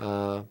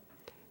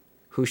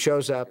who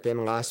shows up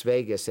in Las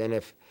Vegas. And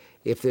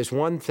if there's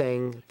one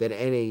thing that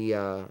any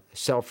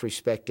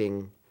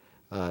self-respecting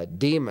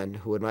demon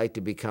who would like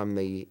to become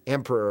the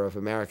emperor of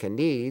America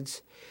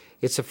needs,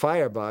 it's a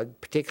firebug,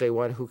 particularly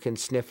one who can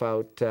sniff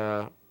out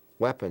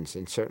weapons,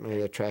 and certainly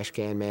the Trash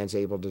Can Man's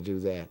able to do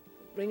that.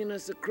 Bringing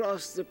us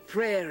across the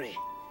prairie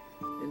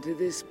into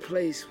this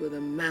place where the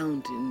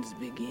mountains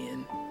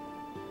begin.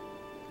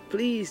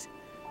 Please,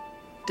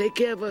 take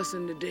care of us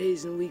in the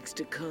days and weeks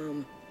to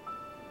come,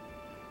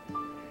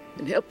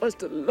 and help us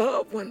to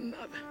love one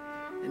another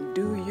and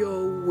do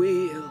your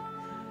will,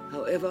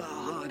 however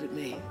hard it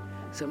may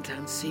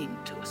sometimes seem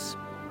to us.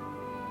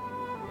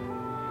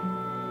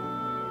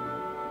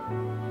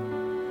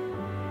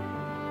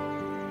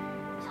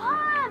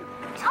 Tom!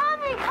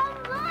 Tommy, come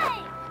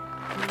look!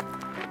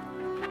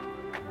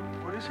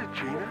 What is it,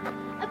 Gina?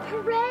 A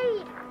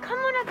parade! Come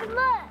on up and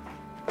look!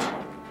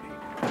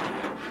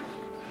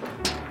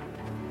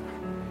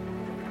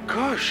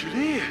 Gosh, it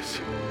is.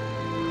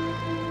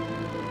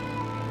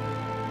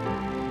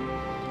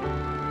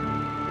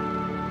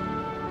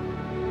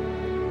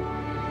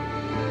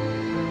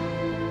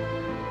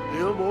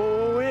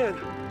 M-O-O-N.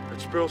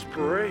 That spells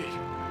parade.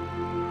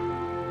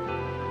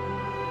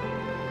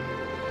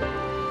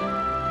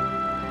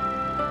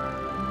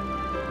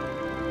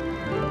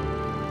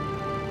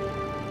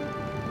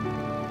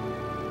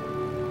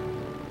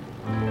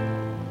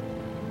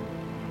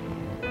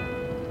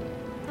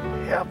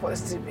 Help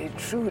us to be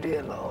true,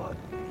 dear Lord.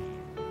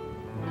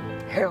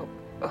 Help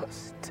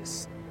us to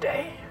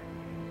stand.